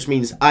 Yeah. Which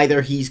means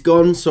either he's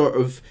gone sort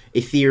of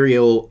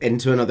ethereal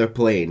into another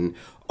plane,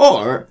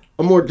 or,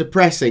 a more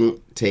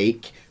depressing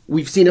take,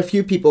 we've seen a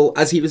few people,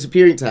 as he was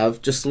appearing to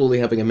have, just slowly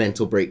having a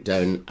mental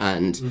breakdown,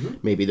 and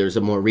maybe there's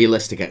a more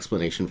realistic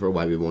explanation for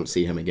why we won't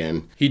see him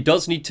again. He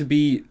does need to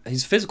be...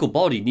 His physical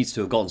body needs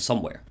to have gone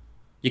somewhere.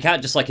 You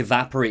can't just, like,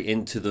 evaporate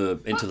into the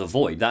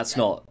void. That's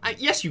not...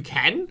 Yes, you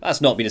can.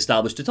 That's not been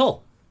established at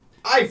all.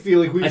 I feel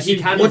like we've And he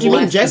seen... can- What do you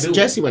mean? left the building.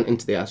 Jesse went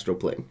into the astral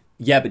plane.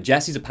 Yeah, but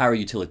Jesse's a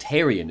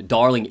para-utilitarian.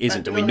 Darling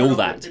isn't, and we know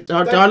that.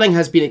 Darling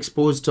has been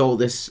exposed to all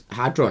this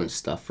Hadron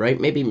stuff, right?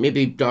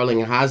 Maybe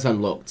Darling has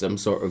unlocked some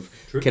sort of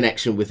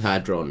connection with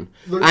Hadron.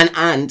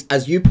 And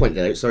as you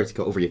pointed out, sorry to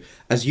cut over you,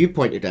 as you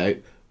pointed out,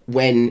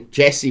 when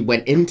Jesse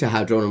went into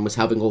Hadron and was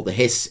having all the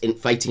hiss in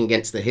fighting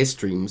against the hiss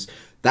streams,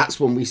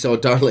 that's when we saw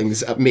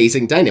Darling's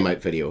amazing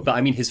dynamite video. But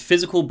I mean, his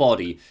physical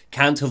body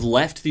can't have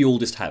left the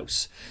oldest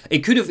house. It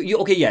could have...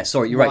 Okay, yeah,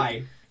 sorry, you're right.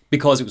 Why?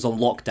 Because it was on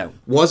lockdown.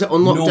 Was it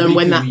on lockdown Nobody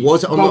when could that leave.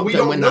 was it on But we lockdown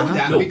don't when know that that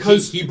happened?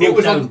 because he broke it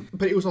was down.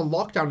 but it was on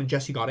lockdown and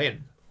Jesse got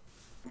in.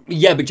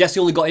 Yeah, but Jesse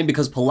only got in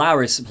because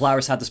Polaris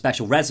had the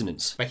special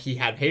resonance. But he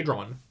had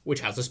Hadron, which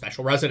has a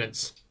special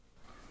resonance.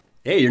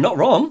 Hey, you're not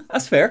wrong.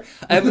 That's fair.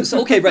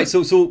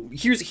 So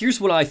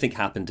here's what I think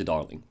happened to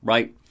Darling,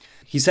 right?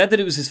 He said that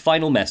it was his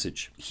final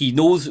message. We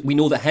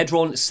know that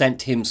Hadron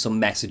sent him some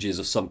messages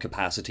of some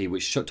capacity,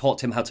 which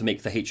taught him how to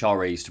make the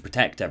HRAs to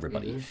protect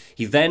everybody.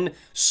 He then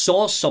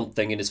saw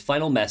something in his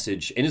final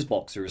message in his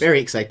boxers.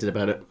 Very excited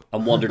about it.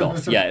 And wandered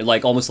off. Yeah,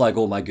 like almost like,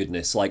 oh my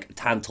goodness, like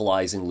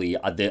tantalizingly,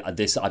 at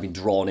this I've been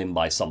drawn in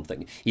by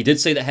something. He did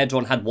say that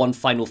Hadron had one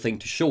final thing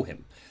to show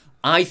him.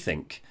 I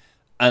think,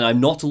 and I'm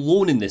not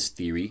alone in this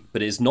theory,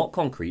 but it is not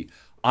concrete,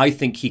 I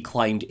think he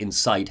climbed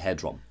inside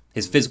Hadron.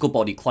 His physical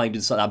body climbed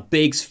inside that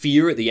big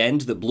sphere at the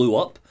end that blew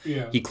up.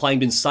 Yeah. He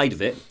climbed inside of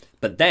it.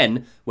 But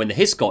then, when the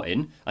hiss got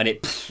in, and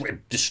it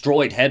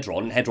destroyed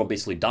Hadron, and Hadron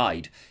basically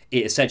died,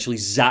 it essentially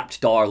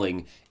zapped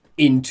Darling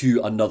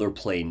into another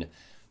plane.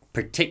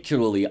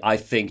 Particularly, I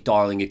think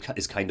Darling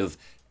is kind of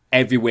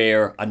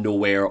everywhere and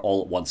nowhere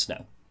all at once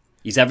now.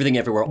 He's everything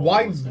everywhere all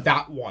Why at once now.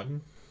 that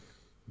one?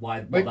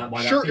 Why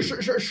Like,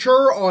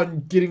 sure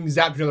on getting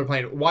zapped to another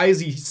planet. Why is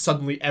he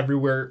suddenly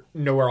everywhere,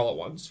 nowhere all at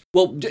once?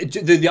 Well,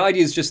 the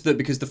idea is just that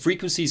because the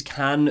frequencies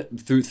can,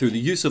 through the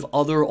use of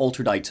other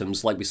altered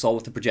items, like we saw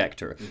with the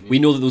projector, we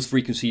know that those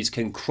frequencies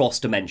can cross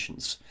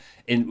dimensions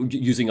in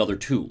using other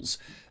tools.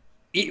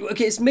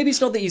 Maybe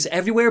it's not that he's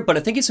everywhere, but I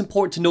think it's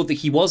important to note that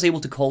he was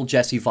able to call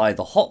Jesse via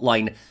the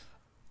hotline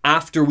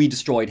after we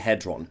destroyed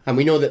Hadron. And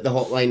we know that the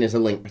hotline is a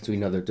link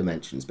between other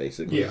dimensions,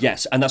 basically. Yeah.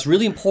 Yes, and that's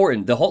really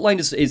important. The hotline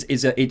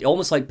it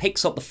almost like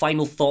picks up the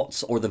final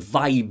thoughts or the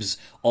vibes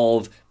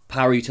of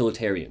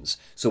para-utilitarians.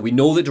 So we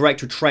know that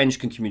Director Trange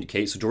can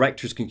communicate, so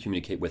directors can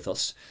communicate with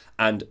us,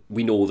 and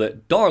we know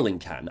that Darling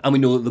can, and we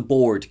know that the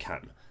board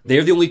can.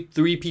 They're the only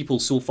three people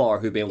so far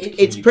who've been able to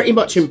communicate. It's pretty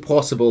much with us.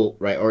 impossible,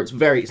 right? Or it's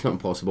not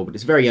impossible, but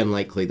it's very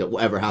unlikely that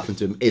whatever happened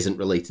to him isn't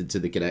related to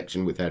the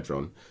connection with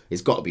Hadron.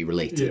 It's got to be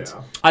related.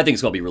 Yeah. I think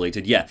it's got to be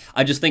related, yeah.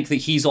 I just think that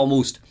he's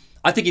almost...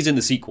 I think he's in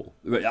the sequel.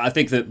 I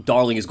think that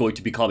Darling is going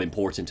to become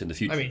important in the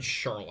future. I mean,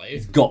 surely.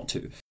 Got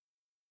to.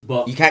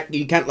 But you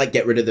can't like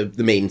get rid of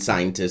the main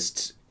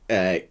scientist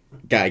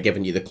guy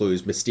giving you the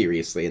clues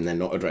mysteriously and then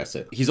not address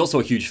it. He's also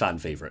a huge fan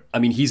favourite. I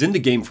mean, he's in the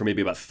game for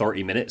maybe about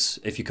 30 minutes.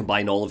 If you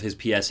combine all of his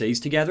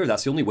PSAs together,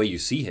 that's the only way you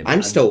see him.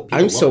 I'm still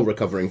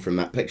recovering from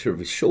that picture of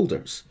his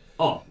shoulders.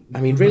 Oh.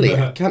 I mean, really,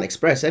 I can't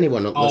express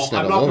anyone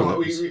listening I'm not along. gonna,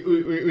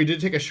 we did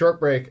take a short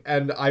break,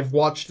 and I've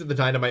watched the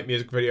Dynamite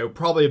music video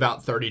probably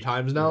about 30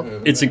 times now.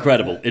 It's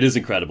incredible. It is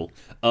incredible.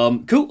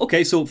 Cool.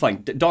 Okay, so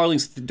fine. Darling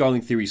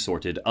theory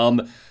sorted.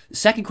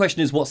 Second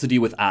question is, what's the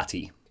deal with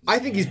Ati? I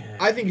think he's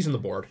on the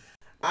board.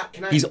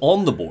 He's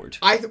on the board.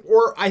 I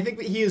think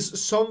that he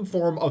is some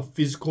form of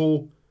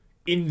physical,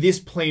 in this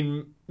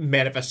plane,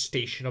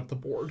 manifestation of the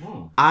board.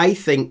 I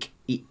think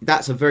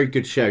that's a very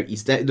good shout.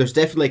 There's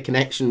definitely a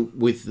connection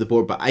with the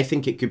board, but I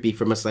think it could be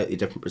from a slightly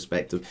different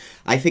perspective.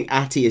 I think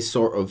Ati is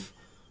sort of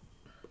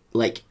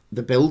like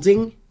the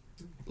building,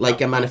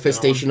 like a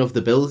manifestation of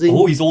the building.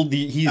 Oh, he's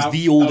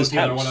the oldest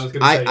house.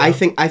 I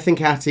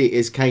think Ati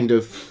is kind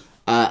of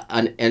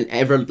an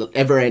everlasting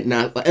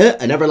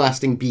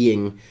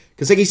being.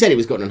 Because like he said, he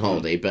was going on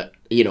holiday, but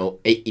you know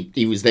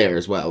he was there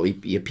as well.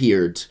 He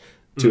appeared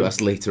to us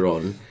later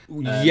on.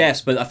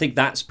 Yes, but I think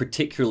that's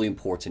particularly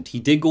important. He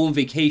did go on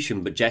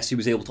vacation, but Jesse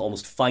was able to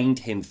almost find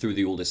him through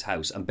the oldest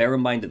house. And bear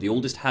in mind that the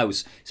oldest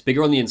house is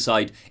bigger on the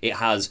inside. It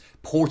has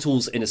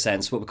portals, in a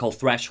sense, what we call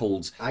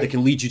thresholds, that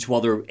can lead you to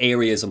other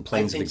areas and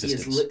planes of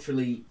existence. He is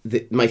literally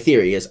my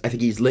theory is I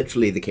think he's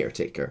literally the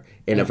caretaker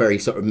in a very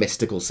sort of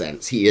mystical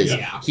sense. He is.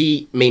 Yeah.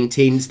 He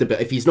maintains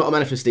if he's not a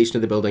manifestation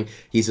of the building,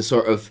 he's a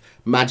sort of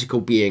magical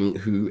being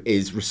who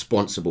is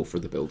responsible for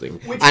the building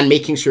and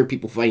making sure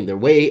people find their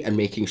way and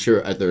making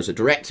sure there's a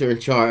director in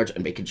charge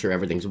and making sure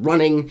everything's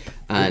running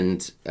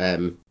and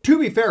to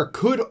be fair,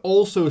 could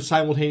also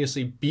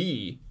simultaneously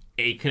be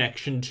a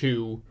connection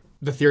to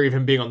the theory of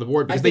him being on the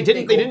board, because they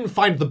didn't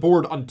find the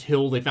board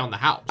until they found the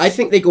house. I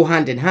think they go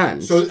hand in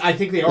hand. So I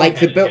think they are like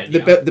hand in hand,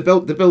 yeah.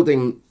 the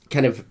building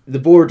kind of the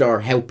board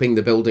are helping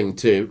the building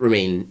to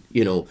remain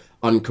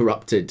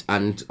uncorrupted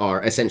and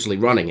are essentially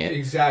running it.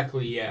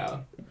 Exactly,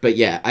 yeah. But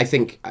yeah, I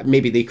think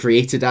maybe they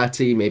created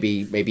Atty.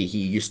 Maybe he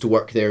used to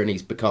work there and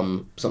he's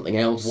become something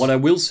else. What I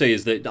will say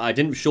is that I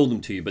didn't show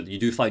them to you, but you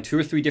do find 2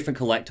 or 3 different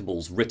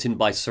collectibles written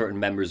by certain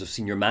members of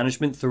senior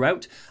management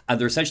throughout, and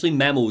they're essentially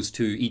memos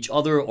to each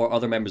other or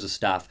other members of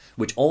staff,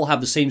 which all have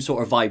the same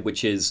sort of vibe,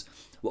 which is...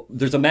 Well,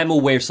 there's a memo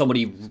where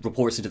somebody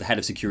reports into the head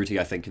of security,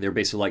 I think, and they're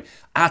basically like,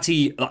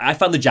 Atty, I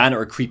found the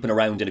janitor creeping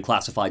around in a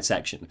classified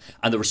section,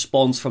 and the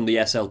response from the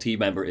SLT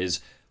member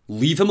is...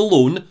 Leave him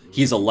alone.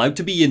 He's allowed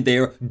to be in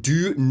there.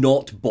 Do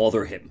not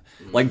bother him.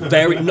 Like,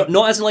 very...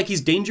 not as in, like,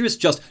 he's dangerous,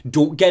 just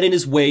don't get in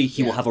his way.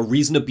 He will have a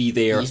reason to be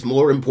there. He's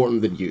more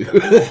important than you.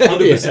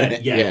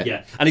 100%.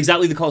 Yeah. And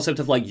exactly the concept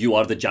of, like, you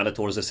are the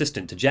janitor's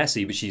assistant to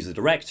Jessie, but she's the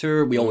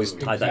director. We always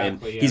tie that in.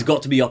 Yeah. He's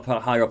got to be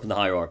higher up in the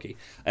hierarchy.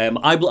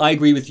 I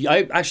agree with you.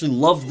 I actually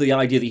love the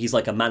idea that he's,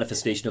 like, a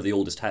manifestation of the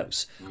oldest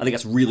house. I think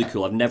that's really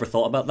cool. I've never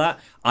thought about that.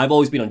 I've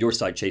always been on your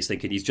side, Chase,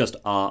 thinking he's just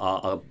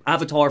a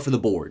avatar for the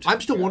board.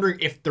 I'm still wondering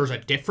if there's a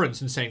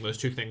difference in saying those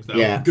 2 things, though.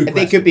 Yeah,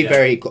 they could be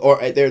very... Or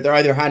they're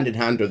either hand in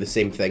hand or the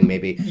same thing,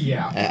 maybe.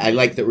 Yeah. I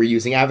like that we're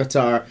using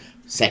Avatar.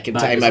 Second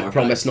time I've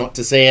promised not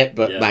to say it,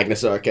 but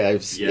Magnus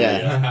Archives.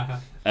 Yeah.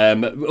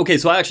 Okay,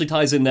 so that actually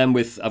ties in then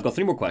with... I've got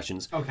 3 more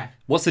questions. Okay.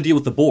 What's the deal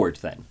with the board,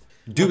 then?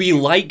 Do we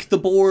like the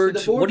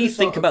board? What do you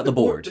think about the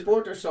board? The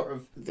board are sort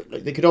of...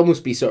 They could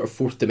almost be sort of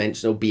fourth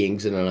dimensional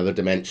beings in another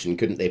dimension,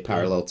 couldn't they?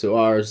 Parallel to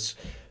ours.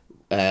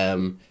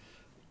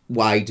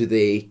 Why do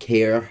they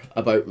care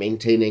about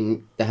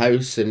maintaining the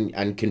house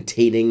and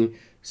containing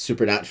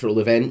supernatural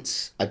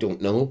events? I don't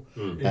know.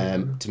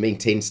 To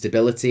maintain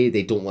stability,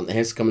 they don't want the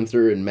hiss coming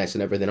through and messing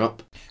everything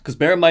up. Because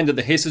bear in mind that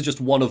the hiss is just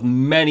one of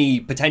many,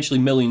 potentially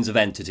millions of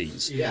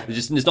entities. Yeah.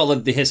 It's not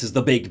like the hiss is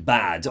the big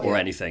bad or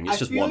anything. It's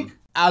just one. Like,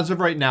 as of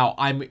right now,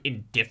 I'm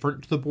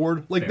indifferent to the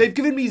board. Like, they've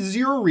given me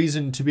 0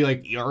 reason to be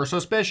like, you're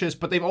suspicious,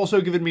 but they've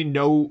also given me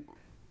no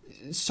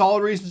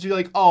solid reasons to be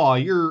like, oh,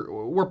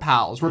 we're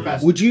pals, we're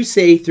best. Would you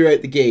say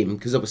throughout the game,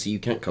 because obviously you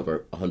can't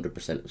cover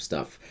 100% of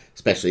stuff,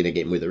 especially in a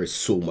game where there is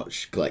so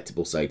much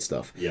collectible side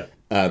stuff. Yeah.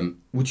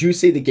 Would you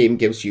say the game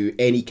gives you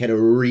any kind of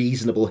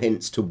reasonable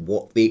hints to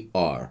what they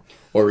are?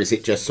 Or is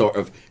it just sort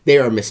of, they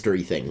are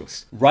mystery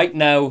things? Right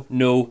now,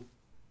 no.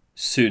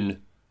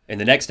 Soon. In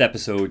the next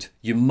episode,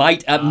 you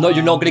might... you're not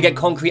going to get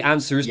concrete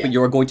answers, but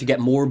you're going to get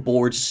more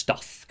board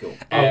stuff. Cool.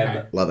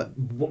 Okay. Love it.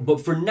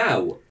 But for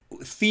now,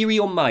 theory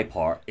on my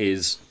part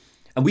is...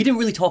 And we didn't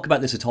really talk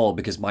about this at all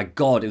because, my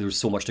God, there was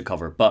so much to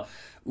cover. But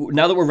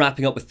now that we're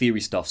wrapping up with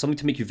theory stuff, something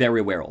to make you very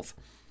aware of.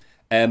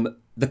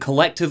 The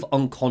collective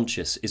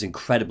unconscious is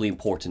incredibly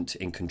important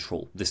in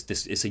control. This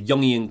it's a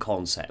Jungian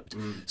concept.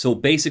 So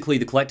basically,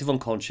 the collective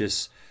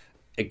unconscious,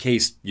 in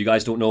case you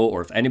guys don't know,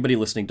 or if anybody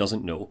listening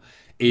doesn't know,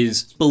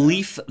 is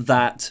belief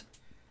that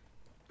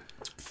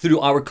through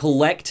our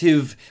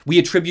collective, we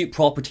attribute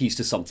properties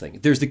to something.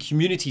 There's the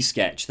community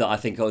sketch that I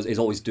think is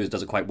always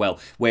does it quite well,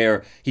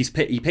 where he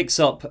picks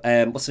up,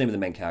 what's the name of the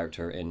main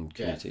character in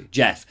Community?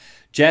 Jeff.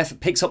 Jeff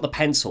picks up the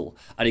pencil,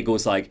 and he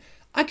goes like,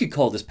 I could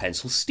call this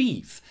pencil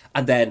Steve.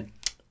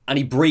 And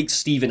he breaks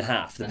Steve in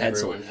half, the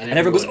pencil. And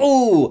everyone goes,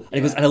 oh! And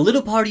he goes, and a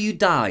little part of you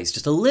dies,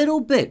 just a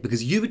little bit,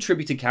 because you've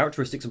attributed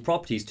characteristics and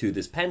properties to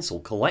this pencil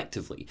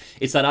collectively.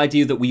 It's that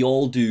idea that we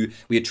all do,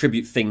 we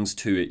attribute things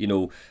to it, you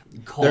know.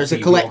 There's a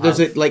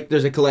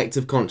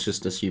collective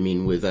consciousness, you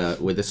mean, with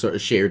a sort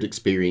of shared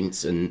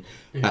experience and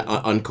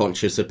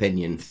unconscious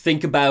opinion.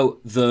 Think about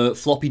the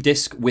floppy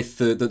disk with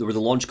the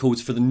launch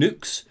codes for the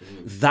nukes.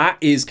 That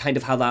is kind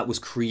of how that was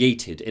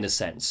created, in a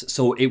sense.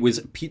 So it was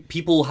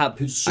people have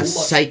put so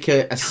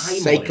much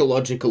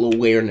psychological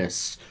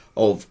awareness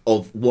of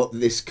what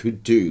this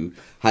could do,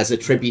 has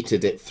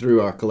attributed it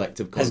through our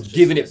collective consciousness. Has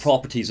given it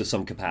properties of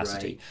some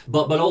capacity.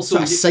 Right. But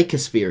also... Sort of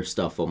psychosphere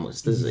stuff,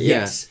 almost, isn't it?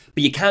 Yes. Yeah.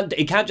 But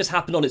it can't just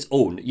happen on its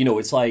own. You know,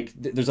 it's like,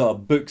 there's a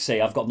book,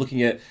 say, I'm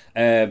looking at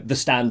The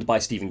Stand by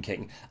Stephen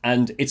King,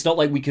 and it's not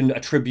like we can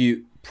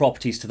attribute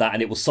properties to that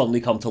and it will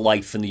suddenly come to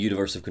life in the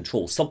universe of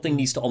control. Something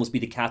needs to almost be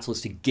the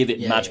catalyst to give it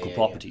magical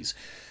properties.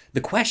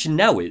 The question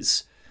now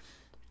is,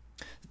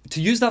 to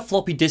use that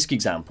floppy disk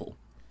example,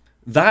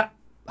 that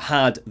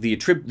had the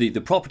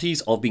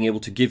properties of being able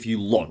to give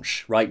you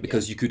launch, right?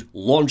 Because you could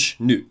launch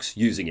nukes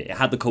using it. It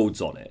had the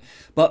codes on it.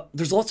 But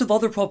there's lots of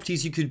other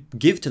properties you could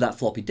give to that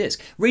floppy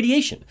disk.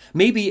 Radiation.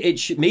 Maybe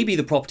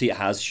the property it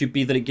has should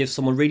be that it gives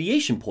someone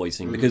radiation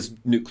poisoning because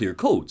nuclear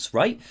codes,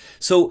 right?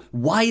 So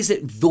why is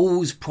it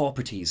those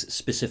properties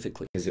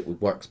specifically? Because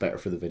it works better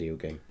for the video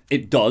game.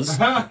 It does,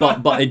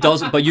 but it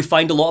doesn't. But you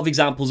find a lot of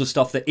examples of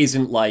stuff that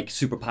isn't like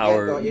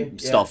superpower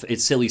stuff.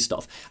 It's silly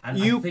stuff. And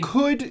you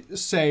could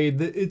say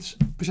that it's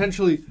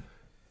potentially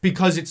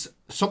because it's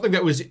something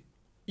that was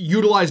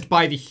utilized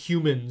by the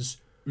humans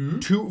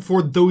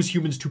for those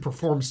humans to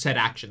perform said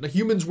action. The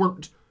humans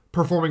weren't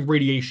performing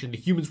radiation. The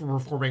humans were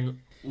performing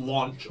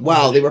launch.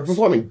 Well, they were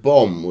performing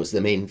Bomb was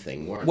the main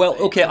thing, weren't Well,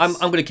 they? okay, I'm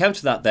going to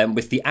counter that then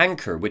with the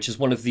anchor, which is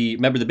one of the,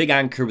 remember the big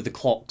anchor with the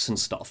clocks and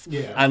stuff.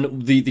 Yeah.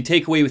 And the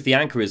takeaway with the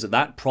anchor is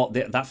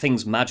that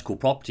thing's magical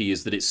property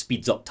is that it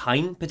speeds up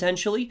time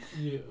potentially.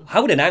 Yeah.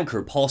 How would an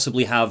anchor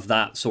possibly have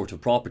that sort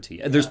of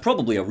property? There's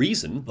probably a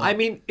reason. But... I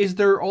mean, is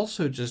there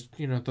also just,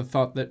 the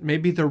thought that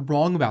maybe they're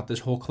wrong about this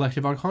whole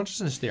collective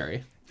unconsciousness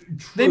theory?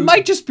 They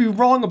might just be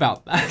wrong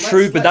about that.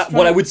 True, but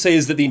what I would say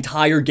is that the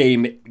entire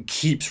game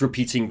keeps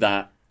repeating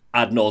that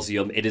ad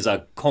nauseum. It is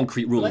a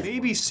concrete rule.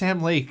 Maybe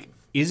Sam Lake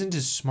isn't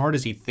as smart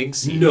as he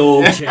thinks he is.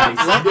 No,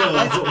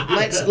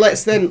 Chase.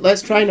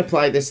 Let's try and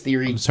apply this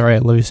theory. I'm sorry, I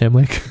love you, Sam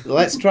Lake.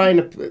 Let's try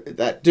and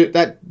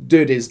that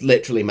dude is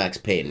literally Max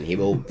Payne. He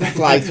will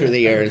fly through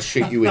the air and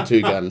shoot you with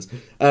 2 guns.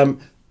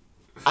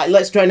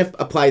 Let's try and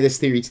apply this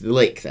theory to the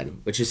lake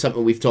then, which is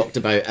something we've talked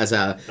about as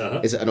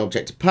is it an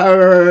object of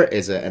power?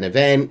 Is it an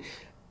event?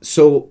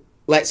 So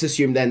let's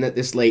assume then that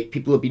this lake,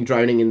 people have been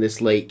drowning in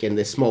this lake in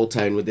this small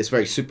town with this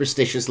very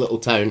superstitious little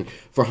town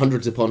for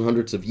hundreds upon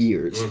hundreds of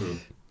years. Mm-hmm.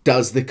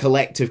 Does the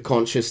collective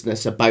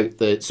consciousness about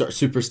the sort of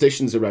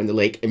superstitions around the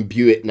lake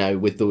imbue it now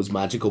with those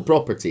magical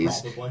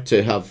properties? Probably.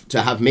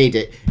 to have made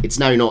it? It's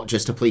now not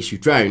just a place you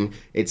drown.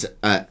 It's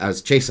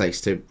as Chase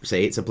likes to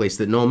say, it's a place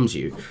that noms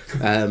you.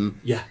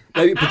 Yeah,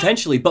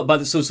 potentially.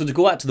 But so to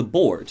go back to the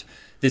board,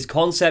 this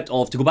concept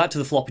of, to go back to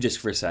the floppy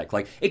disk for a sec,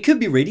 like it could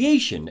be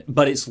radiation,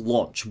 but it's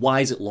launch. Why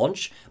is it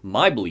launch?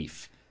 My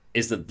belief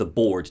is that the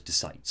board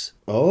decides.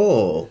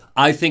 Oh.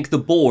 I think the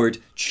board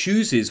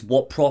chooses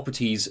what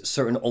properties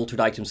certain altered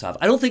items have.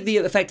 I don't think they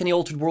affect any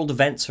altered world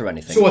events or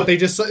anything. So what, they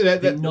just... Why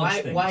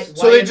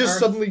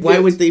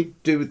would they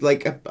do,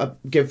 like,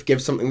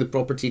 give something the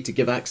property to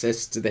give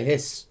access to the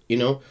hiss,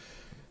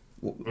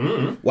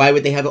 Why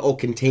would they have it all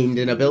contained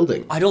in a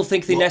building? I don't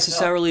think they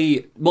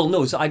necessarily... Well,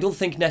 no, so I don't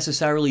think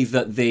necessarily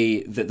that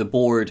the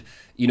board...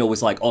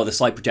 was like, oh, the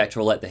slide projector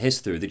will let the hiss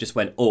through. They just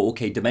went, oh,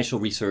 okay, dimensional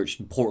research,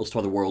 portals to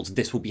other worlds,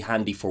 this will be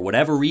handy for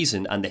whatever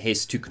reason, and the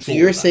hiss to control. So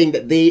you're saying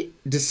that they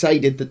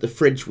decided that the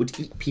fridge would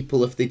eat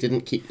people if they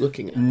didn't keep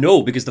looking at it?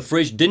 No, because the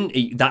fridge didn't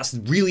eat. That's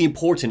really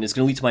important. It's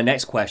going to lead to my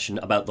next question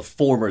about the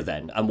former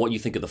then, and what you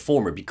think of the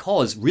former,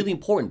 because, really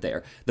important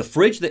there, the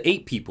fridge that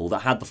ate people,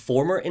 that had the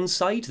former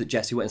inside, that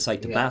Jesse went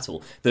inside to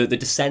battle, the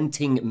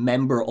dissenting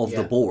member of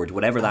the board,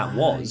 whatever that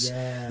was,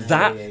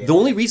 the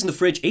only reason the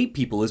fridge ate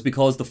people is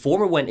because the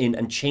former went in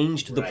and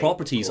changed the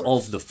properties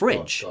of the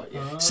fridge.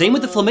 Same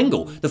with the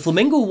flamingo. The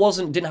flamingo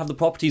didn't have the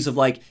properties of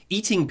like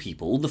eating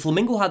people. The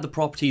flamingo had the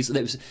properties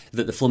that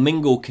the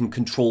flamingo can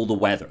control the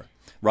weather.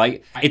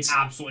 Right? I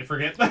absolutely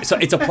forget that. So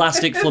it's a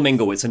plastic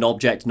flamingo. It's an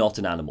object, not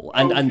an animal.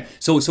 And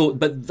so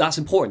but that's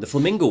important. The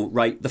flamingo,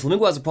 right? The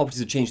flamingo has the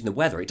properties of changing the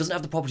weather. It doesn't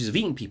have the properties of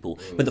eating people.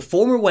 But the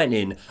former went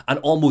in and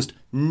almost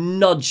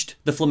nudged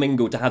the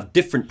flamingo to have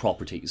different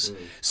properties.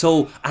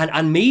 So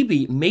and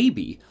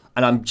maybe.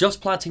 And I'm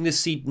just planting this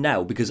seed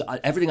now because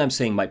everything I'm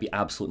saying might be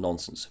absolute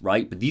nonsense,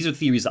 right? But these are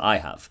theories that I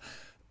have.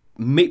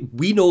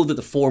 We know that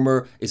the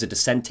former is a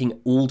dissenting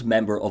old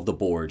member of the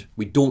board.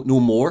 We don't know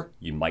more.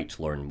 You might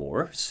learn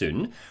more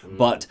soon.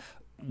 But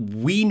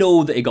we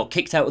know that it got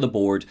kicked out of the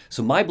board.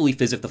 So my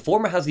belief is if the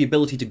former has the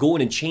ability to go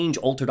in and change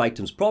altered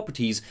items'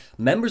 properties,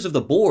 members of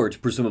the board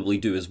presumably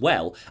do as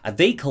well. And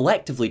they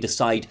collectively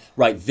decide,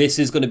 right, this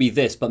is going to be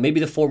this. But maybe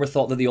the former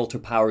thought that the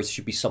altered powers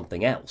should be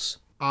something else.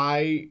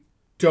 I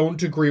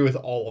don't agree with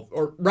all of,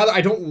 or rather,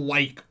 I don't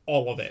like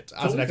all of it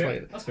as an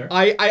explanation. That's fair.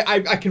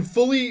 I can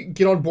fully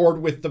get on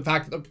board with the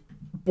fact that the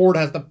board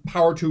has the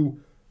power to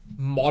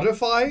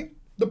modify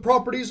the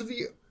properties of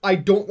the. I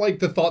don't like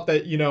the thought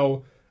that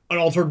an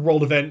altered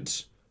world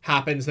event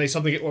happens, and they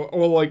something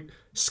or like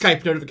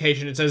Skype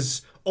notification. It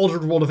says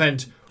altered world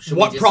event.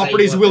 What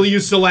properties will you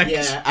select?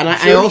 Yeah, and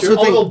I also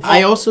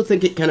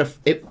think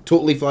it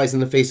totally flies in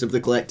the face of the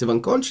collective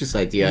unconscious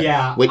idea.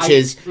 Yeah, which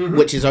is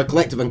our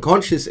collective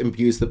unconscious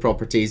imbues the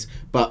properties,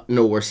 but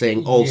no, we're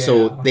saying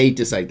also they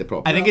decide the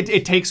properties. I think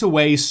it takes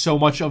away so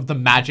much of the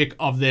magic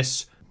of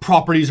this.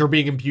 Properties are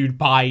being imbued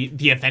by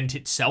the event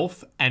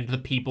itself and the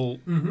people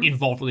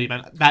involved with the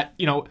event. That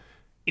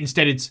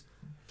instead it's.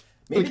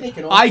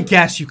 I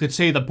guess you could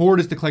say the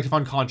board is the collective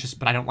unconscious,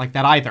 but I don't like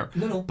that either.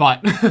 No.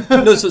 But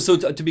no. So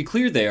to be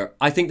clear, there,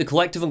 I think the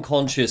collective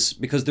unconscious,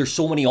 because there's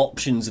so many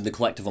options in the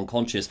collective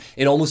unconscious,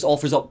 it almost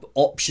offers up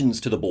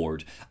options to the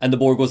board, and the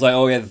board goes like,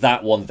 "Oh yeah,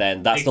 that one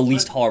then. That's the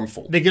least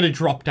harmful." They get a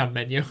drop-down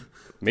menu.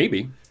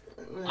 Maybe.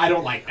 I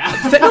don't like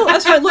that. No,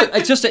 that's fine. Look,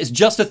 it's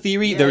just a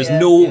theory. There's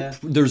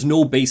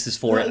no basis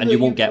for it, and you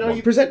won't get one.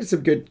 You presented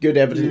some good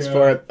evidence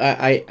for it.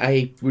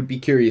 I would be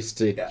curious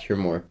to hear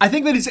more. I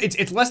think that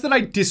it's less that I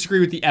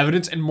disagree with the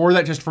evidence, and more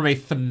that just from a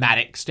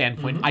thematic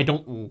standpoint, I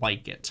don't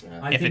like it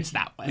if it's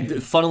that way.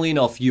 Funnily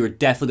enough, you're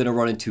definitely going to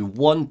run into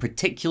one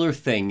particular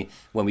thing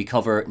when we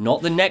cover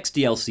not the next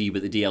DLC,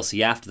 but the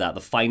DLC after that, the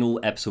final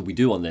episode we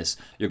do on this.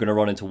 You're going to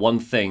run into one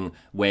thing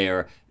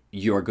where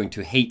you're going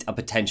to hate a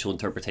potential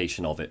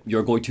interpretation of it.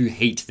 You're going to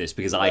hate this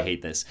because I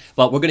hate this.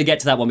 But we're going to get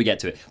to that when we get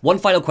to it. One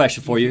final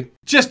question for you.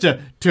 Just to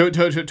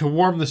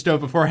warm the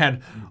stove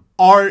beforehand,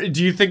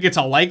 do you think it's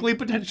a likely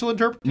potential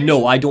interpretation?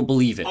 No, I don't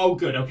believe it. Oh,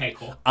 good. Okay,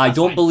 cool. I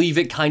don't believe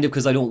it kind of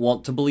because I don't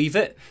want to believe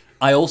it.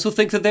 I also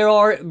think that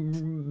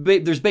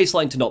there's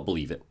baseline to not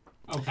believe it.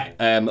 Okay.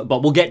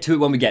 But we'll get to it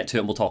when we get to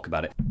it and we'll talk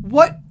about it.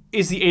 What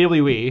is the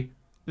AWE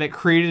that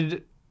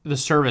created the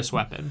service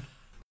weapon?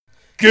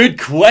 Good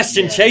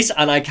question, Chase,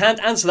 and I can't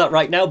answer that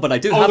right now, but I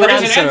do have an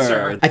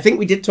answer. I think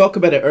we did talk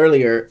about it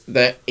earlier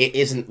that it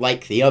isn't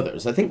like the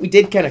others. I think we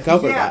did kind of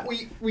cover that.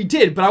 Yeah, we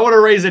did, but I want to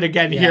raise it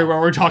again here when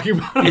we're talking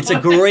about it. It's a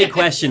great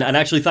question, and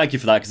actually thank you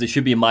for that, because it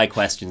should be in my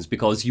questions,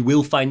 because you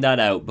will find that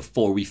out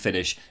before we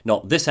finish,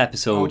 not this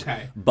episode,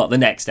 but the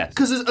next episode.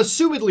 Because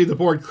assumedly the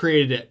board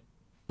created it.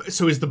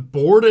 So is the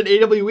board an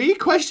AWE,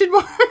 question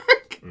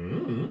mark?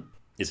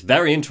 It's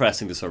very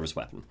interesting, the service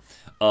weapon.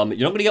 You're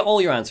not going to get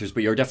all your answers,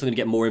 but you're definitely going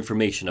to get more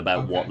information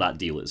about what that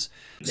deal is.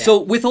 Yeah.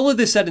 So with all of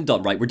this said and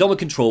done, right, we're done with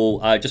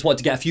control. I just want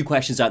to get a few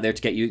questions out there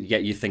to get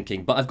you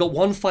thinking. But I've got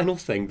one final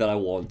thing that I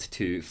want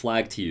to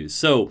flag to you.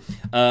 So,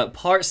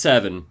 part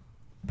 7.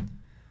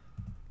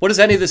 What does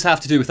any of this have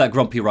to do with that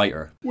grumpy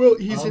writer? Well,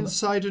 he's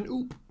inside an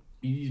oop.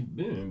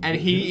 And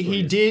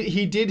he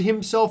did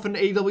himself an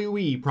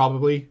AWE,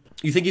 probably.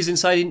 You think he's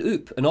inside an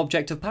oop, an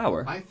object of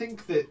power? I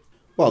think that...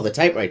 Well, the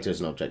typewriter's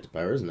an object of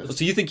power, isn't it?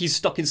 So you think he's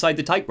stuck inside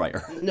the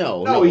typewriter?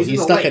 No,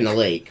 he's stuck in the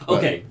lake.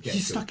 Okay.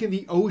 He's stuck in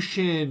the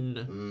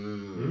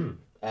ocean.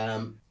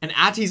 And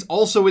Atti's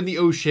also in the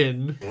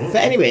ocean. But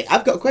anyway,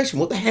 I've got a question.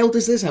 What the hell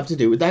does this have to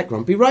do with that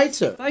grumpy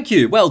writer? Thank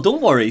you. Well,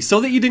 don't worry.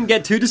 So that you didn't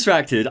get too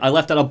distracted, I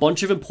left out a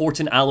bunch of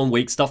important Alan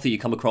Wake stuff that you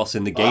come across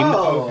in the game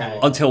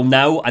until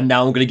now, and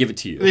now I'm going to give it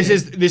to you. This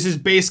is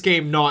base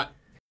game, not...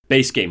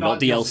 Base game, not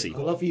DLC. I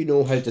love you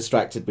know how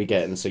distracted we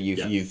get, and so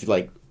you've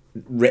like...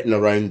 written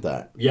around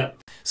that. Yeah.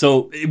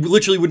 So it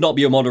literally would not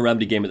be a modern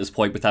Remedy game at this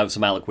point without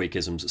some Alec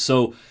Wakeisms.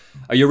 So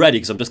are you ready?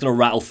 Because I'm just going to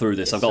rattle through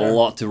this. I've got a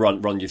lot to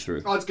run you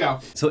through. Let's go.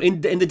 So in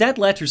the dead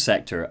letter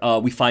sector,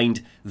 we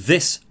find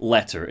this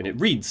letter, and it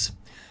reads,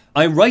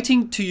 I am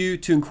writing to you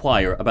to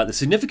inquire about the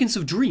significance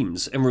of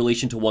dreams in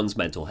relation to one's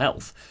mental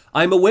health.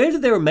 I am aware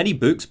that there are many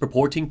books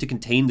purporting to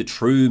contain the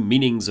true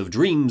meanings of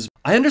dreams.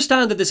 I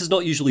understand that this is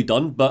not usually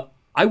done, but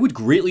I would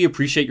greatly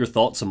appreciate your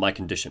thoughts on my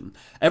condition.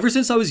 Ever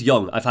since I was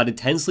young, I've had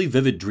intensely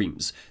vivid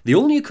dreams. They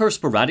only occur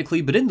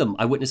sporadically, but in them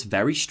I witness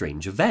very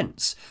strange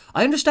events.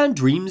 I understand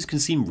dreams can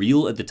seem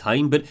real at the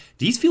time, but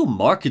these feel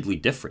markedly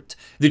different.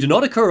 They do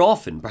not occur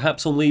often,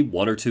 perhaps only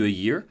 1 or 2 a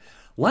year.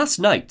 Last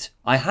night,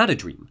 I had a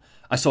dream.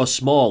 I saw a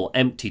small,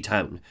 empty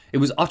town. It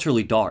was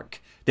utterly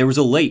dark. There was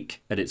a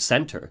lake at its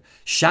centre.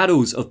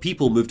 Shadows of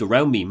people moved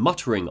around me,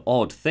 muttering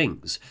odd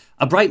things.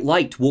 A bright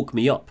light woke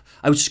me up.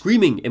 I was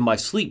screaming in my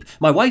sleep.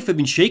 My wife had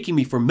been shaking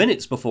me for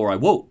minutes before I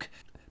woke.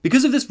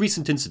 Because of this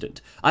recent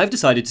incident, I have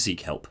decided to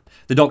seek help.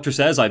 The doctor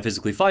says I'm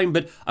physically fine,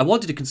 but I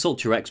wanted to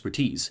consult your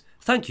expertise.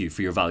 Thank you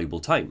for your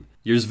valuable time.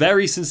 Yours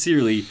very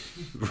sincerely,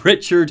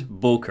 Richard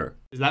Boker.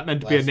 Is that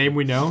meant to be a name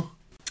we know?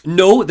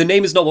 No, the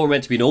name is not what we're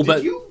meant to be known,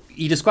 but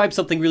he described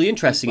something really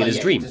interesting in his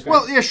dream.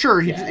 Well, yeah,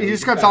 sure. He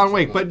describes Alan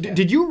Wake, but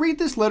did you read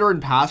this letter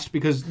in past?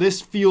 Because this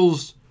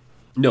feels...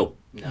 No.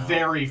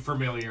 Very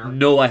familiar.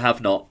 No, I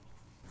have not.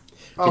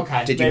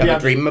 Okay. Did you have a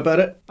dream about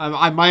it?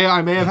 I may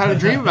have had a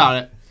dream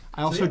about it.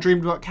 I also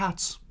dreamed about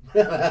cats.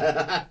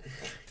 Go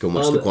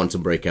watch the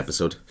Quantum Break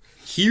episode.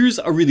 Here's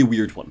a really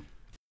weird one.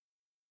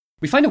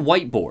 We find a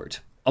whiteboard.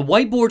 A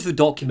whiteboard that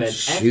documents...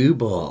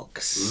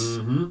 Shoebox.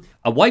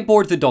 A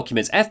whiteboard that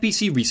documents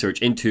FBC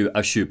research into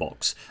a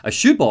shoebox. A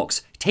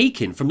shoebox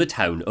taken from the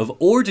town of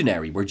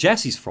Ordinary, where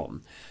Jesse's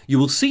from. You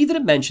will see that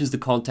it mentions the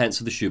contents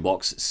of the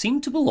shoebox seem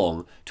to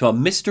belong to a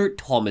Mr.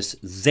 Thomas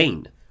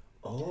Zane.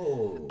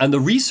 Oh. And the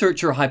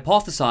researcher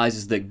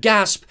hypothesizes that,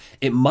 gasp,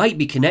 it might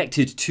be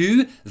connected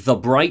to the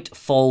Bright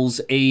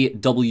Falls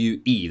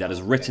AWE that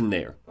is written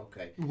there.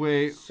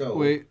 Wait,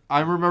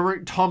 I'm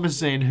remembering Thomas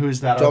Zane. Who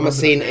is that? Thomas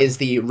Zane is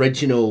the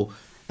original,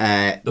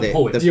 the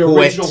poet, the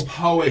original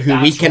poet.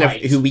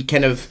 Who we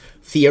kind of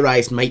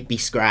theorized might be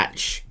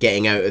Scratch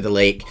getting out of the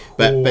lake,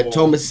 but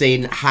Thomas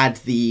Zane had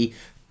the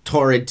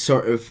torrid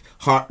sort of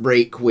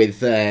heartbreak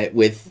with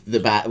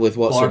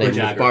what's her name,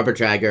 with Barbara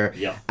Jagger,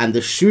 and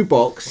the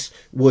shoebox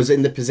was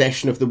in the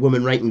possession of the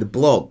woman writing the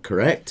blog,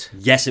 correct?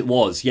 Yes, it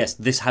was. Yes,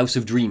 this House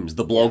of Dreams,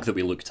 the blog that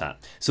we looked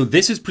at. So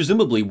this is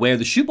presumably where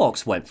the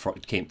shoebox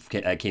came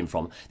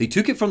from. They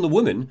took it from the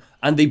woman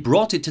and they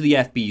brought it to the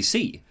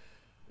FBC,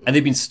 and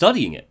they've been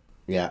studying it.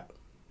 Yeah.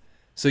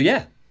 So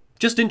yeah.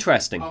 Just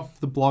interesting.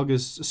 The blog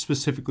is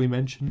specifically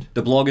mentioned.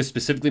 The blog is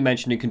specifically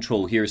mentioned in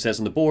Control. Here it says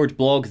on the board,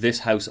 blog, this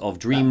House of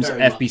Dreams,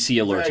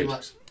 FBC alerted.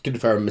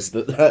 Confirm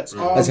that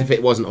as if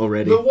it wasn't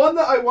already. The one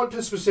that I want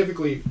to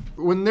specifically,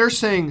 when they're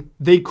saying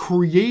they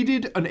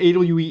created an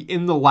AWE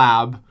in the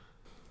lab,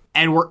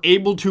 and were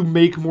able to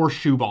make more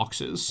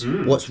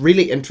shoeboxes. What's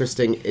really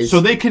interesting is... So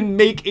they can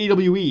make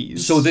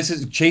AWEs. So this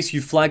is, Chase,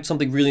 you flagged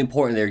something really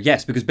important there.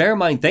 Yes, because bear in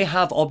mind, they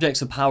have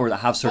objects of power that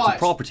have certain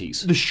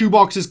properties. The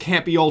shoeboxes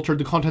can't be altered.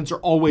 The contents are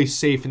always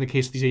safe in the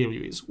case of these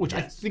AWEs, which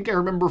I think I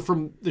remember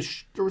from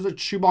there was a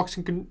shoebox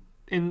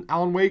in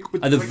Alan Wake.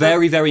 With At the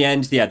very, very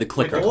end, the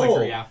clicker. The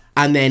clicker, yeah.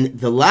 And then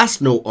the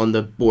last note on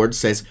the board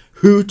says,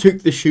 "Who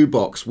took the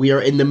shoebox? We are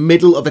in the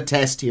middle of a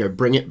test here.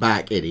 Bring it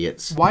back,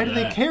 idiots." Why do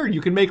they care?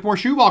 You can make more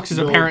shoeboxes,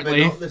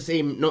 apparently. But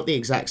not the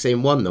exact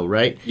same one, though,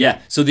 right? Yeah,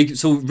 so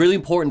really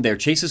important there.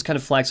 Chase has kind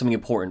of flagged something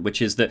important, which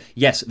is that,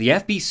 yes, the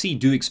FBC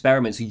do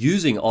experiments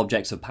using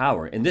objects of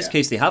power. In this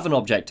case, they have an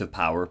object of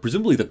power,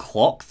 presumably the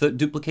clock that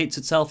duplicates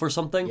itself or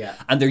something,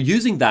 and they're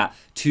using that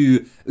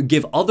to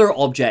give other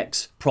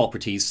objects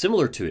properties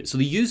similar to it. So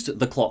they used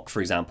the clock, for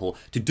example,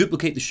 to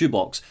duplicate the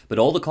shoebox, but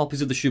all the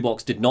copies of the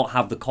shoebox did not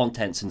have the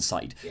contents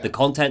inside. The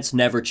contents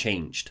never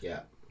changed.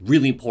 Yeah.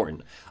 Really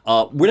important.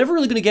 We're never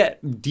really going to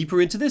get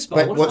deeper into this,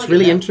 but what's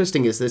really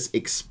interesting is this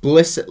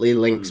explicitly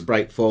links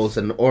Bright Falls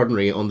and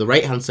Ordinary. On the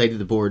right-hand side of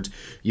the board,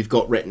 you've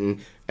got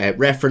written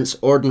reference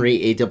Ordinary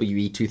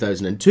AWE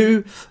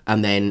 2002,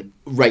 and then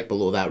right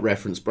below that,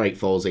 reference Bright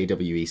Falls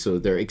AWE. So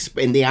they're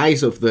in the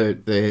eyes of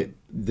the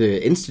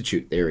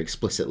Institute, they're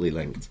explicitly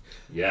linked.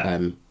 Yeah.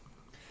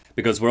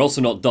 Because we're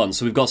also not done,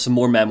 so we've got some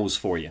more memos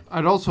for you.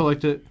 I'd also like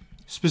to...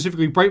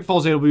 Specifically, Bright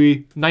Falls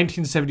AWE,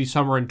 1970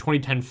 summer and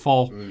 2010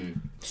 fall.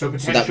 So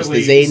potentially that was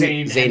the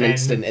Zane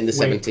incident in the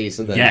 70s.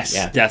 And then, yes,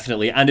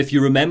 definitely. And if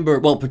you remember,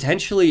 well,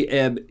 potentially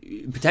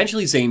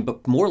Zane,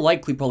 but more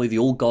likely probably the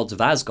old gods of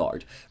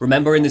Asgard.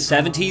 Remember in the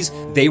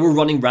 70s, they were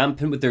running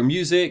rampant with their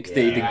music.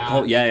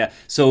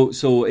 So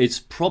it's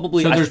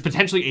probably... So there's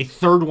potentially a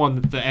third one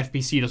that the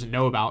FBC doesn't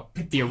know about.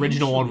 The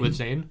original one with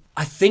Zane.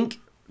 I think...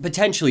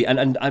 Potentially,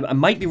 and I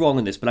might be wrong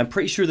on this, but I'm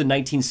pretty sure the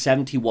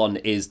 1971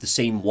 is the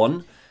same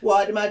one. Well,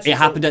 I'd imagine it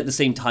happened at the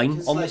same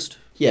time, almost.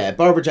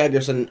 Barbara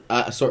Jaggerson,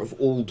 a sort of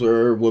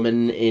older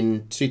woman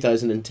in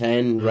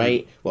 2010,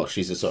 right? Well,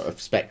 she's a sort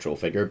of spectral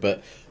figure,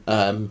 but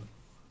it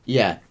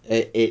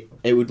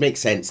would make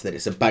sense that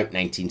it's about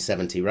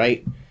 1970,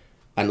 right?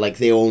 And like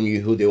they all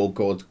knew who the old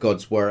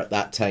gods were at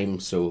that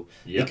time, so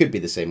it could be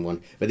the same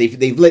one. But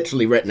they've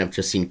literally written, I've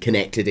just seen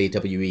connected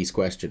AWEs ?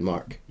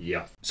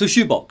 Yeah. So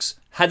Shoebox.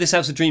 Had this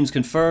House of Dreams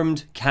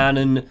confirmed,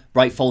 canon,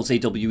 Bright Falls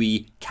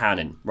AWE,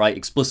 canon, right?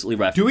 Explicitly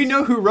referenced. Do we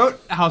know who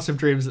wrote House of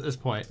Dreams at this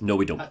point? No,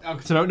 we don't.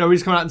 So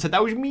nobody's come out and said,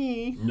 that was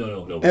me.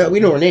 No. We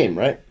know her name,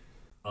 right?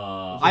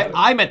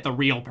 I met the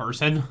real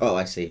person. Oh,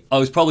 I see. Oh, it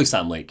was probably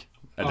Sam Lake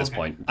at this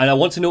point. And I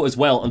want to note as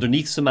well,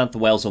 underneath Samantha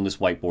Wells on this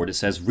whiteboard, it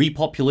says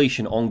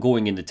repopulation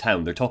ongoing in the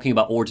town. They're talking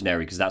about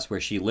Ordinary because that's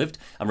where she lived.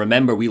 And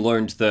remember, we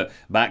learned that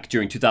back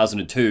during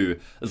 2002,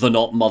 the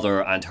Not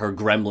Mother and her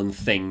gremlin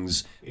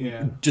things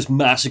just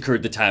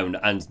massacred the town,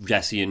 and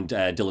Jesse and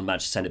Dylan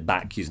managed to send it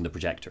back using the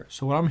projector.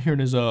 So what I'm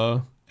hearing is, they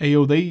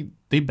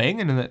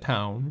banging in that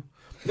town.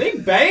 They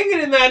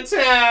banging in that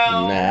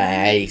town.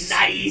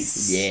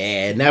 Nice.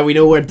 Yeah, now we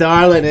know where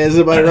Darlin is,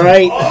 am I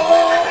right?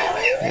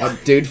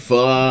 That dude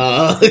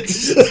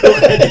fucks.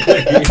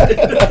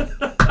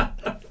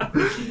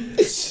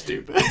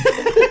 Stupid.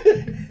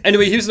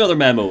 Anyway, here's another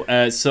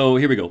memo. So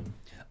here we go.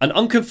 An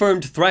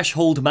unconfirmed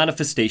threshold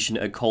manifestation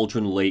at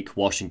Cauldron Lake,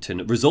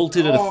 Washington,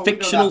 resulted in a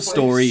fictional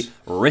story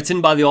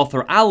written by the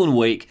author Alan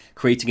Wake,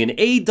 creating an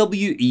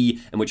AWE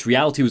in which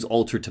reality was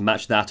altered to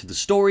match that of the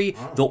story,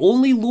 though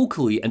only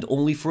locally and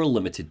only for a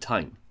limited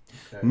time.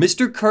 Okay.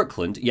 Mr.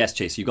 Kirkland, yes,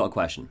 Chase, you got a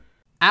question.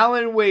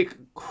 Alan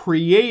Wake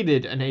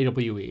created an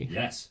AWE.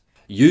 Yes.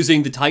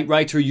 Using the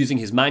typewriter, using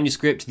his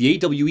manuscript, the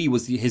AWE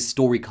was his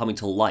story coming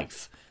to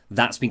life.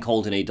 That's been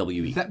called an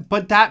AWE.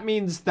 But that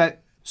means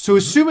that... So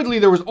assumedly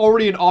there was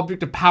already an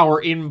object of power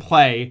in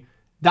play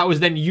that was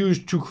then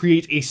used to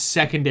create a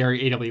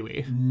secondary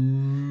AWE.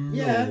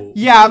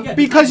 Yeah,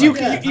 because you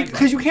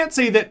can't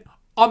say that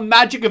a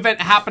magic event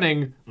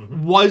happening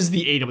was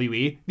the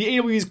AWE. The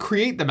AWEs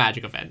create the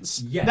magic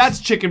events. Yes. That's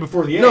chicken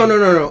before the egg.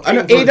 No.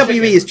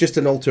 AWE is just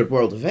an altered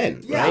world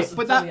event, right?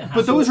 But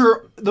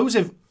those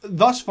have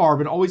thus far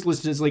been always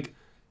listed as like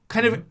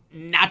kind of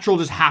natural,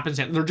 just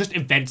happenstance. They're just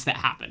events that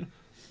happen.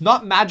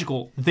 Not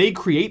magical. They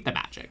create the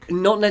magic.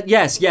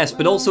 Yes,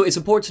 but also it's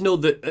important to know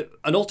that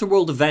an altered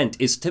world event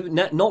is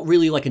not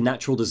really like a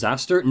natural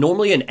disaster.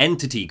 Normally an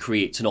entity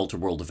creates an altered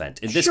world event.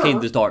 In this case,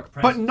 the Dark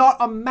Presence. But not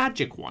a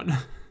magic one.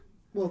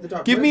 Well, the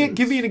Dark give me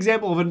an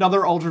example of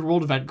another altered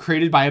world event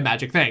created by a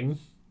magic thing.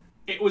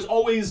 It was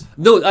always...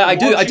 No, I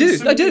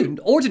do.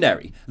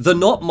 Ordinary. The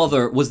Not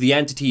Mother was the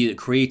entity that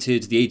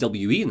created the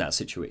AWE in that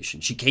situation.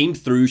 She came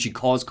through, she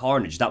caused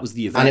carnage. That was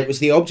the event. And it was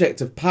the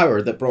object of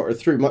power that brought her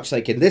through, much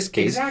like in this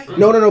case. Exactly.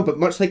 No, but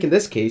much like in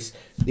this case,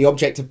 the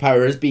object of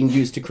power is being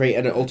used to create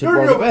an altered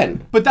world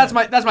event. But that's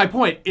my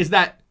point, is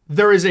that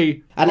there is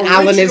a...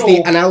 Alan is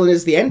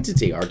the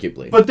entity,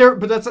 arguably. But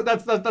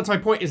that's my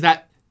point, is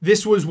that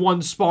this was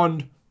one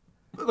spawned...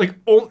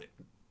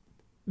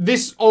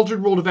 This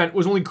altered world event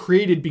was only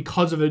created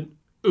because of an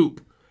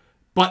OOP.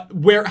 But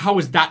how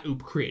was that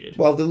OOP created?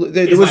 Well,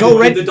 there was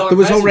already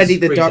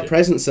the dark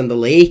presence and the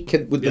lake.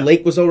 The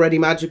lake was already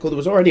magical. There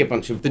was already a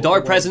bunch of the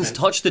dark presence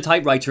touched the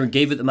typewriter and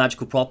gave it the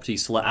magical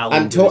properties to let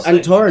Alan. And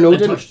Thor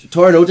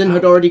and Odin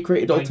had already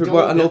created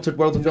an altered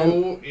world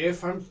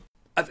event.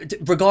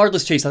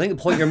 Regardless, Chase, I think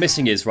the point you're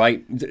missing is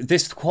right.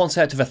 This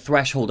concept of a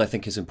threshold, I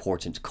think, is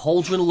important.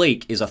 Cauldron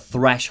Lake is a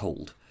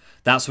threshold.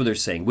 That's what they're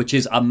saying, which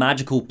is a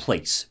magical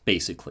place,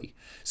 basically.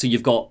 So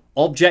you've got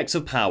objects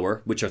of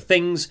power, which are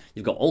things,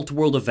 you've got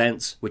alter-world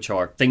events, which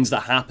are things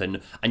that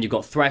happen, and you've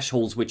got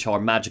thresholds, which are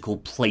magical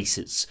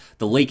places.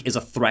 The lake is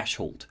a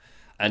threshold.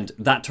 And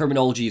that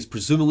terminology is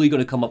presumably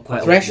going to come up quite a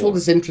lot more. Threshold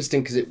is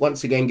interesting because it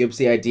once again gives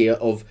the idea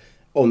of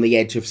on the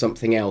edge of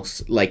something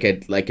else, like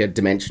a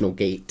dimensional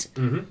gate.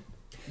 Mm-hmm.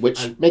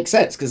 Which makes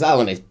sense, because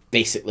Alan is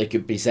basically,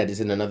 could be said,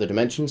 is in another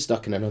dimension,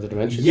 stuck in another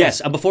dimension.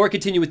 Yes, and before I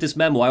continue with this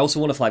memo, I also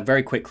want to flag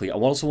very quickly,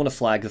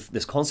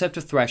 this concept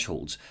of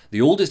thresholds. The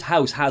oldest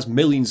house has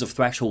millions of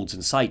thresholds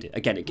inside it.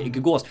 Again, it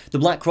could go as the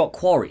Black Rock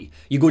Quarry.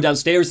 You go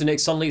downstairs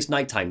and suddenly it's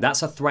nighttime.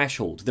 That's a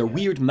threshold. They're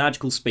weird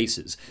magical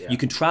spaces. Yeah. You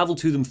can travel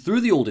to them through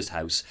the oldest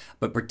house,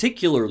 but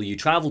particularly you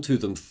travel to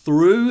them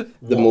through...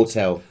 The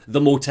motel.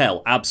 The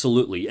motel,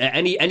 absolutely.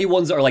 Any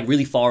ones that are like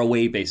really far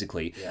away,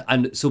 basically. Yeah.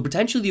 And so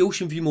potentially the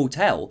Ocean View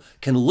Motel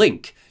can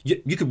link...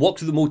 You could walk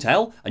through the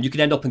motel, and you could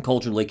end up in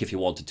Cauldron Lake if you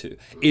wanted to,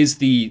 is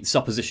the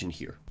supposition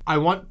here. I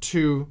want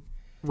to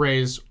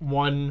raise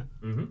one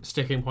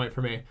sticking point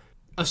for me.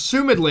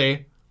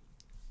 Assumedly,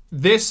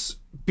 this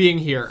being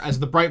here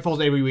as the Bright Falls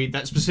AoE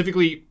that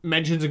specifically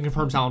mentions and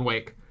confirms Alan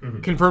Wake,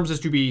 confirms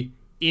this to be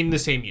in the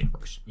same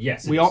universe.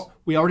 Yes, we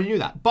already knew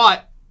that.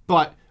 But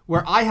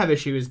where I have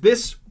issue is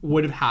this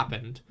would have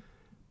happened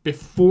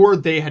before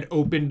they had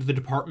opened the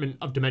Department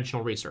of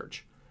Dimensional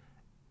Research.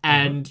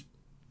 And...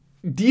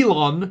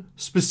 Delon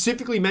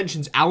specifically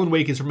mentions Alan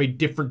Wake is from a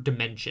different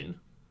dimension.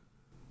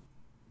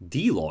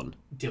 Dylan?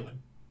 Dylan.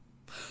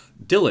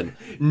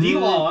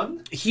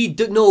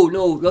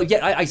 No.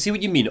 Yeah, I see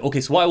what you mean.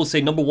 Okay, so what I will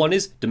say, number one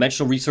is,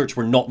 Dimensional Research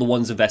were not the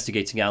ones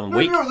investigating Alan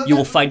Wake. You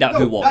will find out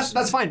who was.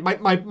 That's fine.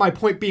 My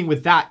point being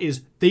with that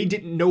is they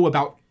didn't know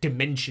about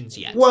dimensions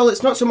yet. Well,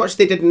 it's not so much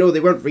they didn't know, they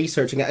weren't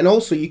researching it. And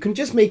also, you can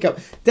just make up...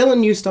 Dylan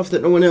knew stuff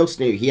that no one else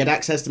knew. He had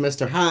access to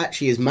Mr. Hatch,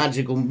 he has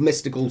magical,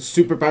 mystical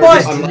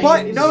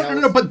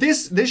superpowers. But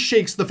this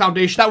shakes the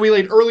foundation that we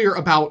laid earlier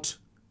about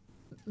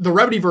the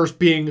Remedyverse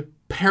being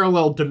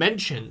parallel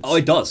dimensions. Oh,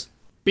 it does.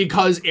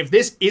 Because if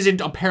this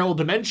isn't a parallel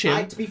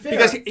dimension, to be fair,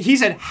 because he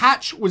said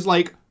Hatch was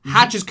like,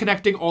 Hatch is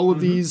connecting all of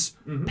these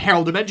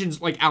parallel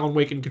dimensions like Alan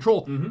Wake and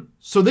Control.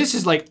 So this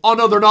is like, oh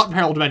no, they're not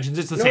parallel dimensions,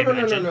 it's the same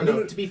dimension.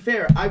 No. To be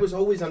fair, I was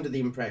always under the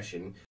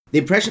impression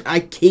I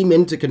came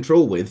into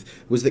Control with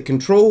was that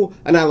Control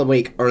and Alan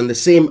Wake are on the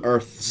same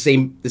Earth,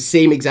 the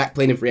same exact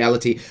plane of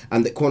reality,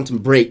 and that Quantum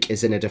Break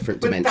is in a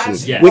different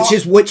dimension. Which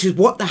is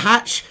what the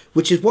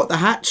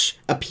Hatch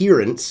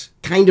appearance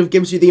kind of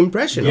gives you the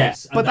impression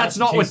of. But that's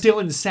not what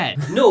Dylan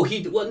said.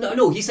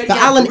 He said. But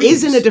Alan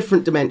is in a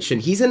different dimension.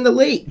 He's in the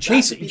lake.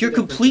 Chase, you're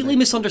completely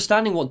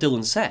misunderstanding what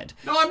Dylan said.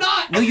 No, I'm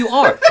not. No, you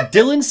are.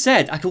 Dylan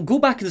said, I can go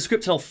back in the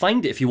script and I'll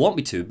find it if you want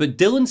me to, but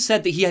Dylan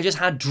said that he had just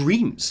had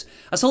dreams.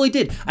 That's all he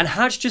did. And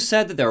Hatch just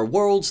said that there are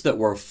worlds that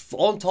were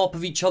on top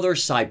of each other,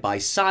 side by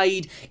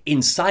side,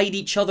 inside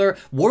each other,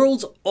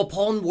 worlds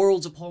upon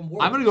worlds upon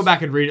worlds. I'm going to go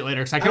back and read it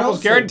later, because I can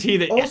almost guarantee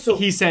that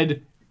he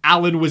said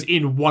Alan was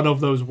in one of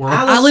those worlds.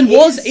 Alan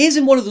is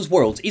in one of those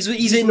worlds.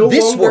 He's in no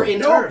this world.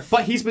 In Earth.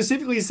 But he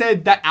specifically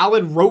said that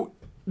Alan wrote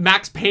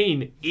Max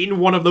Payne in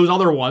one of those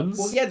other ones.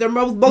 Well, yeah, there are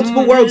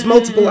multiple worlds,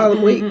 multiple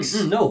Alan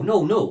Wakes.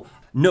 No.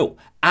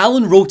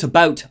 Alan wrote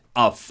about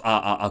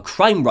a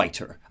crime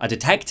writer, a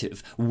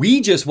detective.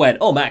 We just went,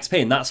 oh, Max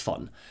Payne, that's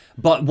fun.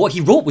 But what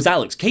he wrote was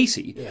Alex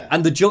Casey. Yeah.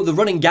 And the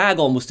running gag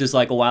almost is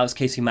like, oh, Alex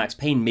Casey, Max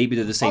Payne, maybe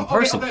they're the same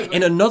person. Okay.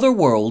 In another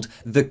world,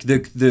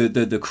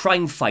 the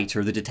crime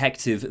fighter, the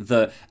detective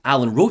that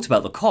Alan wrote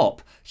about, the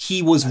cop,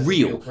 he was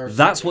real.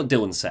 That's what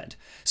Dylan said.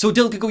 So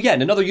Dylan could go, yeah,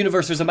 in another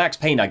universe there's a Max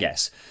Payne, I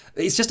guess.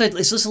 It's just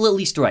a little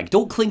Easter egg.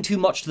 Don't cling too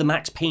much to the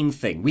Max Payne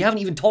thing. We haven't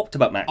even talked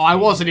about Max Payne. I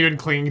wasn't even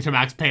clinging to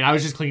Max Payne. I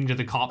was just clinging to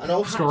the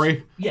cop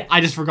story. Yeah.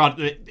 I just forgot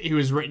that he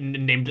was written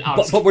and named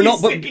Alex. But we're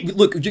not. But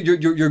look,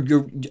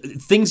 your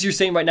things you're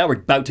saying right now are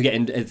about to get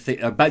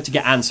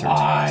answered.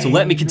 Fine. So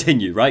let me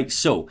continue. Right.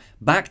 So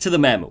back to the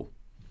memo.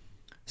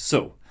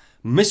 So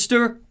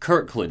Mr.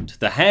 Kirkland,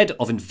 the head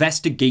of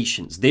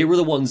investigations, they were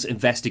the ones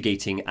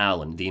investigating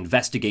Alan, the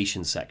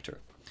investigation sector.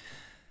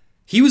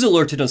 He was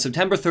alerted on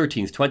September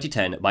 13th,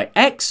 2010 by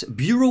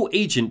ex-Bureau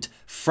agent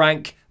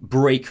Frank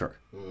Breaker.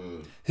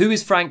 Who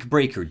is Frank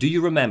Breaker? Do you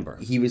remember?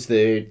 He was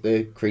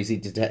the crazy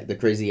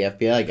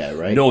FBI guy,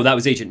 right? No, that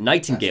was Agent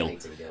Nightingale.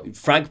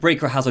 Frank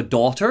Breaker has a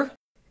daughter.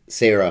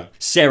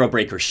 Sarah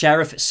Breaker,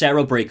 Sheriff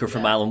Sarah Breaker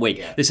from Alan Wake.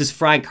 Yeah. This is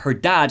Frank, her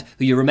dad,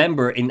 who you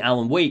remember in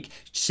Alan Wake,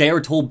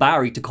 Sarah told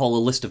Barry to call a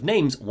list of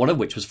names, one of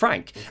which was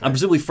Frank. And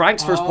presumably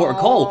Frank's first port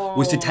of call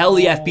was to tell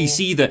the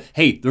FBC that,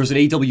 hey, there's an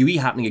AWE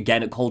happening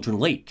again at Cauldron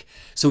Lake.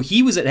 So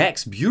he was an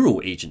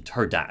ex-bureau agent,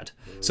 her dad.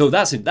 So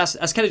that's kind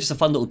of just a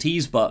fun little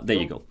tease, but there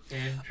you go.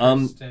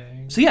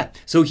 Interesting.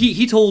 So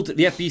he told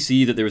the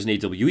FBC that there was an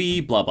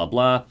AWE, blah, blah,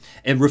 blah.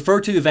 It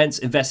referred to events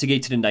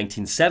investigated in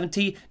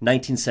 1970,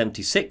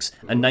 1976,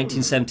 and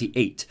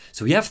 1978.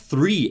 So we have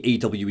 3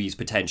 AWEs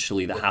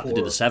potentially that happened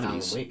in the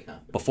 70s.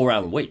 Before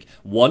Alan Wake.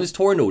 One is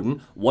Torin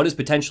Odin, one is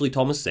potentially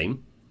Thomas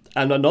Zane,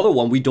 and another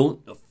one we don't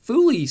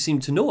fully seem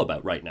to know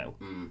about right now.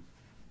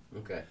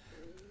 Okay.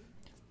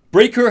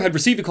 Breaker had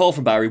received a call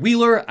from Barry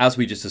Wheeler, as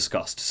we just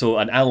discussed. So,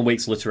 an Alan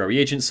Wake's literary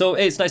agent. So,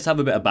 it's nice to have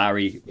a bit of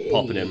Barry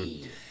popping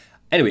in.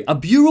 Anyway, a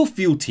Bureau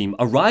field team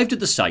arrived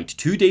at the site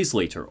 2 days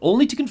later,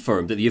 only to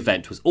confirm that the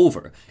event was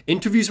over.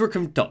 Interviews were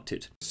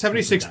conducted.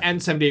 76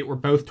 and 78 were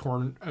both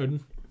torn,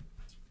 Odin.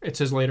 It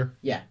says later.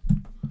 Yeah.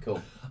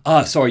 Cool.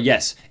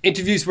 Yes.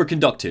 Interviews were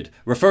conducted.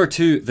 Refer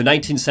to the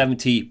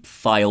 1970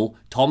 file,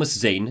 Thomas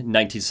Zane,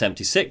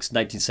 1976,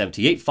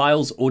 1978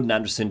 files, Odin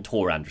Anderson,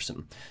 Tor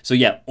Anderson. So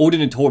yeah, Odin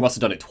and Tor must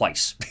have done it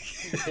twice.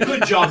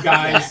 Good job,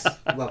 guys.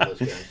 Love those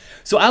guys.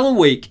 So Alan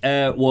Wake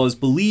was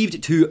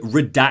believed to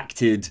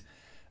redacted,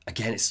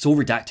 again, it's so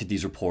redacted,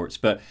 these reports,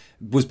 but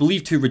was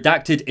believed to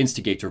redacted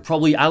instigator.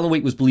 Probably Alan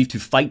Wake was believed to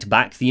fight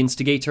back the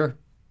instigator,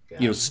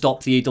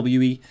 stop the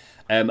AWE.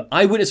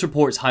 Eyewitness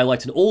reports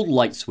highlight an old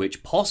light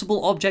switch,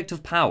 possible object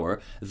of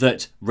power,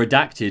 that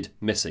redacted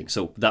missing.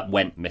 So that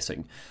went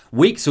missing.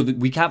 Wake, so that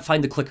we can't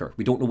find the clicker.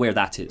 We don't know where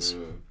that is.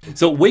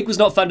 So Wake was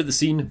not found at the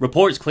scene.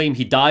 Reports claim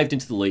he dived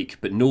into the lake,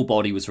 but no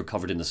body was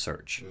recovered in the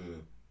search.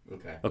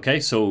 Okay,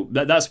 so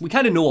that's we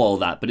kind of know all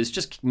that, but it's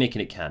just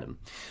making it canon.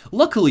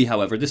 Luckily,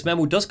 however, this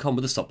memo does come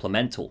with a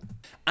supplemental.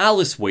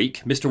 Alice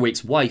Wake, Mr.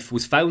 Wake's wife,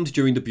 was found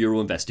during the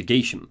Bureau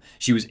investigation.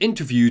 She was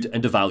interviewed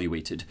and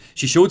evaluated.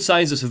 She showed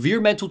signs of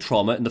severe mental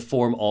trauma in the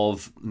form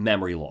of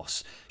memory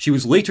loss. She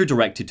was later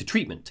directed to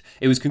treatment.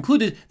 It was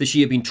concluded that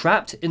she had been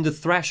trapped in the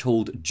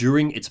threshold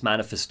during its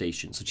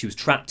manifestation. So she was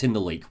trapped in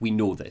the lake. We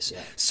know this. Yeah.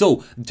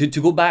 So, to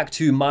go back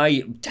to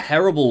my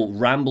terrible,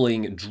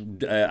 rambling,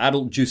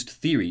 adult-juiced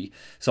theory,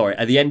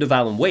 at the end of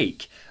Alan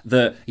Wake,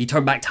 he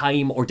turned back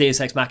time or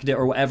Deus Ex Machina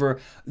or whatever,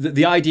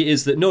 the idea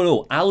is that,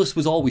 no, Alice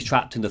was always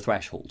trapped in the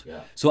threshold. Yeah.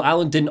 So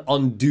Alan didn't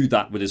undo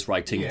that with his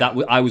writing. Yeah.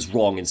 I was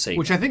wrong in saying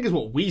Which I think is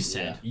what we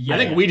said. Yeah. I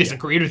think we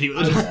disagreed with you.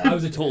 I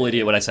was a total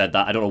idiot when I said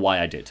that. I don't know why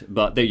I did,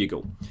 but there you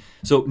go.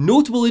 So,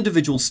 notable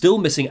individuals still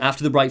missing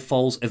after the Bright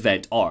Falls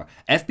event are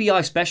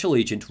FBI Special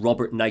Agent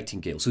Robert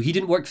Nightingale. So he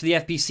didn't work for the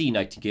FBC,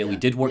 Nightingale. He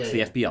did work for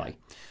the FBI.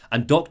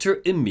 And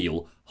Dr.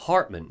 Emil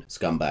Hartman.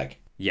 Scumbag.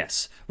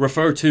 Yes.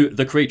 Refer to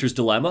The Creator's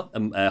Dilemma,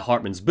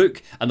 Hartman's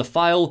book, and the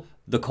file,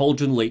 The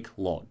Cauldron Lake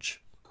Lodge.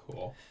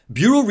 Cool.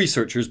 Bureau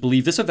researchers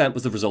believe this event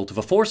was the result of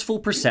a forceful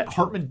perception.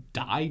 Hartman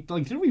died?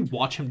 Didn't we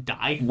watch him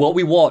die? What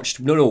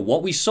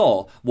we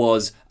saw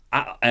was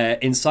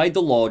inside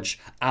the lodge,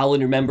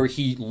 Alan, remember,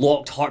 he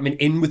locked Hartman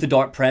in with the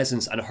dark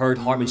presence and heard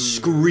Hartman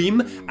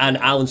scream, and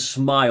Alan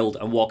smiled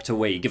and walked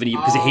away,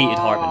 because he hated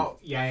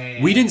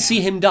Hartman. We didn't see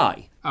him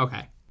die.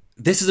 Okay.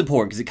 This is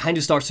important because it kind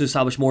of starts to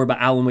establish more about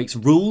Alan Wake's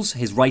rules,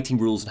 his writing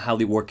rules, and how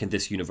they work in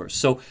this universe.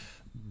 So,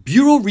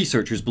 Bureau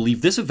researchers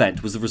believe this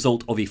event was the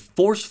result of a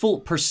forceful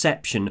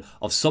perception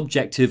of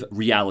subjective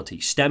reality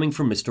stemming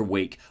from Mr.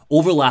 Wake,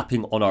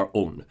 overlapping on our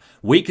own.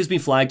 Wake has been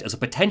flagged as a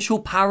potential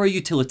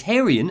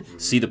para-utilitarian.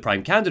 See the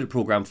Prime Candidate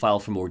Program file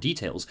for more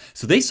details.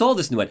 So they saw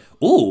this and went,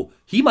 oh,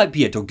 he might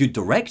be a good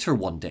director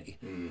one day.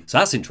 So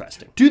that's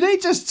interesting. Do they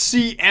just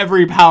see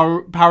every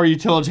power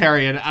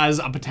utilitarian as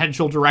a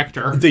potential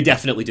director? They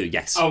definitely do,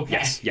 yes.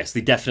 Okay. Yes,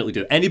 they definitely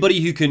do.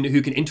 Anybody who can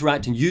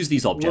interact and use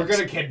these objects. We're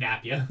going to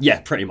kidnap you. Yeah,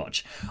 pretty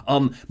much.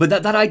 But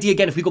that idea,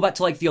 again, if we go back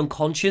to the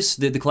unconscious,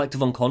 the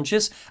collective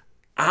unconscious,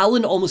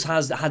 Alan almost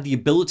had the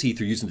ability,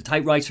 through using the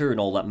typewriter and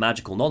all that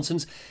magical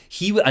nonsense,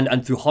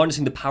 and through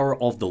harnessing the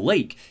power of the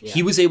lake,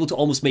 he was able to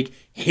almost make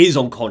his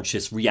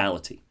unconscious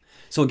reality.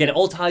 So again, it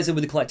all ties in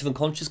with the collective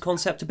unconscious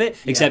concept a bit,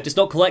 except it's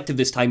not collective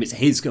this time, it's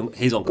his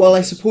unconscious. Well,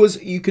 I suppose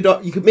you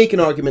could make an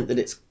argument that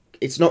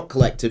it's not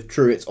collective,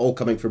 true, it's all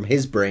coming from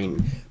his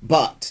brain,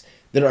 but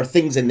there are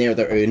things in there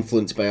that are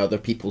influenced by other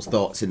people's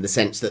thoughts, in the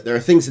sense that there are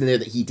things in there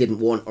that he didn't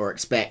want or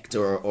expect,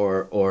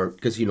 or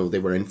because, they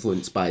were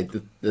influenced by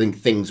the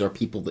things or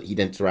people that he'd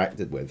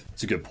interacted with.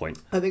 It's a good point.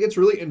 I think it's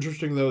really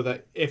interesting, though,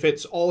 that if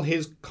it's all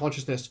his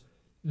consciousness,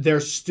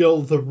 there's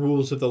still the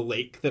rules of the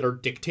lake that are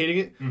dictating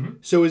it. Mm-hmm.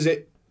 So is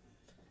it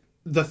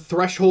the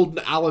threshold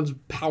and Alan's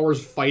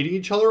powers fighting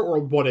each other, or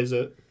what is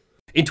it?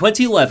 In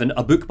 2011,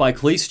 a book by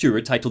Clay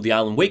Stewart titled The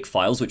Alan Wake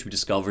Files, which we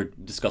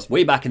discussed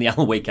way back in the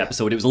Alan Wake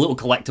episode, it was a little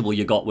collectible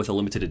you got with a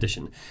limited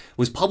edition,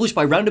 was published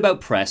by Roundabout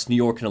Press, New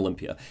York and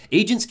Olympia.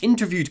 Agents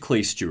interviewed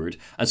Clay Stewart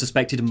and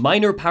suspected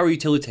minor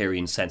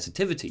para-utilitarian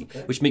sensitivity,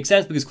 which makes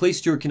sense because Clay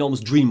Stewart can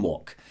almost dream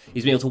walk.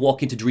 He's been able to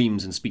walk into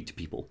dreams and speak to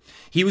people.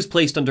 He was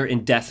placed under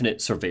indefinite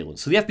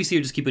surveillance. So the FBC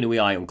are just keeping an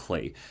eye on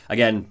Clay.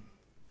 Again,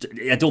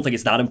 I don't think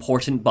it's that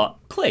important, but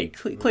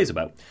Clay's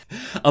about.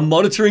 A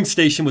monitoring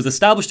station was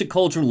established at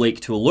Cauldron Lake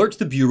to alert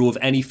the Bureau of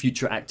any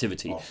future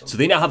activity. Awesome. So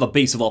they now have a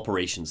base of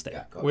operations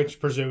there. Yeah, which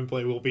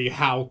presumably will be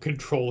how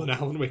Control and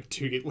Alan Wake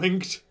 2 get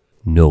linked.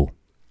 No.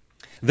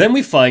 Then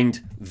we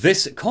find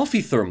this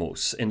coffee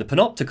thermos in the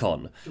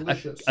Panopticon.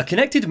 A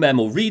connected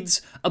memo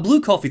reads, a blue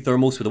coffee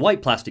thermos with a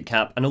white plastic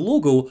cap and a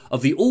logo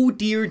of the Oh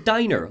Dear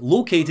Diner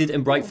located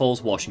in Bright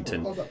Falls,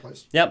 Washington. Love that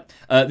place. Yep.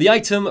 The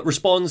item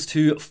responds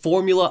to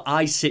Formula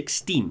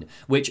I-16,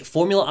 which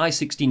Formula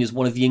I-16 is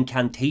one of the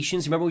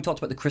incantations. Remember we talked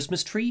about the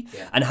Christmas tree?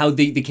 Yeah. And how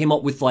they came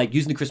up with, like,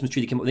 using the Christmas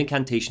tree, they came up with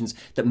incantations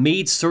that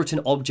made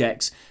certain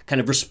objects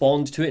kind of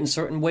respond to it in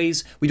certain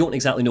ways. We don't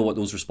exactly know what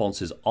those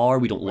responses are.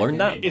 We don't learn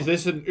that. Is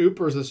this an OOP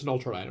or is this an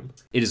altered item?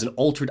 It is an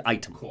altered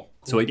item. Cool.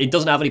 So it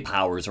doesn't have any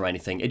powers or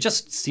anything. It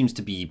just seems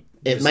to be...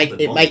 It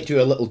might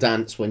do a little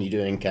dance when you do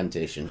an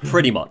incantation.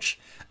 Pretty much.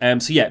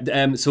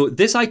 So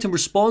this item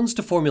responds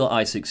to Formula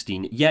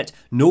I-16, yet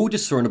no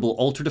discernible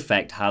altered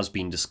effect has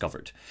been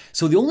discovered.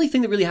 So the only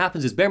thing that really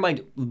happens is, bear in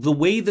mind, the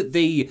way that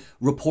they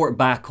report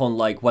back on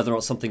like whether or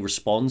not something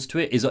responds to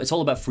it is it's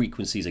all about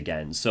frequencies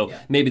again. So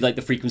maybe like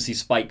the frequency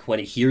spike when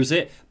it hears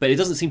it, but it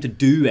doesn't seem to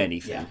do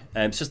anything.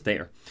 It's just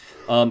there.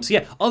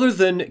 Other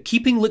than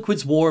keeping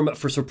liquids warm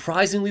for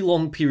surprisingly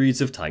long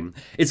periods of time,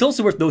 it's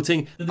also worth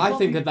noting... I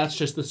think that's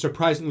just the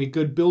surprisingly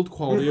good build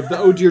quality of the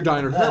Oh Dear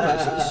Diner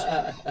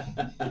thermoses.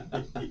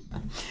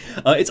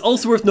 It's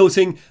also worth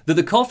noting that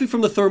the coffee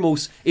from the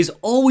thermos is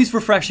always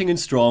refreshing and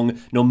strong,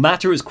 no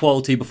matter its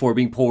quality, before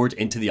being poured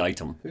into the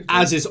item.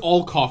 As is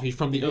all coffee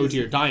from the Oh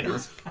Dear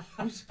Diner.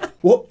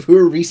 What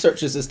poor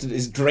research assistant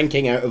is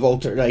drinking out of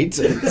altered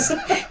items?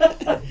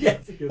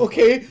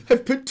 Okay,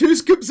 I've put 2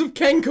 scoops of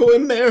Kenko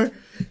in there.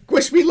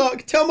 Wish me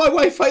luck. Tell my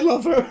wife I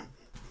love her.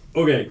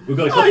 Okay, we've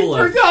got a couple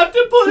left. Forgot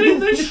to put in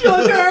the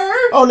sugar!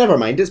 Oh, never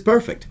mind. It's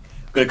perfect.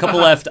 Got a couple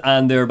left,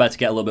 and they're about to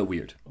get a little bit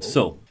weird.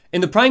 So, in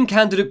the Prime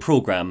Candidate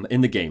program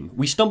in the game,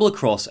 we stumble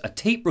across a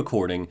tape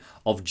recording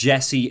of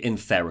Jesse in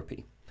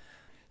therapy.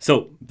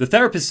 So, the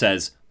therapist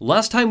says,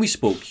 last time we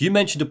spoke, you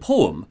mentioned a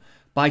poem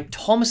by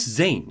Thomas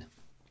Zane.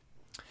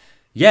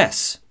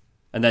 Yes.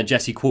 And then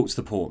Jesse quotes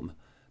the poem.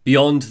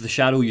 Beyond the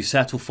shadow you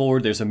settle for,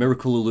 there's a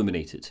miracle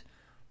illuminated.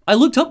 I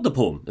looked up the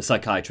poem, the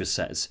psychiatrist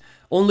says,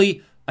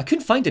 only I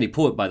couldn't find any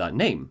poet by that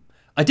name.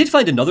 I did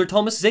find another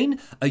Thomas Zane,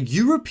 a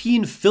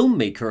European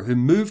filmmaker who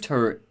moved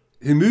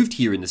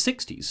here in the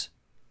 60s.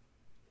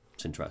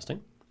 It's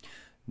interesting.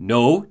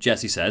 No,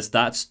 Jesse says,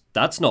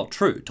 that's not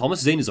true. Thomas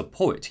Zane is a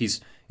poet. He's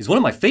one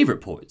of my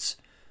favourite poets.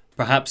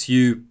 Perhaps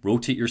you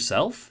wrote it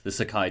yourself, the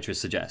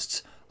psychiatrist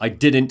suggests. I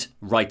didn't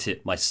write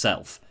it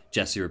myself,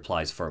 Jesse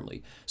replies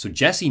firmly. So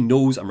Jesse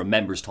knows and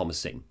remembers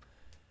Thomas Zane.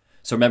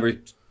 So remember,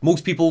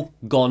 most people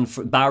gone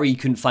for Barry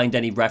couldn't find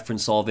any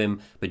reference of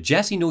him, but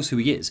Jesse knows who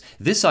he is.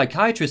 This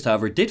psychiatrist,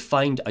 however, did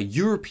find a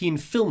European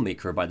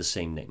filmmaker by the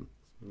same name.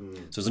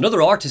 So there's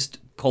another artist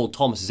called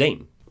Thomas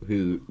Zane.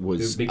 Who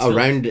was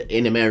around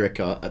in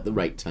America at the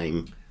right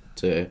time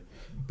to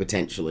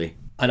potentially...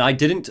 And I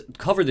didn't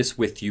cover this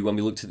with you when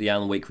we looked at the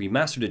Alan Wake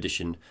Remastered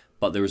Edition,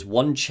 but there was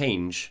one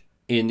change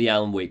in the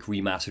Alan Wake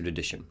Remastered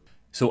Edition.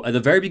 So at the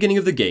very beginning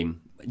of the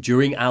game,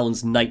 during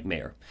Alan's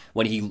nightmare,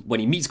 when he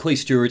meets Clay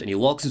Stewart and he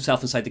locks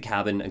himself inside the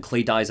cabin and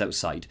Clay dies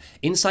outside,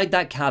 inside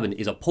that cabin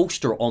is a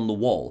poster on the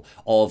wall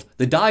of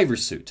the diver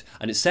suit,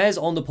 and it says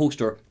on the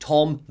poster,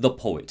 Tom the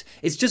Poet.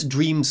 It's just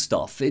dream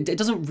stuff. It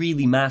doesn't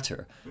really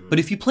matter. But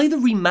if you play the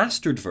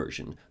remastered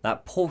version,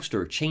 that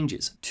poster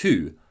changes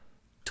to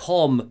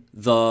Tom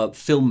the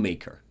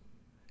Filmmaker.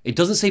 It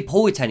doesn't say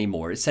poet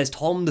anymore. It says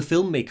Tom the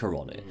Filmmaker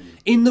on it.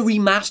 In the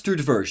remastered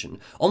version.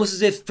 Almost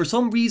as if, for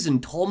some reason,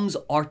 Tom's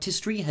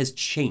artistry has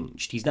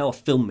changed. He's now a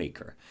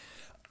filmmaker.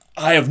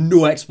 I have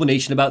no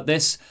explanation about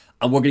this,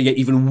 and we're going to get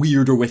even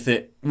weirder with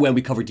it when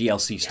we cover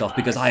DLC stuff,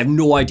 because I have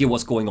no idea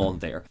what's going on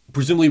there.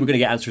 Presumably we're going to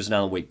get answers in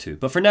Alan Wake 2.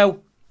 But for now,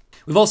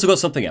 we've also got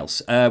something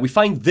else. We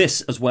find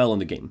this as well in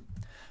the game.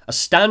 A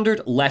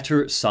standard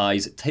letter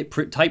size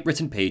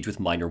typewritten page with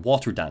minor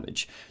water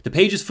damage. The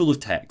page is full of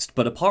text,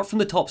 but apart from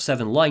the top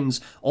 7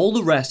 lines, all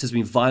the rest has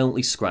been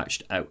violently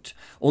scratched out.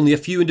 Only a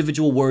few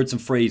individual words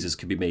and phrases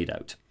can be made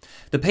out.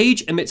 The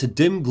page emits a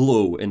dim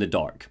glow in the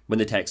dark. When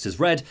the text is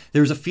read,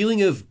 there is a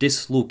feeling of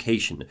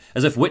dislocation,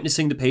 as if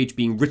witnessing the page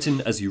being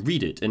written as you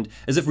read it, and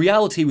as if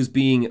reality was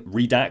being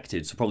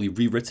redacted, so probably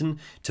rewritten,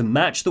 to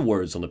match the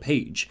words on the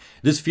page.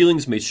 This feeling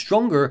is made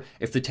stronger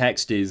if the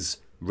text is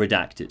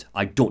redacted.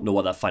 I don't know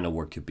what that final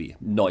word could be.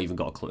 Not even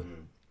got a clue.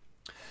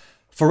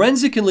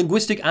 Forensic and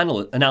linguistic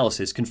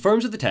analysis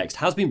confirms that the text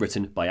has been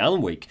written by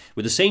Alan Wake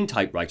with the same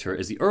typewriter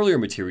as the earlier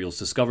materials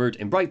discovered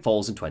in Bright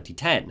Falls in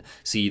 2010.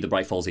 See the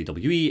Bright Falls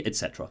AWE,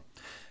 etc.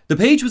 The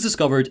page was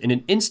discovered in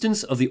an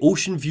instance of the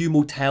Ocean View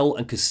Motel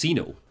and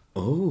Casino.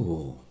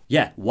 Oh.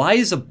 Yeah, why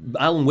is a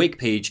Alan Wake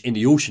page in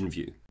the Ocean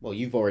View? Well,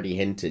 you've already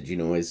hinted,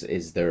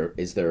 is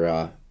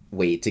there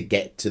way to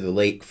get to the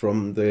lake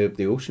from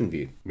the ocean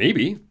view.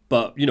 Maybe,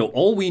 but you know,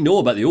 all we know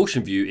about the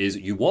ocean view is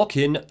you walk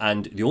in,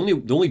 and the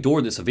only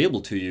door that's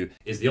available to you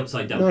is the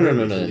upside down.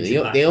 No.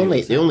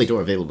 The only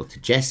door available to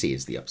Jesse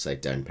is the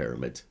upside down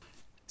pyramid.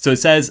 So it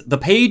says, the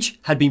page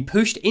had been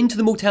pushed into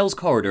the motel's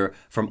corridor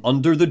from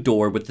under the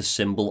door with the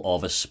symbol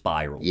of a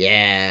spiral.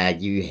 Yeah,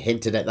 you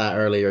hinted at that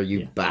earlier,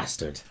 you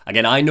bastard.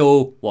 Again, I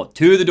know what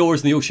 2 of the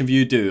doors in the ocean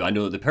view do. I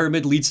know that the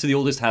pyramid leads to the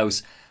oldest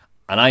house,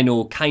 and I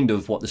know kind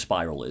of what the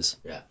spiral is.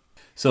 Yeah.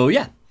 So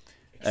yeah.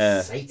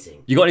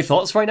 Exciting. You got any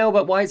thoughts right now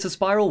about why it's a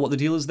spiral, what the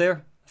deal is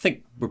there? I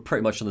think we're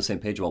pretty much on the same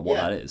page about what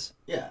that is.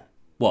 Yeah.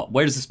 What?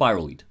 Where does the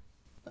spiral lead?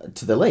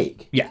 To the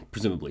lake. Yeah,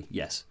 presumably,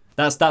 yes.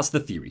 That's the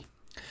theory.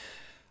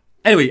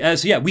 Anyway,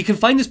 so yeah, we can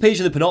find this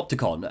page in the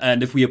Panopticon,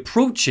 and if we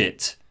approach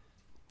it,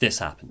 this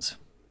happens.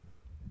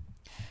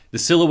 The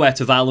silhouette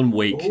of Alan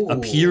Wake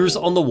appears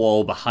on the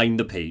wall behind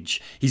the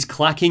page. He's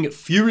clacking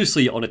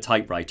furiously on a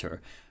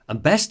typewriter.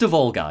 And best of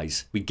all,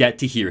 guys, we get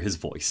to hear his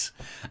voice.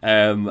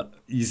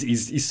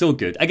 He's so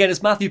good. Again,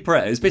 it's Matthew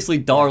Peretta. It's basically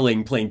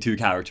Darling playing 2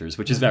 characters,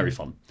 which is very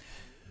fun.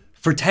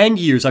 For 10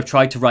 years, I've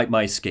tried to write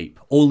my escape,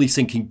 only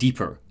sinking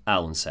deeper,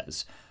 Alan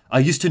says. I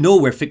used to know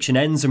where fiction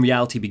ends and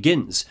reality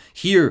begins.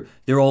 Here,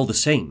 they're all the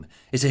same.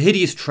 It's a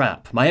hideous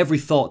trap, my every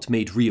thought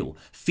made real.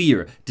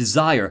 Fear,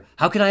 desire,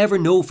 how can I ever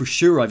know for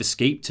sure I've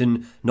escaped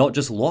and not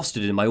just lost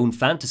it in my own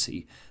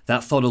fantasy?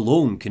 That thought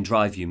alone can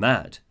drive you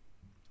mad.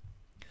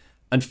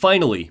 And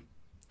finally,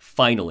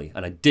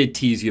 and I did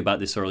tease you about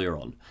this earlier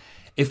on,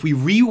 if we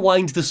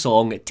rewind the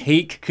song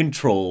Take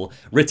Control,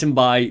 written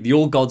by the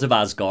Old Gods of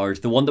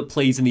Asgard, the one that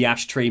plays in the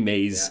Ashtray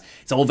Maze,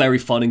 it's all very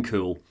fun and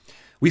cool,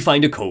 we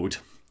find a code.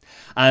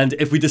 And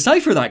if we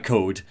decipher that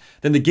code,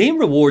 then the game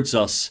rewards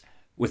us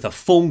with a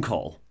phone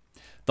call.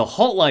 The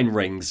hotline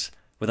rings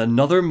with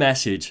another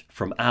message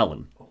from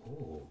Alan.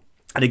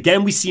 And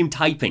again, we see him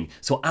typing.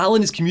 So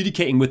Alan is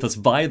communicating with us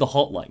via the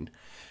hotline.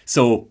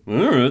 So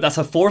that's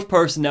a 4th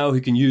person now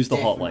who can use the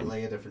hotline.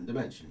 Definitely a different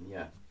dimension,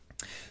 yeah.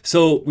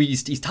 So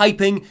he's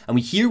typing, and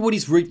we hear what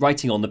he's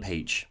writing on the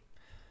page.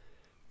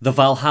 The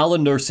Valhalla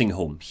Nursing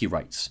Home, he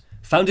writes.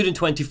 Founded in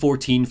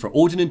 2014 for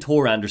Odin and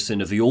Thor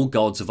Anderson of the Old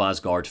Gods of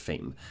Asgard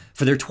fame.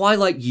 For their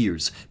twilight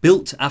years,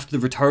 built after the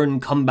return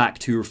comeback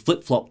tour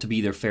flip-flopped to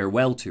be their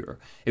farewell tour.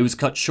 It was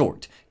cut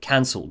short,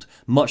 cancelled,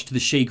 much to the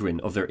chagrin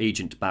of their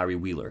agent Barry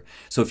Wheeler.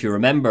 So if you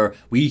remember,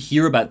 we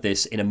hear about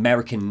this in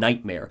American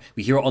Nightmare.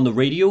 We hear it on the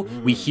radio,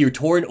 we hear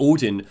Thor and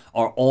Odin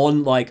are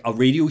on like a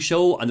radio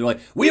show, and they're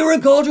like, we were in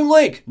Golden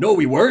Lake! No,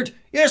 we weren't!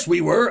 Yes,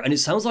 we were! And it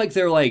sounds like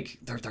they're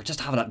just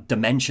having a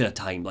dementia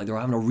time, like they're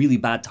having a really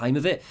bad time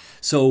of it.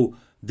 So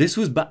this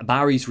was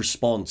Barry's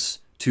response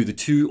to the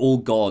 2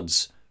 old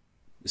gods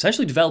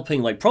essentially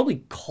developing like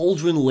probably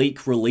Cauldron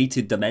Lake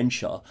related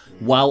dementia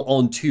while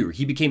on tour.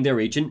 He became their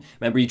agent.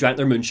 Remember, he drank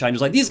their moonshine. He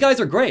was like, these guys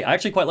are great. I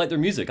actually quite like their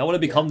music. I want to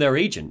become their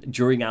agent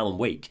during Alan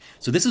Wake.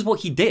 So this is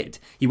what he did.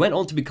 He went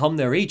on to become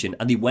their agent,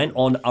 and he went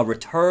on a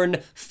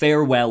return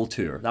farewell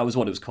tour. That was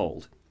what it was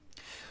called.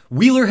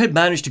 Wheeler had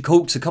managed to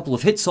coax a couple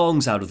of hit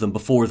songs out of them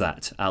before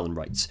that, Alan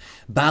writes.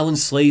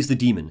 Balance Slays the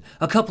Demon,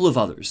 a couple of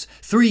others,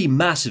 3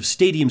 massive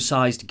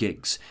stadium-sized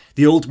gigs.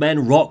 The old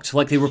men rocked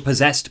like they were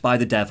possessed by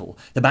the devil.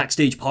 The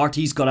backstage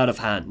parties got out of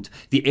hand.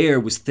 The air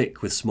was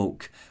thick with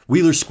smoke.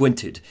 Wheeler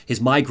squinted, his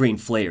migraine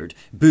flared,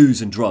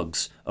 booze and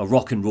drugs, a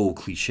rock and roll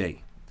cliché.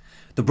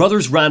 The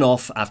brothers ran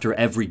off after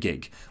every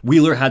gig.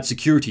 Wheeler had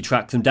security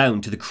track them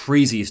down to the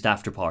craziest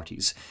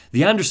after-parties.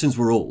 The Andersons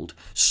were old,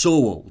 so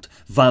old,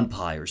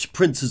 vampires,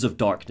 princes of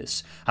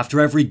darkness. After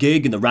every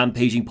gig and the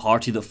rampaging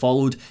party that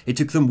followed, it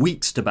took them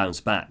weeks to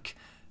bounce back.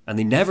 And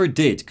they never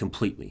did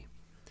completely.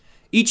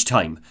 Each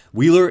time,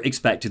 Wheeler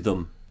expected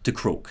them to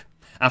croak.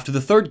 After the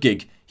 3rd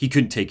gig, he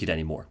couldn't take it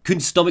anymore.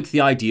 Couldn't stomach the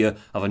idea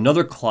of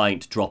another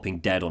client dropping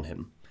dead on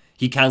him.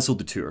 He cancelled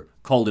the tour,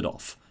 called it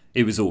off.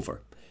 It was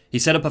over. He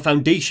set up a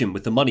foundation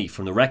with the money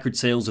from the record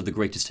sales of the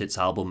Greatest Hits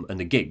album and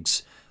the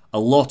gigs. A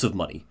lot of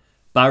money.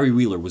 Barry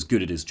Wheeler was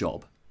good at his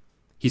job.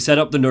 He set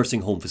up the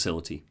nursing home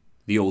facility.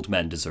 The old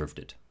men deserved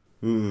it.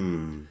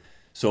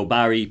 So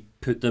Barry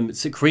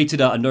created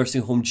a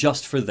nursing home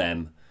just for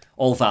them,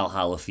 all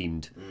Valhalla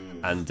themed.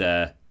 And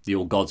the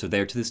old gods are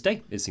there to this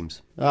day, it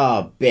seems.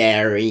 Oh,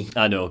 Barry.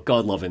 I know,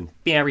 God love him.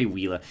 Barry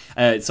Wheeler.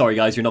 Sorry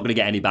guys, you're not going to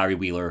get any Barry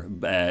Wheeler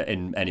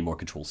in any more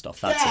Control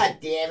stuff. That's God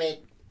damn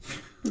it.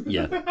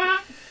 Yeah.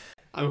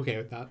 I'm okay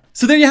with that.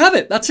 So there you have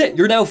it. That's it.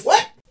 You're now...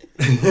 What?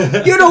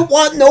 You don't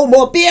want no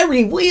more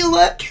Barry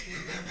Wheeler?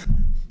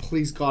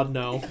 Please, God,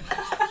 no.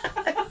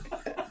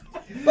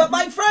 But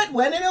my friend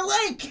went in a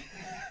lake.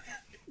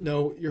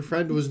 No, your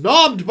friend was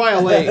knobbed by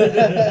a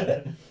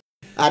lake.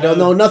 I don't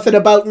know nothing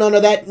about none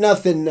of that.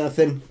 Nothing.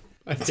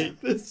 I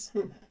hate this.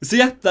 So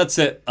yeah, that's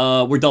it.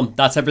 We're done.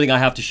 That's everything I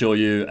have to show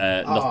you.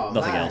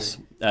 Nothing man. else.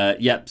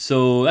 Yeah,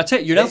 so that's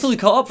it. You're now fully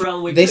caught up for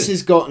Alan Wake. This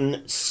has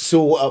gotten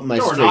so up my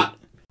You're street. not.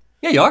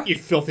 Yeah, you are. You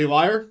filthy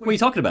liar. What are you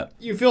talking about?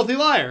 You filthy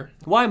liar.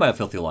 Why am I a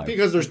filthy liar?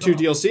 Because there's 2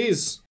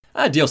 DLCs.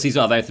 DLCs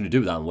don't have anything to do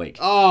with Alan Wake.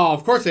 Oh,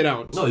 of course they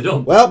don't. No, they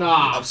don't. Well,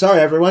 Nah. I'm sorry,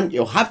 everyone.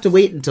 You'll have to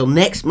wait until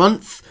next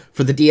month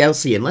for the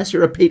DLC, unless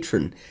you're a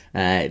patron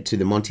to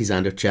the MONTY'S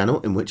channel,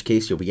 in which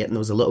case you'll be getting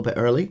those a little bit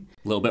early.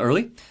 A little bit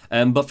early.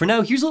 But for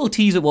now, here's a little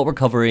tease of what we're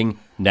covering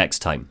next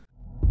time.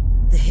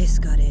 The hiss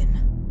got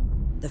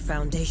in. The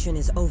Foundation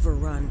is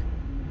overrun.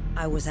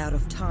 I was out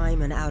of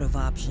time and out of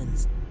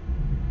options.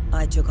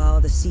 I took all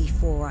the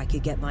C4 I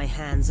could get my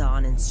hands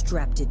on and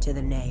strapped it to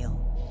the nail.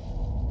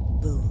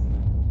 Boom.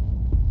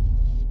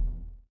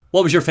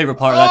 What was your favorite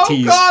part of that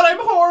tease? Oh God, I'm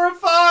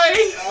horrified.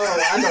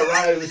 Oh, I'm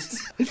aroused.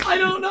 I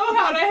don't know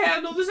how to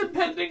handle this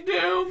impending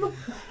doom.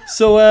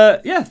 So,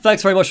 yeah,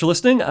 thanks very much for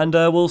listening, and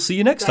we'll see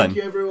you next time. Thank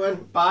you, everyone.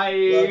 Bye.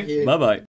 Love you. Bye-bye.